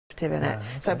effective in it. Okay.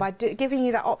 So by giving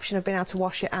you that option of being able to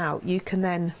wash it out, you can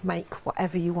then make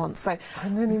whatever you want. So I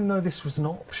didn't even know this was an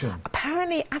option.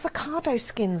 apparently avocado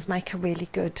skins make a really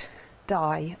good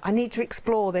dye. I need to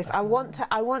explore this. I want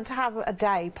to have a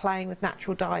day playing with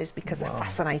natural dyes because they're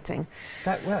fascinating.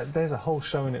 There's a whole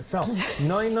show in itself.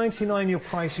 $9.99 your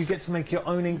price. You get to make your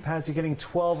own ink pads. You're getting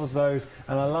 12 of those,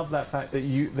 and I love that fact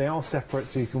that they are separate,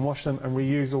 so you can wash them and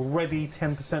reuse. Already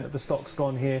 10% of the stock's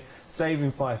gone here,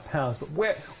 saving £5. But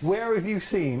where have you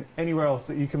seen anywhere else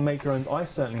that you can make your own? I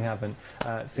certainly haven't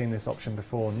seen this option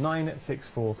before.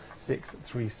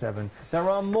 964-637. There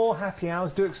are more happy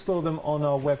hours. Do explore them on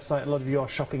our website. A lot of you are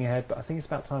shopping ahead, but I think it's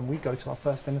about time we go to our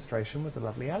first demonstration with the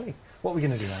lovely Ali. What are we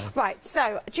going to do now? Right,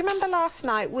 so do you remember last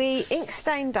night we ink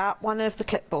stained up one of the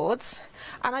clipboards,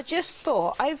 and I just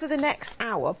thought over the next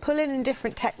hour, pulling in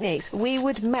different techniques, we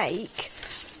would make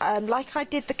like I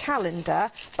did the calendar,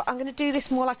 but I'm going to do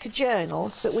this more like a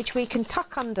journal, but which we can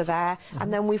tuck under there,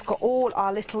 and then we've got all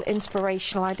our little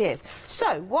inspirational ideas.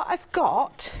 So what I've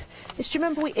got is, do you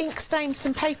remember we ink stained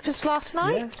some papers last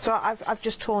night? Yes. So I've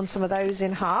just torn some of those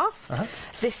in half.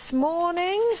 This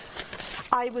morning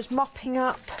I was mopping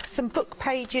up some book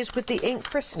pages with the ink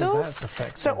crystals. Oh, that's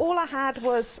effective. So all I had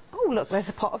was, oh look, there's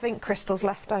a pot of ink crystals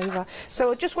left over.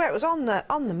 So just where it was on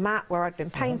the mat where I'd been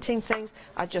painting things,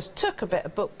 I just took a bit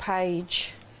of book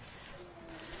page,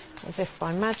 as if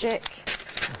by magic,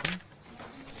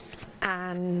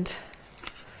 and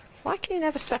why can you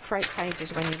never separate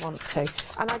pages when you want to?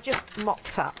 And I just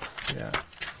mopped up. Yeah.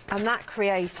 And that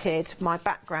created my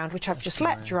background, which I've just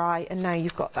let dry, and now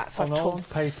you've got that. So On old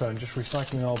paper and just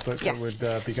recycling old books that would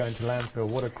be going to landfill.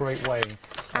 What a great way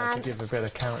to give a bit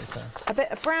of character. A bit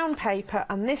of brown paper,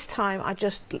 and this time I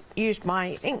just used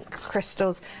my ink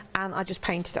crystals and I just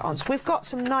painted it on. So we've got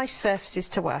some nice surfaces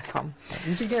to work on.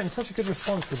 You've been getting such a good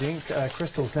response with the ink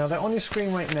crystals. Now, they're on your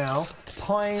screen right now.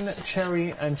 Pine,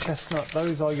 cherry and chestnut,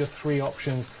 those are your three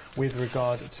options with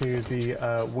regard to the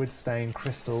wood stain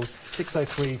crystals.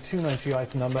 603-292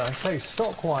 item number. I tell you,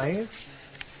 stock-wise,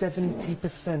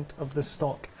 70% of the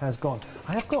stock has gone.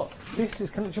 I have got, do you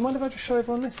mind if I just show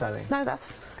everyone this, Ali? No, that's...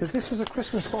 Because this was a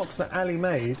Christmas box that Ali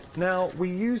made. Now, we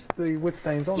used the wood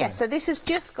stains on so this has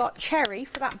just got cherry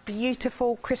for that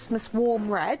beautiful Christmas warm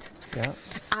red. Yeah.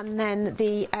 And then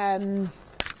the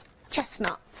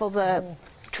chestnut for the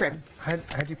trim.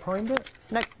 Had you primed it?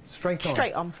 No. Straight on?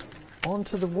 Straight on.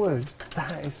 Onto the wood.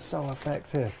 That is so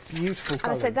effective. Beautiful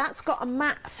colour. And I said that's got a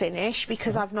matte finish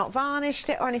because I've not varnished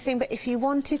it or anything, but if you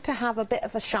wanted to have a bit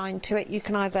of a shine to it, you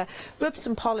can either rub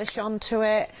some polish onto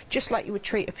it, just like you would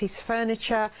treat a piece of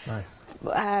furniture.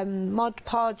 Nice. Mod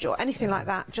Podge or anything like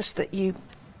that, just that you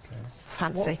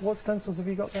fancy. What stencils have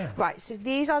you got there? Right, so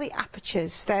these are the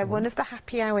apertures. They're one of the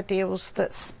happy hour deals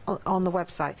that's on the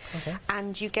website. Okay.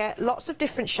 And you get lots of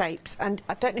different shapes, and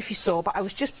I don't know if you saw, but I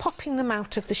was just popping them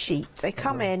out of the sheet. They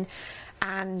come in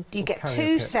and you get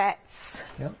two sets,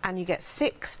 and you get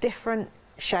 6 different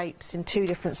shapes in 2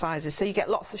 different sizes. So you get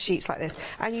lots of sheets like this,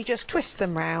 and you just twist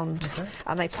them round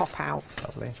and they pop out.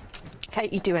 Lovely. Okay,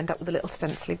 you do end up with a little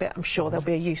stencily bit. I'm sure there'll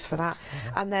be a use for that.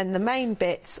 And then the main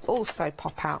bits also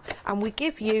pop out. And we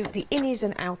give you the innies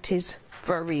and outies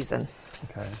for a reason.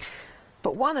 Okay.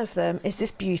 But one of them is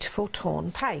this beautiful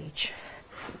torn page.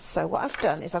 So what I've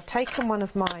done is I've taken one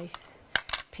of my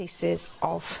pieces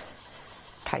of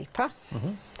paper,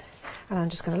 and I'm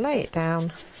just going to lay it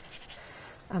down,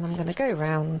 and I'm going to go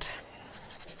round,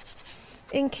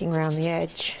 inking around the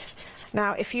edge.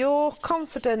 Now, if you're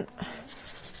confident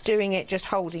doing it, just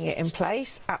holding it in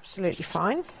place, absolutely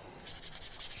fine.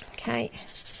 Okay.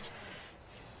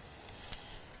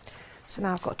 So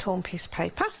now I've got a torn piece of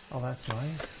paper. Oh, that's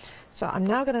nice. So I'm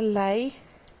now going to lay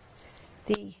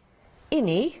the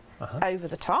innie over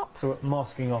the top. So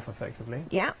masking off effectively.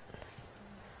 Yeah.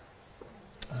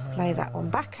 Lay that one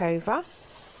back over.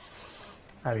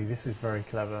 Ali, this is very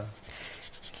clever.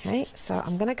 Okay, so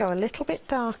I'm going to go a little bit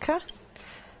darker,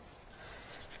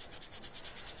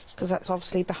 because that's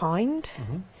obviously behind.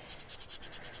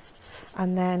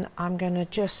 And then I'm going to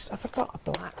just, I've got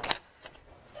a black,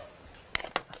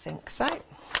 I think so.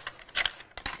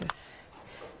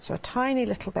 So a tiny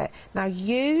little bit. Now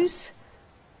use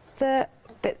the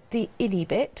innie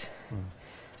bit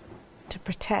to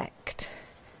protect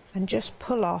and just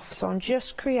pull off. So I'm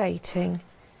just creating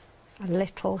a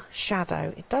little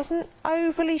shadow. It doesn't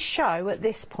overly show at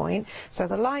this point, so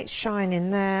the light's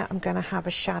shining there. I'm going to have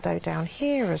a shadow down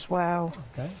here as well.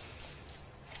 Okay.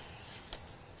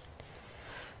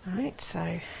 Right,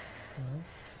 so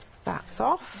that's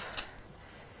off.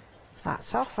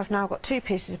 That's off. I've now got 2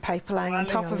 pieces of paper laying on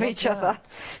top of each other.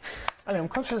 Ali, I'm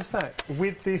conscious of the fact,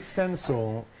 with this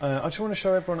stencil, I just want to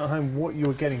show everyone at home what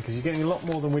you're getting, because you're getting a lot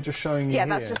more than we're just showing you here. Yeah,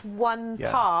 that's just one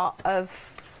part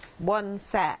of one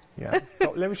set. Yeah.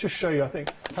 So let me just show you, I think.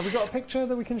 Have we got a picture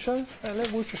that we can show?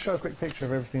 We'll just show a quick picture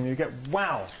of everything you get.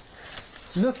 Wow!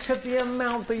 Look at the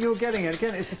amount that you're getting. And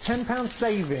again, it's a £10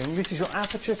 saving. This is your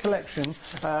aperture collection.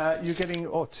 You're getting,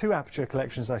 or 2 aperture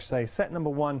collections, I should say. Set number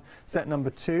 1, set number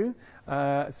 2.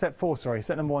 Set 4, sorry.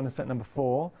 Set number 1 and set number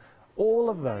 4. All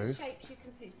of those. Shapes you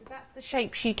can see, so that's the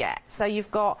shapes you get. So you've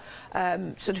got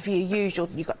sort of your usual,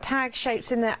 you've got tag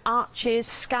shapes in there, arches,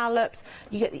 scallops.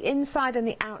 You get the inside and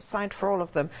the outside for all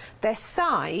of them. They're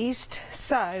sized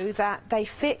so that they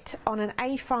fit on an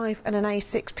A5 and an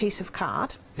A6 piece of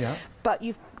card. Yeah. But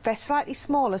they're slightly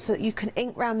smaller so that you can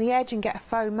ink round the edge and get a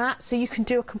faux mat. So you can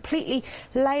do a completely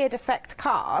layered effect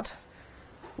card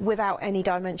without any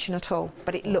dimension at all,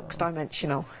 but it looks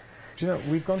dimensional. Do you know,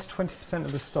 we've gone to 20%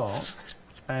 of the stock,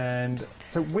 and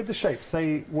so with the shape,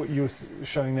 say what you're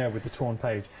showing there with the torn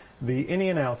page, the innie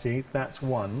and outie, that's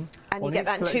 1. And you get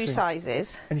that in 2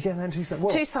 sizes. And you get that in 2 sizes.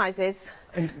 Well, 2 sizes.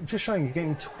 And just showing you're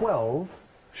getting 12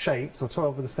 shapes, or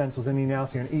 12 of the stencils innie and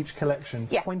outie in each collection,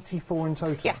 24 in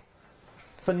total. Yeah.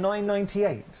 For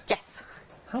 £9.98. Yes.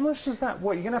 How much does that?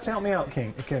 What, you're going to have to help me out,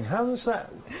 Kim. How much is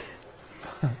that?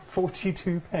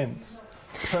 42 pence.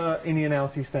 Per innie and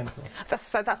outie stencil.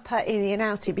 That's per innie and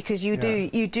outie, because you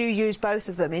do use both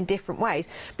of them in different ways.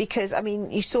 Because I mean,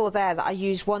 you saw there that I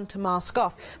used one to mask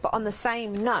off, but on the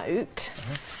same note,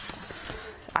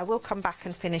 I will come back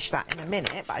and finish that in a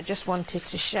minute. But I just wanted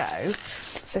to show.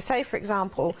 So, say for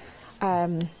example,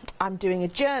 I'm doing a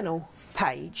journal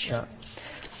page. Yeah.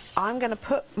 I'm going to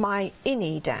put my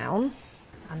innie down.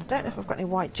 And I don't know if I've got any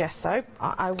white gesso.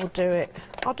 I will do it.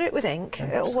 I'll do it with ink.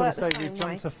 It'll work the same way. We've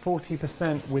jumped to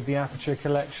 40% with the aperture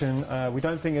collection. We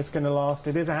don't think it's going to last.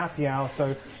 It is a happy hour,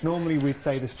 so normally we'd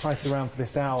say this price around for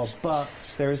this hour, but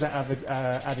there is an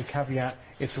added caveat.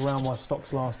 It's around while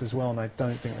stocks last as well, and I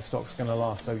don't think the stock's going to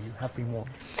last, so you have been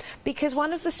warned. Because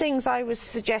one of the things I was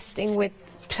suggesting with,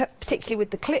 particularly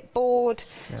with the clipboard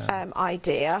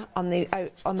idea on the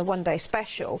one-day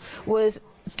special, was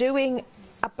doing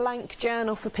a blank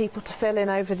journal for people to fill in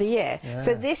over the year.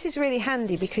 So this is really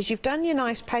handy because you've done your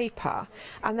nice paper,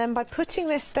 and then by putting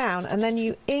this down and then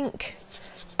you ink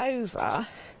over,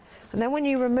 and then when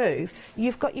you remove,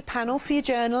 you've got your panel for your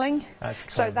journaling.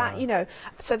 So that, you know,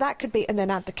 so that could be, and then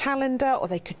add the calendar, or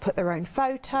they could put their own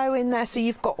photo in there, so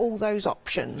you've got all those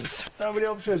options. So many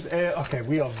options. Okay,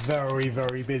 we are very,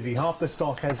 very busy. Half the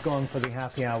stock has gone for the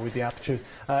happy hour with the apertures.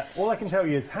 All I can tell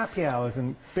you is happy hours,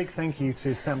 and big thank you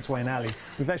to Stamps Way and Ali.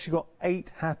 We've actually got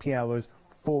 8 happy hours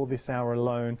for this hour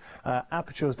alone.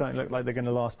 Apertures don't look like they're going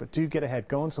to last, but do get ahead.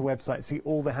 Go onto the website, see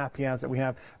all the happy hours that we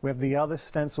have. We have the other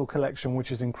stencil collection,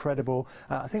 which is incredible.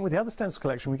 I think with the other stencil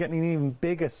collection, we're getting an even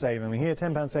bigger saving. I mean, here,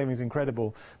 £10 saving is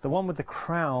incredible. The one with the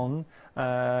crown,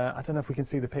 I don't know if we can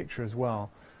see the picture as well.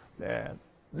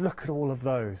 Look at all of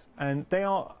those. And they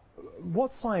are...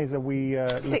 What size are we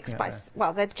looking at?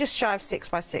 Well, they're just shy of 6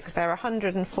 by 6. They're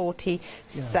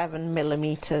 147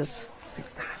 millimetres.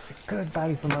 That's a good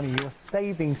value for money. You're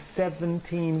saving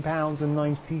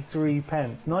 £17.93.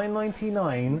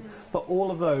 £9.99 for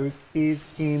all of those is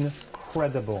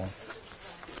incredible.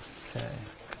 Okay.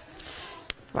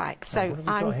 Right, so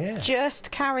I'm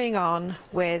just carrying on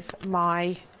with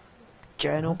my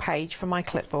journal page for my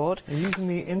clipboard. You're using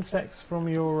the insects from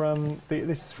your,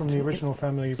 this is from the original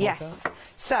family you brought Yes. out?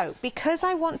 So, because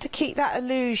I want to keep that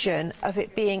illusion of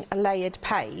it being a layered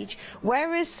page,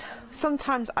 whereas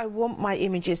sometimes I want my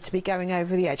images to be going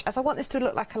over the edge, as I want this to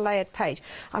look like a layered page,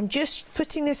 I'm just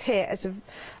putting this here as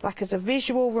a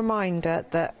visual reminder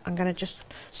that I'm going to just,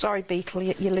 sorry Beetle,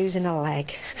 you're losing a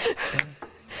leg.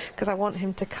 Because I want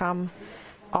him to come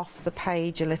off the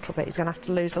page a little bit. He's going to have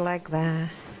to lose a leg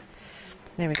there.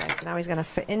 There we go. So now he's going to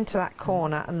fit into that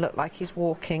corner and look like he's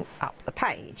walking up the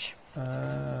page.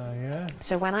 Yeah.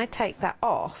 So when I take that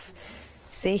off,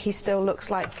 see, he still looks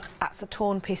like that's a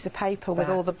torn piece of paper with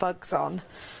all the bugs on.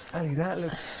 Ali, that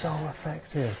looks so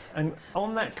effective. And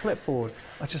on that clipboard,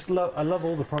 I love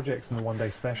all the projects in the one-day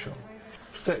special.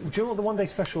 So do you know what the one-day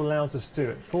special allows us to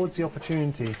do? It affords the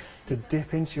opportunity to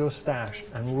dip into your stash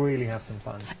and really have some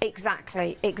fun.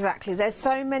 Exactly, exactly. There's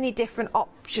so many different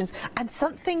options. And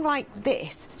something like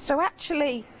this, so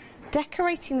actually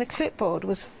decorating the clipboard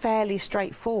was fairly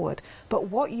straightforward, but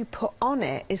what you put on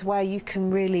it is where you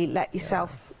can really let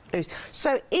yourself loose.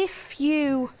 So if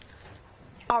you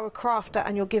are a crafter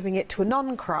and you're giving it to a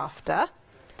non-crafter,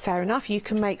 fair enough. You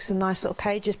can make some nice little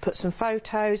pages, put some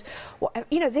photos. Whatever.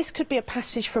 You know, this could be a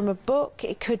passage from a book.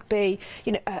 It could be,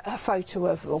 you know, a photo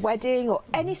of a wedding or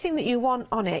anything that you want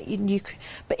on it.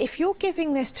 But if you're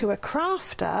giving this to a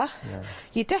crafter,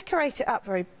 you decorate it up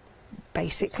very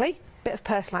basically. Bit of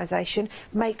personalisation,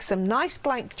 make some nice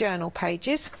blank journal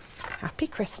pages, happy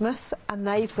Christmas, and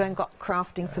they've then got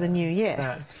crafting for the new year.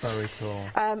 That's very cool.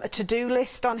 A to-do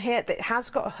list on here that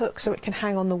has got a hook so it can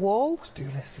hang on the wall.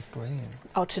 To-do list is brilliant.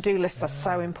 Oh, to-do lists are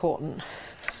so important.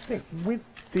 I think with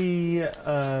the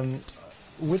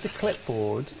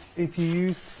clipboard, if you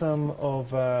used some of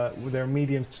their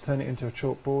mediums to turn it into a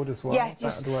chalkboard as well, that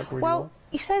would work really well.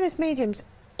 You say there's mediums.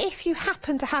 If you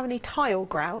happen to have any tile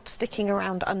grout sticking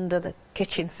around under the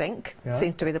kitchen sink,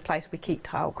 seems to be the place we keep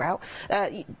tile grout,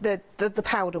 the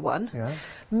powder one,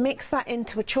 mix that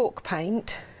into a chalk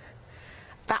paint,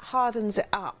 that hardens it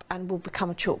up and will become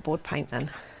a chalkboard paint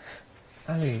then.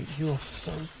 Ali, you're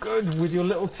so good with your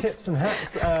little tips and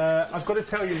hacks. I've got to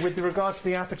tell you, with regard to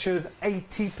the apertures,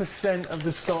 80% of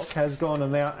the stock has gone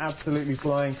and they are absolutely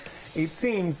flying. It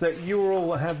seems that you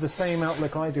all have the same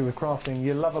outlook I do with crafting.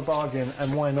 You love a bargain,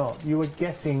 and why not? You are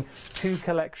getting 2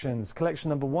 collections. Collection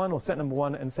number 1, or set number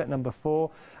 1, and set number 4.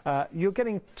 You're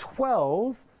getting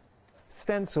 12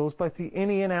 stencils, both the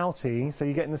innie and outie. So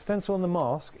you're getting the stencil and the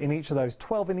mask in each of those,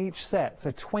 12 in each set,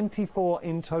 so 24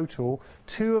 in total,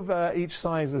 2 of each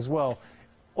size as well.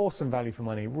 Awesome value for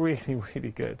money, really,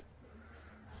 really good.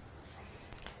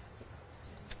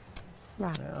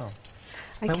 Right. Yeah.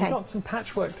 Okay. And we've got some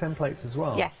patchwork templates as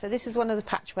well. Yes, so this is one of the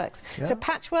patchworks. So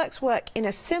patchworks work in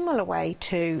a similar way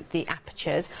to the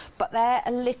apertures, but they're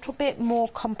a little bit more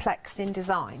complex in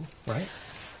design. Right.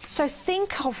 So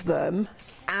think of them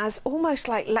as almost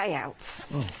like layouts.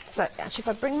 So actually, if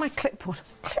I bring my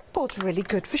clipboard's really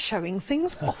good for showing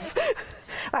things off.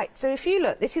 Right, so if you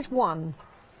look, this is 1,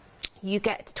 you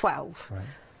get 12. Right.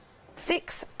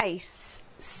 6 A5s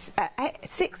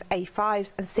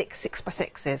and 6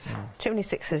 6x6s. Too many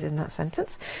 6s in that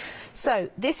sentence. So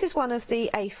this is one of the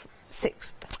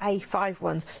A5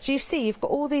 ones. So you see you've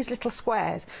got all these little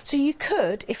squares. So you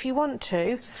could, if you want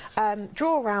to,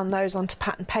 draw around those onto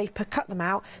pattern paper, cut them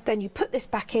out, then you put this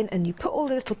back in and you put all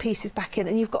the little pieces back in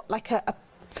and you've got like a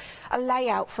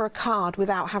layout for a card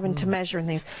without having to measure and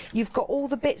things. You've got all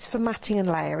the bits for matting and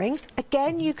layering.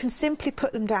 Again, you can simply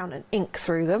put them down and ink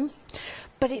through them.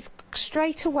 But it's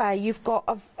straight away, you've got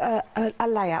a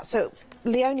layout. So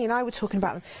Leonie and I were talking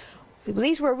about them.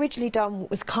 These were originally done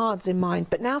with cards in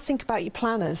mind, but now think about your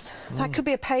planners. That could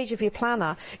be a page of your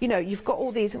planner. You know, you've got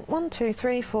all these 1, 2,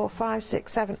 3, 4, 5,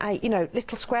 6, 7, 8, you know,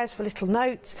 little squares for little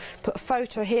notes, put a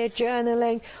photo here,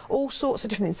 journaling, all sorts of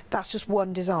different things. That's just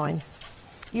one design.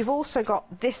 You've also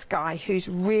got this guy who's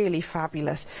really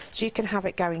fabulous. So you can have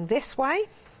it going this way.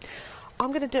 I'm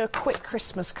going to do a quick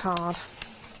Christmas card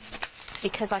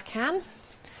because I can.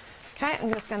 Okay,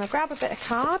 I'm just going to grab a bit of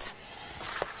card.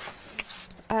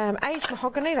 Aged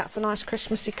mahogany, that's a nice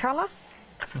Christmassy colour.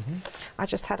 I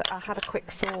had a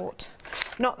quick thought.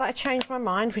 Not that I changed my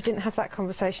mind. We didn't have that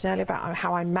conversation earlier about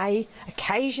how I may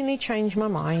occasionally change my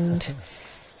mind.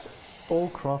 All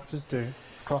crafters do.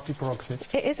 Crafty prerogative.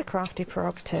 It is a crafty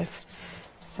prerogative.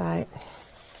 So,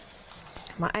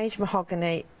 my aged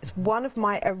mahogany is one of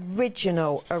my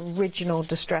original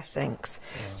distress inks.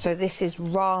 So this is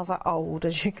rather old,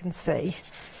 as you can see,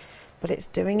 but it's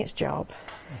doing its job.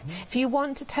 If you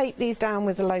want to tape these down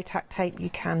with a low-tack tape, you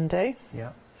can do.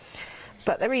 Yeah.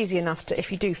 But they're easy enough to, if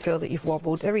you do feel that you've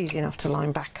wobbled, they're easy enough to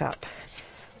line back up.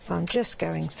 So I'm just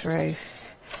going through.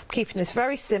 I'm keeping this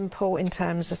very simple in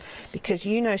terms of, because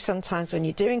you know sometimes when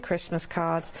you're doing Christmas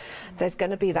cards, there's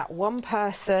going to be that one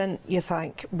person you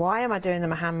think, why am I doing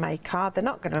them a handmade card? They're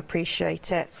not going to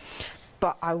appreciate it,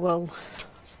 but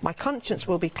my conscience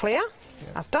will be clear.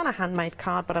 I've done a handmade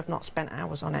card, but I've not spent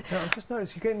hours on it. Now, I've just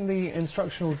noticed you're getting the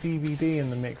instructional DVD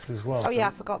in the mix as well. Oh, so yeah, I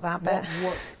forgot that bit.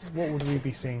 What would we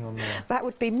be seeing on there? That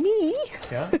would be me.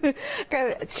 Yeah.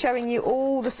 Showing you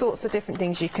all the sorts of different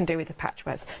things you can do with the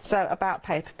patchworks. So about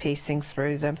paper piecing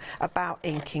through them, about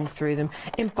inking through them,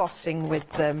 embossing with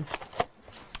them,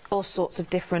 all sorts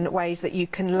of different ways that you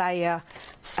can layer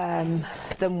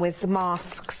them with the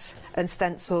masks and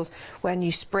stencils when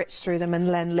you spritz through them and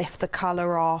then lift the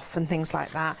colour off and things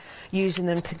like that, using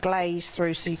them to glaze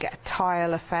through so you get a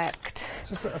tile effect.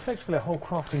 So it's effectively a whole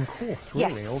crafting course,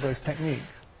 really, yes. All those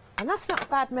techniques. And that's not a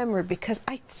bad memory because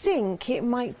I think it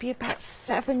might be about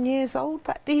 7 years old,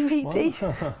 that DVD.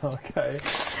 Wow. Okay.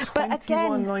 But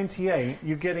again, $21.98,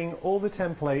 you're getting all the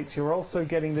templates, you're also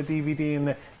getting the DVD in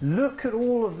there. Look at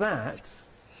all of that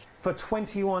for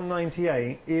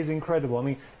 $21.98 is incredible. I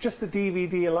mean, just the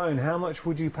DVD alone, how much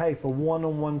would you pay for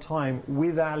one-on-one time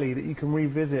with Ali that you can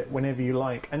revisit whenever you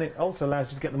like? And it also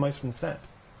allows you to get the most from the set.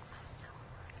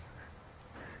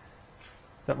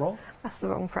 Is that wrong? That's the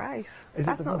wrong price.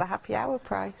 That's not the happy hour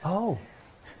price. Oh.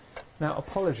 Now,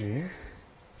 apologies.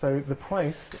 So the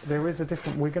price, there is a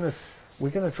different... We're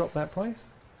gonna drop that price?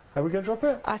 Are we going to drop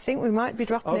it? I think we might be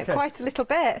dropping it quite a little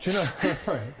bit. Do you know?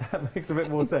 Right, that makes a bit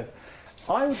more sense.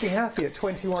 I would be happy at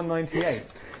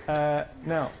 $21.98.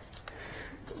 Now,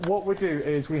 what we'll do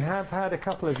is we have had a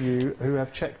couple of you who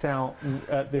have checked out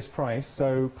at this price,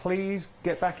 so please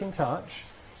get back in touch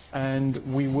and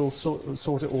we will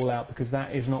sort it all out, because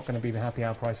that is not going to be the happy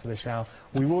hour price for this hour.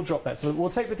 We will drop that. So we'll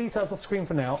take the details off screen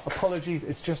for now. Apologies,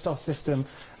 it's just our system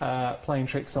playing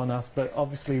tricks on us, but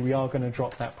obviously we are going to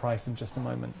drop that price in just a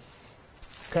moment.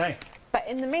 Okay. But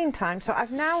in the meantime, so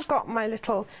I've now got my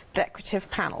little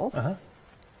decorative panel.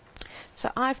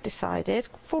 So I've decided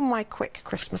for my quick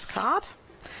Christmas card,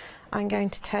 I'm going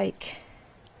to take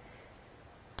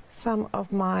some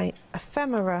of my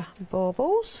ephemera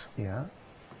baubles. Yeah.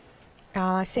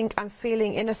 I think I'm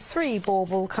feeling in a 3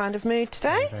 bauble kind of mood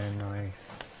today. Very nice.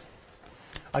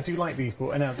 I do like these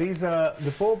baubles. Now, these are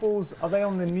the baubles. Are they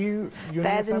on the new?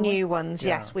 They're the new ones.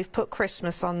 Yeah. Yes, we've put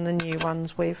Christmas on the new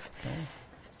ones. We've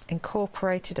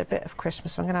incorporated a bit of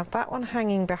Christmas. I'm going to have that one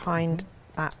hanging behind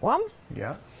that one.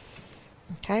 Yeah.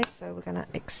 Okay, so we're going to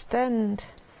extend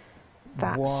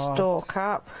that stalk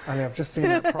up. Ali, I've just seen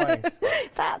that price.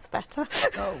 That's better.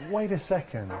 Oh, wait a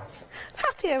second.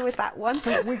 Happier with that one.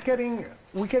 So we're getting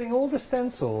all the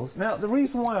stencils. Now, the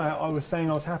reason why I was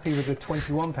saying I was happy with the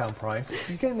 £21 price,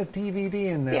 you're getting the DVD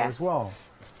in there as well.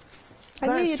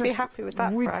 I knew you'd be happy with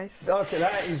that price. Okay,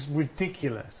 that is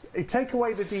ridiculous. Take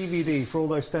away the DVD for all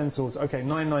those stencils. Okay,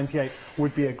 $9.98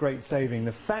 would be a great saving.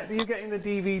 The fact that you're getting the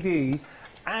DVD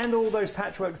and all those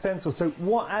patchwork stencils. So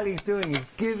what Ali's doing is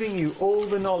giving you all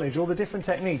the knowledge, all the different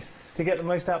techniques to get the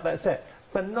most out of that set.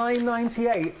 For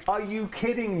 $9.98, are you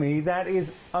kidding me? That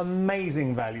is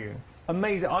amazing value.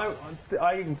 Amazing.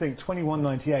 I even think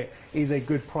 $21.98 is a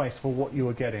good price for what you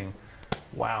are getting.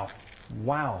 Wow.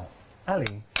 Wow.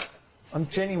 Ali, I'm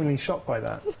genuinely shocked by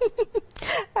that.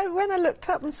 And when I looked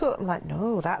up and saw it, I'm like,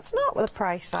 no, that's not the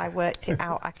price I worked it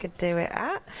out I could do it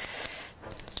at.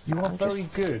 You are very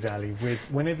good, Ali, with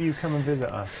whenever you come and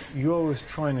visit us, you always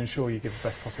try and ensure you give the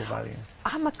best possible value.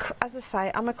 As I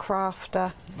say, I'm a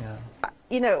crafter. Yeah.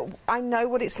 You know, I know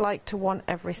what it's like to want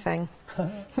everything,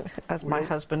 as my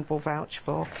husband will vouch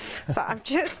for. So I'm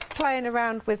just playing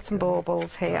around with some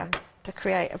baubles here to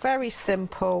create a very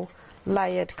simple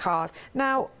layered card.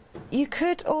 Now, you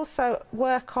could also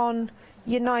work on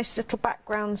your nice little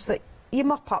backgrounds, that your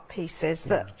mop-up pieces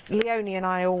that Leonie and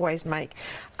I always make.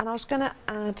 And I was going to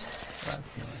add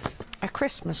a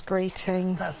Christmas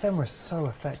greeting. That ephemera is so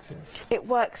effective. It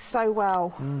works so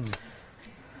well.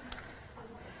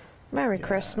 Merry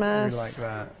Christmas. We like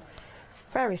that.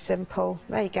 Very simple.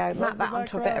 There you go. Map that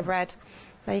onto a bit of red.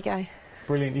 There you go.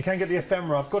 Brilliant. You can get the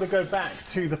ephemera. I've got to go back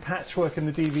to the patchwork and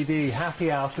the DVD,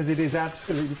 happy hour, because it is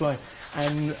absolutely flying.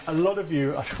 And a lot of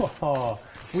you,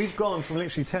 we've gone from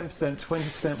literally 10%,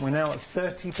 20%, we're now at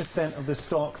 30% of the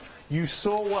stock. You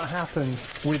saw what happened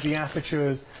with the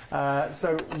apertures.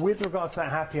 So with regards to that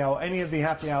happy hour, any of the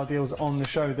happy hour deals on the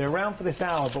show, they're around for this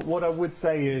hour, but what I would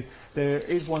say is there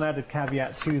is one added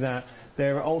caveat to that.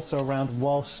 They're also around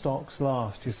while stocks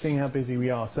last. You're seeing how busy we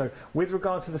are. So with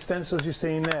regard to the stencils you're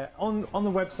seeing there, on the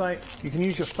website, you can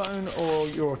use your phone or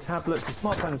your tablet, so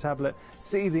smartphone or tablet,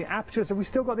 see the apertures. Have we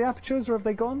still got the apertures, or have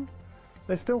they gone?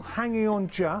 They're still hanging on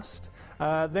just.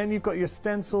 Then you've got your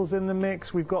stencils in the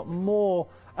mix. We've got more.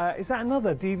 Is that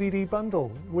another DVD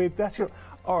bundle? That's your...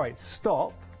 All right,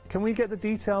 stop. Can we get the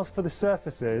details for the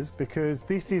surfaces? Because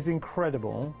this is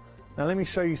incredible. Now, let me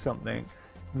show you something.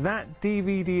 That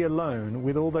DVD alone,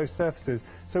 with all those surfaces,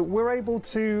 so we're able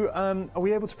to, are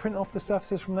we able to print off the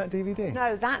surfaces from that DVD?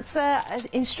 No, that's an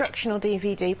instructional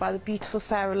DVD by the beautiful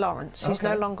Sarah Lawrence, who's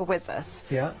no longer with us.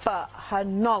 Yeah. But her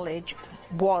knowledge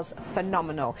was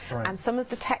phenomenal. Right. And some of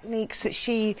the techniques that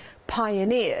she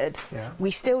pioneered,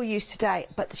 we still use today.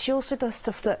 But she also does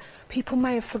stuff that people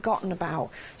may have forgotten about.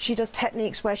 She does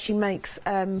techniques where she makes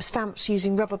stamps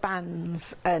using rubber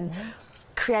bands and...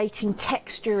 creating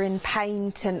texture in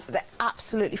paint, and they're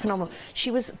absolutely phenomenal.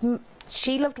 She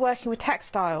loved working with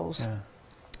textiles,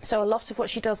 so a lot of what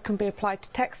she does can be applied to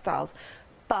textiles,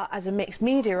 but as a mixed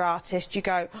media artist you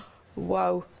go,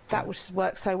 whoa, that would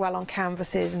work so well on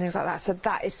canvases and things like that. So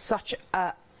that is such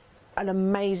a an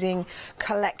amazing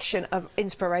collection of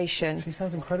inspiration. She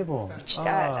sounds incredible.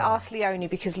 Ask Leonie,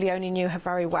 because Leonie knew her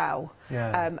very well.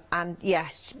 Yeah. And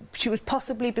yes, she was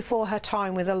possibly before her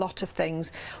time with a lot of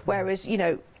things, whereas, you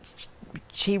know,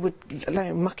 she would,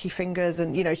 mucky fingers,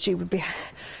 and, you know, she would be,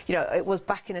 you know, it was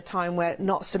back in a time where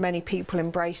not so many people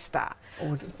embraced that.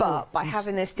 But by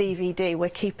having this DVD, we're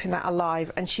keeping that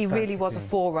alive, and she really was a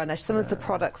forerunner. Some of the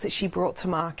products that she brought to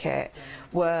market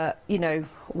were, you know,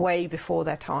 way before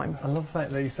their time. I love the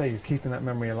fact that you say you're keeping that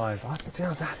memory alive. Oh,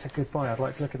 that's a good buy. I'd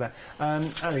like to look at that.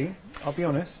 Ali, I'll be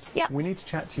honest. Yeah. We need to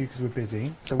chat to you because we're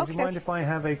busy. So would you mind if I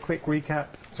have a quick recap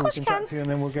so we can chat to you, and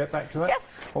then we'll get back to it?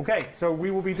 Yes. Okay, so we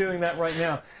will be doing that right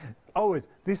now. Always,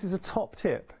 this is a top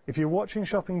tip. If you're watching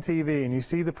Shopping TV and you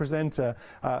see the presenter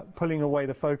pulling away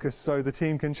the focus so the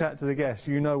team can chat to the guest,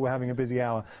 you know we're having a busy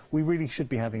hour. We really should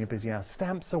be having a busy hour.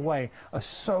 Stamps Away are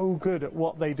so good at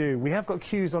what they do. We have got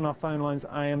queues on our phone lines.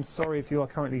 I am sorry if you are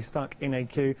currently stuck in a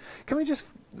queue. Can we just,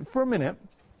 for a minute,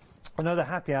 I know the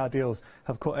happy hour deals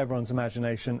have caught everyone's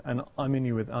imagination, and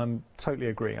I totally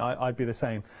agree. I'd be the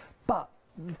same. But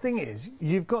the thing is,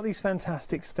 you've got these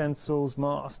fantastic stencils,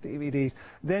 masks, DVDs,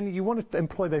 then you want to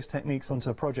employ those techniques onto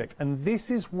a project, and this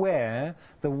is where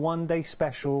the one-day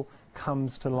special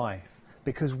comes to life,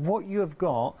 because what you have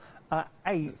got are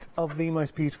 8 of the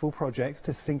most beautiful projects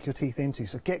to sink your teeth into.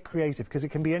 So get creative, because it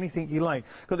can be anything you like.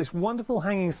 Got this wonderful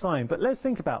hanging sign, but let's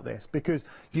think about this, because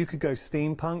you could go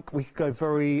steampunk, we could go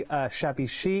very shabby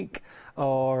chic,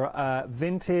 or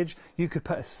vintage. You could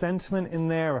put a sentiment in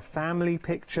there, a family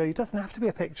picture. It doesn't have to be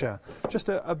a picture, just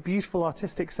a beautiful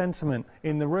artistic sentiment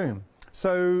in the room.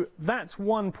 So that's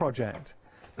one project.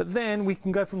 But then we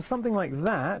can go from something like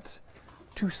that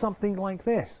to something like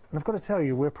this. And I've got to tell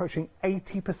you, we're approaching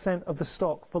 80% of the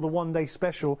stock for the one-day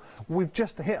special. We've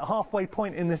just hit a halfway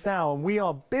point in this hour, and we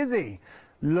are busy.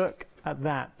 Look at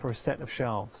that for a set of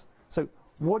shelves. So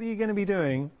what are you going to be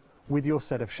doing with your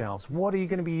set of shelves? What are you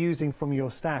going to be using from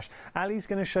your stash? Ali's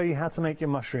going to show you how to make your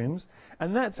mushrooms,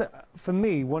 and that's, for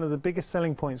me, one of the biggest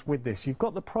selling points with this. You've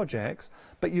got the projects,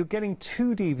 but you're getting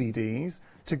 2 DVDs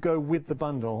to go with the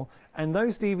bundle, and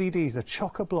those DVDs are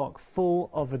chock-a-block full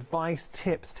of advice,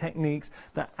 tips, techniques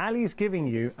that Ali's giving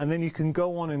you, and then you can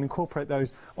go on and incorporate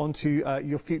those onto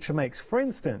your future makes. For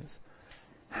instance,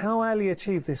 how Ali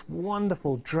achieved this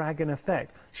wonderful dragon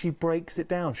effect. She breaks it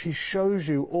down. She shows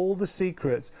you all the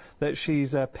secrets that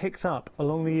she's picked up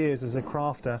along the years as a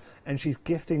crafter, and she's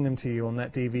gifting them to you on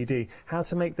that DVD. How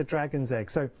to make the dragon's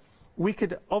egg. So we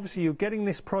could, obviously, you're getting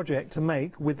this project to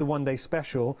make with the one-day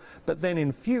special, but then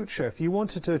in future, if you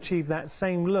wanted to achieve that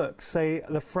same look, say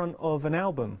the front of an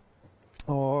album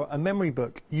or a memory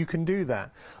book, you can do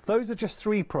that. Those are just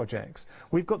 3 projects.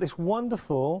 We've got this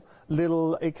wonderful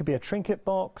little, it could be a trinket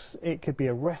box, it could be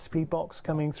a recipe box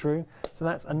coming through. So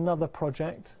that's another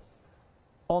project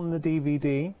on the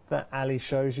DVD that Ali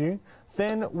shows you.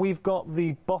 Then we've got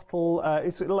the bottle,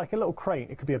 it's like a little crate.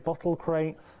 It could be a bottle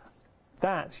crate.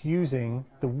 That's using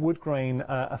the wood grain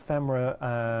ephemera,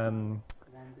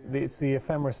 it's the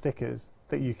ephemera stickers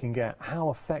that you can get.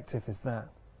 How effective is that?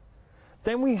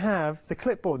 Then we have the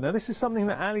clipboard. Now this is something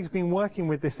that Ali's been working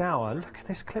with this hour. Look at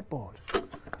this clipboard.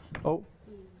 Oh,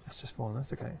 that's just fallen,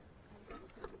 that's okay.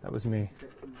 That was me.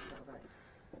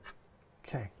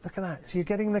 Okay, look at that. So you're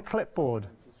getting the clipboard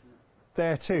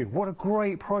there too. What a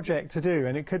great project to do.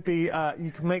 And it could be,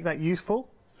 you can make that useful.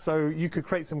 So you could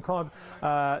create some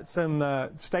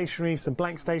stationery, some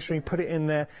blank stationery, put it in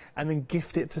there, and then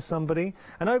gift it to somebody.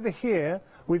 And over here,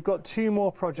 we've got 2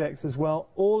 more projects as well,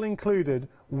 all included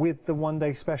with the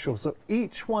one-day special. So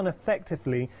each one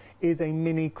effectively is a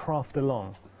mini craft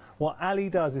along. What Ali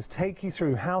does is take you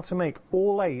through how to make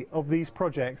all 8 of these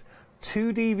projects,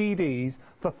 2 DVDs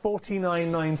for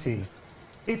 $49.90.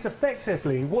 It's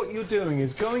effectively, what you're doing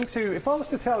is going to, if I was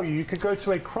to tell you, you could go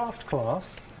to a craft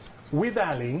class with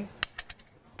Ali,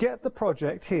 get the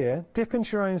project here, dip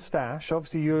into your own stash.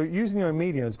 Obviously, you're using your own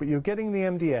mediums, but you're getting the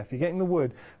MDF, you're getting the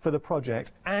wood for the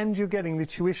project, and you're getting the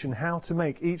tuition, how to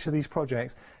make each of these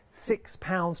projects.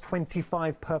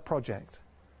 £6.25 per project.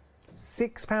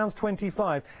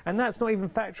 £6.25, and that's not even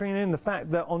factoring in the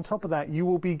fact that on top of that you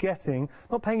will be getting,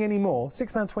 not paying any more,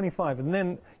 £6.25, and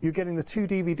then you're getting the 2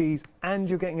 DVDs and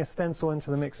you're getting a stencil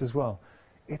into the mix as well.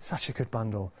 It's such a good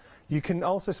bundle. You can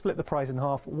also split the price in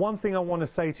half. One thing I want to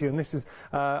say to you, and this is,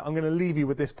 I'm going to leave you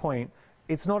with this point,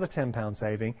 it's not a £10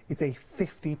 saving, it's a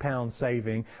 £50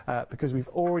 saving because we've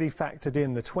already factored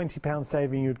in the £20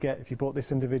 saving you'd get if you bought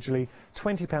this individually,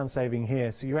 £20 saving here,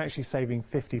 so you're actually saving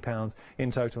 £50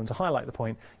 in total. And to highlight the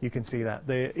point, you can see that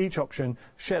each option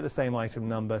share the same item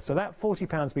number, so that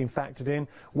 £40 being factored in.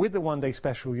 With the one-day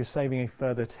special, you're saving a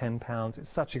further £10. It's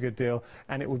such a good deal,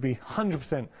 and it would be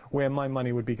 100% where my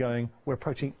money would be going. We're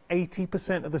approaching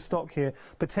 80% of the stock here.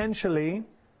 Potentially,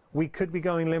 we could be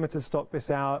going limited stock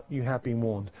this hour. You have been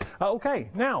warned. Okay,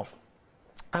 now,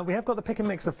 we have got the pick and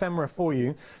mix ephemera for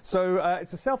you. So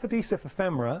it's a self-adhesive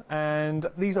ephemera, and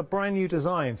these are brand new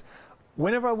designs.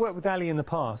 Whenever I worked with Ali in the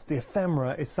past, the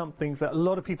ephemera is something that a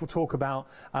lot of people talk about,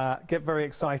 get very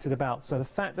excited about. So the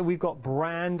fact that we've got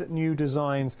brand new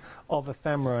designs of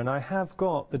ephemera, and I have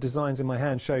got the designs in my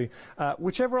hand, show you.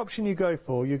 Whichever option you go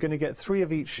for, you're going to get 3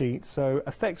 of each sheet. So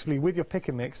effectively, with your pick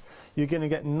and mix, you're going to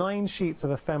get 9 sheets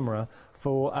of ephemera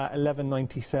for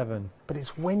 $11.97. But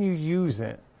it's when you use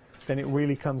it, then it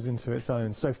really comes into its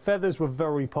own. So feathers were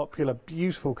very popular,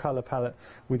 beautiful colour palette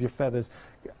with your feathers.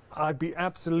 I'd be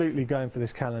absolutely going for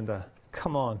this calendar.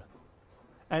 Come on.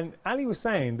 And Ali was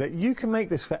saying that you can make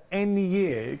this for any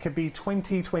year. It could be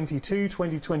 2022,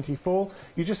 2024.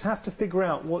 You just have to figure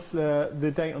out what's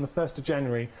the date on the 1st of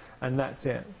January, and that's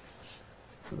it.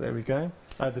 So there we go.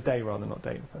 The day rather, not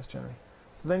date, the 1st January.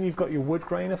 So then you've got your wood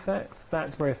grain effect.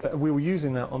 That's very effective. We were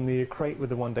using that on the crate with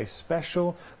the one-day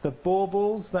special. The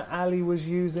baubles that Ali was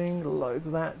using, loads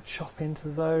of that. Chop into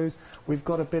those. We've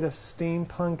got a bit of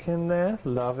steampunk in there.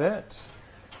 Love it.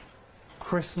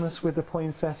 Christmas with the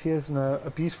poinsettias and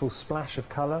a beautiful splash of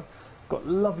colour. Got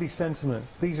lovely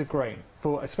sentiments. These are great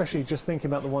for especially just thinking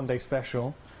about the one-day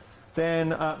special. Then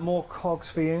more cogs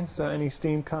for you, so any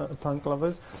steampunk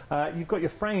lovers. You've got your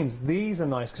frames. These are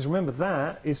nice because remember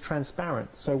that is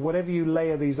transparent. So whatever you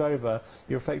layer these over,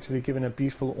 you're effectively given a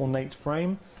beautiful ornate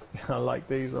frame. I like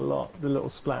these a lot, the little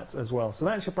splats as well. So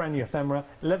that's your brand new ephemera.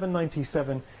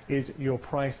 $11.97 is your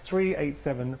price.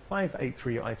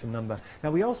 387583 your item number.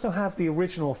 Now we also have the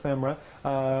original ephemera,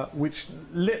 which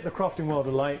lit the crafting world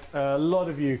alight. A lot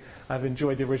of you have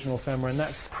enjoyed the original ephemera, and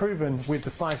that's proven with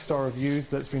the 5-star reviews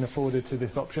that's been afforded to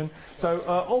this option. So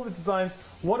all the designs.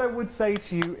 What I would say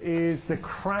to you is the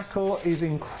crackle is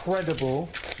incredible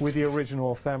with the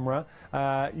original ephemera.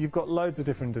 You've got loads of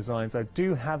different designs. So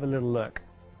do have a little look.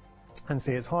 And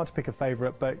see, it's hard to pick a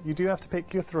favourite, but you do have to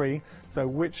pick your 3, so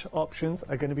which options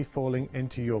are going to be falling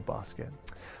into your basket.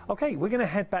 Okay, we're going to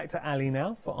head back to Ali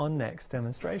now for our next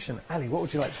demonstration. Ali, what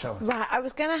would you like to show us? Right, I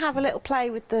was going to have a little play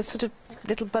with the sort of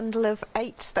little bundle of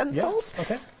 8 stencils. Yeah,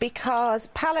 okay. Because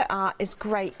palette art is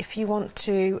great if you want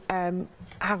to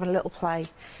have a little play.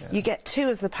 Yeah. You get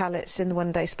 2 of the palettes in the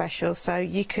one-day special, so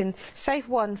you can save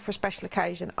 1 for a special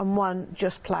occasion and 1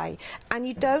 just play. And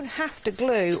you don't have to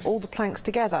glue all the planks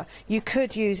together. You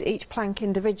could use each plank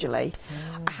individually.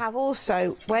 I have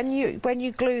also, when you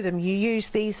glue them, you use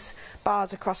these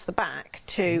bars across the back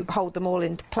to hold them all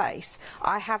into place.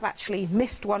 I have actually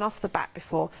missed one off the back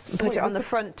before and put it on the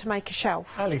front to make a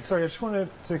shelf. Ali, sorry, I just wanted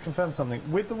to confirm something.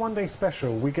 With the one-day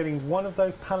special, we're getting 1 of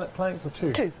those palette planks or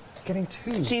 2? 2. Getting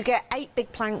 2. So you get 8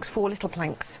 big planks, 4 little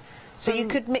planks. So you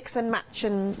could mix and match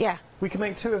and, yeah. We can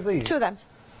make 2 of these? 2 of them.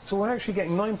 So we're actually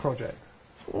getting 9 projects?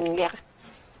 Yeah.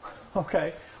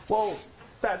 Okay. Well,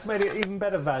 that's made it even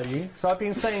better value. So I've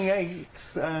been saying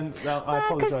 8, and I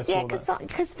apologise for that.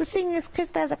 Because the thing is, because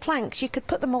they're the planks, you could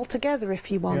put them all together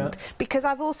if you want. Yeah. Because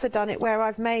I've also done it where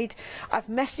I've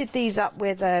messed these up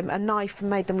with a knife and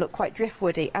made them look quite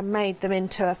driftwoody and made them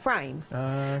into a frame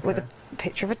with a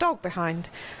picture of a dog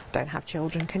behind. Don't have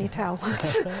children, can you tell?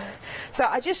 So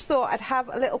I just thought I'd have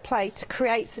a little play to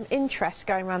create some interest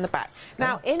going around the back.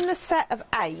 Now, in the set of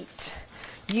 8,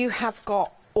 you have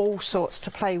got all sorts to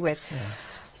play with. Yeah.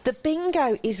 The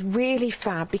bingo is really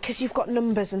fab because you've got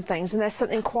numbers and things, and there's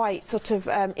something quite sort of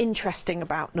interesting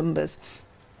about numbers.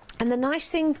 And the nice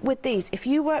thing with these, if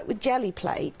you work with jelly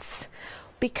plates,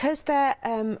 because they're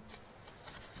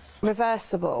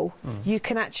reversible, you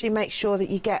can actually make sure that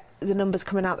you get the numbers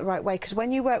coming out the right way, because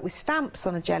when you work with stamps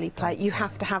on a jelly plate, you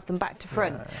have to have them back to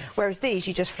front, whereas these,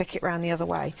 you just flick it round the other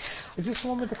way. Is this the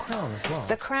one with the crown as well?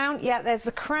 The crown, yeah, there's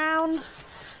the crown.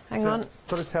 Hang on.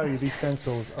 Got to tell you, these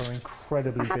stencils are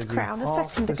incredibly busy. Crown a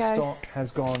second ago. Half the stock has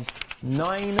gone.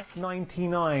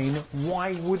 $9.99.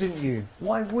 Why wouldn't you?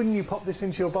 Why wouldn't you pop this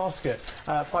into your basket?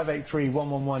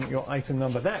 583111, your item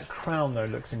number. That crown though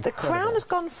looks incredible. The crown has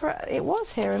gone for. It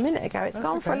was here a minute ago. It's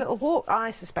gone for a little walk.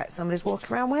 I suspect somebody's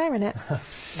walking around wearing it.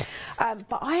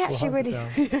 But I actually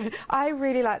I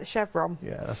really like the chevron.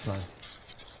 Yeah, that's nice.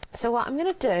 So what I'm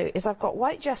going to do is I've got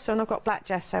white gesso and I've got black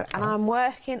gesso, and I'm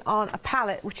working on a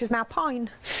palette which is now pine.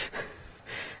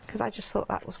 I'm because I just thought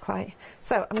that was quite...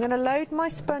 So I'm going to load my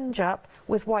sponge up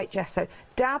with white gesso.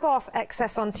 Dab off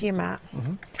excess onto your mat,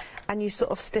 and you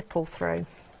sort of stipple through.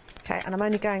 Okay, and I'm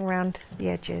only going around the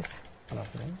edges.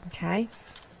 Lovely. Okay.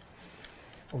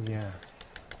 Oh yeah,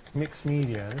 mixed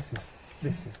media.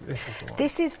 This is the one.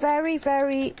 This is very,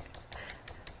 very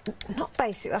not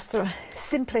basic. That's for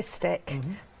simplistic.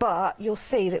 But you'll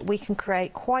see that we can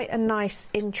create quite a nice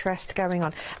interest going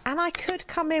on. And I could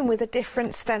come in with a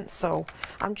different stencil.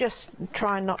 I'm just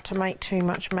trying not to make too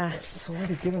much mess. It's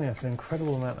already giving us an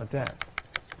incredible amount of depth.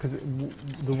 Because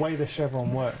the way the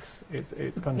chevron works, it's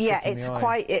kind of yeah, it's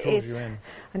quite. It is. I'm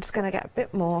just going to get a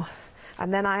bit more,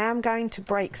 and then I am going to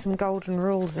break some golden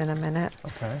rules in a minute.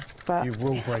 Okay. But you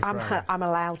will break. I'm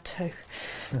allowed to.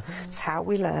 It's how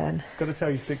we learn. Got to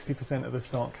tell you, 60% of the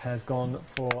stock has gone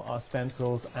for our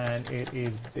stencils, and it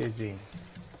is busy,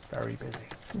 very busy.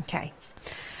 Okay.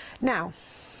 Now,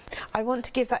 I want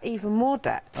to give that even more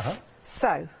depth.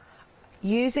 So,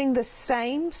 using the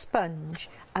same sponge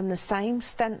and the same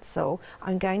stencil,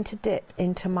 I'm going to dip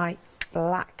into my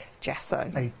black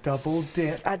gesso. A double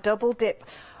dip? A double dip.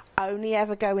 Only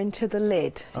ever go into the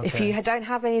lid. Okay. If you don't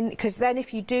have any, because then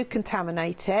if you do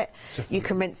contaminate it, you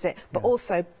can rinse it. But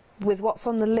also, with what's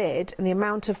on the lid and the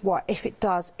amount of white, if it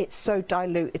does, it's so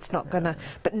dilute, it's not gonna,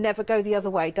 but never go the other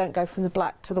way. Don't go from the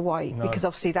black to the white, because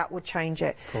obviously that would change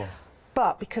it. Cool.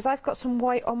 But because I've got some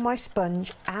white on my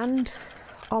sponge and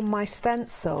on my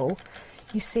stencil,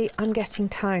 you see I'm getting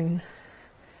tone.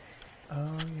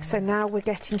 So now we're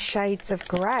getting shades of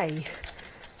grey.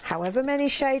 However many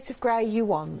shades of grey you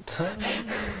want.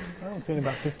 I've seen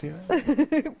about 50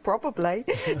 there. Probably.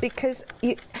 Because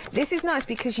this is nice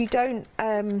because you don't...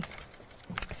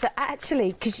 so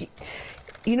actually, because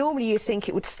you normally you'd think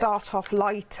it would start off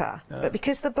lighter, but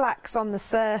because the black's on the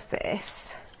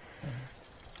surface,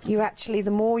 you actually,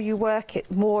 the more you work it,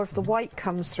 more of the white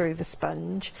comes through the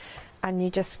sponge, and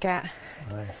you just get...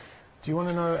 Nice. Do you want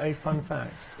to know a fun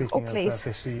fact, speaking of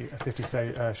 50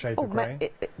 Shades of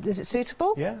Grey? Is it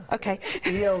suitable? Yeah. Okay.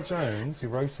 E.L. Jones, who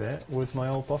wrote it, was my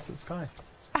old boss at Sky.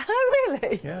 Oh,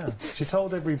 really? Yeah. She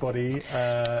told everybody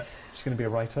she's going to be a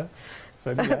writer.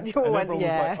 So yeah. And everyone was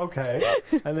like, okay.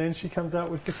 And then she comes out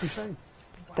with 50 Shades.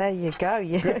 There you go.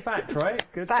 Yeah. Good fact, right?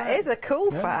 Good fact. That is a cool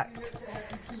fact.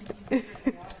 I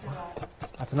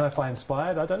don't know if I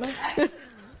inspired, I don't know.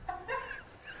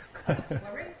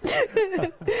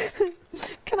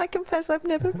 Can I confess I've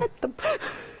never read them?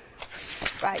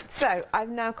 Right, so I've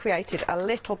now created a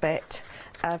little bit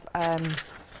of I'm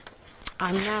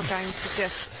now going to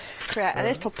just create a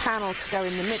little panel to go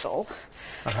in the middle.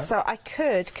 So I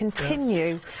could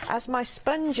continue as my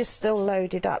sponge is still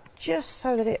loaded up, just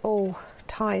so that it all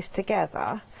ties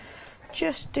together.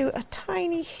 Just do a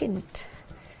tiny hint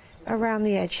around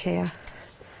the edge here,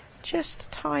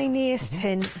 just the tiniest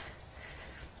hint.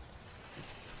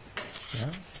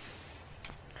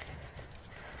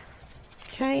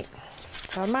 Okay,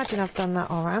 so I imagine I've done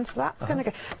that all around, so that's going to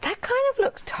go. That kind of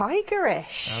looks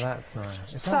tigerish. Oh, that's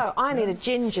nice. So I need a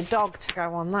ginger dog to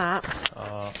go on that,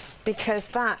 because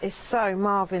that is so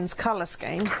Marvin's colour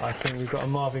scheme. I think we've got a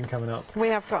Marvin coming up. We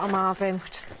have got a Marvin,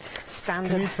 just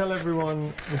standard. Can you tell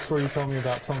everyone the story you told me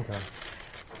about Tonka?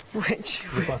 Which?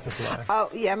 The butterfly. Oh,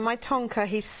 yeah, my Tonka,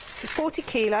 he's 40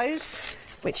 kilos.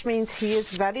 Which means he is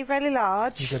very, very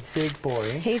large. He's a big boy.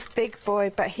 He's big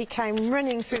boy, but he came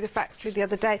running through the factory the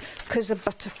other day because a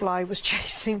butterfly was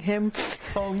chasing him.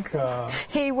 Tonka.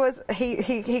 He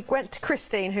went to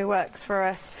Christine, who works for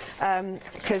us,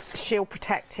 because she'll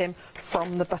protect him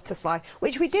from the butterfly,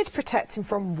 which we did protect him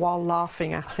from while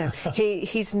laughing at him.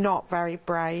 He's not very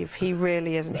brave. He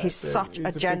really isn't. He's such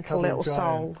a gentle little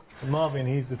soul. Marvin,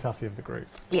 he's the toughie of the group.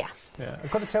 Yeah. Yeah. I've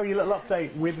got to tell you a little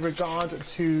update with regard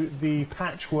to the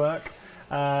patchwork.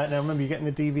 Now remember, you're getting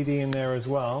the DVD in there as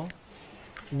well.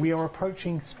 We are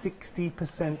approaching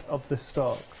 60% of the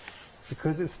stock.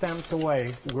 Because it's stamps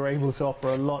away, we're able to offer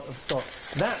a lot of stock.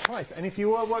 That price, and if you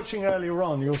were watching earlier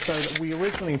on, you'll see that we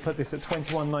originally put this at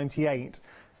 $21.98.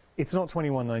 It's not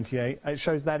 $21.98. It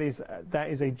shows that is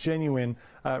a genuine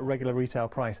regular retail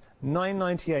price.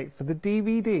 $9.98 for the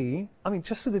DVD. I mean,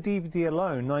 just for the DVD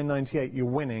alone, $9.98 you're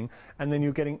winning, and then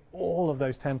you're getting all of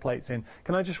those templates in.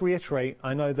 Can I just reiterate?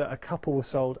 I know that a couple were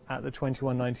sold at the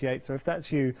 $21.98. So if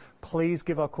that's you, please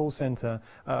give our call centre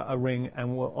a ring,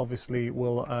 and we'll obviously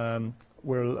we'll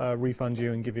refund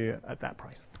you and give you at that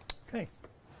price. Okay.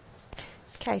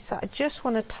 Okay. So I just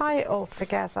want to tie it all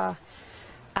together.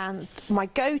 And my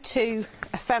go-to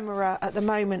ephemera at the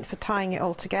moment for tying it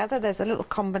all together, there's a little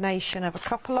combination of a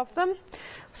couple of them.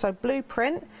 So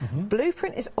blueprint.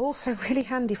 Blueprint is also really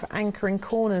handy for anchoring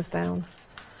corners down.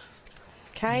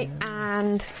 Okay,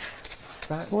 and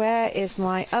Where is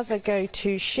my other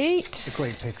go-to sheet? It's a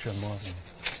great picture of Marvin.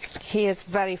 He is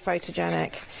very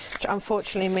photogenic, which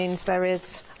unfortunately means there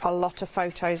is a lot of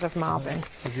photos of Marvin.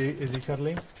 Is he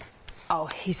cuddly? Oh,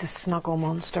 he's a snuggle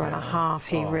monster and a half.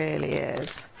 He really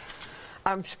is.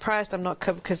 I'm surprised I'm not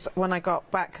covered, because when I got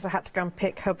back, because I had to go and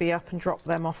pick hubby up and drop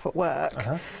them off at work,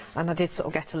 and I did sort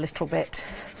of get a little bit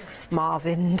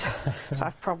Marvined. So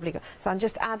I've probably got. So I'm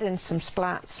just adding some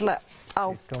splats. Look,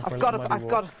 oh, I've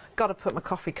got to put my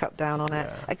coffee cup down on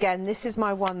it. Again, this is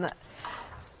my one that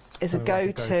is a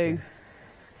go-to.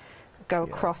 Go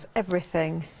across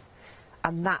everything.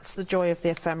 And that's the joy of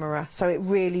the ephemera. So it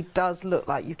really does look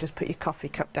like you've just put your coffee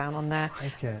cup down on there.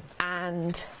 Okay.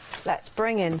 And let's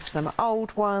bring in some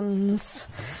old ones.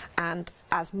 And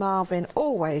as Marvin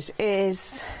always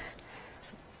is,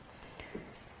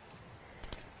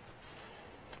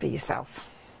 be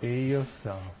yourself. Be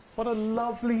yourself. What a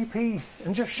lovely piece.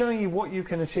 And just showing you what you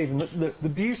can achieve. And look, the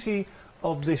beauty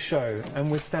of this show,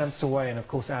 and with Stamps Away, and of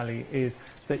course Ali, is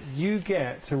that you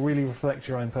get to really reflect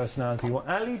your own personality. What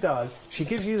Ali does, she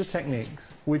gives you the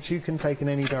techniques, which you can take in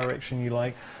any direction you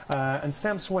like, and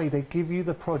Stamps Away, they give you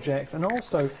the projects and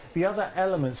also the other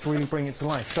elements to really bring it to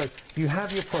life. So you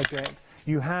have your project,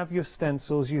 you have your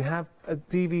stencils, you have a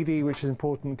DVD, which is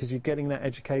important because you're getting that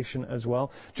education as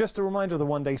well. Just a reminder of the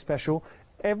one-day special,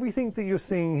 everything that you're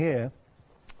seeing here,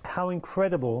 how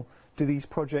incredible do these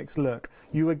projects look.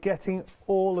 You are getting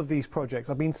all of these projects.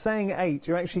 I've been saying 8,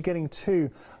 you're actually getting 2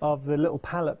 of the little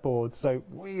palette boards, so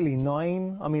really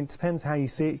 9. I mean, it depends how you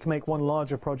see it. You can make one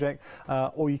larger project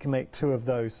or you can make 2 of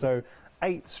those. So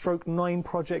 8/9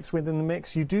 projects within the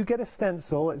mix. You do get a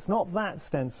stencil. It's not that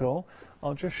stencil.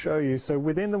 I'll just show you. So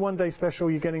within the one-day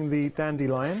special, you're getting the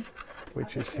dandelion,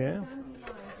 which is here.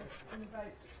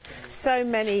 So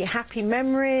many happy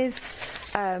memories.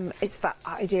 It's that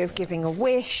idea of giving a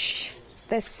wish.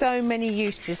 There's so many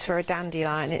uses for a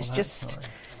dandelion. It's just,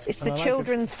 it's the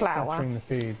children's flower. Scattering the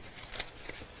seeds.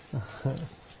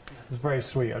 It's very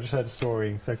sweet. I just heard a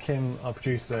story. So Kim, our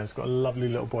producer, has got a lovely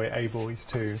little boy, Abel. He's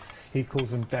 2. He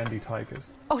calls them dandy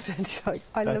tigers. Oh, dandy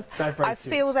tigers! I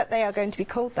feel that they are going to be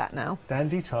called that now.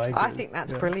 Dandy tigers. I think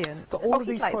that's brilliant. But all of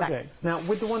these projects. Now,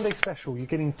 with the one-day special, you're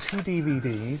getting 2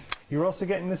 DVDs. You're also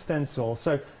getting the stencil.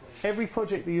 So every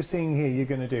project that you're seeing here, you're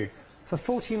going to do. For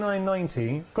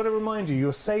 $49.90, got to remind you,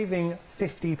 you're saving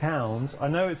 £50. I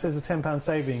know it says a £10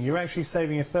 saving. You're actually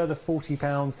saving a further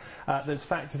 £40 that's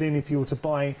factored in if you were to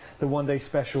buy the one-day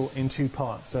special in 2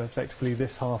 parts. So effectively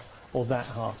this half or that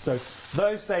half. So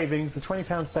those savings, the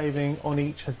 £20 saving on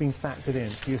each has been factored in.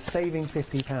 So you're saving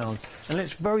 £50. And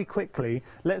let's very quickly,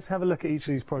 let's have a look at each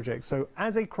of these projects. So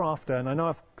as a crafter, and I know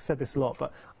I've said this a lot,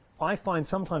 but I find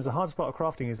sometimes the hardest part of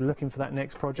crafting is looking for that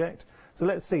next project. So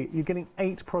let's see, you're getting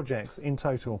 8 projects in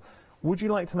total. Would you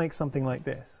like to make something like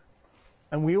this?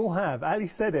 And we all have, Ali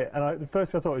said it, and the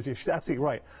first thing I thought was, she's absolutely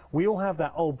right. We all have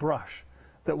that old brush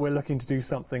that we're looking to do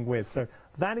something with. So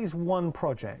that is one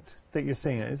project that you're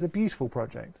seeing. It's a beautiful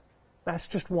project. That's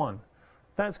just one.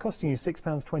 That's costing you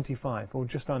 £6.25 or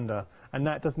just under, and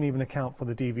that doesn't even account for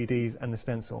the DVDs and the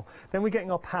stencil. Then we're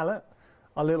getting our palette,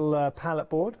 our little palette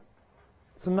board.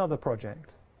 It's another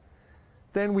project.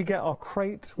 Then we get our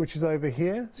crate, which is over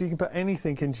here, so you can put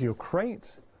anything into your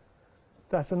crate.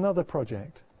 That's another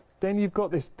project. Then you've got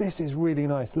this is really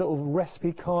nice, little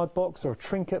recipe card box or a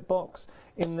trinket box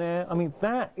in there. I mean,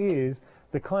 that is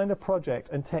the kind of project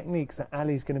and techniques that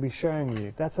Ali's going to be showing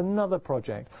you. That's another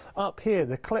project. Up here,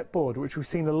 the clipboard, which we've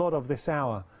seen a lot of this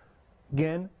hour,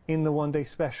 again, in the one-day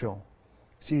special.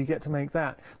 So you get to make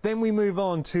that. Then we move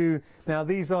on to, now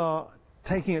these are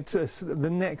taking it to the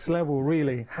next level,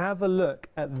 really. Have a look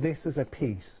at this as a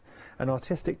piece, an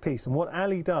artistic piece. And what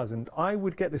Ali does, and I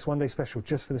would get this one-day special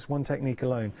just for this one technique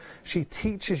alone, she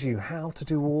teaches you how to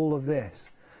do all of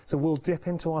this. So we'll dip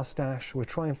into our stash, we'll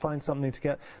try and find something to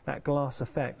get that glass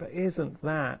effect. But isn't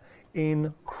that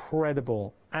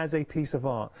incredible as a piece of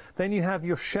art? Then you have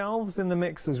your shelves in the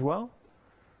mix as well.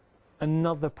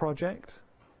 Another project.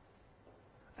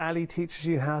 Ali teaches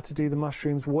you how to do the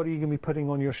mushrooms. What are you going to be putting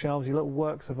on your shelves? Your little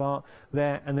works of art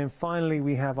there. And then finally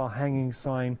we have our hanging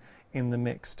sign in the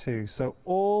mix too. So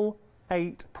all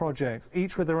 8 projects,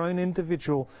 each with their own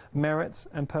individual merits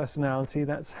and personality.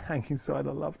 That's hanging sign.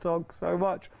 I love Tonks so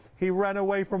much. He ran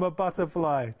away from a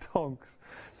butterfly. Tonks.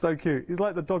 So cute. He's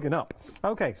like the dog in Up.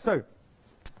 Okay, so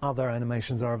other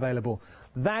animations are available.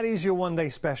 That is your one-day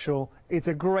special. It's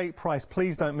a great price.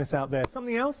 Please don't miss out there.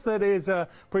 Something else that is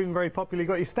proving very popular, you've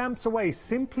got your Stamps Away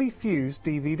Simply Fused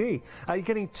DVD. You're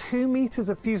getting 2 meters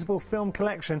of fusible film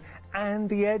collection and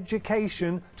the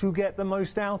education to get the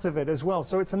most out of it as well.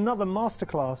 So it's another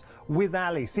masterclass with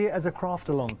Ali. See it as a craft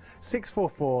along.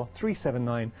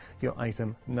 644-379, your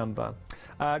item number.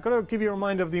 Got to give you a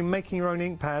reminder of the making your own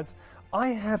ink pads.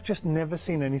 I have just never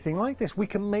seen anything like this. We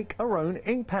can make our own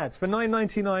ink pads. For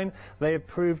 $9.99, they have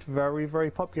proved very, very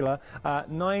popular.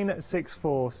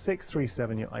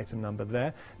 964-637, your item number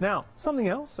there. Now, something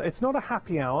else. It's not a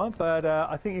happy hour, but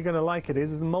I think you're going to like it.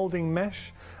 Is the moulding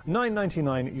mesh.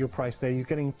 $9.99 your price there. You're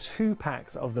getting 2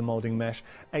 packs of the moulding mesh.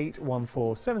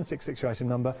 814766, your item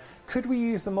number. Could we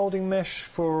use the moulding mesh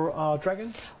for our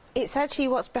dragon? It's actually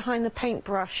what's behind the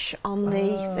paintbrush on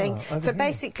the thing. So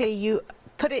basically, you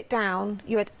put it down,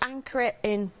 you would anchor it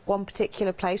in one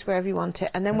particular place wherever you want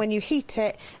it, and then when you heat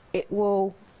it, it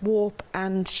will warp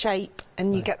and shape,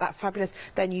 and you get that fabulous.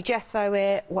 Then you gesso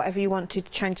it, whatever you want to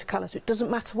change the colour. So it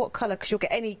doesn't matter what colour, because you'll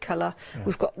get any colour.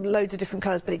 We've got loads of different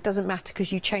colours, but it doesn't matter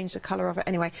because you change the colour of it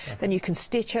anyway. Then you can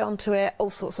stitch it onto it, all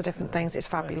sorts of different things. It's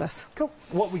fabulous. Cool.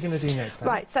 What are we going to do next?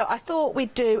 Right, so I thought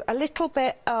we'd do a little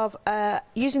bit of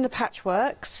using the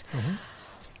patchworks.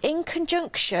 In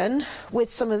conjunction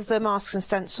with some of the masks and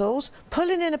stencils,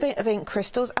 pulling in a bit of ink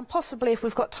crystals, and possibly, if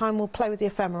we've got time, we'll play with the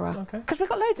ephemera. Okay. Because we've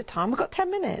got loads of time. We've got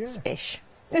 10 minutes-ish.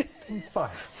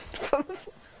 5.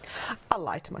 I'll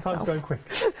lie to myself. Time's going quick.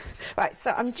 Right,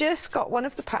 so I'm just got one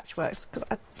of the patchworks, because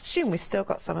I assume we've still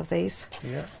got some of these.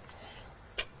 Yeah.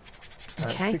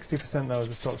 Okay. 60% though is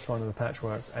the stock one of the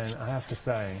patchworks, and I have to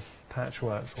say,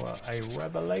 patchworks were a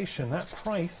revelation. That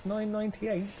price,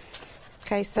 $9.98.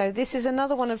 Okay, so this is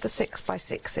another one of the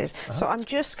 6x6s. So I'm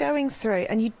just going through,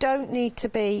 and you don't need to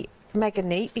be mega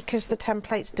neat because the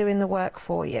template's doing the work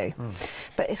for you.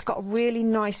 But it's got really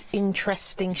nice,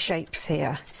 interesting shapes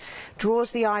here.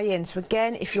 Draws the eye in. So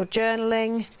again, if you're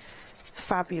journaling,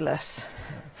 fabulous.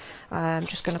 I'm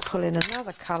just going to pull in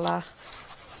another colour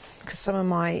because some of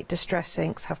my distress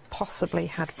inks have possibly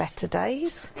had better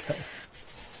days.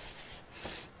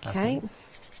 Okay.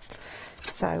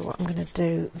 So what I'm going to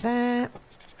do there,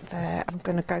 I'm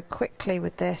going to go quickly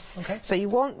with this. So you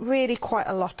want really quite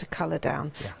a lot of colour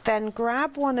down. Then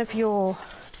grab one of your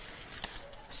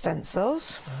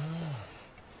stencils,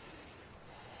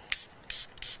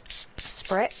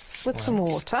 spritz with some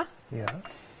water,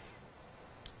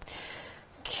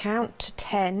 count to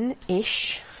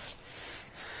 10-ish,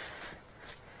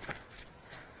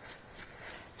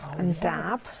 and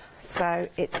dab. So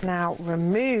it's now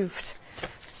removed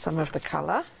some of the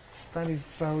colour. That is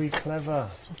very clever.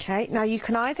 Okay, now you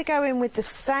can either go in with the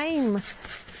same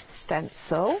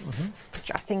stencil,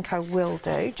 which I think I will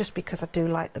do, just because I do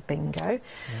like the bingo,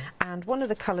 and one of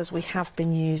the colours we have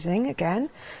been using again.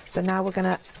 So now we're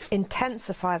going to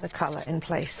intensify the colour in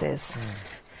places.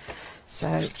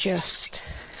 So just,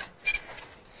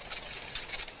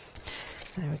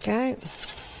 there we go.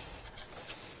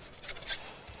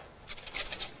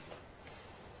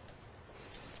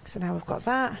 So now we've got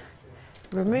that,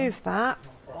 remove that,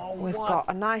 we've got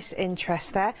a nice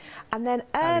interest there. And then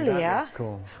earlier,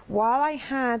 while I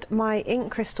had my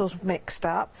ink crystals mixed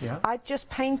up, I just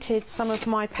painted some of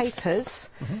my papers,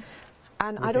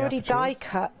 and I'd already die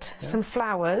cut some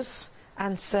flowers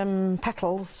and some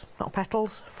petals, not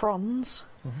petals, fronds.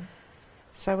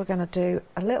 So we're going to do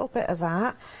a little bit of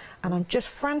that, and I'm just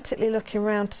frantically looking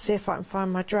around to see if I can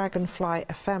find my dragonfly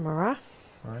ephemera,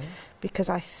 because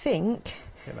I think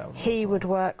he would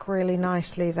work really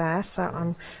nicely there. So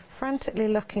I'm frantically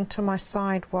looking to my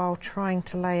side while trying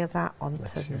to layer that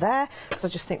onto there, because I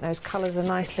just think those colours are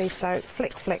nicely. So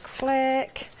flick, flick,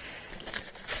 flick.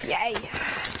 Yay!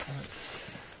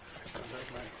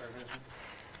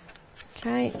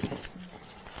 Okay.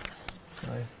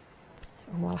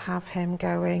 And we'll have him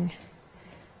going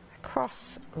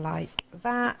across like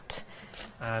that.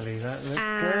 Ali, that looks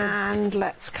and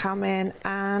let's come in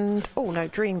and, oh no,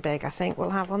 Dream Big I think we'll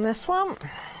have on this one.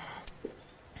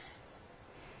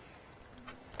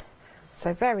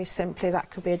 So very simply,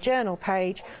 that could be a journal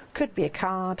page, could be a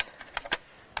card,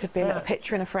 could be a little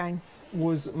picture in a frame.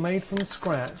 Was made from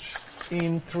scratch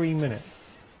in 3 minutes.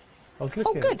 I was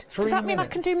looking. Oh good, does that mean I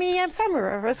can do me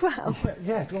ephemera as well?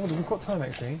 Yeah, we've got time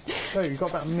actually. So you've got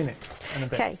about a minute and a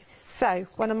bit. Okay. So,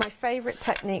 one of my favourite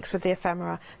techniques with the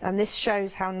ephemera, and this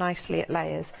shows how nicely it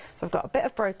layers. So I've got a bit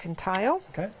of broken tile.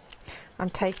 I'm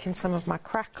taking some of my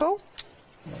crackle,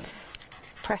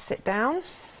 press it down,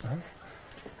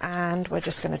 and we're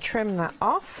just going to trim that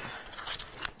off.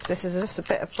 So this is just a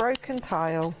bit of broken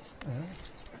tile.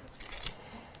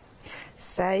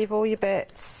 Save all your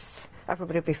bits.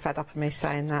 Everybody will be fed up of me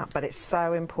saying that, but it's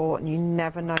so important. You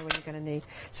never know when you're going to need.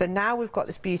 So now we've got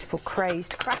this beautiful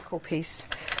crazed crackle piece,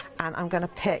 and I'm going to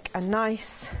pick a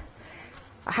nice...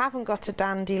 I haven't got a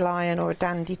dandelion or a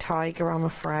dandy tiger, I'm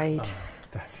afraid. Oh,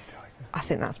 dandy tiger. I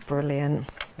think that's brilliant.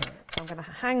 Yeah. So I'm going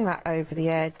to hang that over the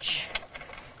edge,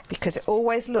 because it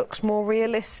always looks more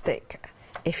realistic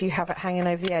if you have it hanging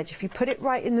over the edge. If you put it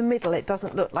right in the middle, it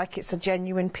doesn't look like it's a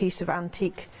genuine piece of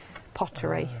antique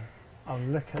pottery. Oh,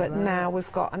 look at but that. now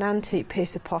we've got an antique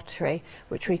piece of pottery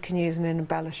which we can use in an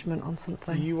embellishment on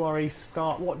something. You are a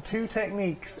star. What, 2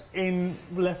 techniques in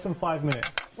less than 5 minutes?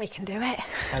 We can do it.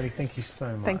 Ali, thank you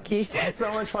so much. Thank you. It's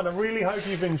so much fun. I really hope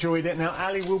you've enjoyed it. Now,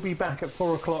 Ali will be back at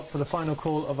 4 o'clock for the final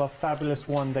call of our fabulous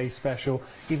one-day special.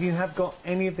 If you have got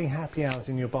any of the happy hours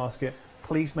in your basket,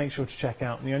 please make sure to check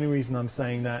out. And the only reason I'm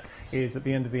saying that is at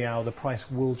the end of the hour, the price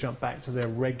will jump back to their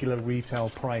regular retail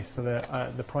price. So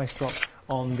the price drop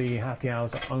on the happy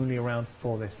hours are only around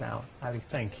for this hour. Ali,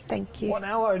 thank you. Thank you. 1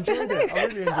 hour, I enjoyed it. I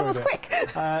really enjoyed it. That was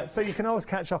quick. So you can always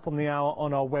catch up on the hour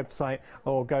on our website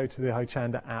or go to the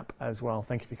Hochanda app as well.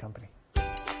 Thank you for your company.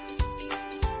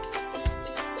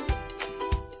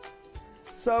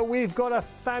 So we've got a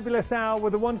fabulous hour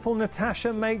with the wonderful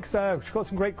Natasha makes. She's got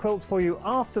some great quilts for you.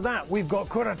 After that, we've got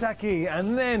Kurataki,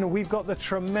 and then we've got the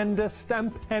tremendous,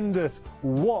 stupendous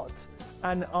What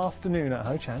an Afternoon at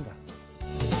Hochanda.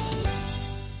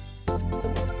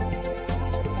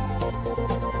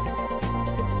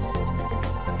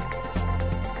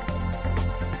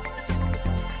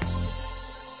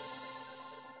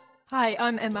 Hi,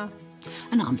 I'm Emma.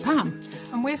 And I'm Pam.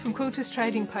 And we're from Quilters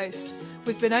Trading Post.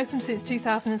 We've been open since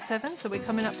 2007, so we're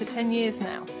coming up to 10 years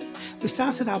now. We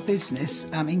started our business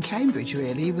in Cambridge,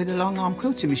 really, with a long arm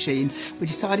quilting machine. We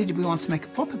decided we wanted to make a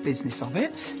proper business of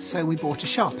it, so we bought a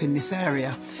shop in this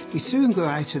area. We soon grew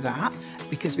out of that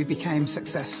because we became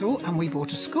successful, and we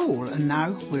bought a school, and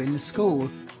now we're in the school.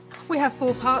 We have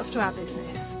 4 parts to our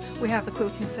business. We have the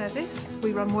quilting service,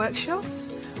 we run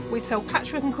workshops, we sell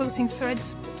patchwork and quilting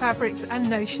threads, fabrics and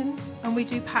notions, and we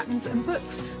do patterns and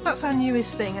books. That's our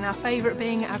newest thing, and our favourite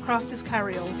being our crafters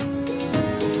carry-all.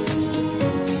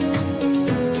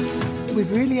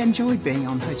 We've really enjoyed being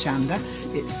on Hochanda.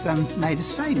 It's made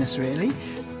us famous, really.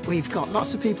 We've got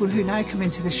lots of people who now come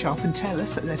into the shop and tell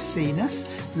us that they've seen us,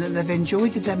 and that they've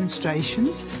enjoyed the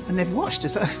demonstrations, and they've watched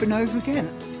us over and over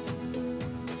again.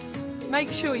 Make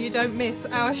sure you don't miss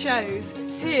our shows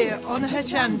here on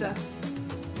Hochanda.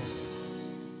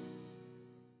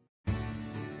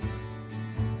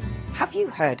 Have you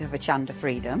heard of Hochanda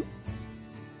Freedom?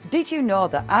 Did you know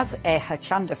that as a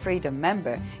Hochanda Freedom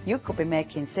member, you could be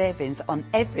making savings on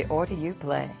every order you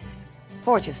place?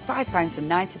 For just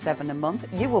 £5.97 a month,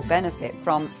 you will benefit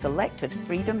from selected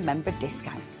Freedom member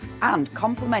discounts and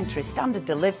complimentary standard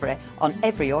delivery on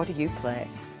every order you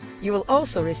place. You will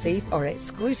also receive our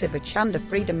exclusive Hochanda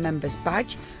Freedom members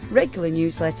badge, regular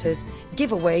newsletters,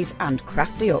 giveaways and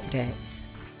crafty updates.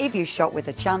 If you shop with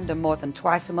Hochanda more than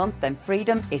twice a month, then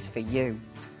Freedom is for you.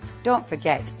 Don't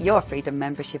forget, your Freedom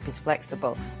membership is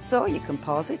flexible, so you can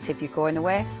pause it if you're going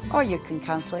away, or you can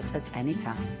cancel it at any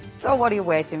time. So what are you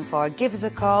waiting for? Give us a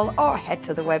call or head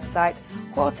to the website,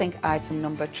 quoting item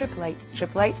number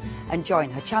 88888 and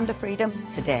join Hochanda Freedom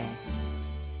today.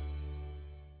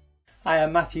 Hi,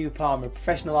 I'm Matthew Palmer, a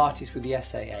professional artist with the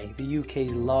SAA, the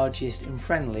UK's largest and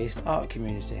friendliest art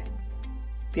community.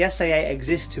 The SAA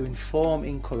exists to inform,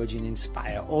 encourage and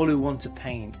inspire all who want to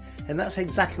paint, and that's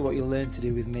exactly what you'll learn to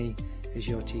do with me as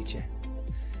your teacher.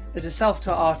 As a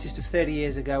self-taught artist of 30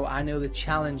 years ago, I know the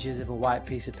challenges of a white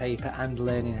piece of paper and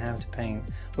learning how to paint.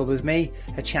 But with me,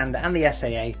 Hochanda and the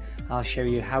SAA, I'll show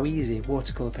you how easy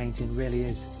watercolour painting really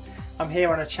is. I'm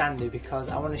here on Hochanda because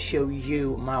I want to show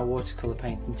you my watercolour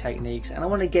painting techniques, and I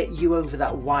want to get you over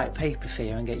that white paper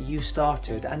fear and get you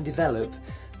started and develop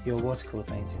your watercolour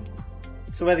painting.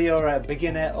 So whether you're a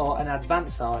beginner or an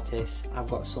advanced artist, I've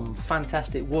got some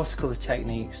fantastic watercolour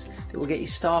techniques that will get you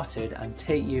started and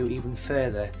take you even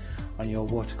further on your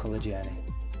watercolour journey.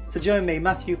 So join me,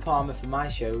 Matthew Palmer, for my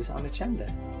shows on Hochanda.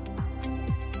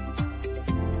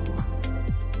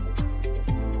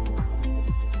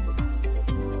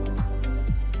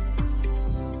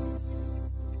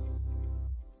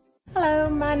 Hello,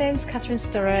 my name's Catherine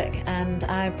Sturrock and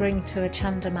I bring to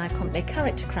Hochanda my company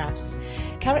Character Crafts.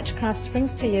 Character Crafts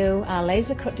brings to you our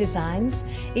laser cut designs.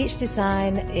 Each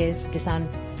design is designed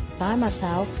by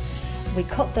myself. We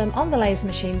cut them on the laser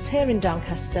machines here in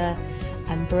Doncaster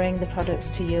and bring the products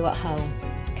to you at home.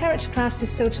 Character Crafts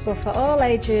is suitable for all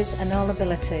ages and all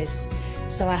abilities,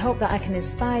 so I hope that I can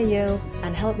inspire you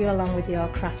and help you along with your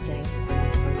crafting.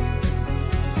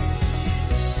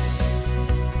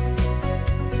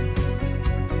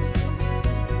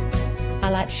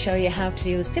 like to show you how to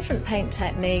use different paint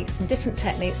techniques and different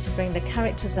techniques to bring the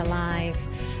characters alive,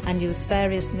 and use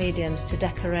various mediums to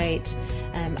decorate,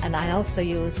 and I also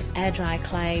use air dry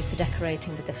clay for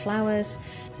decorating with the flowers.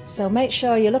 So make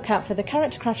sure you look out for the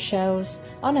character craft shows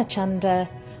on Hochanda.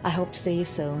 I hope to see you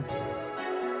soon.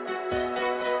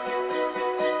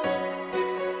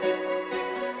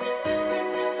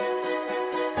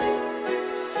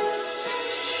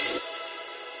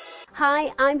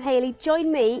 Hi, I'm Hayley.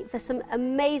 Join me for some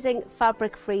amazing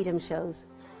Fabric Freedom shows.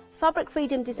 Fabric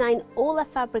Freedom design all their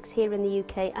fabrics here in the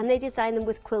UK, and they design them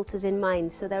with quilters in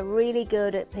mind, so they're really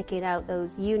good at picking out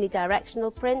those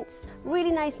unidirectional prints,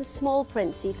 really nice and small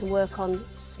prints so you can work on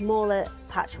smaller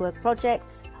patchwork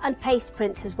projects, and paste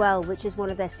prints as well, which is one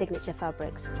of their signature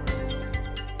fabrics.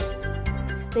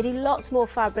 They do lots more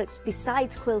fabrics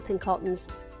besides quilting cottons,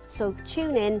 so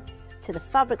tune in to the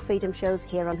Fabric Freedom shows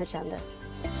here on Hochanda.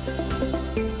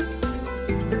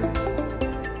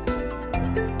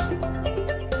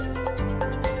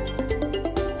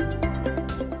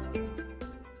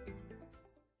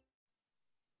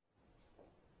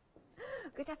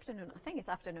 Good afternoon. I think it's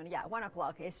afternoon. Yeah, 1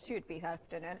 o'clock. It should be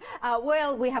afternoon.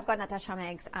 Well, we have got Natasha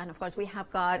Meggs, and of course we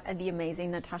have got the amazing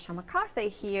Natasha McCarthy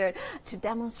here to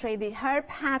demonstrate her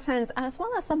patterns, as well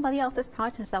as somebody else's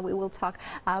patterns that we will talk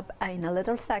in a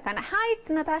little second. Hi,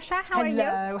 Natasha. How are you?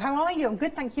 Hello. How are you? I'm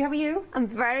good, thank you. How are you? I'm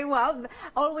very well.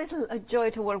 Always a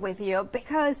joy to work with you,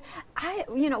 because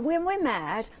when we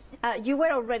met, you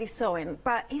were already sewing,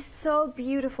 but it's so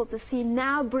beautiful to see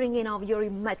now bringing of your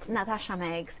Natasha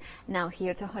Meggs now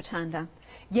here to Hochanda.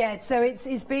 Yeah, so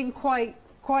it's been quite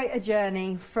a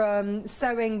journey from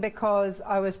sewing, because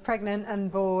I was pregnant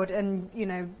and bored and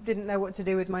didn't know what to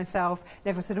do with myself. And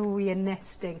everyone said, oh, you're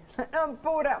nesting. I'm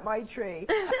bored out my tree.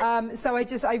 So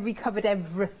I recovered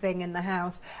everything in the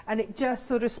house, and it just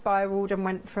sort of spiraled and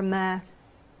went from there.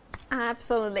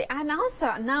 Absolutely. And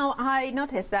also now I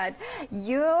noticed that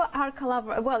you are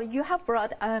you have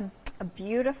brought a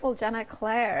beautiful Janet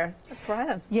Claire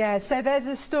present. Yeah, so there's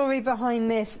a story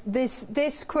behind this.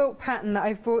 This quilt pattern that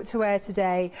I've brought to air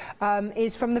today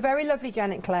is from the very lovely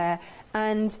Janet Claire,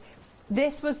 and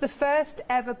this was the first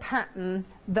ever pattern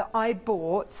that I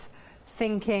bought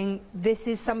thinking this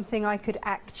is something I could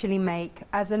actually make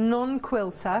as a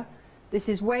non-quilter. This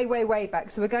is way, way, way back.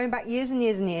 So we're going back years and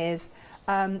years and years.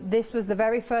 This was the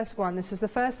very first one. This was the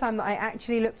first time that I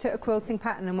actually looked at a quilting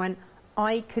pattern and went,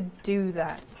 I could do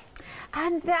that.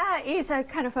 And that is a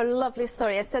kind of a lovely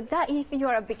story. So that, if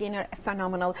you're a beginner,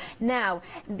 phenomenal. Now,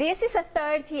 this is a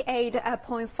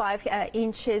 38.5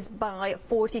 inches by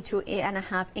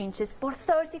 42.5 inches for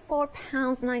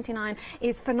 £34.99.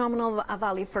 Is phenomenal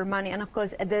value for money, and of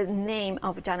course the name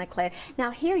of Janet Claire.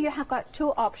 Now here you have got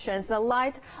two options, the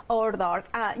light or dark.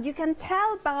 You can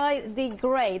tell by the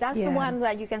grey. That's the one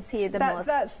that you can see the most.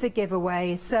 That's the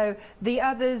giveaway. So the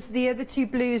other two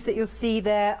blues that you'll see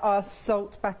there are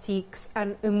salt batiks,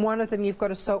 and in one of them you've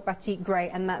got a salt batik grey,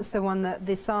 and that's the one that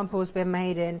the sample has been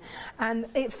made in. And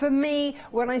for me,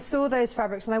 when I saw those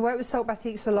fabrics, and I work with salt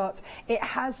batiks a lot, it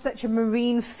has such a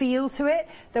marine feel to it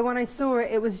that when I saw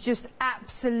it, it was just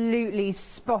absolutely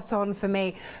spot on for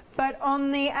me. But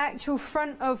on the actual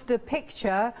front of the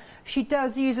picture, she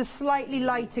does use a slightly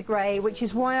lighter grey, which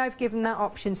is why I've given that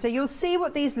option. So you'll see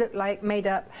what these look like made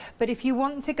up. But if you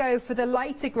want to go for the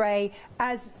lighter grey,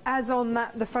 as on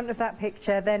the front of that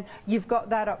picture, then you've got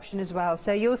that option as well.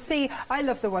 So you'll see, I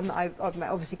love the one that I've met,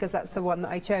 obviously, because that's the one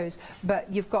that I chose.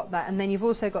 But you've got that. And then you've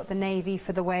also got the navy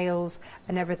for the whales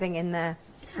and everything in there.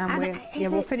 And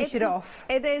we'll finish it off.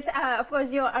 It is, of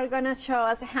course, you are going to show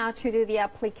us how to do the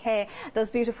applique, those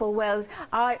beautiful whales.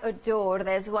 I adore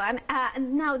this one.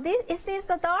 Now, is this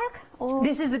the dark? Or?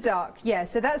 This is the dark, yeah.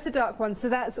 So that's the dark one. So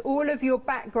that's all of your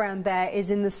background there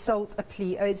is in the salt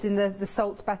applique. It's in the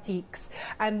salt batiks,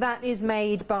 and that is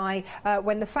made by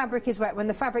when the fabric is wet. When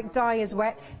the fabric dye is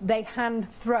wet, they hand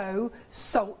throw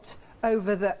salt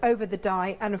over the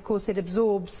dye, and of course it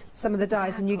absorbs some of the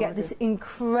dyes, and you get this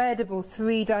incredible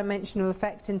three-dimensional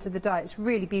effect into the dye. It's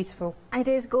really beautiful. It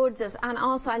is gorgeous, and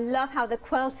also I love how the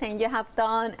quilting you have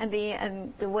done and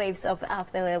the waves of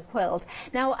the quilt.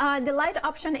 Now the light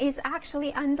option is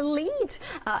actually on the lead.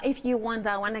 If you want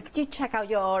that one, you check out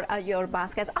your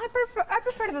baskets. I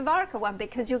prefer the darker one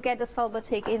because you get the salt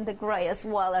batik in the grey as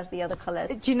well as the other colours.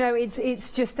 Do you know,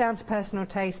 it's just down to personal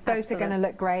taste. Both Absolutely. Are going to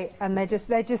look great, and they're just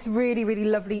really, really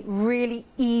lovely, really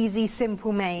easy,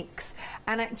 simple makes.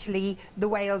 And actually, the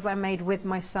whales I made with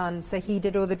my son, so he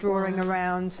did all the drawing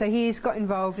around. So he's got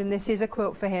involved, and this is a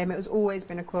quilt for him. It was always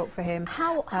been a quilt for him.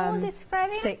 How old is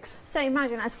Freddie? 6. So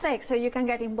imagine at 6, so you can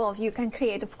get involved. You can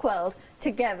create a quilt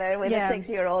together with a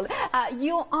 6-year-old.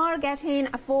 You are getting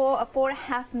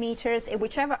 4.5 meters,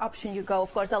 whichever option you go,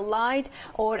 of course, the light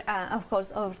or, of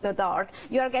course, of the dark.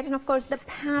 You are getting, of course, the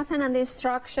pattern and the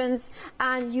instructions,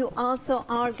 and you also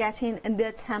are getting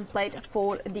the template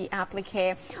for the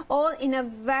applique, all in a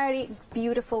very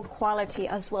beautiful quality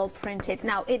as well, printed.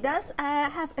 Now, it does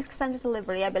have extended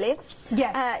delivery, I believe.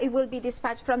 Yes. It will be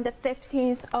dispatched from the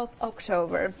 15th of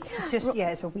October. It's just,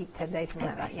 it's a week, 10 days, something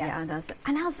like that. Yeah.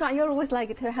 And also, I always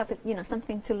like to have,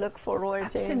 something to look forward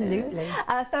to. Absolutely.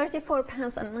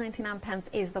 £34.99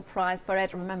 is the price for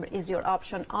it. Remember, is your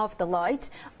option of the light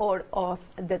or of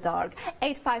the dark.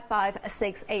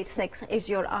 855-686 is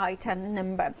your item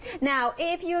number. Now,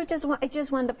 if you just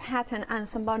want the pattern and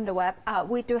some bundle web,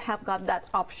 we do have got that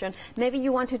option. Maybe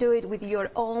you want to do it with your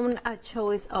own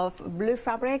choice of blue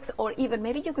fabrics, or even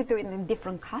maybe you could do it in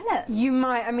different colors. You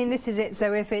might, I mean, this is it.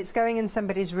 So if it's going in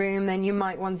somebody's room, then you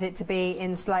might want it to be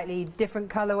in slightly different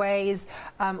colorways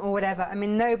or whatever. I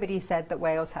mean, nobody said that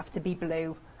whales have to be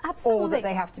blue. Absolutely. Or that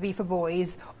they have to be for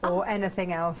boys or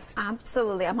anything else.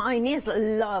 Absolutely. My niece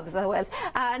loves the whales.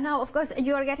 Now, of course,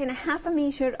 you are getting 1/2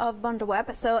 meter of bundle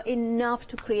web, so enough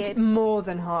to create... It's more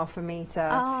than 1/2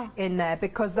 meter in there,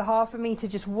 because the 1/2 meter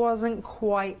just wasn't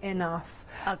quite enough.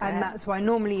 Okay. And that's why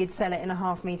normally you'd sell it in a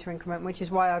 1/2 meter increment, which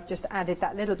is why I've just added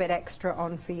that little bit extra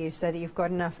on for you so that you've got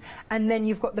enough. And then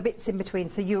you've got the bits in between,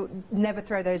 so you'll never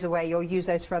throw those away. You'll use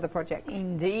those for other projects.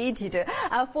 Indeed you do.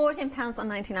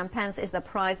 £14.99 is the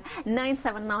price.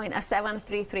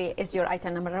 979-733 is your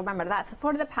item number. Remember, that's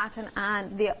for the pattern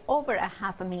and the over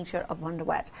 1/2 meter of wonder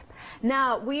web.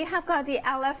 Now, we have got the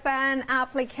elephant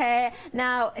applique.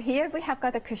 Now, here we have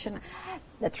got the cushion,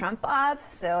 the trump up,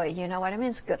 so you know what it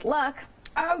means. Good luck.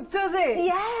 Oh, does it?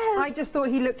 Yes. I just thought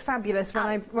he looked fabulous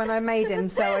when I made him,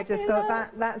 so I just thought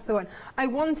that's the one. I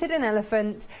wanted an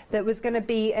elephant that was going to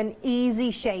be an easy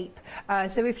shape.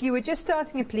 So if you were just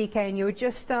starting applique and you were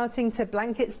just starting to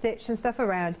blanket stitch and stuff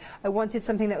around, I wanted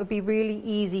something that would be really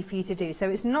easy for you to do. So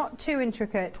it's not too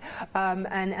intricate,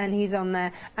 and he's on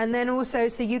there. And then also,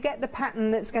 so you get the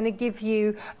pattern that's going to give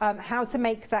you how to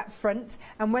make that front,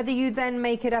 and whether you then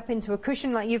make it up into a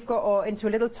cushion like you've got, or into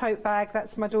a little tote bag.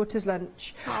 That's my daughter's lunch.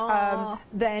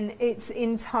 Then it's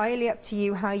entirely up to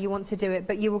you how you want to do it,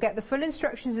 but you will get the full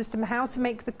instructions as to how to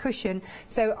make the cushion.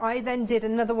 So I then did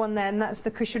another one there, and that's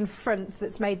the cushion front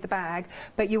that's made the bag,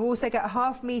 but you also get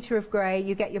 1/2 meter of grey,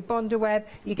 you get your bonder web,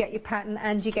 you get your pattern,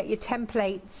 and you get your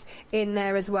templates in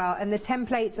there as well. And the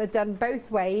templates are done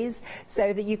both ways,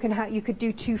 so that you could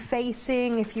do 2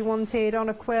 facing if you wanted on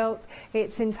a quilt.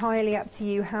 It's entirely up to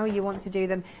you how you want to do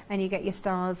them, and you get your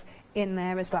stars in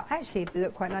there as well. Actually, it would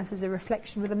look quite nice as a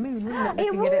reflection with the moon, wouldn't it?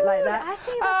 Looking at it like that. I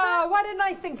think why didn't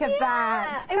I think of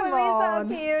that? It would be so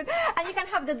cute. And you can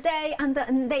have the day and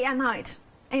night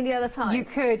in the other side. You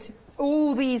could.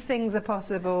 All these things are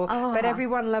possible, but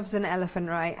everyone loves an elephant,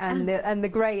 right? And the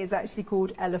grey is actually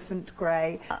called elephant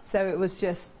grey. So it was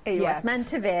just... It was meant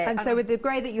to be. And so with the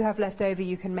grey that you have left over,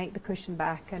 you can make the cushion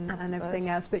back and everything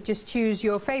else. But just choose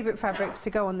your favourite fabrics to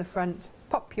go on the front,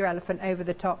 pop your elephant over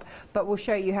the top, but we'll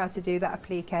show you how to do that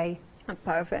applique.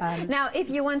 Perfect. Now, if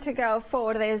you want to go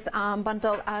for this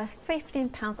bundle,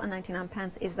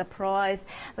 £15.99 is the price.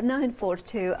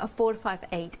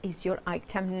 942-458 is your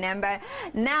item number.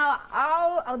 Now,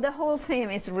 the whole team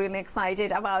is really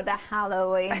excited about the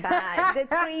Halloween bag, the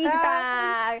treat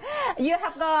bag. You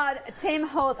have got Tim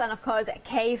Holtz and, of course,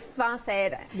 Kay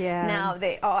Fawcett. Yeah. Now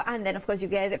they are, and then, of course, you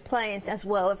get it plain as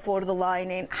well for the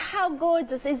lining. How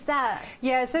gorgeous is that?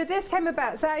 Yeah. So this came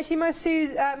about. So actually, my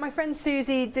friend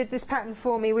Susie did this pattern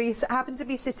for me. We happened to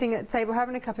be sitting at the table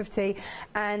having a cup of tea,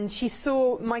 and she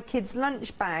saw my kids'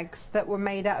 lunch bags that were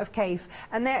made out of Kaffe,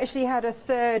 and they actually had a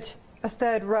third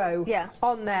row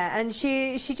on there, and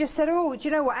she just said, oh, do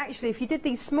you know what, actually if you did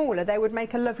these smaller they would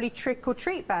make a lovely trick or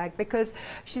treat bag, because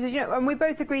she said, and we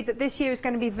both agreed that this year is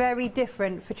going to be very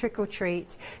different for trick or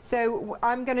treat, so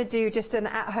I'm going to do just an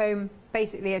at-home,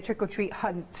 basically a trick-or-treat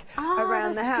hunt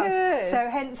around the house. Good. So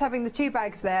hence having the 2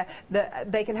 bags there,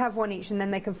 that they can have one each, and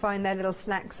then they can find their little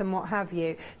snacks and what have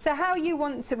you. So how you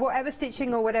want to, whatever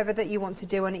stitching or whatever that you want to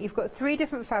do on it, you've got 3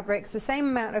 different fabrics, the same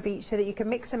amount of each, so that you can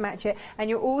mix and match it, and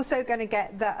you're also going to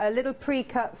get a little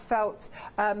pre-cut felt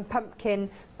pumpkin,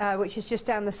 which is just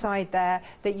down the side there,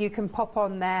 that you can pop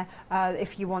on there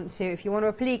if you want to. If you want to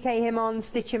applique him on,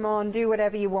 stitch him on, do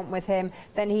whatever you want with him,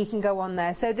 then he can go on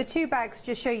there. So the 2 bags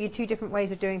just show you 2 different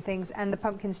ways of doing things, and the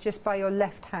pumpkin's just by your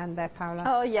left hand there, Paola.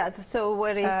 Oh yeah, so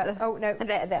where is... oh no,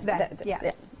 there.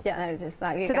 Yeah, there it is.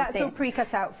 Like so that's all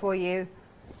pre-cut out for you.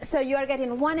 So you are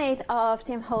getting 1/8 of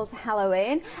Tim Holtz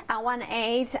Halloween, and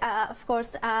 1/8, of course,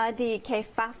 the K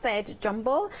Facet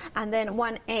Jumbo, and then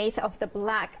 1/8 of the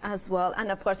black as well,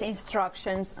 and of course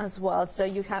instructions as well. So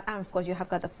you have, and of course you have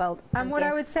got the felt. And what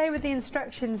I would say with the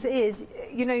instructions is,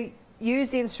 you know,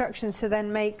 use the instructions to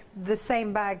then make the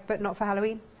same bag, but not for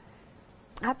Halloween.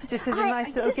 Just as a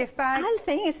nice little gift bag. I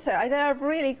think so. They're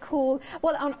really cool.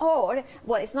 Well,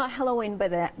 it's not Halloween,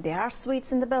 but there are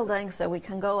sweets in the building, so we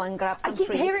can go and grab some I keep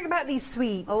treats. hearing about these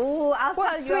sweets. Oh, I'll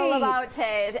tell you all about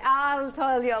it. I'll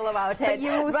tell you all about it. But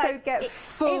you also get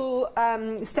full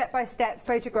step-by-step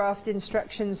photographed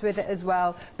instructions with it as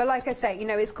well. But like I say, you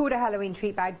know, it's called a Halloween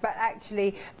treat bag, but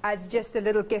actually as just a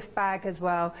little gift bag as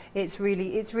well. It's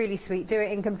really sweet. Do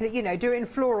it in complete, you know, do it in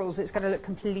florals. It's going to look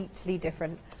completely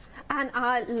different. And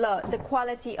I love the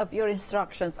quality of your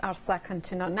instructions are second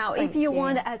to none. Now, if you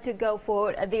want to go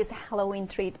for this Halloween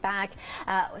treat bag,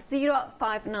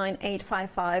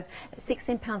 059855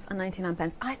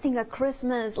 £16.99. I think a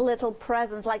Christmas little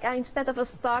present, like instead of a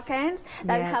stockings,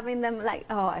 like having them like,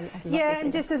 I love this.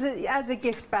 And just as a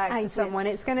gift bag for someone,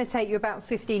 it's going to take you about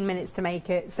 15 minutes to make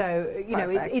it. So, you know,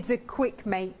 it's a quick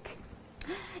make.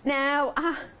 Now,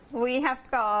 we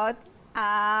have got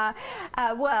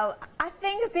well, I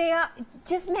think they are.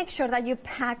 Just make sure that you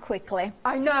pack quickly.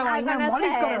 I know.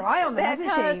 Molly's got her eye on them,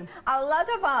 hasn't she? A lot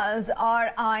of us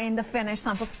are eyeing the finished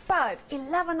samples, but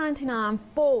 £11.99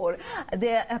 for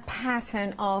the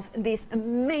pattern of this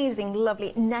amazing,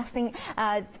 lovely nesting.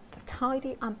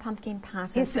 Tidy and pumpkin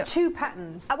patterns. It's the two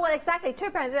patterns. Well, exactly, two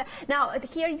patterns. Now,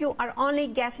 here you are only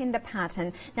getting the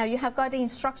pattern. Now, you have got the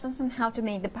instructions on how to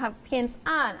make the pumpkins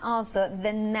and also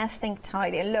the nesting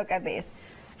tidy. Look at this.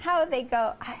 How they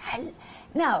go.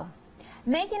 Now,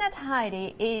 making a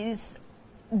tidy is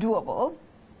doable.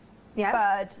 Yeah,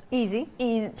 but easy.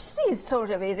 It's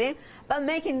sort of easy. But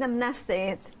making them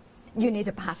nested, you need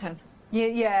a pattern.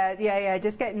 Yeah,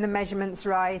 just getting the measurements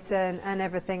right and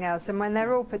everything else. And when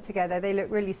they're all put together, they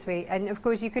look really sweet. And of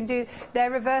course, you can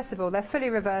they're reversible. They're fully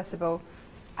reversible.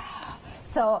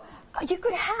 So you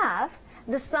could have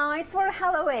the side for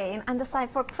Halloween and the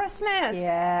side for Christmas.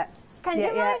 Yeah. Can you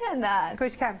imagine that? Of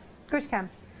course you can. Of course you can.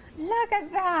 Look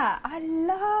at that. I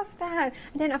love that.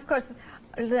 And then, of course,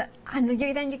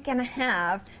 then you can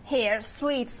have here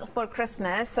sweets for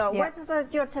Christmas. So what is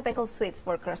your typical sweets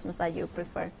for Christmas that you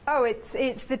prefer? Oh, it's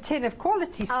the tin of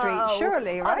Quality Street,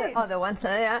 surely, right? Other ones,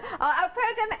 yeah. I'll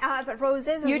put them roses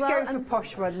as You'd well. You'd go for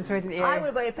posh ones, wouldn't you? I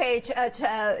would buy a page,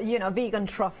 you know, vegan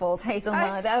truffles,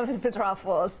 hazelnut, the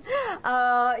truffles.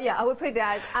 Yeah, I would put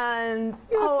that. And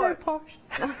you're so posh.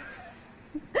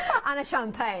 And a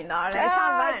champagne, darling.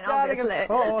 Champagne, obviously.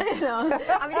 No,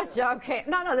 I'm just joking.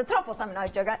 No, the truffles, I'm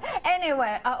not joking.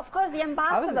 Anyway, of course, the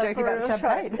ambassador. I wasn't joking about the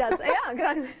champagne.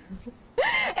 Good.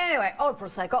 Anyway, or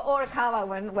Prosecco, or Cava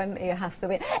when it has to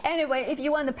be. Anyway, if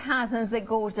you want the patterns, the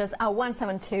gorgeous are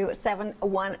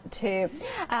 172712.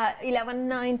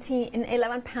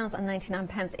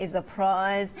 £11.99 is the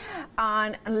price.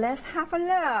 And let's have a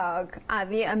look at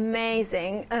the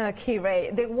amazing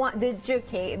keyring, the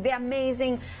Juki, the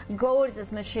amazing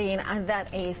gorgeous machine, and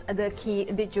that is the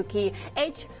Juki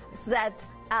HZLNX7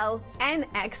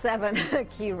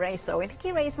 keyring. So the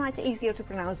keyring is much easier to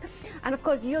pronounce, and of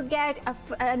course you get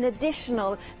an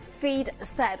additional feed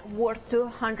set worth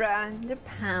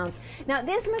 £200. Now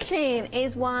this machine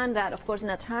is one that of course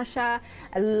Natasha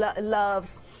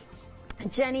loves.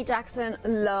 Jenny Jackson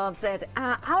loves it.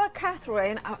 Our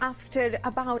Catherine, after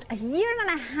about a year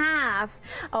and a half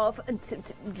of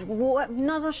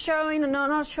not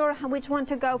sure which one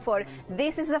to go for,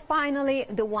 this is finally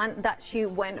the one that she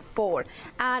went for.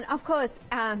 And of course,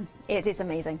 it is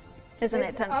amazing. Isn't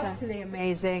it, Tansha? It's absolutely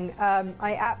amazing.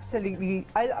 I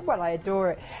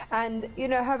adore it. And, you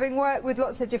know, having worked with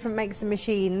lots of different makes and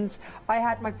machines, I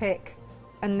had my pick.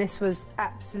 And this was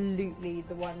absolutely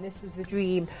the one. This was the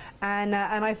dream, and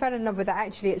I fell in love with it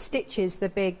actually at Stitches, the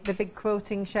big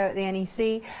quilting show at the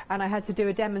NEC, and I had to do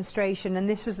a demonstration, and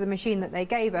this was the machine that they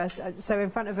gave us. So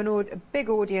in front of a big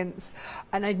audience,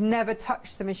 and I'd never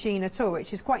touched the machine at all,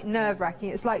 which is quite nerve-wracking.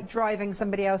 It's like driving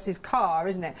somebody else's car,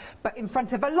 isn't it? But in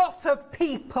front of a lot of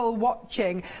people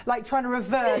watching, like trying to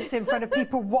reverse in front of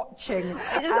people watching.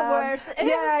 It is the worst.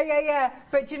 Yeah.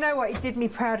 But you know what? It did me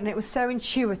proud, and it was so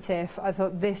intuitive. I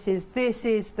thought, this is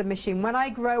the machine. When I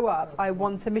grow up, I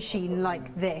want a machine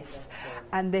like this,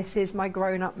 and this is my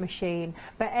grown-up machine.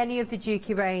 But any of the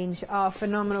Juki range are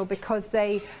phenomenal because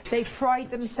they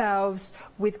pride themselves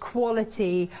with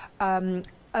quality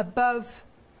above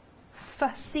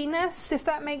fussiness, if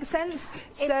that makes sense.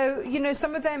 So, you know,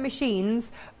 some of their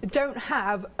machines don't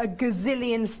have a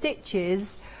gazillion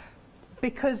stitches,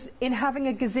 because in having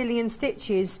a gazillion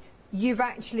stitches, you've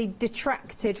actually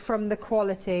detracted from the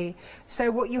quality. So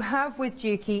what you have with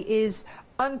Juki is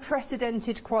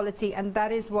unprecedented quality, and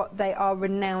that is what they are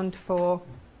renowned for.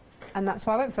 And that's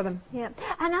why I went for them. Yeah,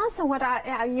 and also what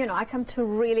I come to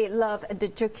really love the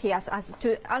Juki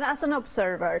as an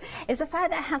observer is the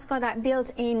fact that it has got that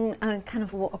built-in kind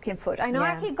of walking foot. I know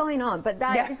I keep going on, but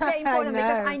that is very important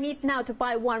because I need now to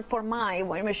buy one for my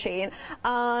weighing machine,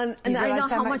 and I know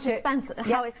how much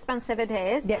how expensive it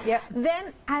is.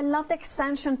 Then I love the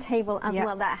extension table as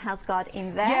well that it has got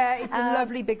in there. Yeah, it's a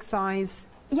lovely big size.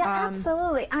 Yeah,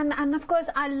 absolutely, and of course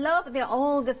I love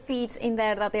all the feet in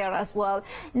there that they are as well.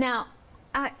 Now,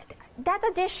 that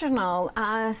additional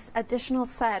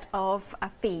set of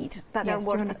feet that are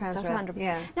worth £200.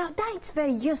 Yeah. Now that's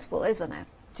very useful, isn't it?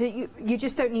 So you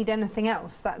just don't need anything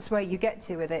else. That's where you get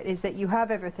to with it, is that you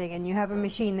have everything, and you have a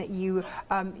machine that you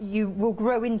will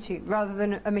grow into rather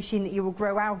than a machine that you will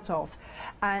grow out of,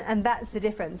 and that's the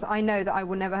difference. I know that I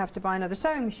will never have to buy another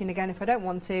sewing machine again if I don't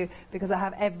want to, because I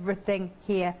have everything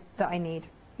here that I need.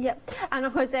 Yep, and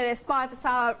of course there is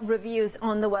 5-star reviews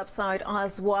on the website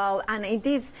as well, and it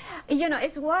is,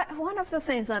 it's one of the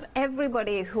things that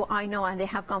everybody who I know and they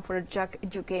have gone for a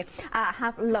Juki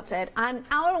have loved it. And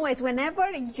always, whenever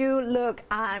you look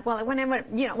at,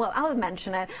 I'll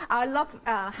mention it. I love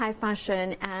high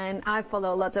fashion, and I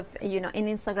follow a lot of, in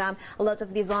Instagram, a lot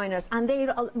of designers, and they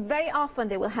very often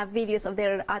they will have videos of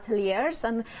their ateliers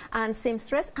and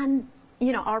seamstress, and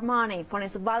Armani, for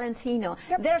instance, Valentino,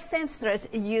 their seamstress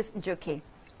use Juki.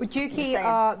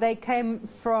 Juki they came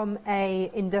from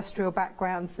a industrial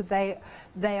background, so they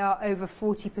are over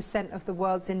 40% of the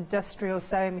world's industrial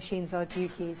sewing machines are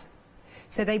Jukis.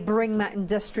 So they bring that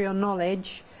industrial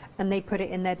knowledge and they put it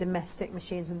in their domestic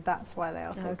machines, and that's why they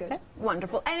are so good.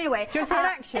 Wonderful. Anyway, do you see in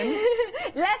action?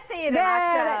 Let's see it in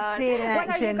action. Let's see it in action.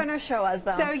 What are you going to show us,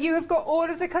 though? So you have got all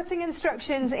of the cutting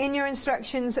instructions in your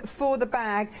instructions for the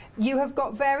bag. You have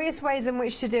got various ways in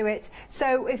which to do it.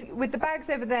 So with the bags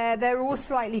over there, they're all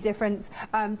slightly different,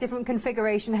 different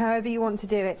configuration, however you want to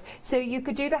do it. So you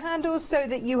could do the handles so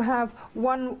that you have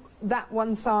one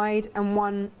side and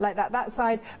one like that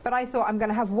side, but I thought I'm going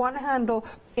to have one handle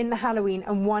in the Halloween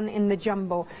and one in the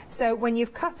jumble. So when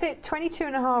you've cut it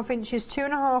 22.5 inches,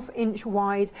 2.5 inch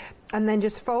wide, and then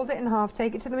just fold it in half,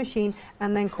 take it to the machine,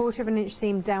 and then 1/4 inch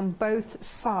seam down both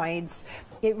sides.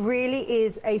 It really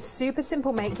is a super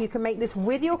simple make. You can make this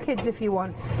with your kids if you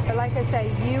want, but like I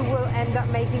say, you will end up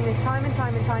making this time and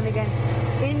time and time again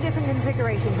in different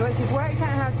configurations. Once you've worked out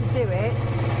how to do it,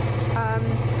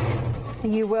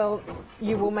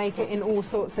 you will make it in all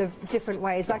sorts of different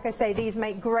ways. Like I say, these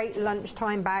make great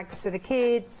lunchtime bags for the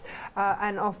kids,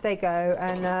 and off they go.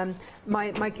 And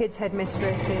my kids'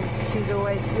 headmistress she's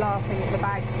always laughing at the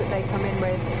bags that they come in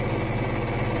with,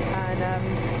 and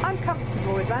I'm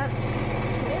comfortable with that.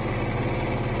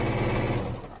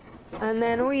 And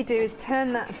then all you do is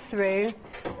turn that through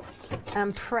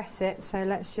and press it. So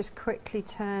let's just quickly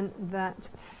turn that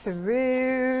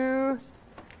through.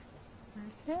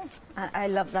 I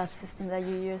love that system that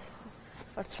you use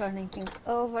for turning things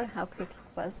over. How quick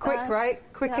was that? Quick, right?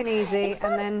 Quick and easy.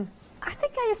 And then I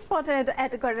think I spotted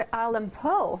Edgar Allan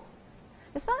Poe.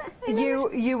 Is that it?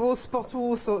 You will spot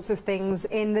all sorts of things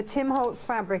in the Tim Holtz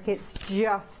fabric. It's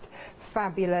just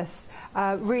fabulous,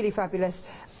 really fabulous.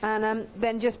 And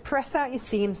then just press out your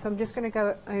seams. So I'm just going to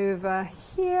go over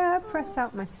here, press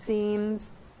out my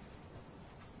seams.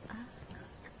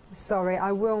 Sorry,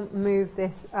 I will move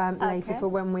this later for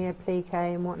when we applique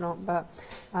and whatnot, but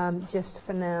just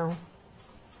for now.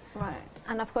 Right,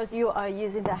 and of course you are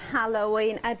using the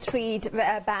Halloween treat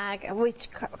bag, which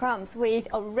comes with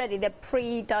already the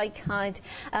pre-die-cut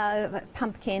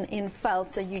pumpkin in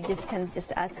felt, so you just can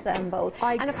assemble.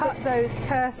 I cut those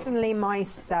personally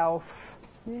myself.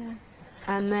 Yeah.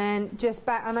 And then just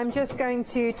back, and I'm just going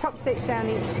to top stitch down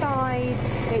each side.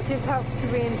 It just helps to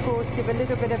reinforce, give a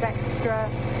little bit of extra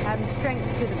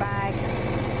strength to the bag.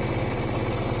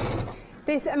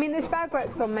 This bag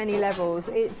works on many levels.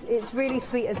 It's really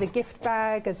sweet as a gift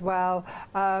bag as well.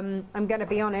 I'm going to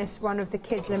be honest, one of the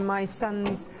kids in my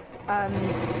son's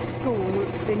school,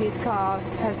 in his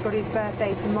class, has got his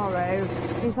birthday tomorrow.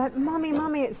 He's like,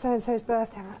 Mummy, it's so-and-so's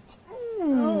birthday. I'm like,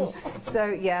 Oh. So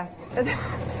yeah,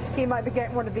 he might be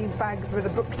getting one of these bags with a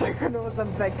book token or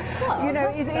something. Oh,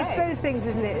 it's those things,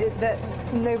 isn't it, that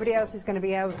nobody else is going to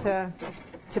be able to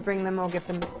bring them or give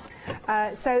them.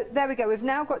 So there we go. We've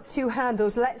now got 2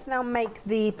 handles. Let's now make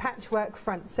the patchwork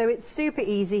front. So it's super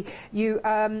easy. You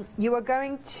are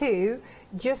going to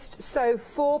just sew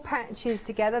 4 patches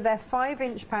together. They're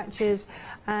 5-inch patches,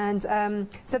 and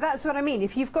so that's what I mean.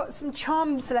 If you've got some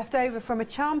charms left over from a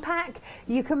charm pack,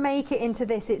 you can make it into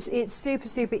this. It's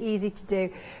super easy to do.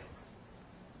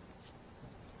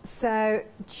 So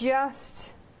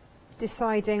just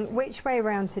deciding which way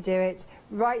around to do it,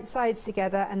 right sides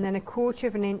together, and then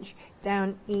 1/4 inch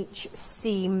down each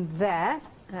seam there.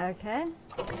 Okay.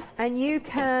 And you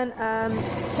can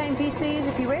chain piece these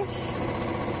if you wish.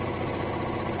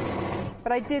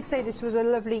 But I did say this was a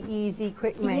lovely, easy,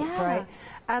 quick make, right?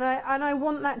 And I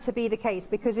want that to be the case,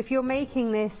 because if you're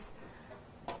making this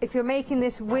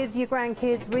with your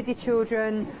grandkids, with your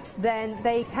children, then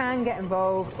they can get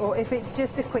involved. Or if it's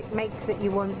just a quick make that you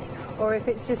want, or if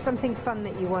it's just something fun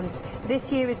that you want,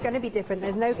 this year is going to be different.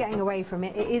 There's no getting away from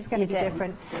it. It is going to be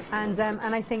different. And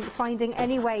I think finding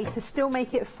any way to still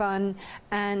make it fun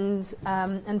and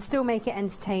still make it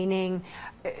entertaining.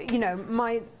 You know,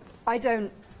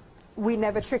 we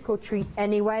never trick or treat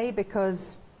anyway,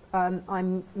 because I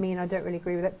mean, I don't really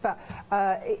agree with it, but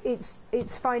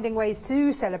it's finding ways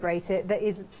to celebrate it that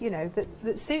is, you know,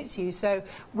 that suits you. So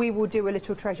we will do a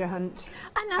little treasure hunt.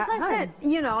 And as I said,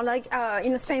 you know, like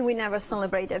in Spain we never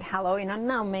celebrated Halloween, and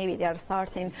now maybe they are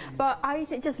starting. But I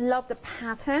just love the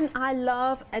pattern. I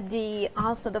love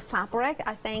also the fabric.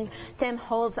 I think Tim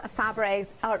Holtz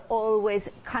fabrics are always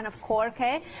kind of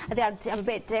quirky. They are a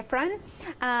bit different.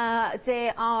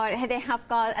 They have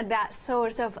got that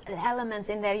sort of elements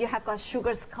in there. You have got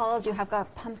sugar skulls, you have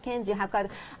got pumpkins, you have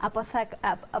got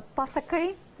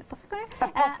apothecary.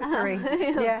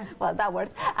 Yeah. Well, that word.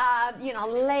 You know,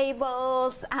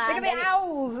 labels. Look at the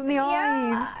owls and the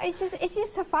eyes. It's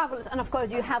just so fabulous. And of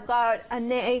course, you have got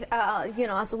you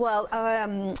know, as well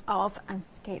of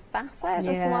Kate Fassett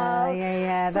as well.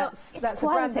 Yeah. So that's a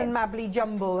Brandon Mabley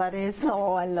jumble. That is.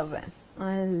 Oh, I love it.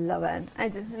 I love it.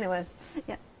 Anyway,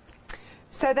 yeah.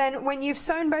 So then, when you've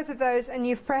sewn both of those and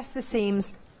you've pressed the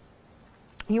seams,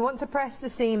 you want to press the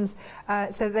seams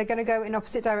so they're going to go in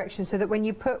opposite directions, so that when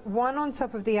you put one on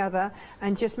top of the other,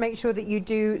 and just make sure that you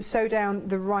do sew down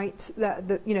the right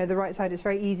side. It's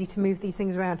very easy to move these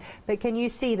things around. But can you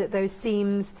see that those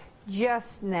seams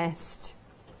just nest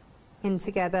in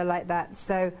together like that?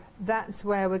 So that's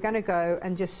where we're going to go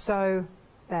and just sew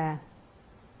there,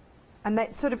 and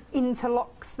that sort of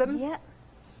interlocks them. Yeah.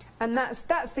 And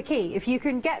that's the key. If you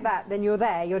can get that, then you're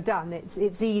there, you're done.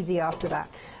 It's easy after that.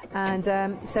 And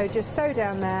so just sew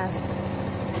down there.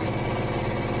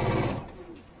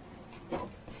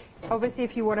 Obviously,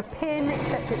 if you want to pin,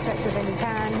 etc., then you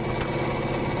can.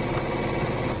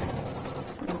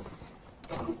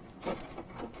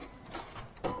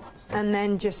 And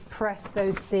then just press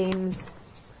those seams.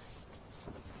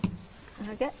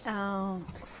 Okay. And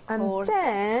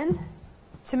then,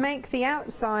 to make the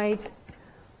outside,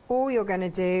 all you're going to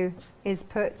do is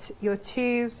put your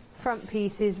 2 front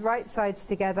pieces right sides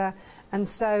together and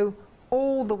sew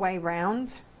all the way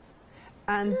round.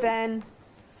 And then,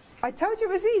 I told you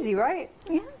it was easy, right?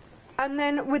 Yeah. And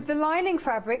then with the lining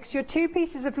fabrics, your 2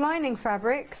 pieces of lining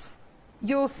fabrics,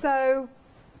 you'll sew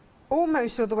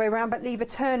almost all the way around, but leave a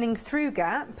turning through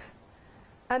gap.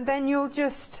 And then you'll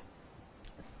just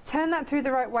turn that through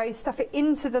the right way, stuff it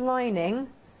into the lining,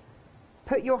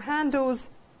 put your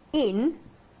handles in,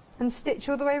 and stitch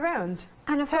all the way around.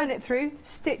 And turn it through,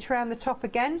 stitch around the top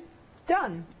again,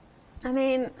 done. I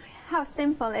mean, how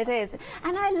simple it is.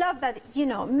 And I love that, you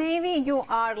know, maybe you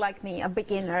are like me, a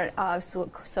beginner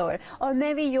sewer, or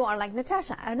maybe you are like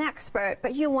Natasha, an expert,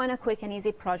 but you want a quick and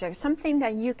easy project, something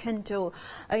that you can do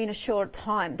in a short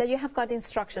time, that you have got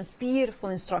instructions, beautiful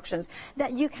instructions,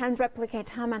 that you can replicate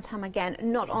time and time again,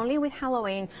 not only with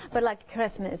Halloween, but like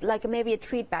Christmas, like maybe a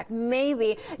treat bag.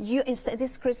 Maybe you, instead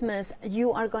this Christmas,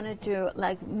 you are going to do,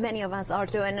 like many of us are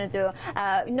doing,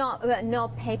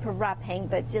 not paper wrapping,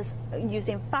 but just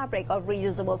using fabric or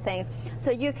reusable things,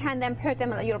 so you can then put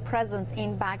them your presents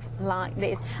in bags like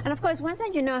this. And of course, once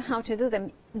that you know how to do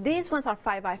them, these ones are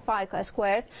 5 by 5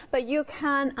 squares, but you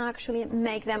can actually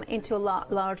make them into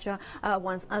larger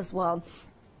ones as well.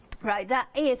 Right, that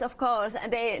is, of course,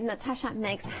 Natasha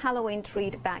makes Halloween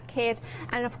treat bag kit,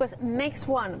 and of course makes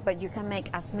one, but you can make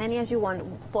as many as you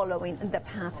want following the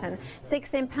pattern.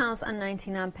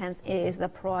 £16.99 is the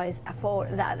price for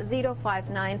that.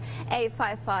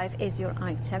 059855 is your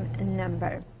item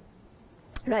number.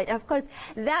 Right, of course,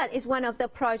 that is one of the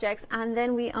projects, and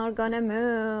then we are gonna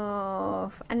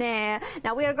move.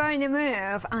 Now we are going to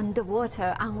move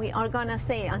underwater, and we are gonna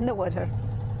see underwater.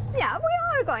 Yeah, we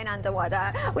are going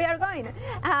underwater. We are going.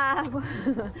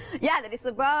 Yeah, there is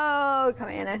a boat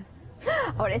coming in.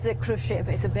 Or it's a cruise ship.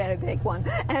 It's a very big one.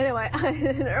 Anyway,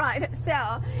 right.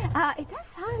 So it does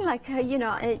sound like you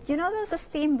know those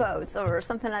steamboats or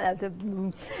something like that.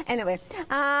 Anyway,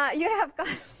 you have got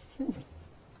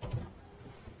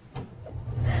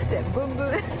the boom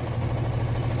boom.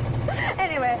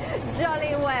 Anyway,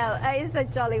 Jolly Whale is the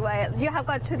Jolly Whale. You have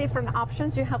got two different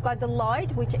options. You have got the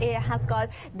light, which it has got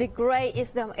the grey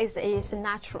is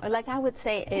natural, like I would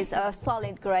say is a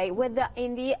solid grey. With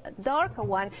in the darker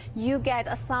one, you get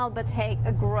a salbatique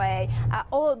grey.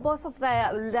 Both of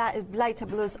the lighter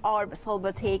blues are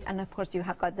salbatique, and of course you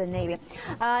have got the navy.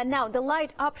 Now the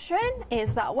light option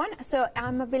is that one. So I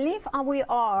believe we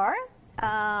are.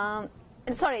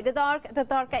 Sorry, the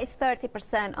darker is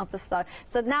 30% of the stock.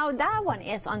 So now that one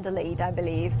is on the lead, I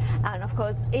believe. And of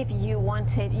course, if you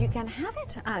want it, you can have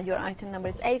it. Your item number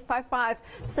is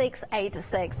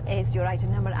 855686 is your item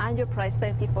number, and your price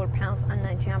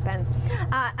 £34.99.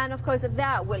 And of course,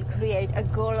 that will create a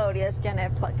glorious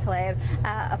Janet Claire.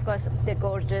 Of course, the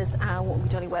gorgeous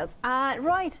Jolly Whales.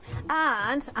 Right,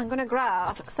 and I'm gonna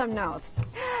grab some notes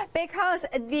because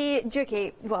the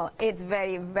Juki, well, it's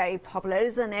very, very popular,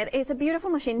 isn't it? It's a beautiful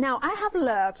machine. Now I have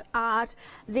looked at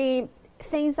the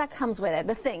things that comes with it,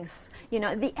 the things, you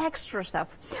know, the extra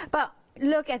stuff, but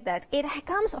look at that. It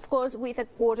comes of course with a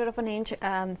 1/4 inch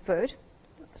foot,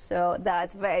 so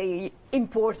that's very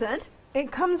important.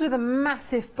 It comes with a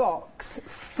massive box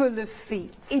full of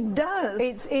feet. It does.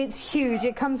 It's huge.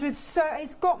 It comes with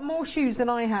it's got more shoes than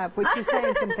I have, which is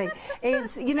saying something.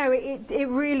 It's, you know, it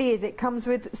really is. It comes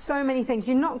with so many things.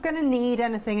 You're not going to need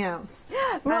anything else.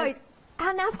 Right.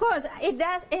 And of course, it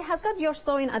has got your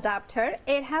sewing adapter.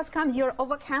 It has come your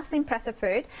overcasting presser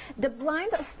foot, the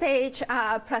blind stage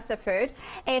presser foot.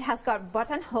 It has got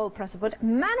buttonhole presser foot,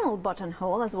 manual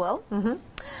buttonhole as well.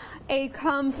 It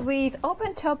comes with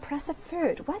open toe presser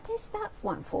foot. What is that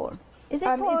one for? Is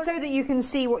it for? It's so that you can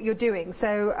see what you're doing.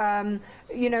 So,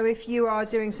 you know, if you are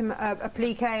doing some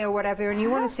applique or whatever, and you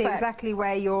want to see exactly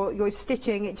where you're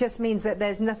stitching, it just means that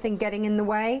there's nothing getting in the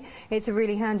way. It's a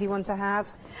really handy one to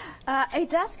have. It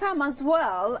does come as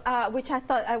well, which I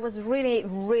thought I was really,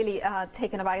 really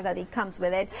taken aback that it comes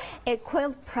with it, a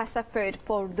quilt presser foot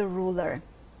for the ruler.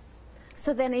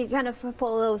 So then it kind of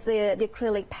follows the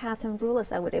acrylic pattern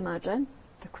rulers, I would imagine.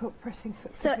 The quilt pressing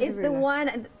foot. So is the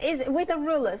one is with the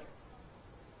rulers.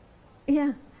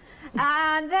 Yeah.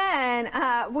 And then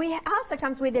we also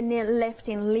comes with a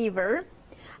lifting lever.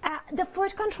 The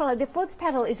foot controller, the foot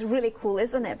pedal is really cool,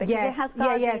 isn't it? Because yes, it has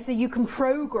got so you can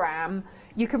program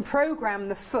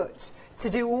the foot to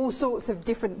do all sorts of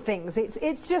different things.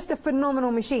 It's just a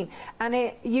phenomenal machine, and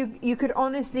you could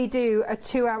honestly do a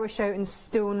 2-hour show and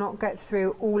still not get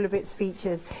through all of its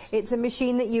features. It's a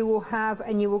machine that you will have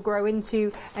and you will grow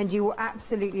into and you will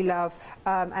absolutely love,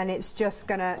 and it's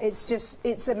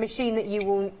a machine that you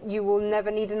will never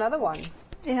need another one.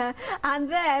 Yeah, and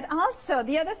then also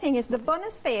the other thing is the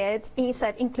bonus fit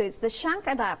inside includes the shank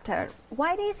adapter.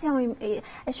 Why is a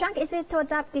shank? Is it to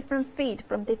adapt different feet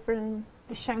from different?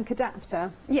 The shank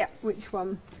adapter? Yeah. Which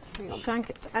one?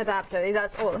 Shank adapter,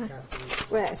 that's all.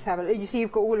 Well, let's have a look. You see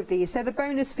you've got all of these. So the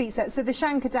bonus feet set, so the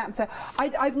shank adapter,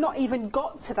 I've not even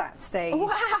got to that stage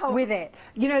with it.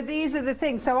 You know, these are the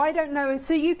things. So I don't know,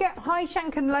 so you get high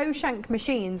shank and low shank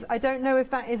machines. I don't know if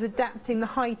that is adapting the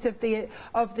height of the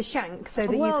shank so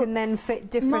that you can then fit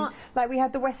different, like we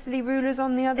had the Westerly rulers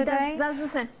on the other day. That's the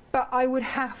thing. But I would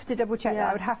have to double check that.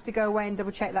 I would have to go away and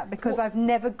double check that because I've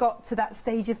never got to that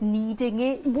stage of needing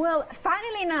it. Well,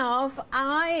 funnily enough,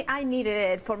 I needed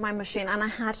it for my machine and I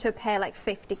had to pay like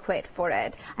 50 quid for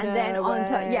it. And then on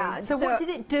top, So what did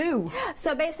it do?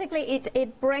 So basically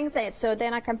it brings it so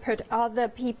then I can put other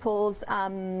people's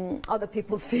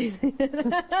feet.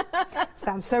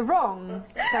 Sounds so wrong.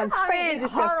 Sounds fairly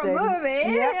disgusting. Horror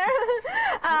movie. Yep.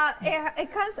 It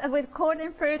comes with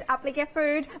cordon foot, applique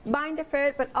foot, binder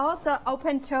foot, but also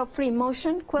open toe free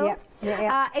motion quilt.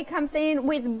 It comes in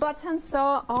with button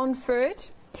sew on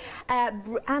foot.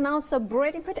 And also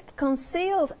braiding foot,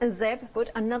 concealed zip foot,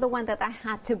 another one that I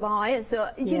had to buy. So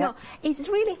you know, it's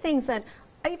really things that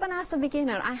even as a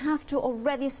beginner I have to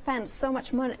already spend so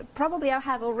much money. Probably I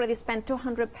have already spent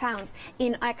 £200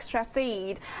 in extra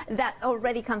feed that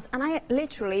already comes, and I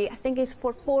think it's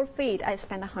for 4 feet I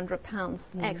spend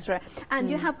 £100 extra,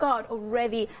 and you have got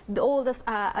already all those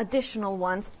additional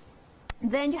ones.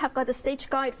 Then you have got the stitch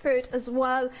guide for it as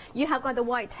well. You have got the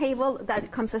white table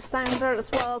that comes as standard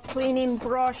as well, cleaning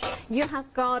brush. You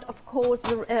have got, of course,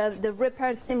 the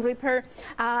ripper, seam ripper.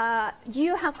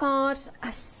 You have got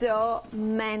so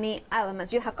many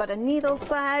elements. You have got a needle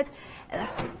set.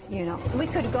 You know, we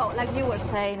could go, like you were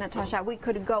saying, Natasha, we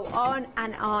could go on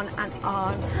and on and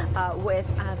on with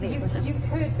these machines. You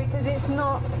could, because it's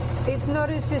not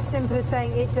as just simple as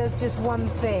saying it does just one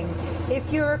thing.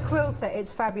 If you're a quilter,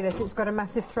 it's fabulous. It's got a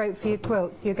massive throat for your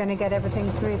quilts. You're going to get everything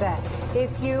through there.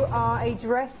 If you are a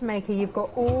dressmaker, you've got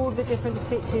all the different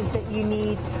stitches that you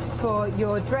need for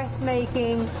your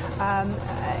dressmaking.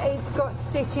 It's got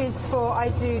stitches for, I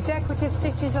do decorative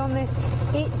stitches on this.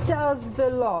 It does the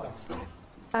lot.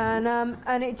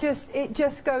 And it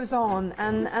just goes on,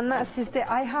 and that's just it.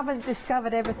 I haven't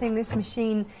discovered everything this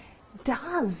machine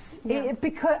does. Yeah.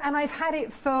 And I've had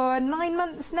it for 9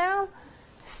 months now,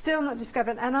 still not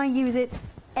discovered, and I use it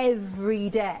every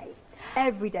day.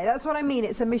 Every day. That's what I mean.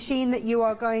 It's a machine that you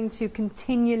are going to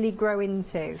continually grow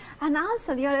into. And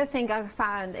also the other thing I've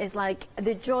found is like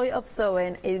the joy of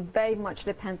sewing, it very much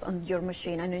depends on your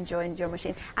machine and enjoying your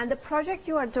machine. And the project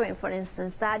you are doing, for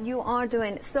instance, that you are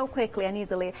doing so quickly and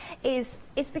easily, it's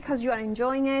because you are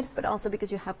enjoying it, but also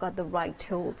because you have got the right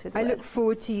tool to do it. I look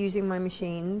forward to using my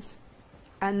machines.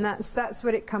 And that's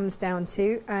what it comes down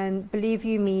to. And believe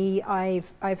you me,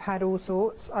 I've had all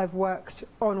sorts. I've worked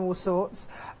on all sorts,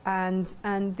 and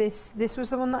this was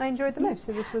the one that I enjoyed the most.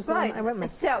 So this was the one I went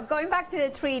with. So going back to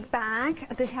the treat bag,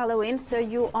 the Halloween. So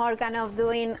you are kind of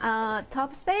doing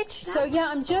top stitch. So yeah,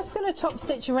 I'm just going to top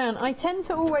stitch around. I tend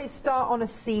to always start on a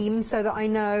seam so that I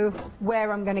know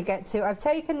where I'm going to get to. I've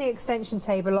taken the extension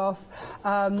table off,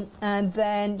 and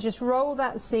then just roll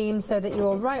that seam so that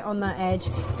you're right on that edge,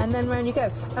 and then round you go.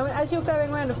 And as you're going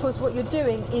around, of course, what you're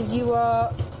doing is you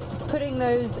are putting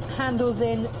those handles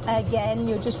in again.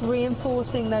 You're just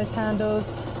reinforcing those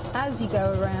handles as you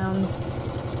go around.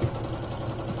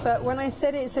 But when I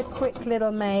said it's a quick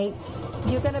little make,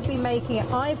 you're going to be making it.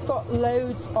 I've got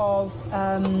loads of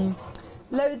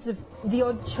the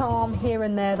odd charm here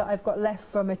and there that I've got left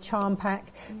from a charm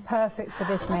pack, perfect for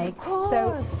this make.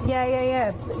 So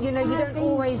yeah. You know, you don't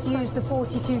always use the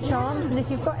 42 charms, and if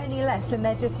you've got any left and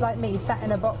they're just like me, sat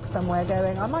in a box somewhere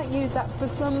going, I might use that for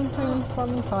something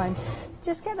sometime,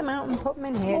 just get them out and put them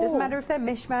in here. It doesn't matter if they're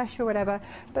mishmash or whatever,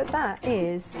 but that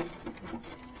is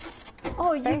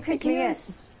basically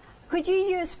it. Could you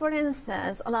use, for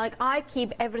instance, like I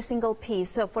keep every single piece,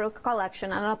 so for a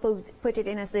collection, and I'll put it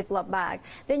in a Ziploc bag.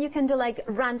 Then you can do like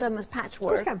random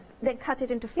patchwork, then cut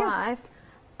it into 5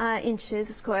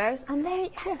 inches squares, and there.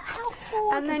 How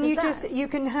gorgeous And then you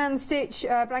can hand stitch,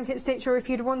 blanket stitch, or if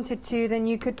you'd wanted to, then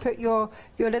you could put your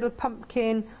little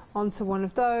pumpkin onto one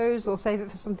of those, or save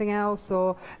it for something else,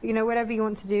 or you know, whatever you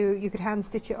want to do, you could hand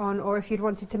stitch it on, or if you'd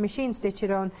wanted to machine stitch it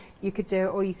on, you could do it,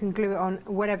 or you can glue it on,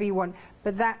 whatever you want.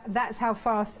 But that's how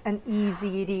fast and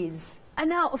easy it is. And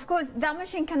now, of course, that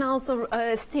machine can also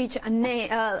stitch an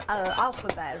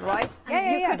alphabet, right?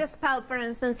 You could spell, for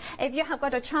instance, if you have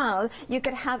got a child, you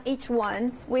could have each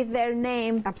one with their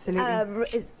name stitched into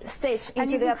the pumpkin.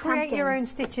 And you can create your own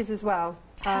stitches as well.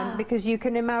 Because you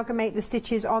can amalgamate the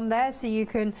stitches on there, so you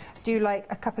can do like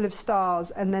a couple of stars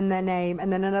and then their name,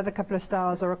 and then another couple of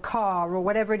stars, or a car, or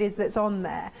whatever it is that's on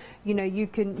there. You know, you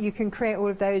can create all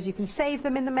of those. You can save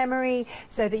them in the memory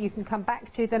so that you can come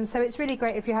back to them. So it's really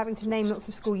great if you're having to name lots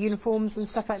of school uniforms and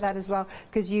stuff like that as well,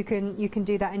 because you can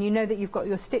do that, and you know that you've got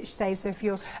your stitch saved. So if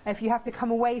you have to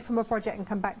come away from a project and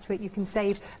come back to it, you can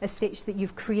save a stitch that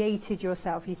you've created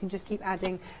yourself. You can just keep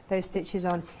adding those stitches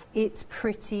on. It's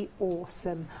pretty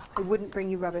awesome. I wouldn't bring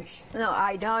you rubbish. No,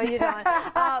 I know you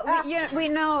don't. We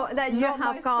know that you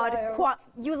have got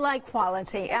you like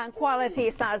quality, and quality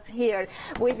starts here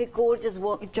with the gorgeous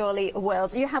jolly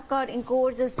wells. You have got in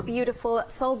gorgeous, beautiful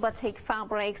soul batik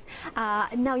fabrics.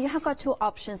 Now you have got 2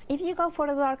 options. If you go for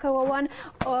the darker one,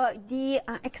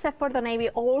 except for the navy,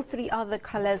 all 3 other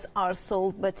colors are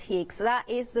soul batik. So that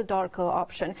is the darker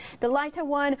option. The lighter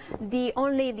one,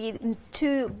 only the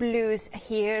 2 blues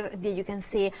here that you can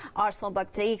see are soul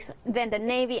batiks. Then the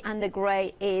navy and the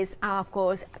gray is, of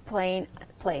course, plains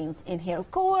in here.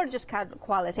 Gorgeous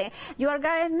quality. You are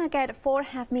going to get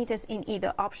 4.5 meters in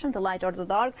either option, the light or the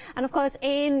dark. And of course,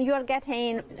 you are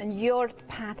getting your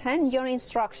pattern, your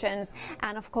instructions,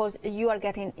 and of course, you are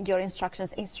getting your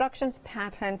instructions,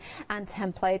 pattern, and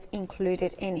templates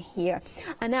included in here.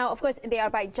 And now, of course, they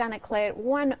are by Janet Clare,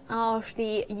 one of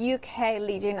the UK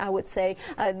leading, I would say,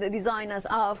 the designers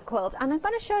of quilts. And I'm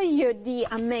going to show you the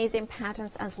amazing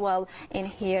patterns as well in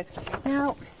here.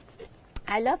 Now,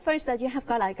 I love first that you have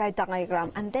got like a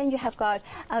diagram, and then you have got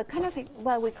kind of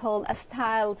what we call a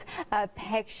styled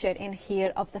picture in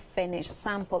here of the finished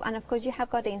sample. And of course you have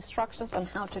got the instructions on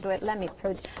how to do it. Let me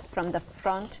put from the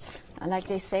front. Like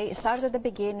they say, start at the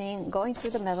beginning, going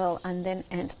through the middle, and then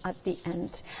end at the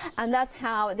end. And that's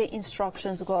how the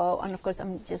instructions go. And of course,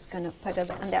 I'm just going to put it,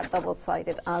 and they're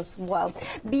double-sided as well.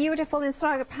 Beautiful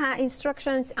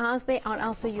instructions, as they are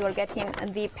also, you are getting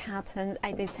the pattern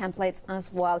and the templates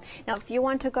as well. Now, if you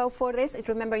want to go for this,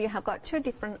 remember you have got two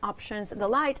different options, the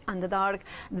light and the dark.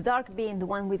 The dark being the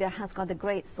one with has got the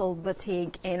great sold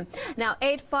batik in. Now,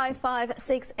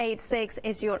 855686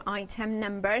 is your item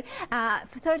number.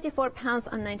 £34.99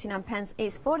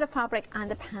 is for the fabric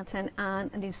and the pattern and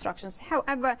the instructions.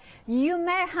 However, you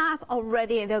may have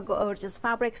already the gorgeous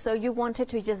fabric, so you wanted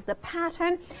to just the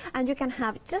pattern, and you can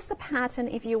have just the pattern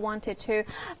if you wanted to,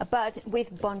 but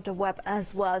with bundle web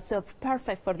as well. So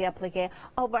perfect for the applique.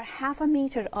 Over 1/2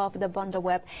 meter of the bundle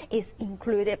web is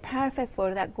included, perfect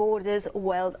for that gorgeous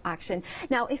weld action.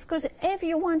 Now, of course, if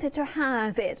you wanted to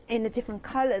have it in the different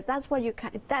colors, that's what you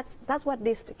can. That's what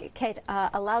this kit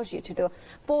allows you to do.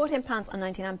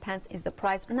 £14.99 is the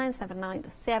price.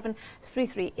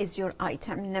 979733 is your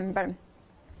item number.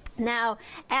 Now,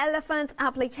 elephant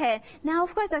applique. Now,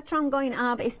 of course, the trunk going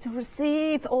up is to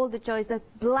receive all the joys, the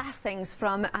blessings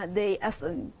from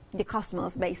the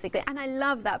cosmos, basically. And I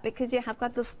love that because you have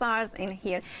got the stars in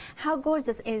here. How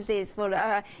gorgeous is this for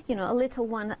you know, a little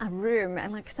one, a room,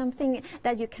 and like something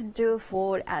that you can do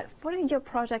for your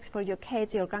projects, for your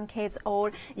kids, your grandkids,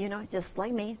 or you know, just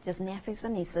like me, just nephews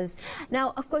and nieces.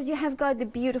 Now, of course, you have got the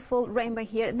beautiful rainbow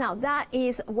here. Now, that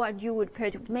is what you would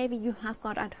put. Maybe you have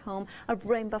got at home a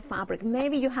rainbow fabric.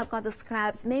 Maybe you have got the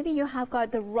scraps. Maybe you have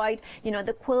got the right, you know,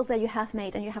 the quilt that you have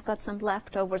made, and you have got some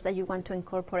leftovers that you want to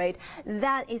incorporate.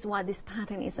 That is what this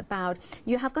pattern is about.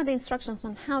 You have got the instructions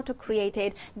on how to create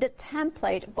it, the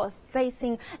template, both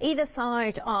facing either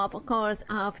side of course,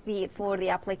 for the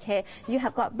applique. You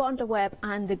have got bundle web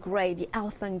and the grey, the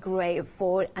elephant grey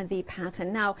for the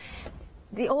pattern. Now,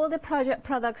 all the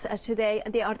products today,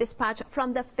 they are dispatched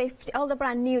from the 15th. All the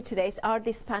brand new todays are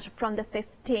dispatched from the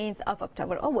 15th of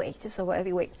October. Oh wait, just over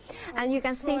every week. And you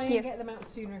can see here. Get them out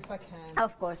sooner if I can.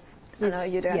 Of course. I know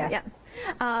you do. Yeah.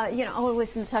 You know,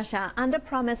 always, Natasha, under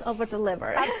promise, over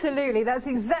deliver. Absolutely, that's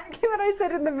exactly what I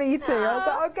said in the meeting. I was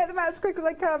like, I'll get them out as quick as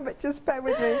I can, but just bear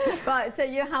with me. Right, so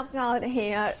you have got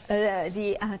here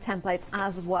the templates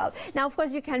as well. Now, of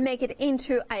course, you can make it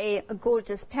into a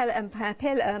gorgeous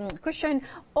cushion,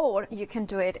 or you can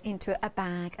do it into a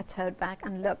bag, a tote bag,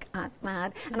 and look at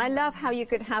that. And I love how you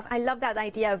could have, I love that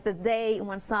idea of the day on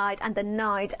one side and the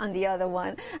night on the other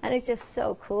one. And it's just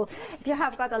so cool. If you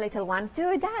have got a little one,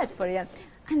 do that for you.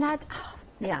 And that, oh,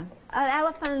 yeah,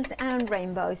 elephants and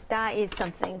rainbows, that is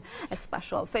something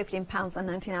special.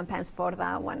 £15.99 for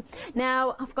that one.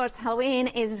 Now, of course, Halloween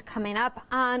is coming up,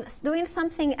 and doing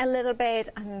something a little bit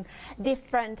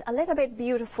different, a little bit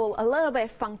beautiful, a little bit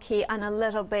funky, and a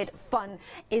little bit fun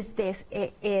is this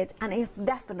it. And it's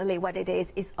definitely what it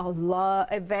is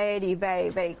a very, very,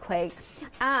 very quick,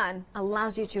 and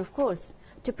allows you to, of course,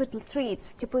 to put treats,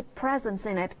 to put presents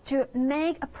in it, to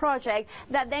make a project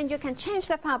that then you can change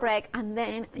the fabric and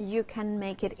then you can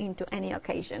make it into any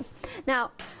occasions. Now,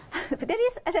 there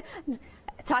is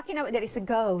there is a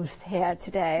ghost here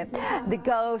today. Yeah. The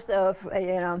ghost of,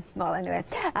 you know, well, anyway,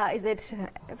 is it,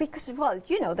 because, well,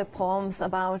 you know the poems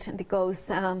about the ghosts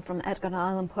from Edgar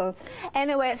Allan Poe.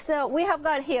 Anyway, so we have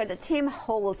got here the Tim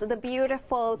Holtz, the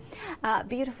beautiful,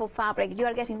 beautiful fabric. You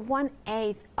are getting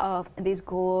 1/8 of this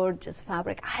gorgeous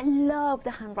fabric. I love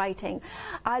the handwriting.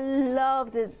 I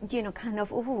love the, you know, kind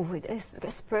of, ooh, it's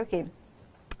spooky.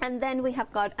 And then we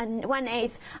have got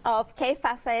 1/8 of K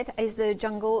Facet is the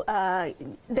jungle,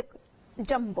 the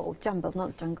jumble,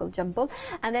 not jungle, jumble.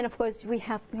 And then, of course, we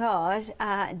have got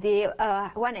the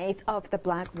 1/8 of the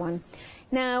black one.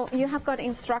 Now, you have got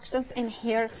instructions in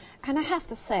here. And I have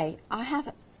to say, I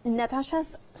have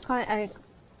Natasha's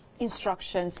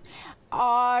instructions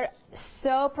are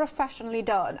so professionally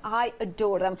done. I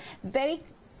adore them.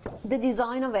 The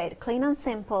design of it, clean and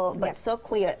simple, but so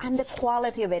clear, and the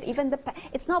quality of it. Even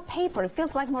it's not paper; it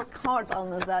feels like more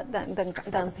cardboard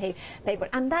than paper,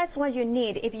 and that's what you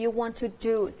need if you want to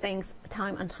do things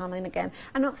time and time and again.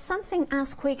 And something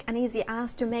as quick and easy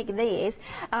as to make this.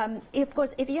 Of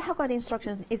course, if you have got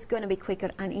instructions, it's going to be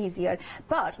quicker and easier.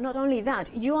 But not only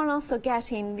that, you are also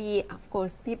getting of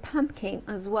course, the pumpkin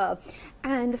as well.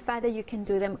 And the fact that you can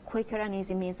do them quicker and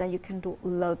easy means that you can do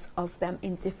loads of them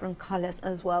in different colors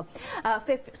as well.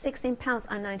 phenomenal.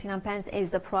 £16.99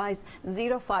 is the price.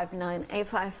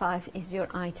 059855 is your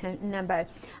item number.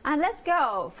 And let's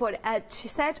go for a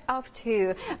set of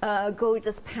two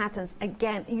gorgeous patterns.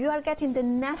 Again, you are getting the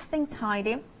nesting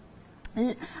tidy.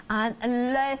 And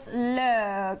let's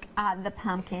look at the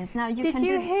pumpkins. Now, Did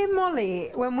you hear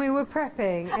Molly when we were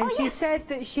prepping? And she said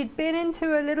that she'd been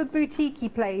into a little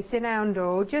boutique place in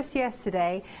Oundle just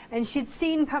yesterday, and she'd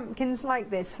seen pumpkins like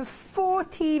this for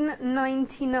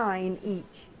 £14.99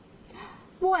 each.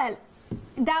 Well,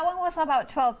 that one was about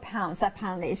 £12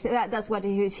 apparently. That's what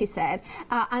she said.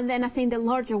 And then I think the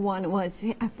larger one was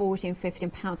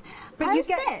 £14–15. But you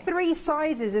get 3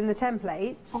 sizes in the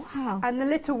templates. Oh, wow. And the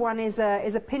little one is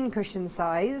a pincushion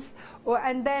size.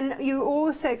 And then you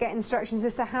also get instructions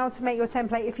as to how to make your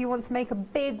template if you want to make a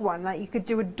big one, like you could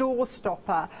do a door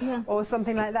stopper or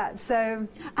something like that. So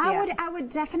I would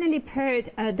definitely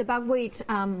put the buckwheat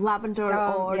lavender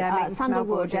or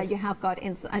sandalwood that you have got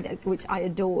inside, which I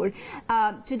adore,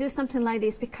 to do something like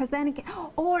this, because then again,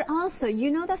 or also, you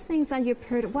know, those things that you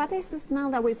put, what is the smell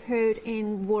that we put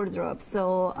in wardrobe?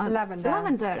 So lavender.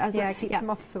 Lavender. Keeps the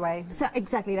moths away. So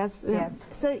exactly, that's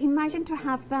so imagine to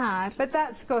have that. But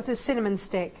that's got a cinnamon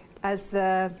stick as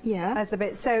the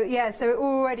bit. So so it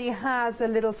already has a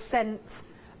little scent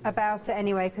about it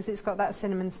anyway, because it's got that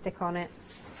cinnamon stick on it.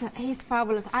 He's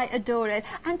fabulous. I adore it.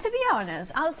 And to be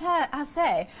honest, I'll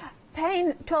say,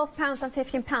 paying £12 and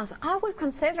 £15, I would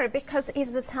consider it, because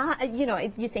it's the time, you know,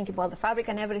 you think about the fabric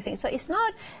and everything, so it's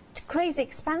not crazy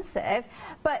expensive.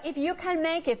 But if you can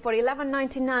make it for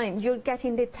 £11.99, you're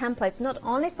getting the templates not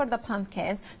only for the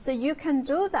pumpkins, so you can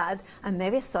do that and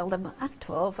maybe sell them at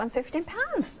 £12 and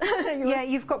 £15. Yeah,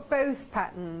 you've got both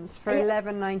patterns for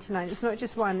 £11.99. It's not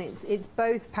just one; it's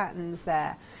both patterns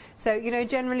there. So, you know,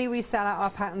 generally we sell out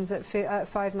our patterns at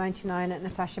 £5.99 at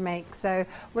Natasha Make. So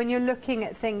when you're looking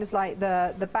at things like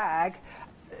the bag,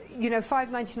 you know,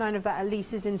 £5.99 of that at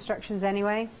least is instructions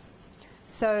anyway.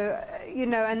 So, you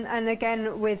know, and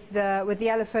again with the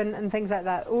elephant and things like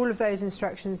that, all of those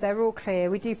instructions, they're all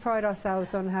clear. We do pride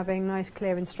ourselves on having nice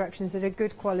clear instructions that are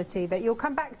good quality, that you'll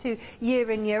come back to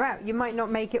year in, year out. You might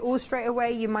not make it all straight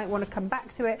away, you might want to come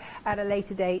back to it at a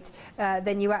later date,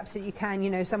 then you absolutely can. You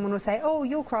know, someone will say, oh,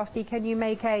 you're crafty, can you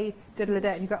make a diddle-a-da?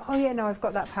 And you go, oh yeah, no, I've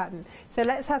got that pattern. So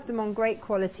let's have them on great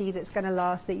quality that's going to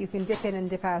last, that you can dip in and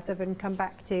dip out of and come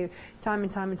back to time and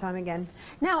time and time again.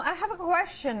 Now, I have a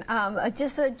question,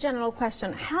 just a general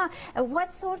question.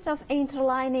 What sort of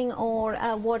interlining or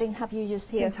wording have you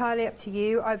used here? It's entirely up to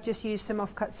you. I've just used some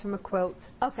offcuts from a quilt.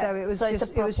 Okay. So it was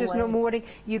just normal wording.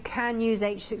 You can use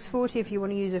H640 if you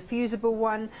want to use a fusible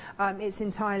one. It's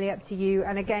entirely up to you.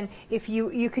 And again, if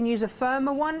you can use a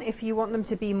firmer one if you want them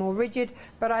to be more rigid,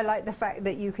 but I like the fact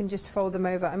that you can just fold them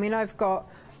over. I mean, I've got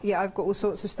all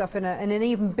sorts of stuff in an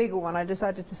even bigger one. I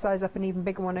decided to size up an even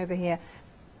bigger one over here.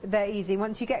 They're easy.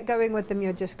 Once you get going with them,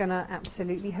 you're just going to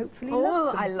absolutely, hopefully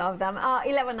love them. I love them.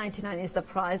 £11.99 is the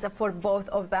price for both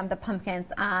of them, the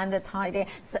pumpkins and the tidy.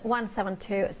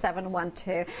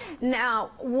 172712. Now,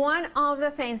 one of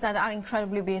the things that are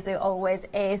incredibly busy always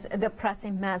is the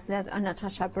pressing mess that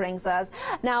Natasha brings us.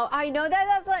 Now, I know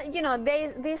that that's you know,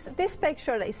 this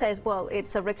picture that says, well,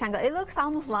 it's a rectangle. It looks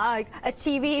almost like a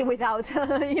TV without,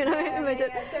 you know, images.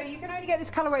 So you can only get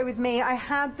this colourway with me. I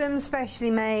had them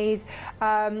specially made.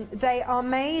 They are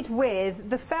made with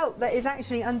the felt that is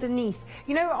actually underneath.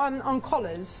 You know, on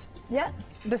collars. Yeah.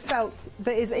 The felt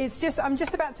that is just, I'm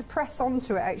just about to press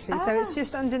onto it actually, so it's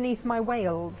just underneath my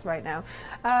wails right now.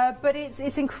 But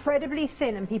it's incredibly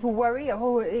thin, and people worry,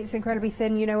 oh, it's incredibly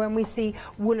thin. You know, when we see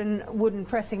wooden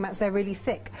pressing mats, they're really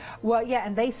thick. Well, yeah,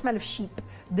 and they smell of sheep.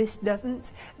 This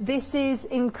doesn't. This is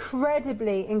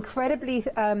incredibly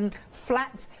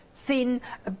flat, thin,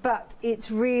 but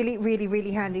it's really, really, really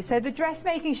handy. So the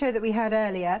dressmaking show that we had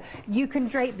earlier, you can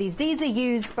drape these. These are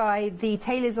used by the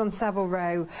tailors on Savile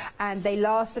Row, and they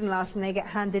last and last, and they get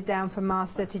handed down from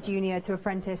master to junior to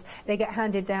apprentice. They get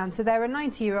handed down. So there are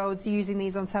 90-year-olds using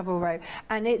these on Savile Row,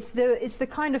 and it's the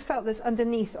kind of felt that's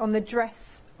underneath on the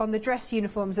dress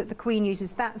uniforms that the Queen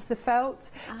uses. That's the felt.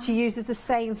 She uses the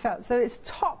same felt. So it's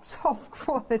top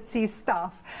quality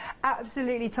stuff.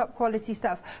 Absolutely top quality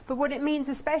stuff. But what it means,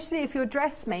 especially if you're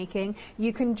dressmaking,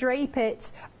 you can drape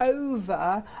it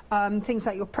over things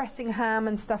like your pressing ham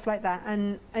and stuff like that,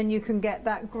 and you can get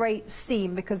that great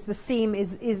seam, because the seam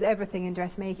is everything in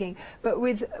dressmaking. But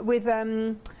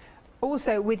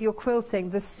also with your quilting,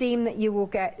 the seam that you will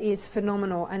get is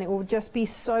phenomenal, and it will just be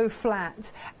so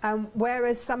flat.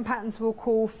 Whereas some patterns will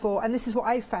call for, and this is what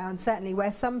I found certainly,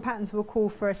 where some patterns will call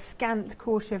for a scant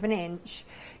 1/4 of an inch,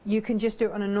 you can just do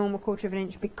it on a normal 1/4 of an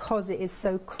inch because it is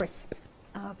so crisp.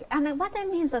 Okay. And what that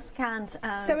means, a scant?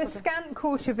 So a scant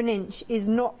 1/4 of an inch is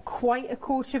not quite a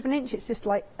 1/4 of an inch. It's just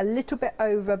like a little bit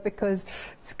over, because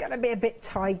it's going to be a bit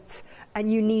tight,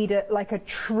 and you need like a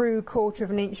true 1/4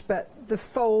 of an inch, but the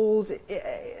fold,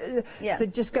 so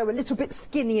just go a little bit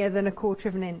skinnier than a 1/4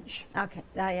 of an inch. Okay,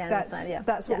 I understand.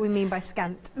 That's what we mean by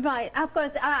scant. Right, of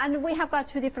course, and we have got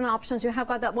 2 different options. You have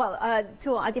got the, well,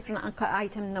 2 different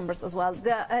item numbers as well.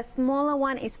 The smaller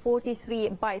one is 43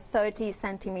 by 30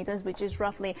 centimeters, which is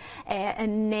roughly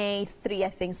an A3, I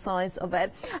think, size of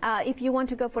it. If you want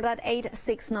to go for that,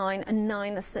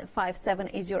 869957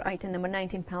 is your item number.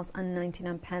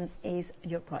 £19.99 is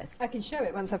your price. I can show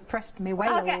it once I've pressed my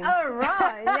wales. Okay, all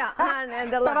right, yeah.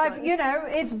 And the but last one. you know,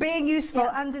 it's being useful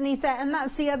underneath there, and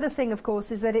that's the other thing, of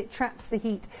course, is that it traps the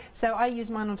heat. So I use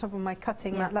mine on top of my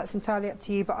cutting mat. That's entirely up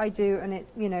to you, but I do, and it,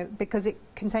 you know, because it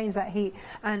contains that heat,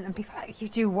 and people are like, you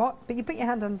do what? But you put your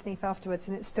hand underneath afterwards,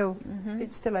 and it's still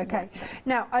okay.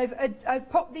 Now I've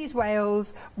popped these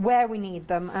wales where we need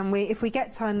them, and if we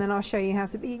get time, then I'll show you how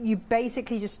to. You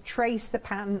basically just trace the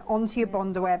pattern onto your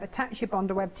bonder web, attach your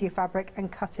bonder web to your fabric,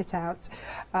 and cut it out,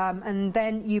 and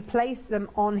then you place them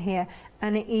on here,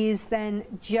 and it is then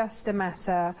just a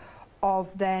matter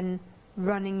of then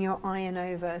running your iron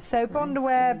over. So bonder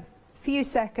web, few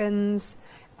seconds,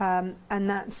 and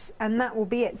that will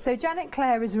be it. So Janet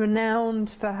Clare is renowned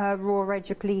for her raw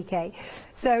edge applique.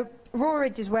 So raw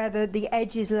edge is where the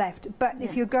edge is left, but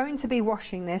if you're going to be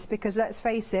washing this, because let's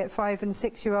face it, 5 and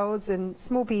 6 year olds and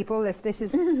small people, if this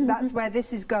is that's where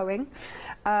this is going,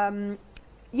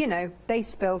 you know, they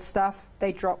spill stuff,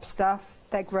 they drop stuff,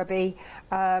 they're grubby,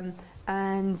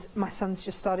 and my son's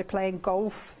just started playing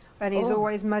golf, and he's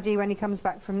always muddy when he comes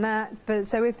back from that. But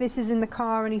so if this is in the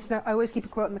car and I always keep a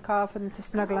quilt in the car for them to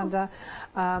snuggle under,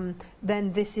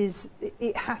 then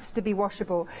it has to be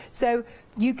washable. So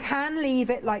you can leave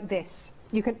it like this.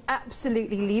 You can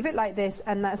absolutely leave it like this,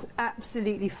 and that's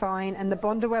absolutely fine, and the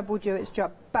bonder web will do its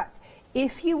job. But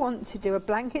if you want to do a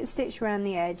blanket stitch around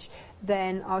the edge,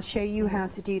 then I'll show you how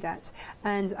to do that.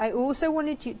 And I also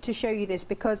wanted to show you this,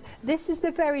 because this is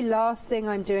the very last thing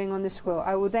I'm doing on this quilt.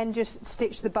 I will then just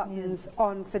stitch the buttons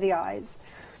on for the eyes.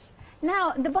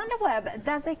 Now, the bonder web,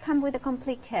 does it come with a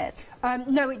complete kit?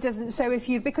 No, it doesn't. So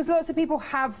because lots of people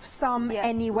have some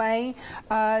anyway,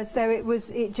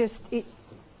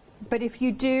 but if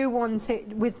you do want it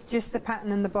with just the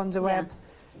pattern and the bonder web,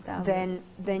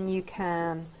 then you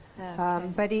can. Okay.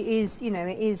 But it is, you know,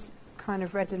 it is kind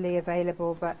of readily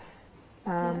available, but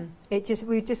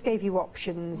we just gave you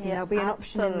options, and there'll be an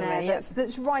option in there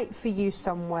that's right for you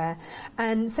somewhere.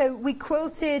 And so we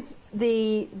quilted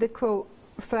the quilt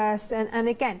first, and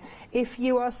again, if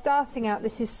you are starting out,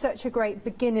 this is such a great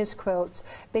beginner's quilt,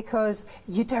 because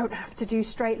you don't have to do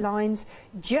straight lines,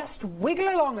 just wiggle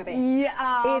along a bit.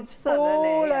 It's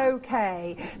all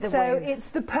okay. It's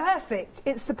the perfect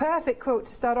quilt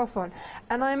to start off on.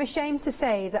 And I'm ashamed to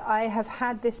say that I have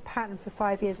had this pattern for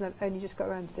 5 years, and I've only just got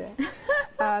around to it.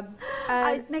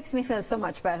 It makes me feel so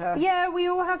much better. Yeah, we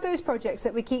all have those projects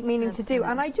that we keep meaning to do,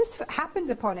 and I just happened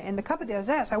upon it in the cupboard the other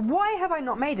day. So why have I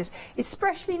not made this?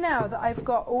 Especially now that I've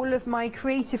got all of my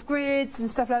creative grids and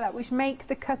stuff like that, which make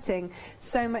the cutting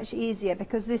so much easier,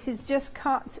 because this is just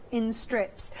cut in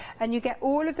strips, and you get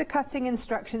all of the cutting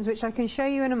instructions, which I can show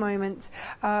you in a moment,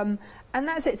 and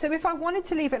that's it. So if I wanted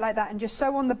to leave it like that and just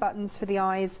sew on the buttons for the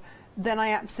eyes, then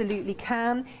I absolutely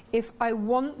can. If I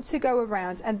want to go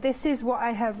around, and this is what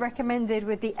I have recommended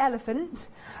with the elephant,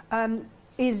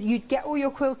 is you'd get all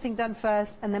your quilting done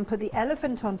first, and then put the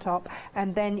elephant on top,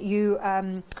 and then you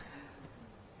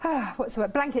what's the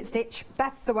word? Blanket stitch.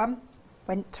 That's the one.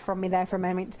 Went from me there for a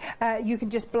moment. You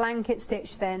can just blanket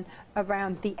stitch then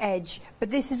around the edge, but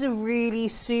this is a really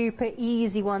super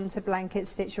easy one to blanket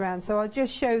stitch around. So I'll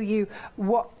just show you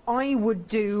what I would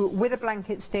do with a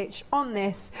blanket stitch on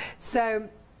this. So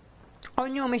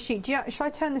on your machine, shall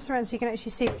I turn this around so you can actually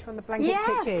see which one the blanket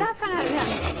stitch is? Yes, definitely.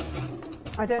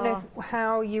 I don't know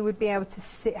how you would be able to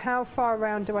see. How far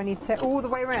around do I need to take? All the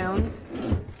way around?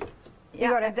 You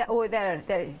got it. Oh, there.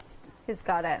 He's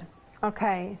got it.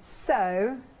 Okay,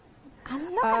 so...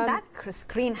 And look at that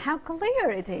screen, how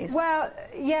clear it is. Well,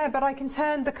 yeah, but I can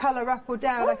turn the colour up or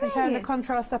down. I can turn the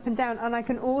contrast up and down, and I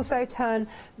can also turn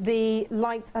the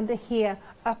light under here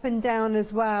up and down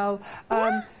as well.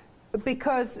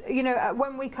 Because, you know,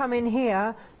 when we come in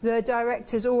here, the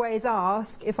directors always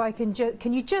ask if I can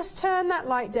you just turn that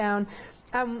light down?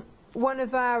 One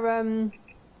of our...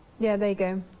 yeah, there you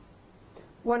go.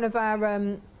 One of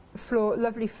our...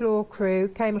 lovely floor crew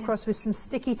came across with some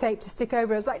sticky tape to stick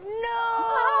over. I was like, no!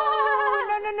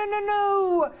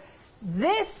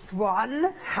 This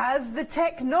one has the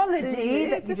technology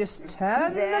that you just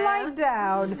turn the light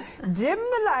down, dim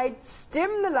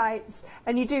the lights,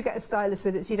 and you do get a stylus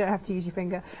with it, so you don't have to use your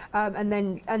finger.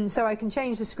 And so I can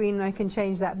change the screen and I can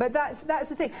change that. But that's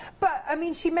the thing. But I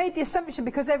mean, she made the assumption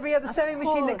because every other sewing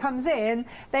machine that comes in,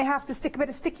 they have to stick a bit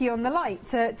of sticky on the light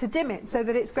to dim it, so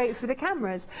that it's great for the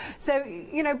cameras. So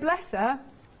you know, bless her.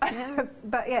 Yeah.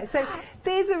 But yeah, so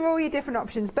these are all your different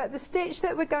options, but the stitch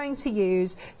that we're going to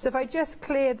use, so if I just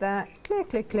clear that,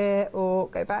 clear, or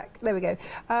go back, there we go,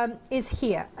 is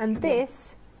here. And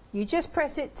this, you just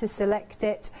press it to select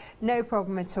it, no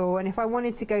problem at all. And if I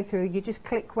wanted to go through, you just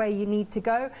click where you need to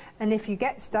go, and if you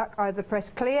get stuck, either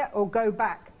press clear or go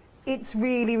back. It's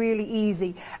really, really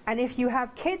easy. And if you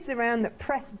have kids around that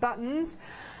press buttons,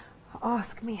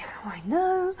 ask me how I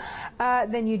know,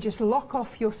 then you just lock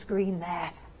off your screen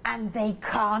there. And they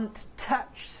can't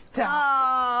touch stuff.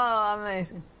 Oh,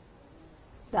 amazing.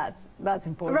 That's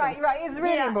important. Right, it's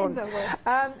really important.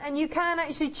 And you can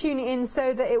actually tune it in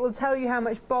so that it will tell you how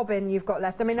much bobbin you've got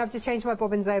left. I mean, I've just changed my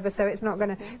bobbins over, so it's not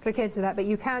going to click into that, but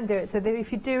you can do it so that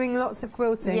if you're doing lots of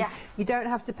quilting, you don't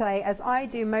have to play, as I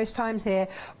do most times here,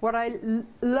 what I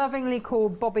lovingly call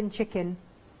bobbin chicken.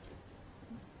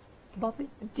 Bobbin?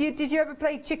 Did you ever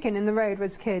play chicken in the road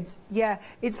as kids? Yeah,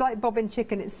 it's like bobbin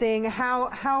chicken. It's seeing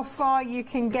how far you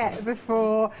can get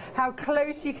before, how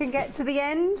close you can get to the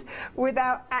end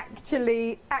without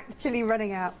actually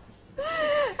running out.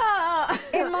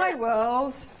 In my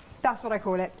world, that's what I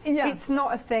call it. Yeah. It's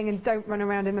not a thing, and don't run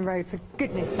around in the road, for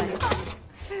goodness sake.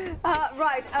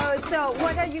 Right, so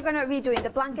what are you going to be doing? The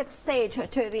blanket stitch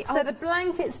to the... So the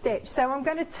blanket stitch, so I'm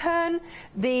going to turn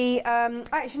the...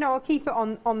 actually, no, I'll keep it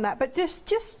on that, but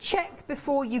just check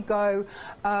before you go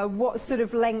what sort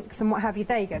of length and what have you.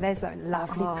 There you go, there's that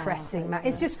lovely pressing mat.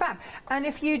 It's just fab. And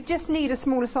if you just need a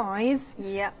smaller size,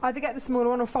 either get the smaller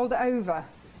one or fold it over,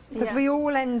 because we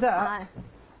all end up...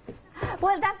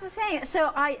 Well, that's the thing.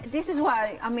 So this is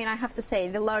why, I mean, I have to say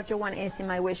the larger one is in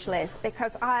my wish list,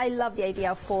 because I love the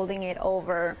idea of folding it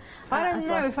over. I don't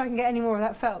know if I can get any more of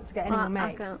that felt to get any more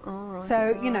made.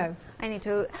 So, you know. I need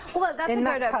to... Well, that's a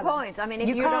good point. I mean,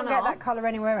 if you can't get that colour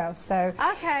anywhere else, so...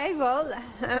 Okay, well...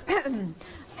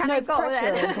 Can no I go pressure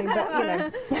then? or anything, but, you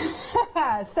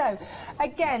know. So,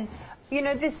 again... You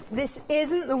know, this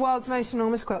isn't the world's most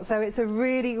enormous quilt, so it's a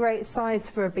really great size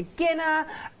for a beginner,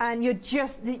 and you're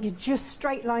just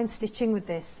straight line stitching with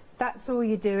this. That's all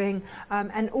you're doing,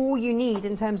 and all you need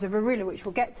in terms of a ruler, which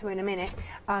we'll get to in a minute,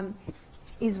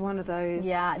 is one of those.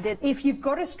 Yeah. If you've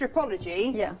got a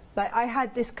stripology, like I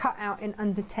had this cut out in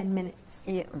under 10 minutes.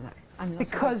 Yeah.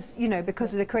 Because you know,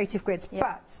 because of the creative grids,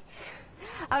 but.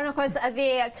 And of course,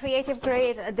 the creative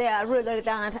grid, the ruler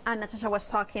that Natasha was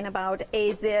talking about,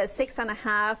 is the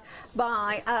 6.5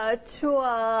 by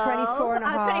 12. 24 and a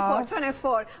half.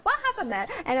 24. What happened there?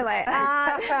 Anyway.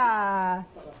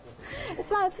 It's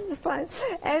fine.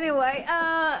 Anyway,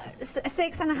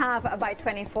 6.5 by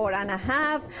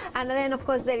 24.5, and then of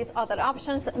course there is other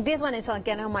options. This one is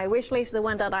again on my wish list. The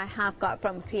one that I have got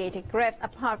from Creative Grips,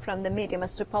 apart from the medium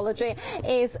stripology,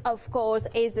 is of course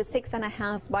the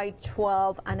 6.5 by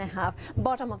 12.5.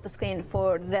 Bottom of the screen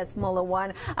for the smaller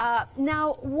one.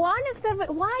 Now, why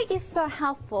is so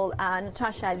helpful,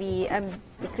 Natasha, the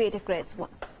Creative Grips one?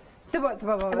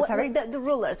 The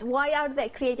rulers. Why are the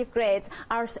creative grids,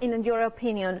 in your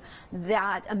opinion,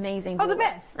 that amazing? Oh, the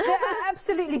best. They're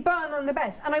absolutely bang on the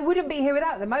best. And I wouldn't be here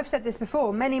without them. I've said this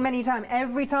before many, many times.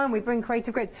 Every time we bring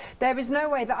creative grids, there is no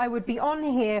way that I would be on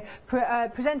here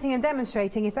presenting and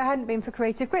demonstrating if it hadn't been for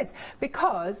creative grids.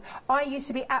 Because I used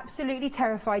to be absolutely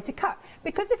terrified to cut.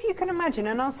 Because if you can imagine,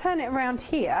 and I'll turn it around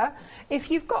here,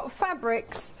 if you've got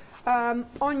fabrics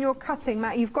on your cutting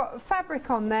mat, you've got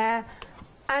fabric on there,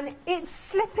 and it's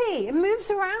slippy, it moves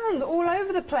around all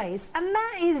over the place, and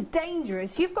that is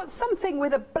dangerous. You've got something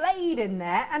with a blade in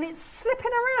there, and it's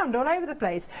slipping around all over the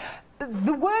place.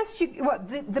 The worst,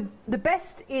 the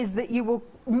best is that you will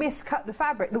miscut the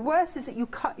fabric. The worst is that you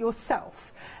cut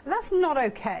yourself, and that's not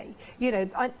okay. You know,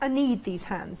 I need these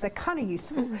hands; they're kind of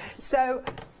useful. So,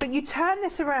 but you turn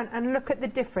this around and look at the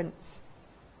difference,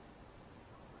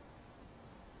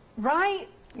 right?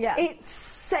 Yeah, it's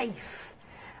safe.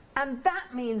 And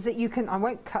that means that you can, I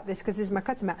won't cut this because this is my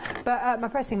cutting mat, but my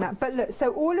pressing mat. But look,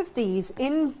 so all of these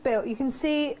inbuilt, you can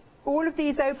see all of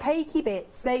these opaque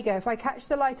bits. There you go. If I catch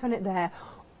the light on it there,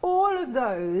 all of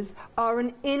those are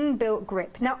an inbuilt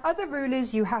grip. Now, other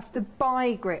rulers, you have to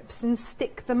buy grips and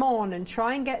stick them on and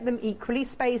try and get them equally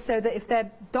spaced so that if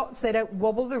they're dots, they don't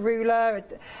wobble the ruler.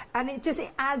 And it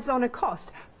adds on a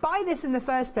cost. buy this in the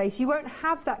first place, you won't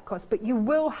have that cost, but you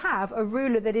will have a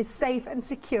ruler that is safe and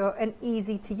secure and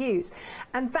easy to use.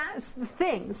 And that's the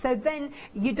thing. So then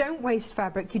you don't waste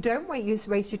fabric, you don't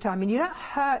waste your time, and you don't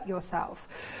hurt yourself.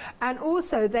 And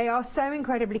also, they are so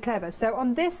incredibly clever. So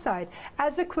on this side,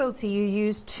 as a quilter, you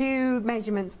use two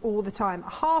measurements all the time, a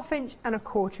 1/2 inch and a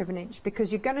 1/4 of an inch,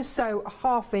 because you're going to sew a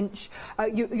 1/2 inch,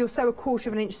 you'll sew a 1/4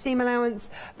 of an inch seam allowance,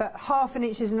 but 1/2 an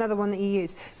inch is another one that you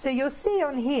use. So you'll see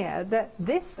on here that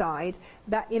this side,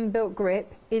 that inbuilt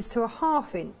grip is to a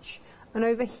 1/2 inch, and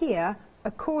over here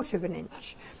a 1/4 of an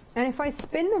inch. And if I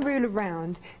spin the ruler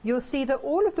round, you'll see that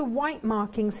all of the white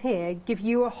markings here give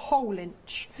you a whole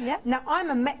inch. Yep. Now, I'm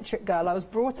a metric girl. I was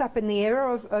brought up in the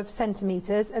era of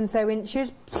centimetres, and so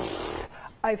inches,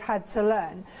 I've had to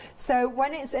learn. So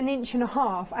when it's 1.5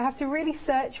 inches, I have to really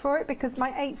search for it, because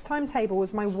my 8's timetable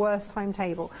was my worst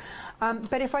timetable.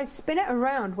 But if I spin it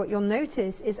around, what you'll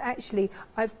notice is actually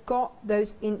I've got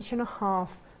those 1.5 inch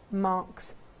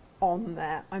marks on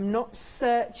there. I'm not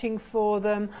searching for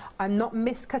them. I'm not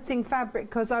miscutting fabric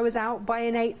because I was out by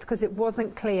 1/8 because it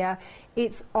wasn't clear.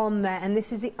 It's on there, and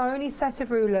this is the only set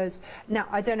of rulers. Now,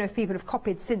 I don't know if people have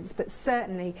copied since, but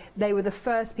certainly they were the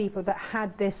first people that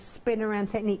had this spin around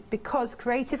technique, because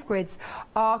Creative Grids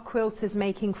are quilters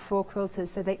making for quilters,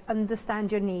 so they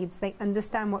understand your needs, they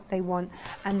understand what they want,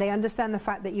 and they understand the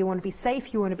fact that you want to be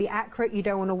safe, you want to be accurate, you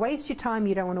don't want to waste your time,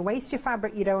 you don't want to waste your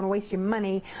fabric, you don't want to waste your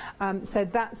money. So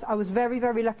I was very,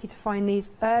 very lucky to find these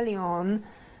early on.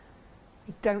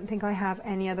 I don't think I have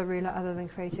any other ruler other than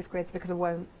Creative Grids, because I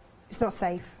won't. It's not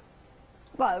safe.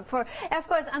 Well, of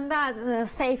course, and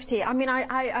that's safety. I mean,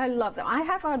 I love them. I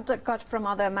have got from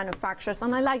other manufacturers,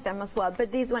 and I like them as well.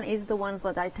 But this one is the ones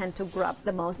that I tend to grab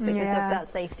the most because of that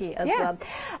safety as well.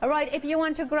 All right, if you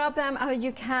want to grab them,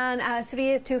 you can.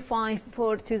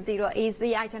 325420 is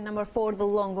the item number 4, the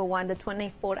longer one, the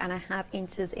 24.5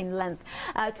 inches in length,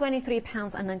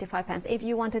 £23.95. If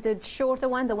you wanted a shorter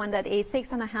one, the one that is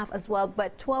 6.5 as well,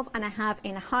 but 12.5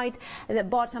 in height, at the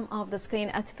bottom of the screen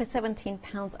at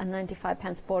 £17.95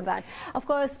 for that. Of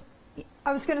course,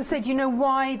 I was going to say, do you know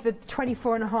why the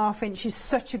 24.5 inch is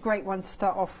such a great one to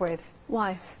start off with?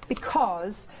 Why?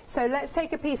 Because, so let's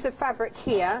take a piece of fabric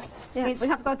here. Yeah, it's we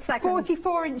have got seconds.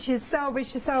 44 inches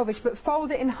selvage to selvage, but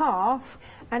fold it in half,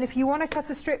 and if you want to cut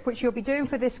a strip, which you'll be doing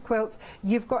for this quilt,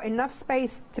 you've got enough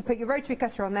space to put your rotary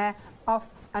cutter on there, off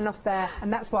and off there,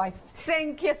 and that's why.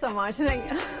 Thank you so much.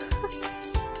 Thank you.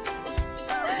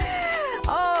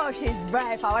 Oh, she's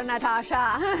brave, our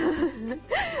Natasha.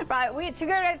 Right, we're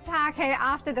together back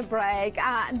after the break.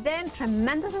 Then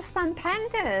tremendous stamp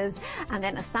painters, and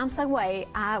then stamps away.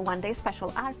 One day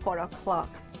special at 4 o'clock.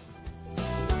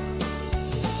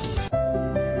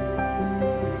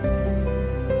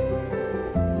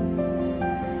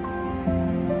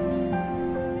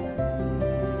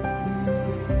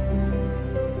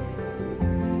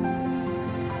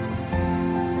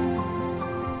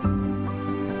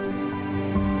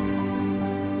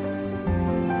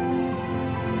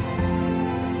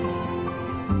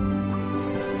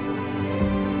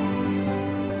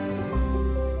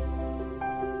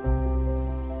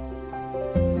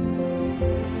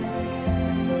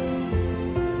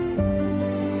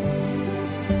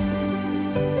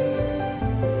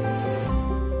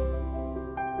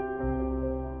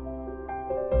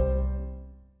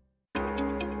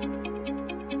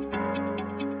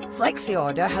 Flexi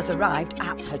order has arrived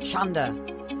at Hochanda.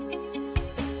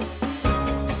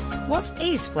 What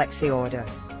is Flexi order?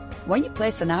 When you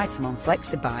place an item on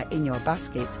FlexiBuy in your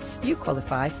basket, you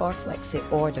qualify for Flexi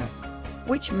order,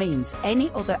 which means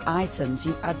any other items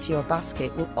you add to your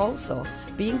basket will also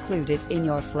be included in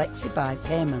your FlexiBuy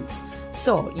payments,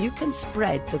 so you can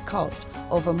spread the cost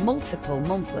over multiple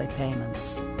monthly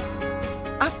payments.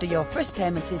 After your first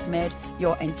payment is made,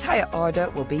 your entire order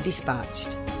will be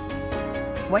dispatched.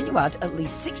 When you add at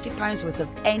least £60 worth of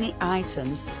any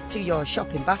items to your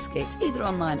shopping baskets, either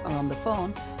online or on the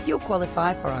phone, you'll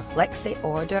qualify for our Flexi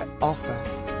order offer.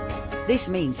 This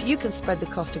means you can spread the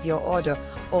cost of your order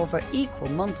over equal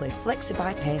monthly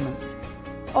FlexiBuy payments,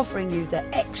 offering you the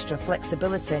extra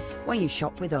flexibility when you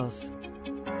shop with us.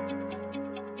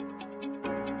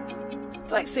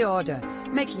 Flexi order,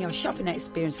 making your shopping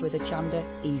experience with Hochanda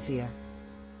easier.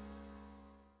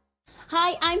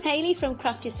 Hi, I'm Hayley from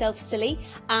Craft Yourself Silly,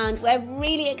 and we're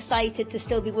really excited to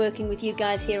still be working with you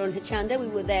guys here on Hochanda. We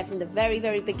were there from the very,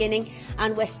 very beginning,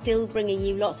 and we're still bringing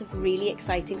you lots of really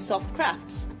exciting soft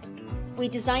crafts. We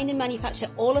design and manufacture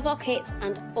all of our kits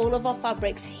and all of our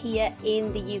fabrics here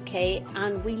in the UK,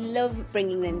 and we love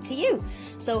bringing them to you.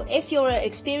 So if you're an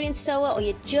experienced sewer or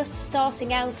you're just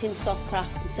starting out in soft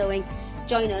crafts and sewing,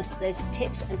 join us. There's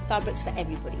tips and fabrics for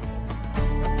everybody.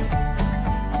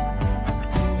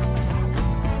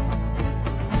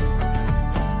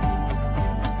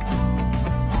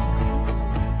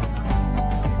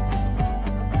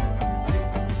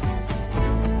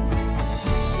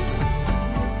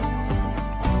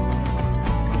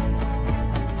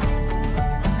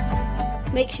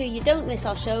 Make sure you don't miss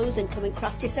our shows and come and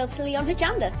craft yourself silly on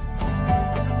Hochanda.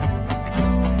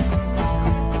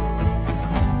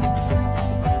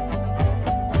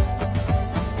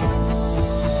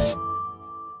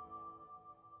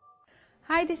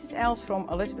 Hi, this is Els from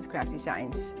Elizabeth Craft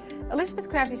Designs. Elizabeth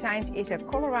Craft Designs is a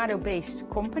Colorado-based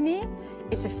company.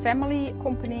 It's a family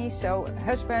company, so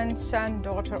husband, son,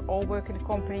 daughter all work in the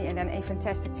company, and then a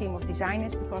fantastic team of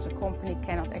designers, because a company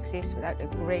cannot exist without a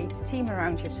great team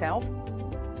around yourself.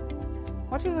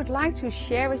 What we would like to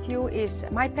share with you is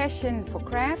my passion for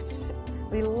crafts.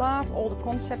 We love all the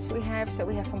concepts we have, so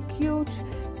we have from cute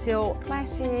till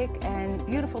classic and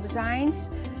beautiful designs.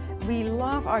 We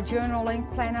love our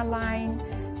journaling planner line,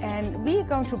 and we are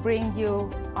going to bring you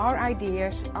our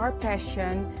ideas, our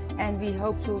passion, and we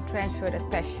hope to transfer that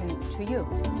passion to you.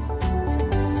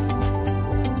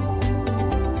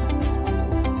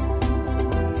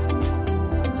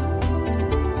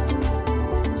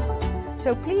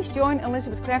 So please join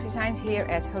Elizabeth Craft Designs here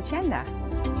at Hochanda.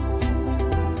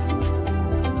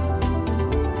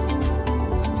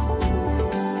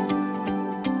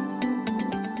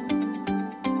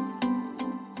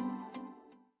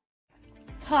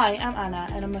 Hi, I'm Anna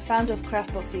and I'm a founder of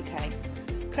Craftbox UK.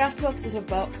 Craftbox is a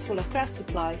box full of craft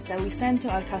supplies that we send to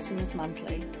our customers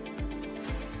monthly.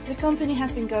 The company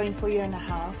has been going for a year and a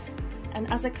half, and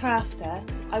as a crafter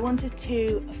I wanted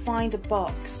to find a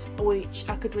box which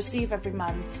I could receive every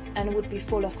month and would be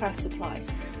full of craft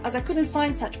supplies. As I couldn't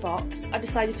find such box, I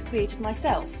decided to create it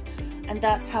myself, and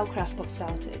that's how Craftbox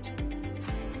started.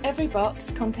 Every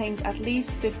box contains at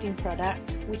least 15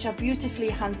 products, which are beautifully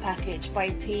hand-packaged by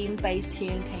a team based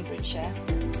here in Cambridgeshire.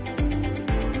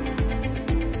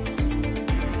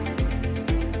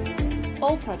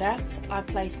 All products are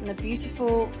placed in a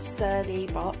beautiful, sturdy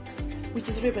box, which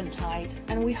is ribbon-tied,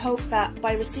 and we hope that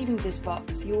by receiving this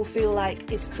box, you will feel like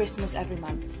it's Christmas every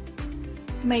month.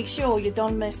 Make sure you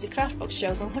don't miss the Craftbox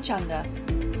shows on Hochanda.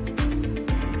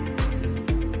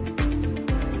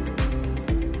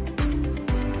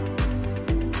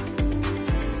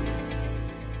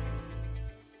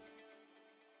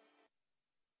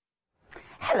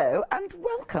 Hello and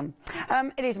welcome.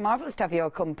 It is marvellous to have your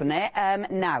company.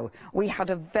 Now, we had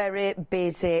a very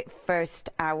busy first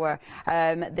hour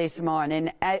this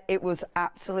morning. It was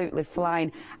absolutely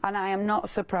flying, and I am not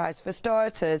surprised. For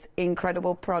starters,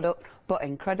 incredible product, but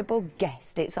incredible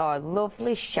guest. It's our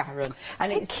lovely Sharon,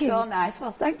 and it's so nice.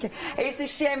 Well, thank you. It's a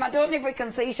shame I don't know if we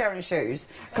can see Sharon's shoes,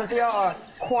 because they are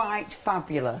quite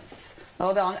fabulous.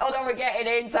 Hold on, we're getting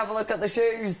in to have a look at the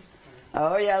shoes.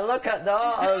 Oh yeah, look at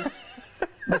those.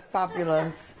 They're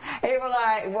fabulous. It was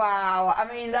like, wow.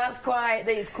 I mean,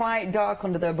 it's quite dark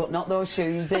under there, but not those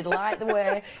shoes. They light the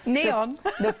way. Neon.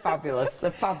 They're fabulous.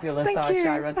 They're fabulous,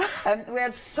 Sharon. We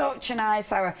had such a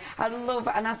nice hour. I love,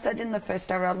 and I said in the first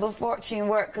hour, I love watching you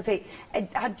work, because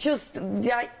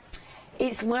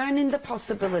it's learning the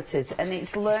possibilities, and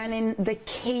it's learning the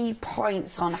key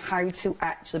points on how to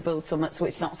actually build something so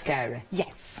it's not scary.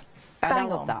 Yes. And I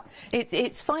love that.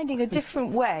 It's finding a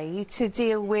different way to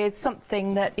deal with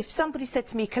something that if somebody said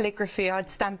to me calligraphy, I'd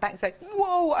stand back and say,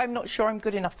 whoa, I'm not sure I'm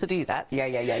good enough to do that.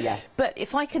 Yeah. But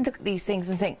if I can look at these things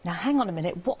and think, now hang on a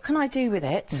minute, what can I do with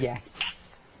it?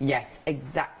 Yes,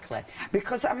 exactly.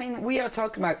 Because, I mean, we are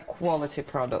talking about quality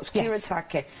products.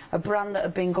 Kiritake, a brand that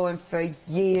have been going for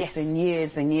years and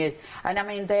years and years. And, I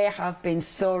mean, they have been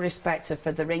so respected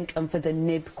for the ink and for the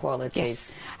nib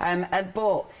qualities.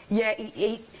 But, yeah,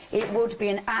 it would be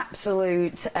an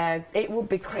absolute, it would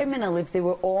be criminal if they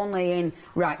were only in,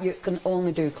 right, you can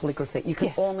only do calligraphy, you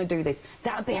can only do this.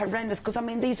 That would be horrendous, because, I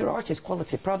mean, these are artist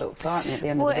quality products, aren't they, at the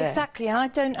end of the day? Well, exactly, and I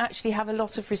don't actually have a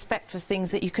lot of respect for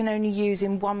things that you can only use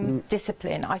in one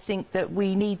discipline. I think that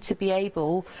we need to be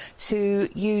able to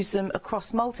use them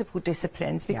across multiple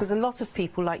disciplines, because a lot of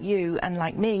people like you and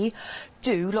like me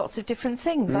do lots of different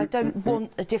things. I don't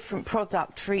want a different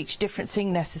product for each different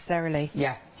thing necessarily.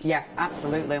 Yeah,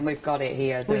 absolutely, and we've got it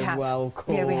here. They're well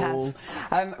cool. Yeah, we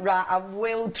have. Right, I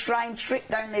will try and trick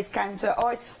down this counter.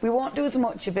 We won't do as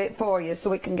much of it for you, so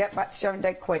we can get back to showing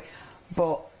dead quick.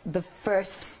 But the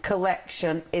first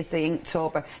collection is the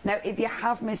Inktober. Now, if you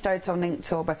have missed out on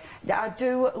Inktober, I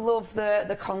do love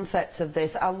the concept of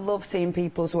this. I love seeing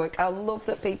people's work. I love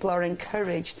that people are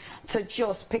encouraged to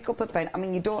just pick up a pen. I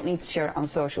mean, you don't need to share it on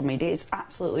social media. It's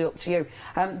absolutely up to you.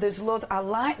 There's loads. I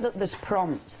like that there's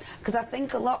prompts, because I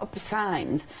think a lot of the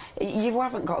times you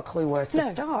haven't got a clue where to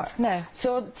start.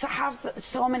 So to have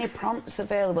so many prompts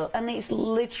available, and it's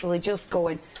literally just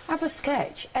going, have a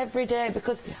sketch every day,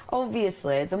 because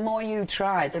obviously the more you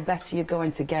try, the better you're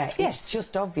going to get. Yes. It's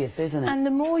just obvious, isn't it? And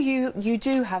the more you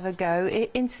do have a go, it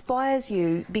inspires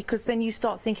you, because then you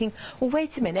start thinking, well,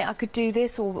 wait a minute, I could do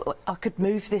this, or I could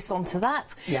move this onto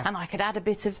that, and I could add a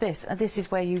bit of this, and this is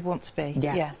where you want to be.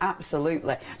 Yeah,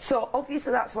 absolutely. So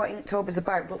obviously that's what Inktober's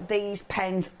about, but these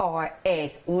pens are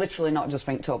ace, literally not just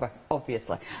for Inktober,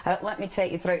 obviously. Let me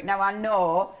take you through it. Now I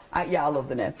know, yeah, I love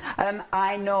the name.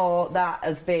 I know that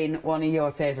has been one of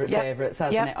your favourites,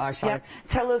 hasn't it, Sharon?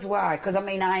 Tell us why, because I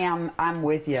mean, I'm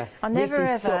with you. This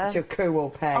is such a cool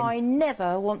pen. I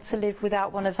never want to live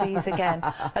without one of these again.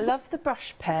 I love the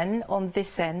brush pen on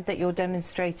this end that you're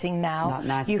demonstrating now.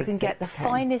 Nice you can get the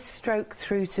finest stroke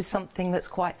through to something that's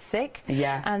quite thick.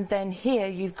 Yeah. And then here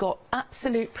you've got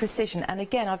absolute precision. And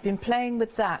again, I've been playing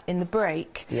with that in the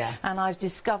break. Yeah. And I've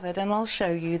discovered, and I'll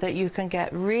show you, that you can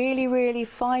get really, really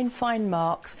fine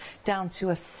marks down to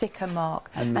a thicker mark.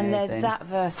 Amazing. And they're that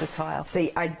versatile.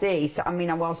 See, I mean,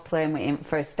 I was playing with him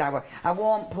first hour. I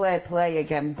won't play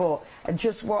again, but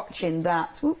just watching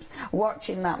that,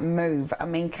 watching that move, I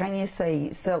mean, can you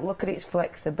see? So look at its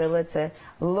flexibility.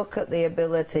 Look at the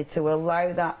ability to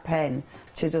allow that pen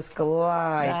to just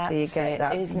glide, so you get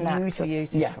that Isn't that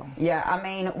beautiful? Yeah, I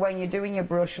mean, when you're doing your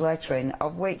brush lettering,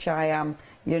 of which I am,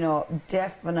 you know,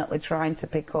 definitely trying to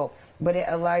pick up, but it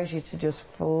allows you to just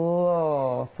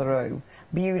flow through.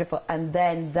 Beautiful. And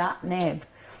then that nib,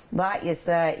 like you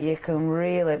say, you can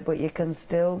really, but you can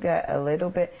still get a little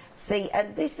bit. See,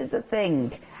 and this is the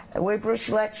thing, with brush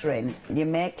lettering, you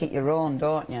make it your own,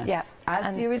 don't you? Yeah.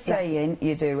 As you were saying,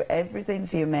 you do everything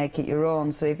so you make it your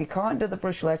own. So if you can't do the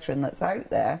brush lettering that's out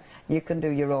there, you can do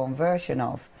your own version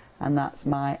of. And that's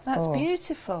my... That's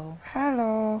beautiful.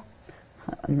 Hello.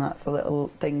 And that's a little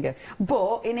thing.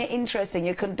 But, isn't it interesting,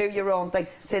 you can do your own thing.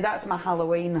 See, that's my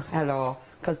Halloween hello.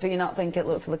 Because do you not think it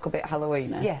looks a little bit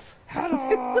Halloween-y? Yes.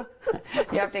 Hello.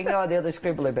 You have to ignore the other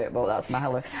scribbly bit, but that's my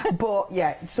hello. But,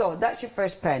 yeah, so that's your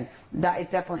first pen. That is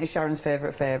definitely Sharon's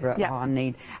favourite. Yeah.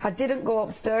 Oh, I didn't go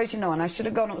upstairs, you know, and I should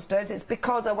have gone upstairs. It's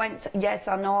because I went... Yes,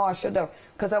 I know, I should have.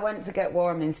 Because I went to get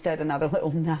warm instead and had a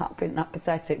little nap. Isn't that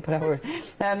pathetic? But I was...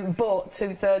 but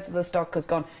 2/3 of the stock has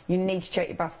gone. You need to check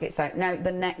your baskets out. Now,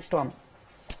 the next one.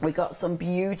 We got some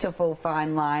beautiful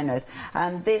fine liners,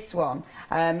 and this one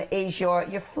is your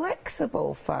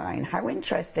flexible fine. How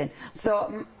interesting!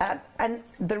 So, and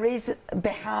there is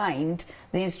behind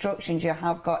the instructions, you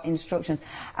have got instructions.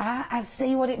 I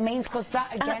see what it means, because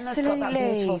that again has got that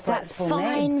beautiful flexible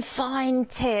nib. Fine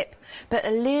tip, but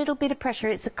a little bit of pressure.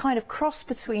 It's a kind of cross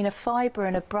between a fibre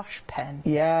and a brush pen.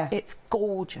 Yeah, it's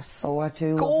gorgeous. Oh, I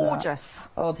do. Gorgeous. Love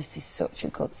that. Oh, this is such a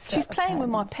good set. She's playing with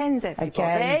my pens,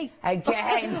 everybody.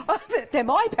 Again. They're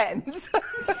my pens.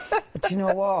 Do you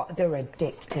know what? They're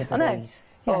addictive. I know. These.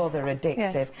 Yes. Oh, they're addictive.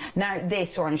 Yes. Now,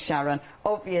 this one, Sharon,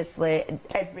 obviously,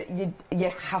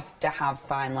 you have to have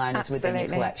fine liners within your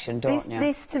collection, don't you?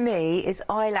 This, to me, is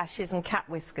eyelashes and cat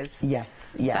whiskers.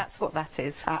 Yes. That's what that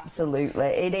is. Absolutely.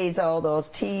 It is all those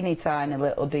teeny tiny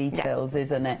little details,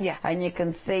 isn't it? Yeah. And you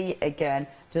can see, again,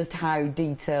 just how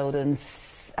detailed and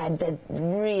the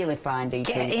really fine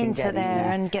detail. Get into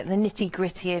there and get the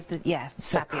nitty-gritty of the... Yeah,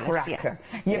 it's fabulous. Cracker.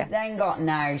 You've then got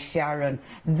now, Sharon,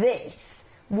 this...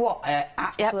 What an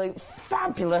absolute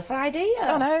fabulous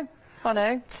idea. I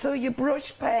know. So your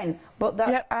brush pen, but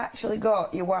that's actually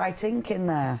got your white ink in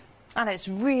there. And it's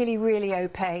really, really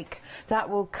opaque. That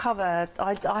will cover...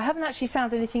 I haven't actually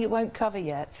found anything it won't cover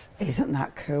yet. Isn't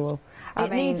that cool?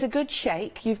 It needs a good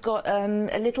shake. You've got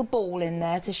a little ball in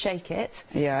there to shake it.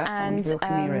 Yeah, and you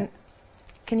can hear it.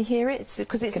 Can you hear it?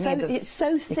 Because it's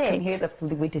so thick. You can hear the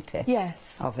fluidity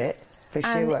of it. For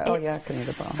sure. Oh, yeah, I can hear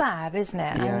the bar. Fab, isn't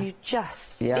it? Yeah. And you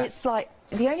just... It's like...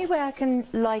 The only way I can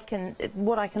liken...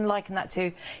 What I can liken that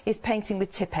to is painting with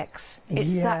Tipex.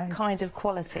 It's that kind of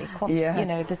quality. You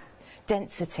know, the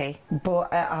density. But,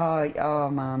 oh,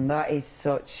 man, that is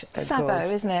such a Fabbo,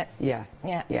 isn't it? Yeah.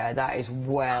 Yeah, that is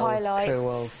well Highlights,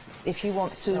 cool. If you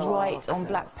want to write on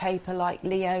black paper like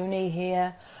Leonie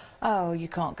here... Oh, you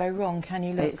can't go wrong, can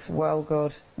you? Look, it's well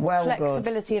good. Well good.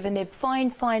 Flexibility of a nib,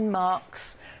 fine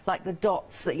marks, like the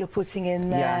dots that you're putting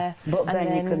in there. Yeah, but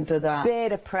then you can do that.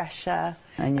 Bit of pressure,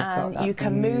 and you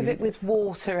can move it with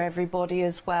water, everybody,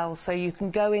 as well. So you can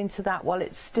go into that while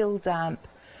it's still damp.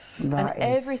 And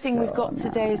everything we've got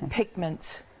today is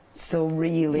pigment. So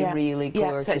really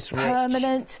gorgeous. So it's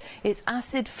permanent, it's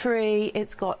acid free,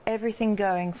 it's got everything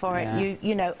going for it.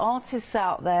 You know, artists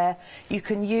out there, you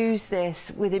can use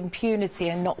this with impunity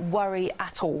and not worry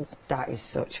at all. That is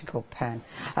such a good pen.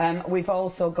 We've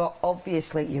also got,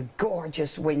 obviously, your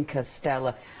gorgeous Winkers,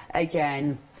 Stella.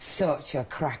 Again, such a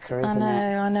cracker, isn't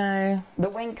it? I know. The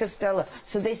Wink Stella.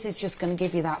 So this is just going to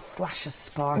give you that flash of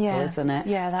sparkle, Yeah. isn't it?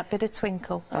 Yeah, that bit of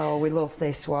twinkle. Oh, we love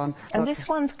this one. And Look. this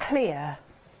one's clear.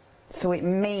 So it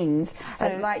means,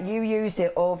 So- like you used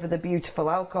it over the beautiful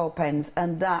alcohol pens,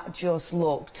 and that just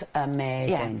looked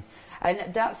amazing.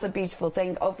 And that's the beautiful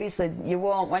thing. Obviously, you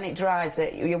won't, when it dries,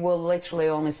 you will literally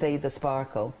only see the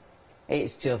sparkle.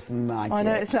 It's just magic. I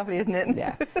know, it's lovely, isn't it?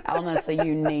 Yeah. Honestly,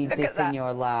 you need this in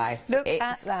your life. Look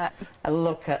at that.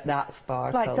 Look at that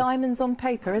sparkle. Like diamonds on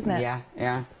paper, isn't it? Yeah,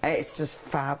 yeah. It's just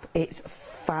fab. It's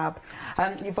fab.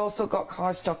 You've also got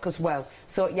cardstock as well.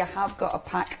 So you have got a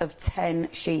pack of 10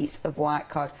 sheets of white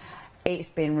card. It's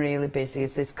been really busy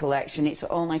as this collection. It's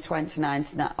only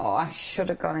 £29. Oh, I should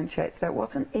have gone and checked it. I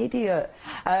was an idiot.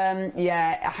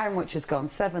 Yeah, how much has gone?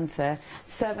 70%.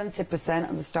 70%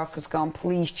 of the stock has gone.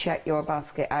 Please check your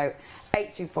basket out.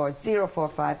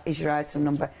 824045 is your item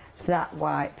number. That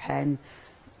white pen.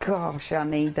 Gosh, I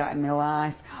need that in my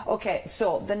life. Okay,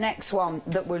 so the next one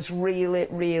that was really,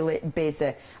 really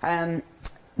busy.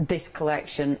 This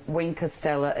collection, Wink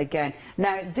Stella again.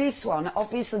 Now, this one,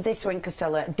 obviously this Wink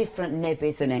Stella, different nib,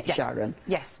 isn't it, Sharon?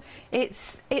 Yes.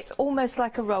 It's almost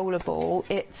like a roller ball.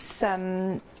 It's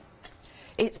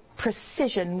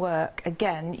precision work.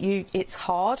 Again, it's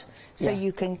hard, so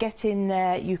you can get in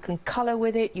there, you can colour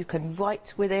with it, you can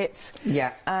write with it.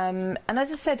 Yeah. And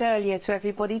as I said earlier to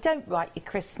everybody, don't write your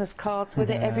Christmas cards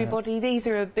with it, everybody. These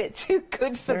are a bit too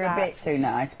good for They're that. a bit too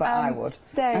nice, but I would.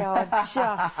 They are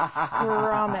just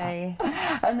scrummy.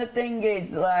 And the thing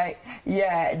is, like,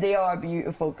 yeah, they are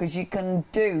beautiful because you can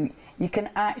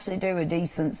actually do a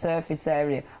decent surface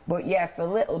area, but yeah, for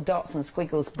little dots and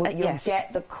squiggles, but you'll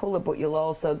get the colour, but you'll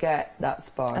also get that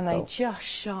sparkle. And they just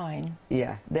shine.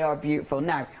 Yeah, they are beautiful.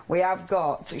 Now, we have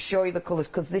got to show you the colours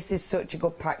because this is such a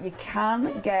good pack. You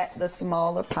can get the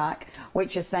smaller pack,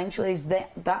 which essentially is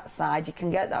that side. You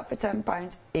can get that for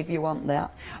 £10 if you want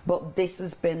that. But this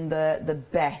has been the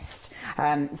best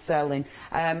selling.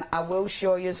 I will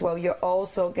show you as well, you're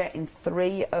also getting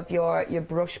 3 of your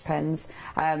brush pens.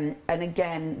 And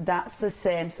again, that's the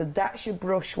same. So that's your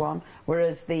brush one,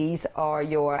 whereas these are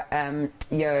your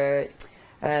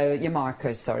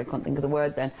markers. Sorry, I can't think of the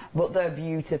word then, but they're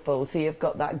beautiful. So you've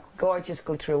got that gorgeous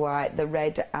glittery white, the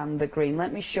red and the green.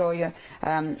 Let me show you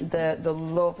the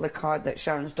lovely card that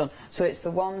Sharon's done. So it's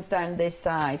the ones down this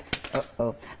side.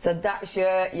 So that's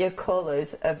your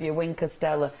colours of your Wink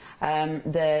Stella.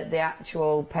 The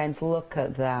actual pens. Look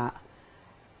at that.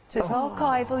 So it's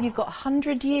archival. You've got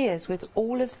 100 years with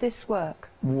all of this work.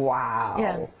 Wow.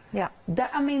 Yeah. Yeah.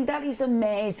 I mean, that is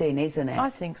amazing, isn't it? I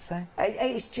think so.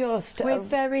 It's just... We're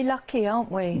very lucky, aren't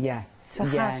we? Yes. To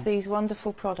have these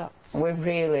wonderful products. We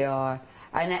really are.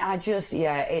 And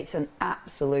it's an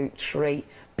absolute treat.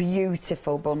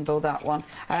 Beautiful bundle, that one.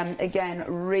 Again,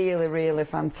 really, really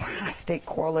fantastic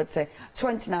quality.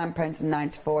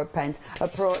 £29.94.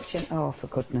 Approaching, oh, for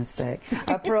goodness sake,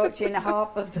 approaching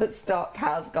half of the stock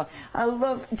has gone.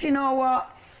 Do you know what?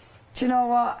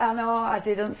 I know I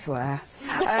didn't swear.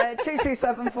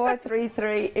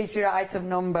 227433 is your item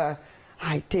number.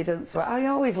 I didn't swear. I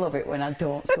always love it when I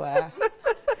don't swear.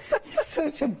 It's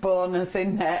such a bonus,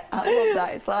 isn't it? I love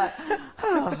that. It's like,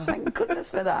 oh, thank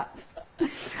goodness for that.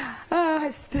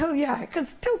 I can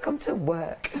still come to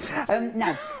work.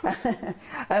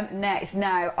 Next,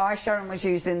 now, Sharon was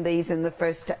using these in the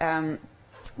first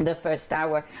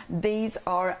hour. These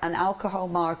are an alcohol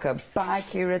marker by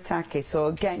Kuretake. So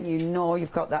again,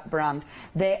 you've got that brand.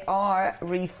 They are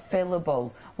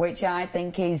refillable, which I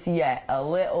think is a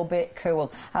little bit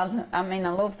cool. I mean, I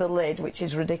love the lid, which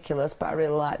is ridiculous, but I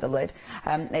really like the lid.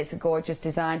 It's a gorgeous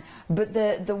design. But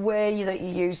the way that you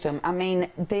used them, I mean,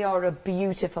 they are a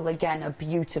beautiful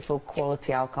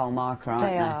quality alcohol marker, aren't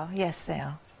they? They are, yes, they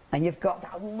are. And you've got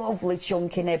that lovely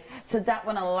chunky nib. So that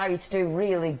one will allow you to do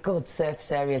really good surface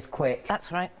areas quick.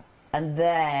 That's right. And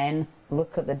then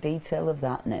look at the detail of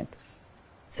that nib.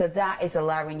 So that is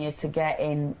allowing you to get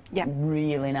in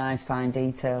really nice fine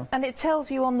detail. And it tells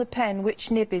you on the pen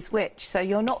which nib is which, so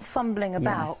you're not fumbling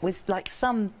about with like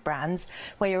some brands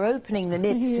where you're opening the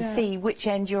nibs to see which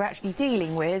end you're actually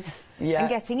dealing with and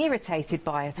getting irritated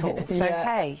by it all. So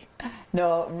hey.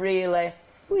 No, really.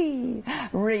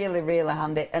 Really, really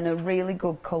handy, and a really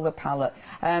good colour palette.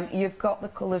 You've got the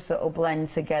colours that will blend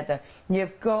together.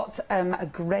 You've got a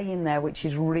grey in there, which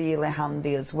is really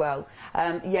handy as well.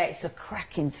 It's a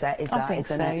cracking set,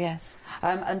 isn't it? Yes.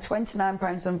 And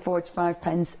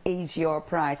 £29.45 is your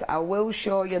price. I will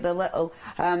show you the little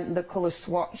the colour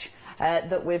swatch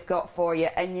that we've got for you,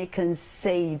 and you can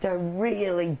see they're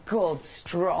really good,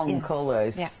 strong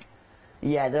colours.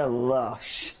 Yeah, they're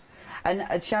lush.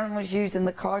 And Sharon was using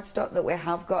the cardstock that we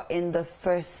have got in the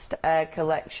first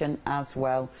collection as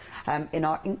well, in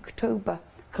our Inktober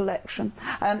collection.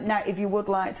 Now, if you would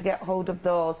like to get hold of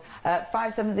those,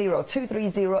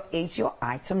 570-230 is your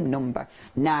item number.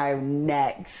 Now,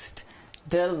 next,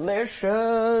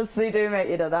 delicious. They do make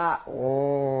you do that.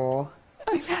 Oh.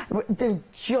 They're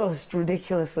just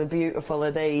ridiculously beautiful,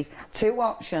 are these. Two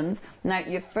options. Now,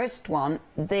 your first one,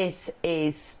 this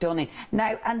is stunning.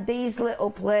 Now, and these little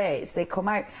plates, they come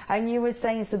out, and you were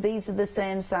saying, so these are the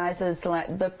same size as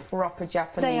like the proper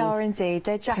Japanese. They are indeed.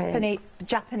 They're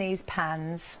Japanese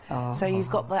pans. Oh. So you've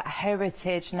got that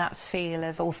heritage and that feel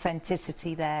of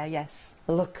authenticity there, yes.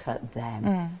 Look at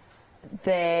them.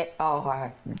 They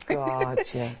are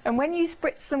gorgeous. And when you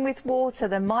spritz them with water,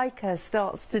 the mica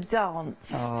starts to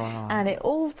dance. And it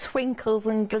all twinkles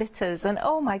and glitters. And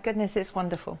oh my goodness, it's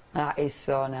wonderful. That is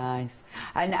so nice.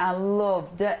 And I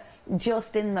love that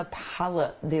just in the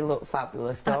palette, they look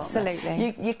fabulous, don't Absolutely.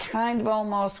 they? You kind of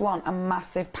almost want a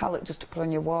massive palette just to put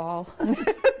on your wall.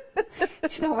 Do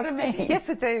you know what I mean? Yes,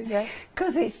 I do, yes.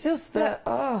 Because it's just the,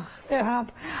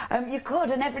 fab. You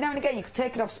could, and every now and again, you could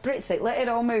take it off, spritz it, let it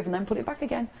all move, and then put it back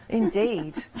again.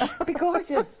 Indeed. It'd be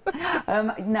gorgeous.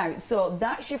 Now, so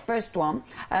that's your first one.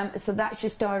 So that's your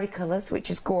starry colours,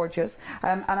 which is gorgeous.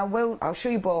 And I'll show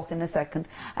you both in a second.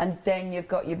 And then you've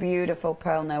got your beautiful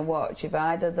pearl. Now watch, if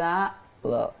I do that,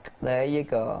 look, there you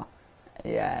go.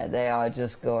 Yeah, they are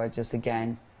just gorgeous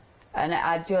again. And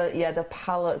yeah, the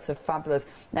palettes are fabulous.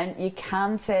 Then you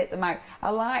can take them out. I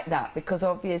like that because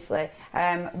obviously,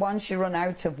 once you run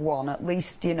out of one, at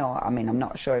least, you know, I mean, I'm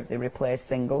not sure if they replace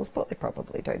singles, but they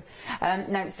probably do.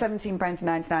 Now,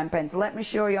 £17.99. Let me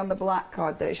show you on the black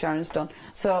card that Sharon's done.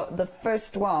 So the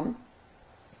first one,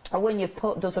 when you've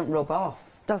put, doesn't rub off.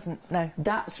 Doesn't, no.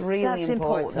 That's really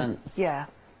important. Yeah.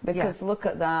 Because look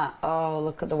at that. Oh,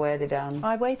 look at the way they dance.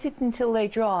 I waited until they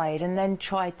dried and then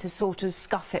tried to sort of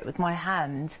scuff it with my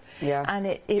hand. Yeah. And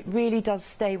it really does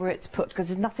stay where it's put, because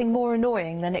there's nothing more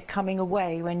annoying than it coming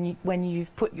away when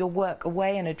you've put your work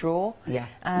away in a drawer. Yeah.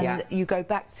 And you go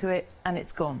back to it and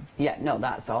it's gone. Yeah, no,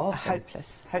 that's awful.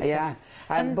 Hopeless. Yeah.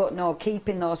 But no,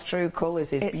 keeping those true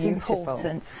colours is it's beautiful.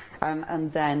 Important.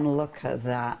 And then look at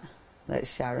that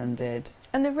Sharon did.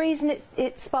 And the reason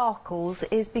it sparkles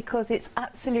is because it's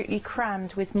absolutely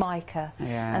crammed with mica.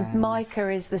 Yeah. And mica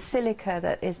is the silica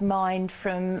that is mined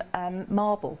from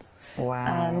marble. Wow.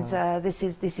 And this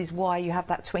is why you have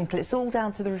that twinkle. It's all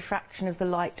down to the refraction of the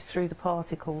light through the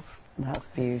particles. That's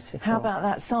beautiful. How about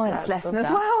that science lesson good,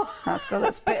 as well? That's good.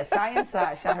 That's a bit of science,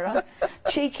 that, Sharon.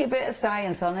 Cheeky bit of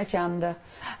science on Hochanda.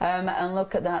 And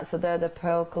look at that. So they're the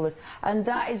pearl colours. And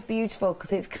that is beautiful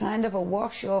because it's kind of a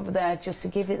wash over there just to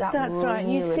give it that That's really right.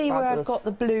 You see fabulous... where I've got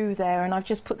the blue there, and I've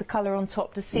just put the colour on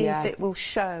top to see if it will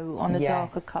show on a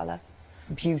darker colour.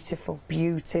 Beautiful,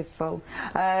 beautiful.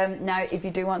 Now, if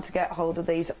you do want to get hold of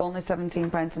these, only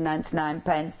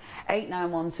 £17.99.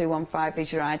 891215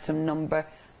 is your item number.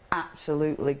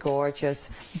 Absolutely gorgeous.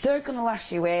 They're going to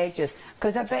last you ages,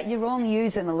 because I bet you're only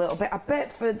using a little bit. I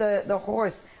bet for the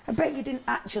horse, I bet you didn't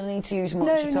actually need to use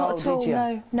much at all, did you?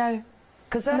 No, no.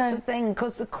 Because that's the thing,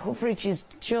 because the coverage is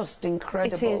just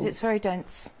incredible. It is, it's very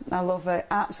dense. I love it,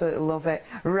 absolutely love it.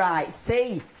 Right,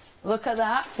 see, look at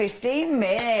that, 15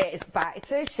 minutes, back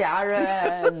to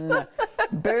Sharon.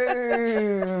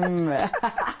 Boom.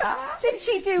 Did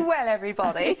she do well,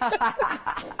 everybody?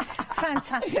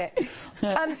 Fantastic.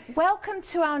 Welcome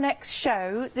to our next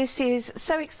show. This is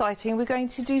so exciting. We're going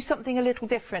to do something a little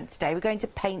different today. We're going to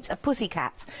paint a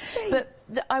pussycat. But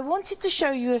I wanted to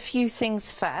show you a few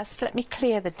things first. Let me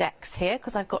clear the decks here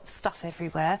because I've got stuff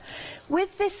everywhere.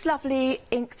 With this lovely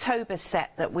Inktober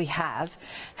set that we have,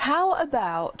 how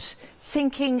about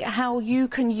thinking how you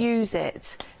can use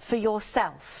it for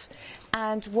yourself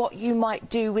and what you might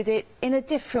do with it in a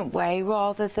different way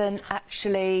rather than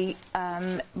actually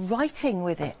writing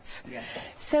with it. Yeah.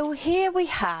 So here we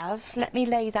have, let me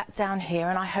lay that down here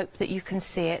and I hope that you can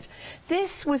see it.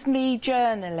 This was me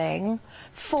journaling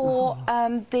for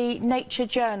the Nature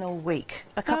Journal Week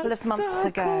a couple of months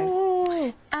ago.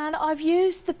 Cool. And I've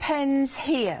used the pens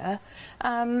here.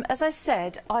 As I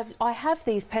said, I have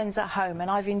these pens at home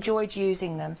and I've enjoyed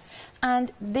using them.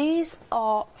 And these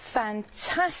are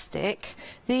fantastic.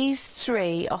 These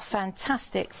three are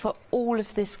fantastic for all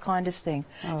of this kind of thing.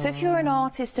 Oh. So if you're an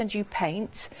artist and you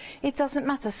paint, it doesn't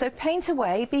matter. So paint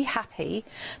away, be happy,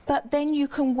 but then you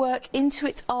can work into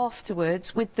it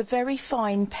afterwards with the very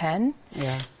fine pen.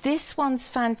 Yeah. This one's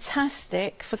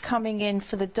fantastic for coming in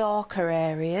for the darker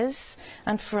areas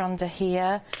and for under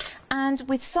here. And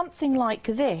with something like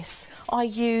this, I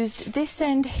used this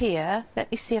end here.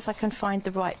 Let me see if I can find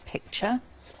the right picture.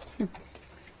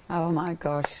 Oh my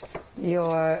gosh,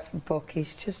 your book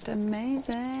is just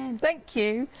amazing. Thank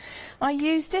you. I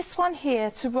use this one here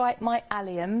to write my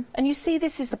allium, and you see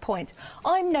this is the point.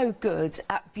 I'm no good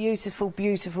at beautiful,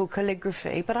 beautiful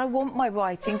calligraphy, but I want my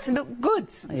writing to look good.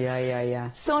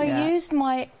 Yeah. So I used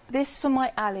this for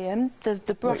my allium,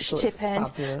 the brush tip end,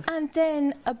 fabulous. And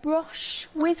then a brush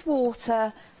with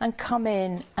water, and come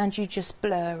in and you just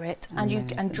blur it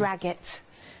and drag it,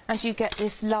 and you get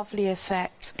this lovely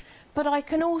effect. But I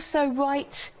can also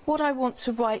write what I want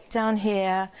to write down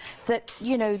here, that,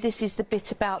 you know, this is the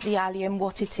bit about the allium,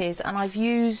 what it is, and I've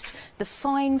used the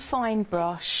fine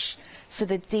brush for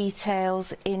the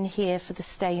details in here for the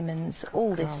stamens,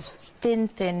 all this thin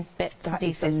bits and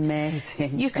pieces. That is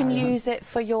amazing. You can use it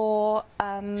for your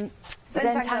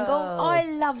Zentangle. I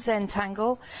love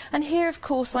Zentangle. And here, of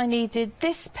course, I needed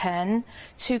this pen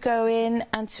to go in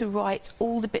and to write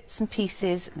all the bits and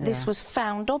pieces. Yeah. This was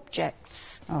found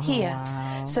objects here.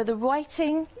 Wow. So the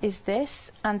writing is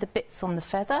this and the bits on the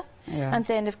feather. Yeah. And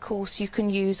then, of course, you can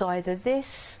use either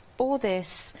this or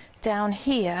this down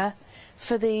here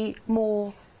for the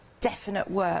more definite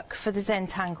work, for the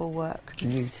Zentangle work.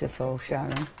 Beautiful,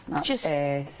 Sharon. That's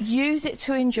just use it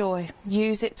to enjoy.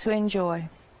 Use it to enjoy.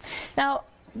 Now,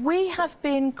 we have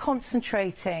been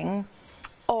concentrating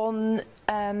on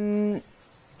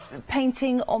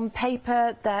painting on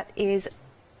paper that is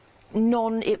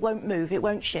it won't move, it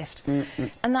won't shift.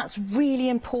 And that's really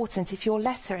important if you're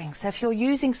lettering. So if you're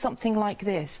using something like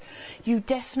this, you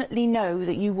definitely know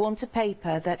that you want a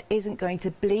paper that isn't going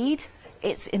to bleed.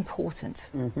 It's important.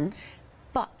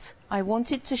 But I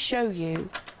wanted to show you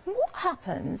what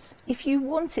happens if you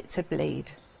want it to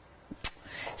bleed.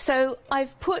 So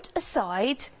I've put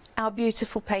aside our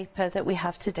beautiful paper that we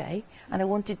have today, and I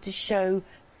wanted to show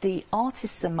the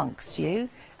artists amongst you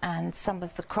and some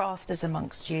of the crafters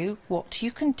amongst you what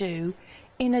you can do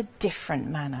in a different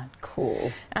manner.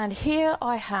 Cool. And here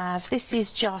I have, this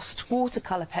is just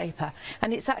watercolour paper,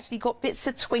 and it's actually got bits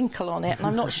of twinkle on it, and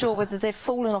I'm not sure whether they've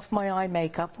fallen off my eye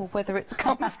makeup or whether it's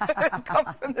come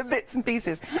from the bits and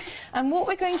pieces. And what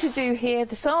we're going to do here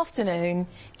this afternoon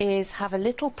is have a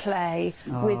little play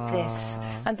with this.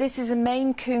 And this is a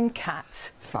Maine Coon cat.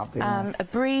 Fabulous. A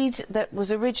breed that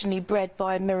was originally bred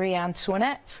by Marie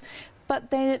Antoinette,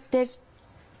 but they're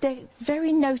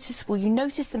very noticeable. You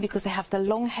notice them because they have the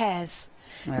long hairs.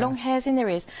 Long hairs in their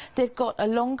ears. They've got a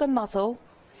longer muzzle,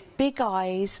 big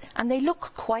eyes, and they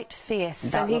look quite fierce.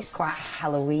 That looks quite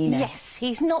Halloween-y. Yes,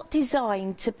 he's not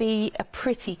designed to be a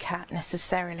pretty cat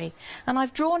necessarily. And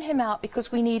I've drawn him out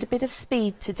because we need a bit of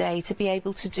speed today to be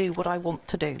able to do what I want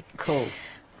to do. Cool.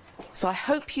 So I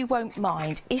hope you won't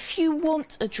mind. If you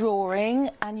want a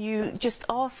drawing, and you just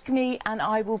ask me, and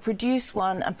I will produce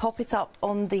one and pop it up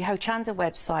on the Hochanda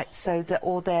website, so that,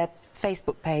 or their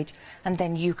Facebook page, and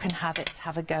then you can have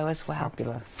a go as well.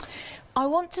 Fabulous. I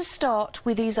want to start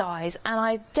with these eyes, and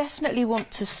I definitely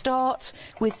want to start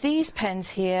with these pens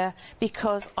here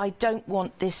because I don't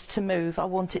want this to move. I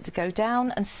want it to go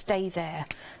down and stay there.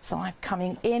 So I'm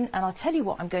coming in, and I'll tell you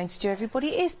what I'm going to do, everybody,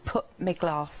 is put my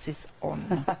glasses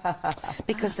on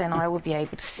because then I will be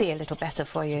able to see a little better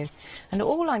for you. And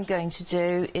all I'm going to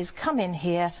do is come in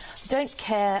here. Don't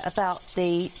care about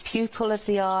the pupil of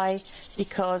the eye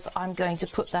because I'm going to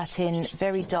put that in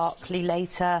very darkly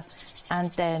later,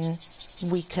 and then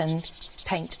we can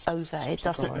paint over. It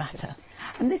doesn't matter.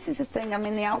 And this is the thing, I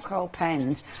mean, the alcohol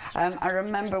pens, I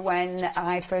remember when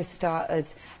I first started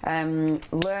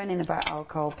learning about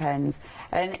alcohol pens,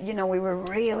 and, you know, we were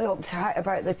really uptight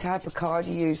about the type of card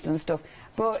you used and stuff,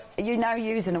 but you're now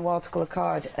using a watercolour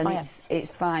card, and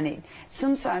it's fine.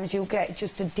 Sometimes you'll get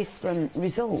just a different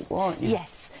result, won't you?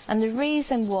 Yes. And the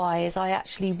reason why is I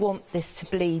actually want this to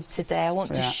bleed today. I want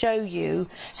to show you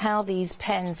how these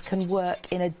pens can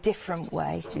work in a different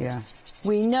way. Yeah.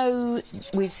 We know,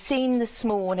 we've seen this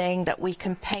morning that we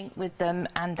can paint with them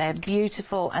and they're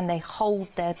beautiful and they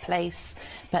hold their place,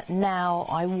 but now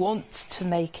I want to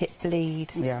make it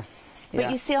bleed. Yeah.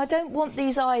 But you see, I don't want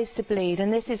these eyes to bleed,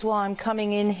 and this is why I'm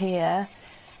coming in here,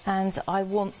 and I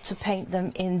want to paint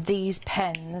them in these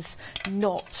pens,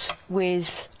 not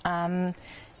with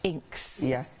inks,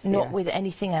 not with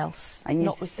anything else. And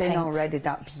not you've with seen paint. already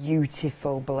that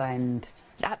beautiful blend.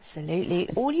 Absolutely.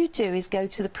 All you do is go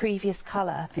to the previous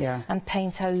colour and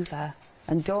paint over.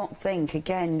 And don't think,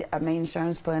 again, I mean,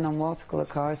 Sharon's playing on watercolour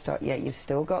cardstock, yet you've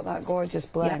still got that gorgeous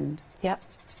blend. Yep.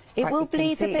 It will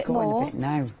bleed a bit more. A bit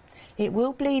now. It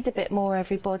will bleed a bit more,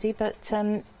 everybody, but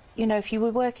you know, if you were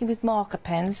working with marker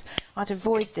pens, I'd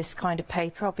avoid this kind of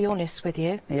paper, I'll be honest with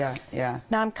you. Yeah, yeah.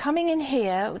 Now I'm coming in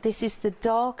here, this is the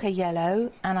darker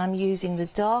yellow, and I'm using the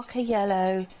darker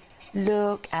yellow.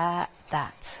 Look at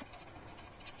that.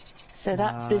 So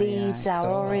that bleeds our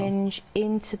orange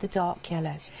into the dark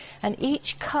yellow. And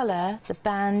each colour, the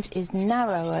band is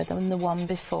narrower than the one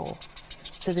before.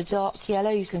 So the dark yellow,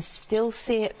 you can still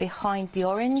see it behind the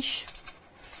orange.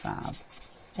 Fab.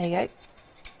 There you go.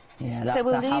 Yeah, that's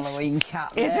a Halloween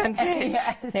cat. Isn't it?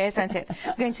 Yes. Isn't it?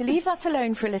 We're going to leave that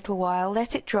alone for a little while,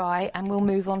 let it dry, and we'll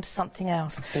move on to something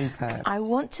else. Super. I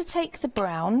want to take the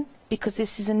brown, because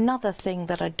this is another thing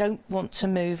that I don't want to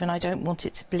move and I don't want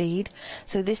it to bleed.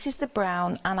 So this is the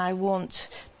brown, and I want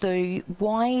the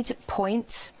wide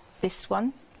point, this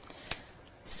one.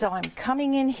 So I'm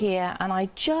coming in here and I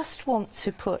just want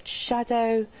to put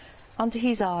shadow under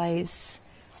his eyes.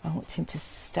 I want him to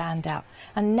stand out.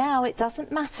 And now it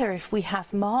doesn't matter if we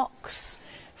have marks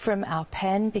from our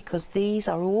pen, because these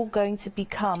are all going to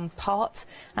become part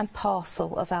and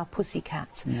parcel of our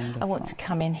pussycat. Wonderful. I want to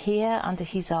come in here under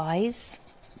his eyes,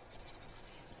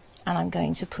 and I'm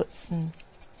going to put some,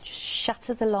 just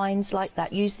shatter the lines like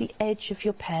that. Use the edge of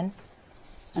your pen.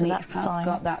 So And it that's has fine.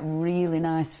 got that really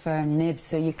nice firm nib,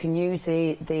 so you can use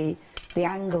the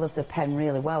angle of the pen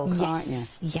really well, can't you?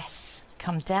 Yes.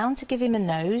 Come down to give him a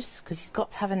nose, because he's got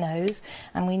to have a nose,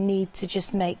 and we need to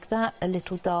just make that a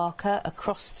little darker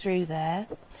across through there.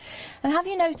 And have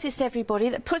you noticed, everybody,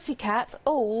 that pussycats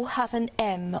all have an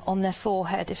M on their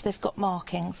forehead if they've got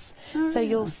markings? So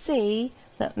you'll see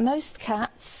that most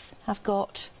cats have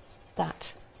got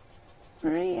that.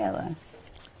 Really?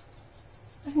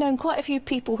 I've known quite a few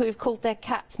people who have called their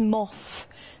cats Moth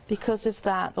because of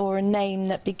that, or a name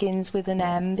that begins with an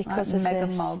M because of Mega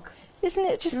this. Mog. Isn't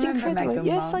it just Do you remember incredible? Mega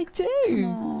Yes, Mog? I do.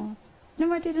 Oh.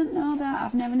 No, I didn't know that.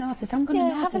 I've never noticed. I'm going to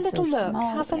Yeah, notice have a little this look.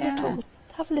 more.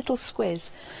 Have a little squiz.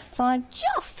 So I'm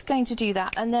just going to do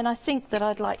that, and then I think that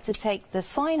I'd like to take the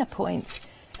finer point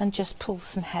and just pull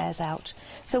some hairs out.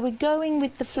 So we're going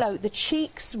with the float. The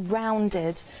cheeks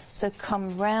rounded, so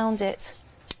come round it.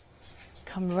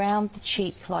 Come round the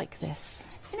cheek like this.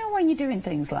 You know, when you're doing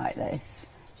things like this,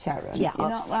 Sharon, Yeah, you're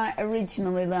not like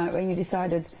originally like when you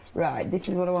decided, right, this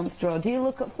is what I want to draw. Do you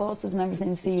look at photos and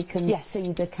everything so you can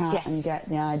see the cat and get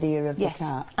the idea of the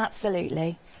cat?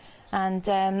 Absolutely. And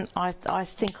I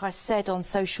think I said on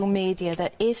social media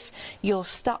that if you're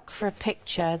stuck for a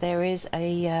picture, there is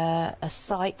a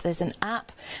site, there's an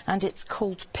app, and it's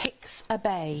called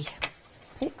Pixabay.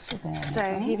 Pixabay.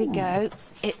 So here we go.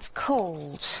 It's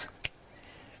called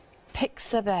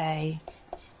Pixabay.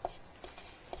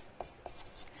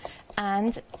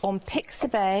 And on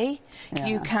Pixabay,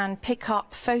 you can pick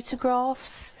up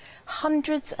photographs,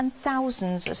 hundreds and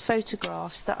thousands of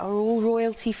photographs that are all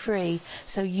royalty free,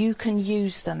 so you can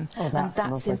use them. Oh, and that's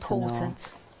lovely important. to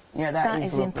know. Yeah, that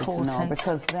is lovely important. to know,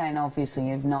 because then obviously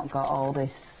you've not got all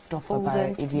this stuff All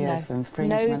about the- if you no, have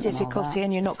infringement no and all difficulty, that.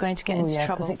 and you're not going to get into yeah,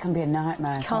 trouble. because it can be a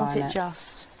nightmare, Can't it it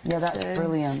just? Yeah, that's So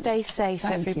brilliant. Stay safe,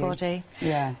 Thank you. everybody.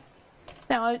 Yeah.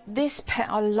 Now, this pen,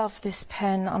 I love this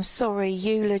pen. I'm sorry,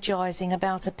 eulogising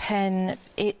about a pen.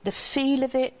 The feel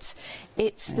of it,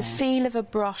 it's the feel of a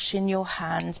brush in your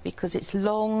hand, because it's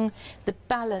long, the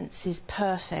balance is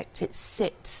perfect, it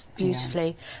sits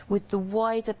beautifully with the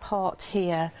wider part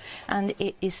here, and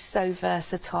it is so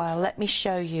versatile. Let me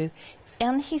show you.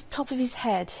 On his top of his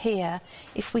head here,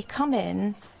 if we come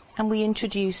in and we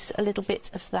introduce a little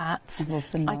bit of that, I love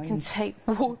the noise. I can take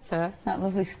water. That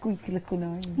lovely squeaky little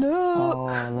noise. Look!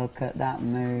 Oh, look at that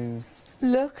move.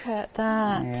 Look at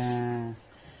that. Yeah,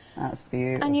 that's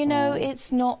beautiful. And you know,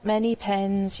 it's not many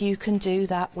pens you can do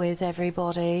that with,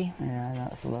 everybody. Yeah,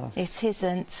 that's lovely. It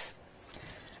isn't.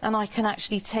 And I can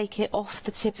actually take it off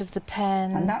the tip of the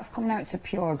pen. And that's coming out to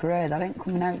pure grey. That ain't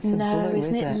coming out to no, blue,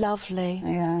 isn't is it it? lovely?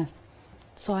 Yeah.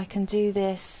 So I can do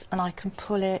this, and I can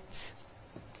pull it.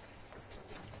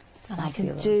 And I can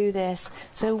Fabulous. do this.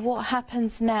 So what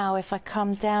happens now if I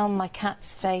come down my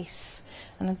cat's face,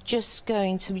 and I'm just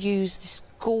going to use this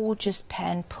gorgeous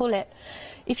pen, pull it.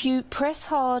 If you press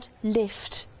hard,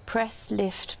 lift, press,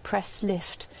 lift, press,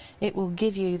 lift, it will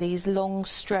give you these long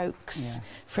strokes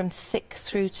from thick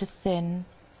through to thin.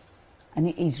 And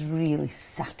it is really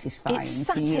satisfying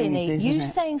It's to use, satiny. isn't You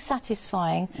it? saying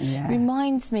satisfying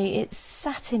reminds me it's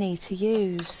satiny to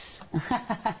use.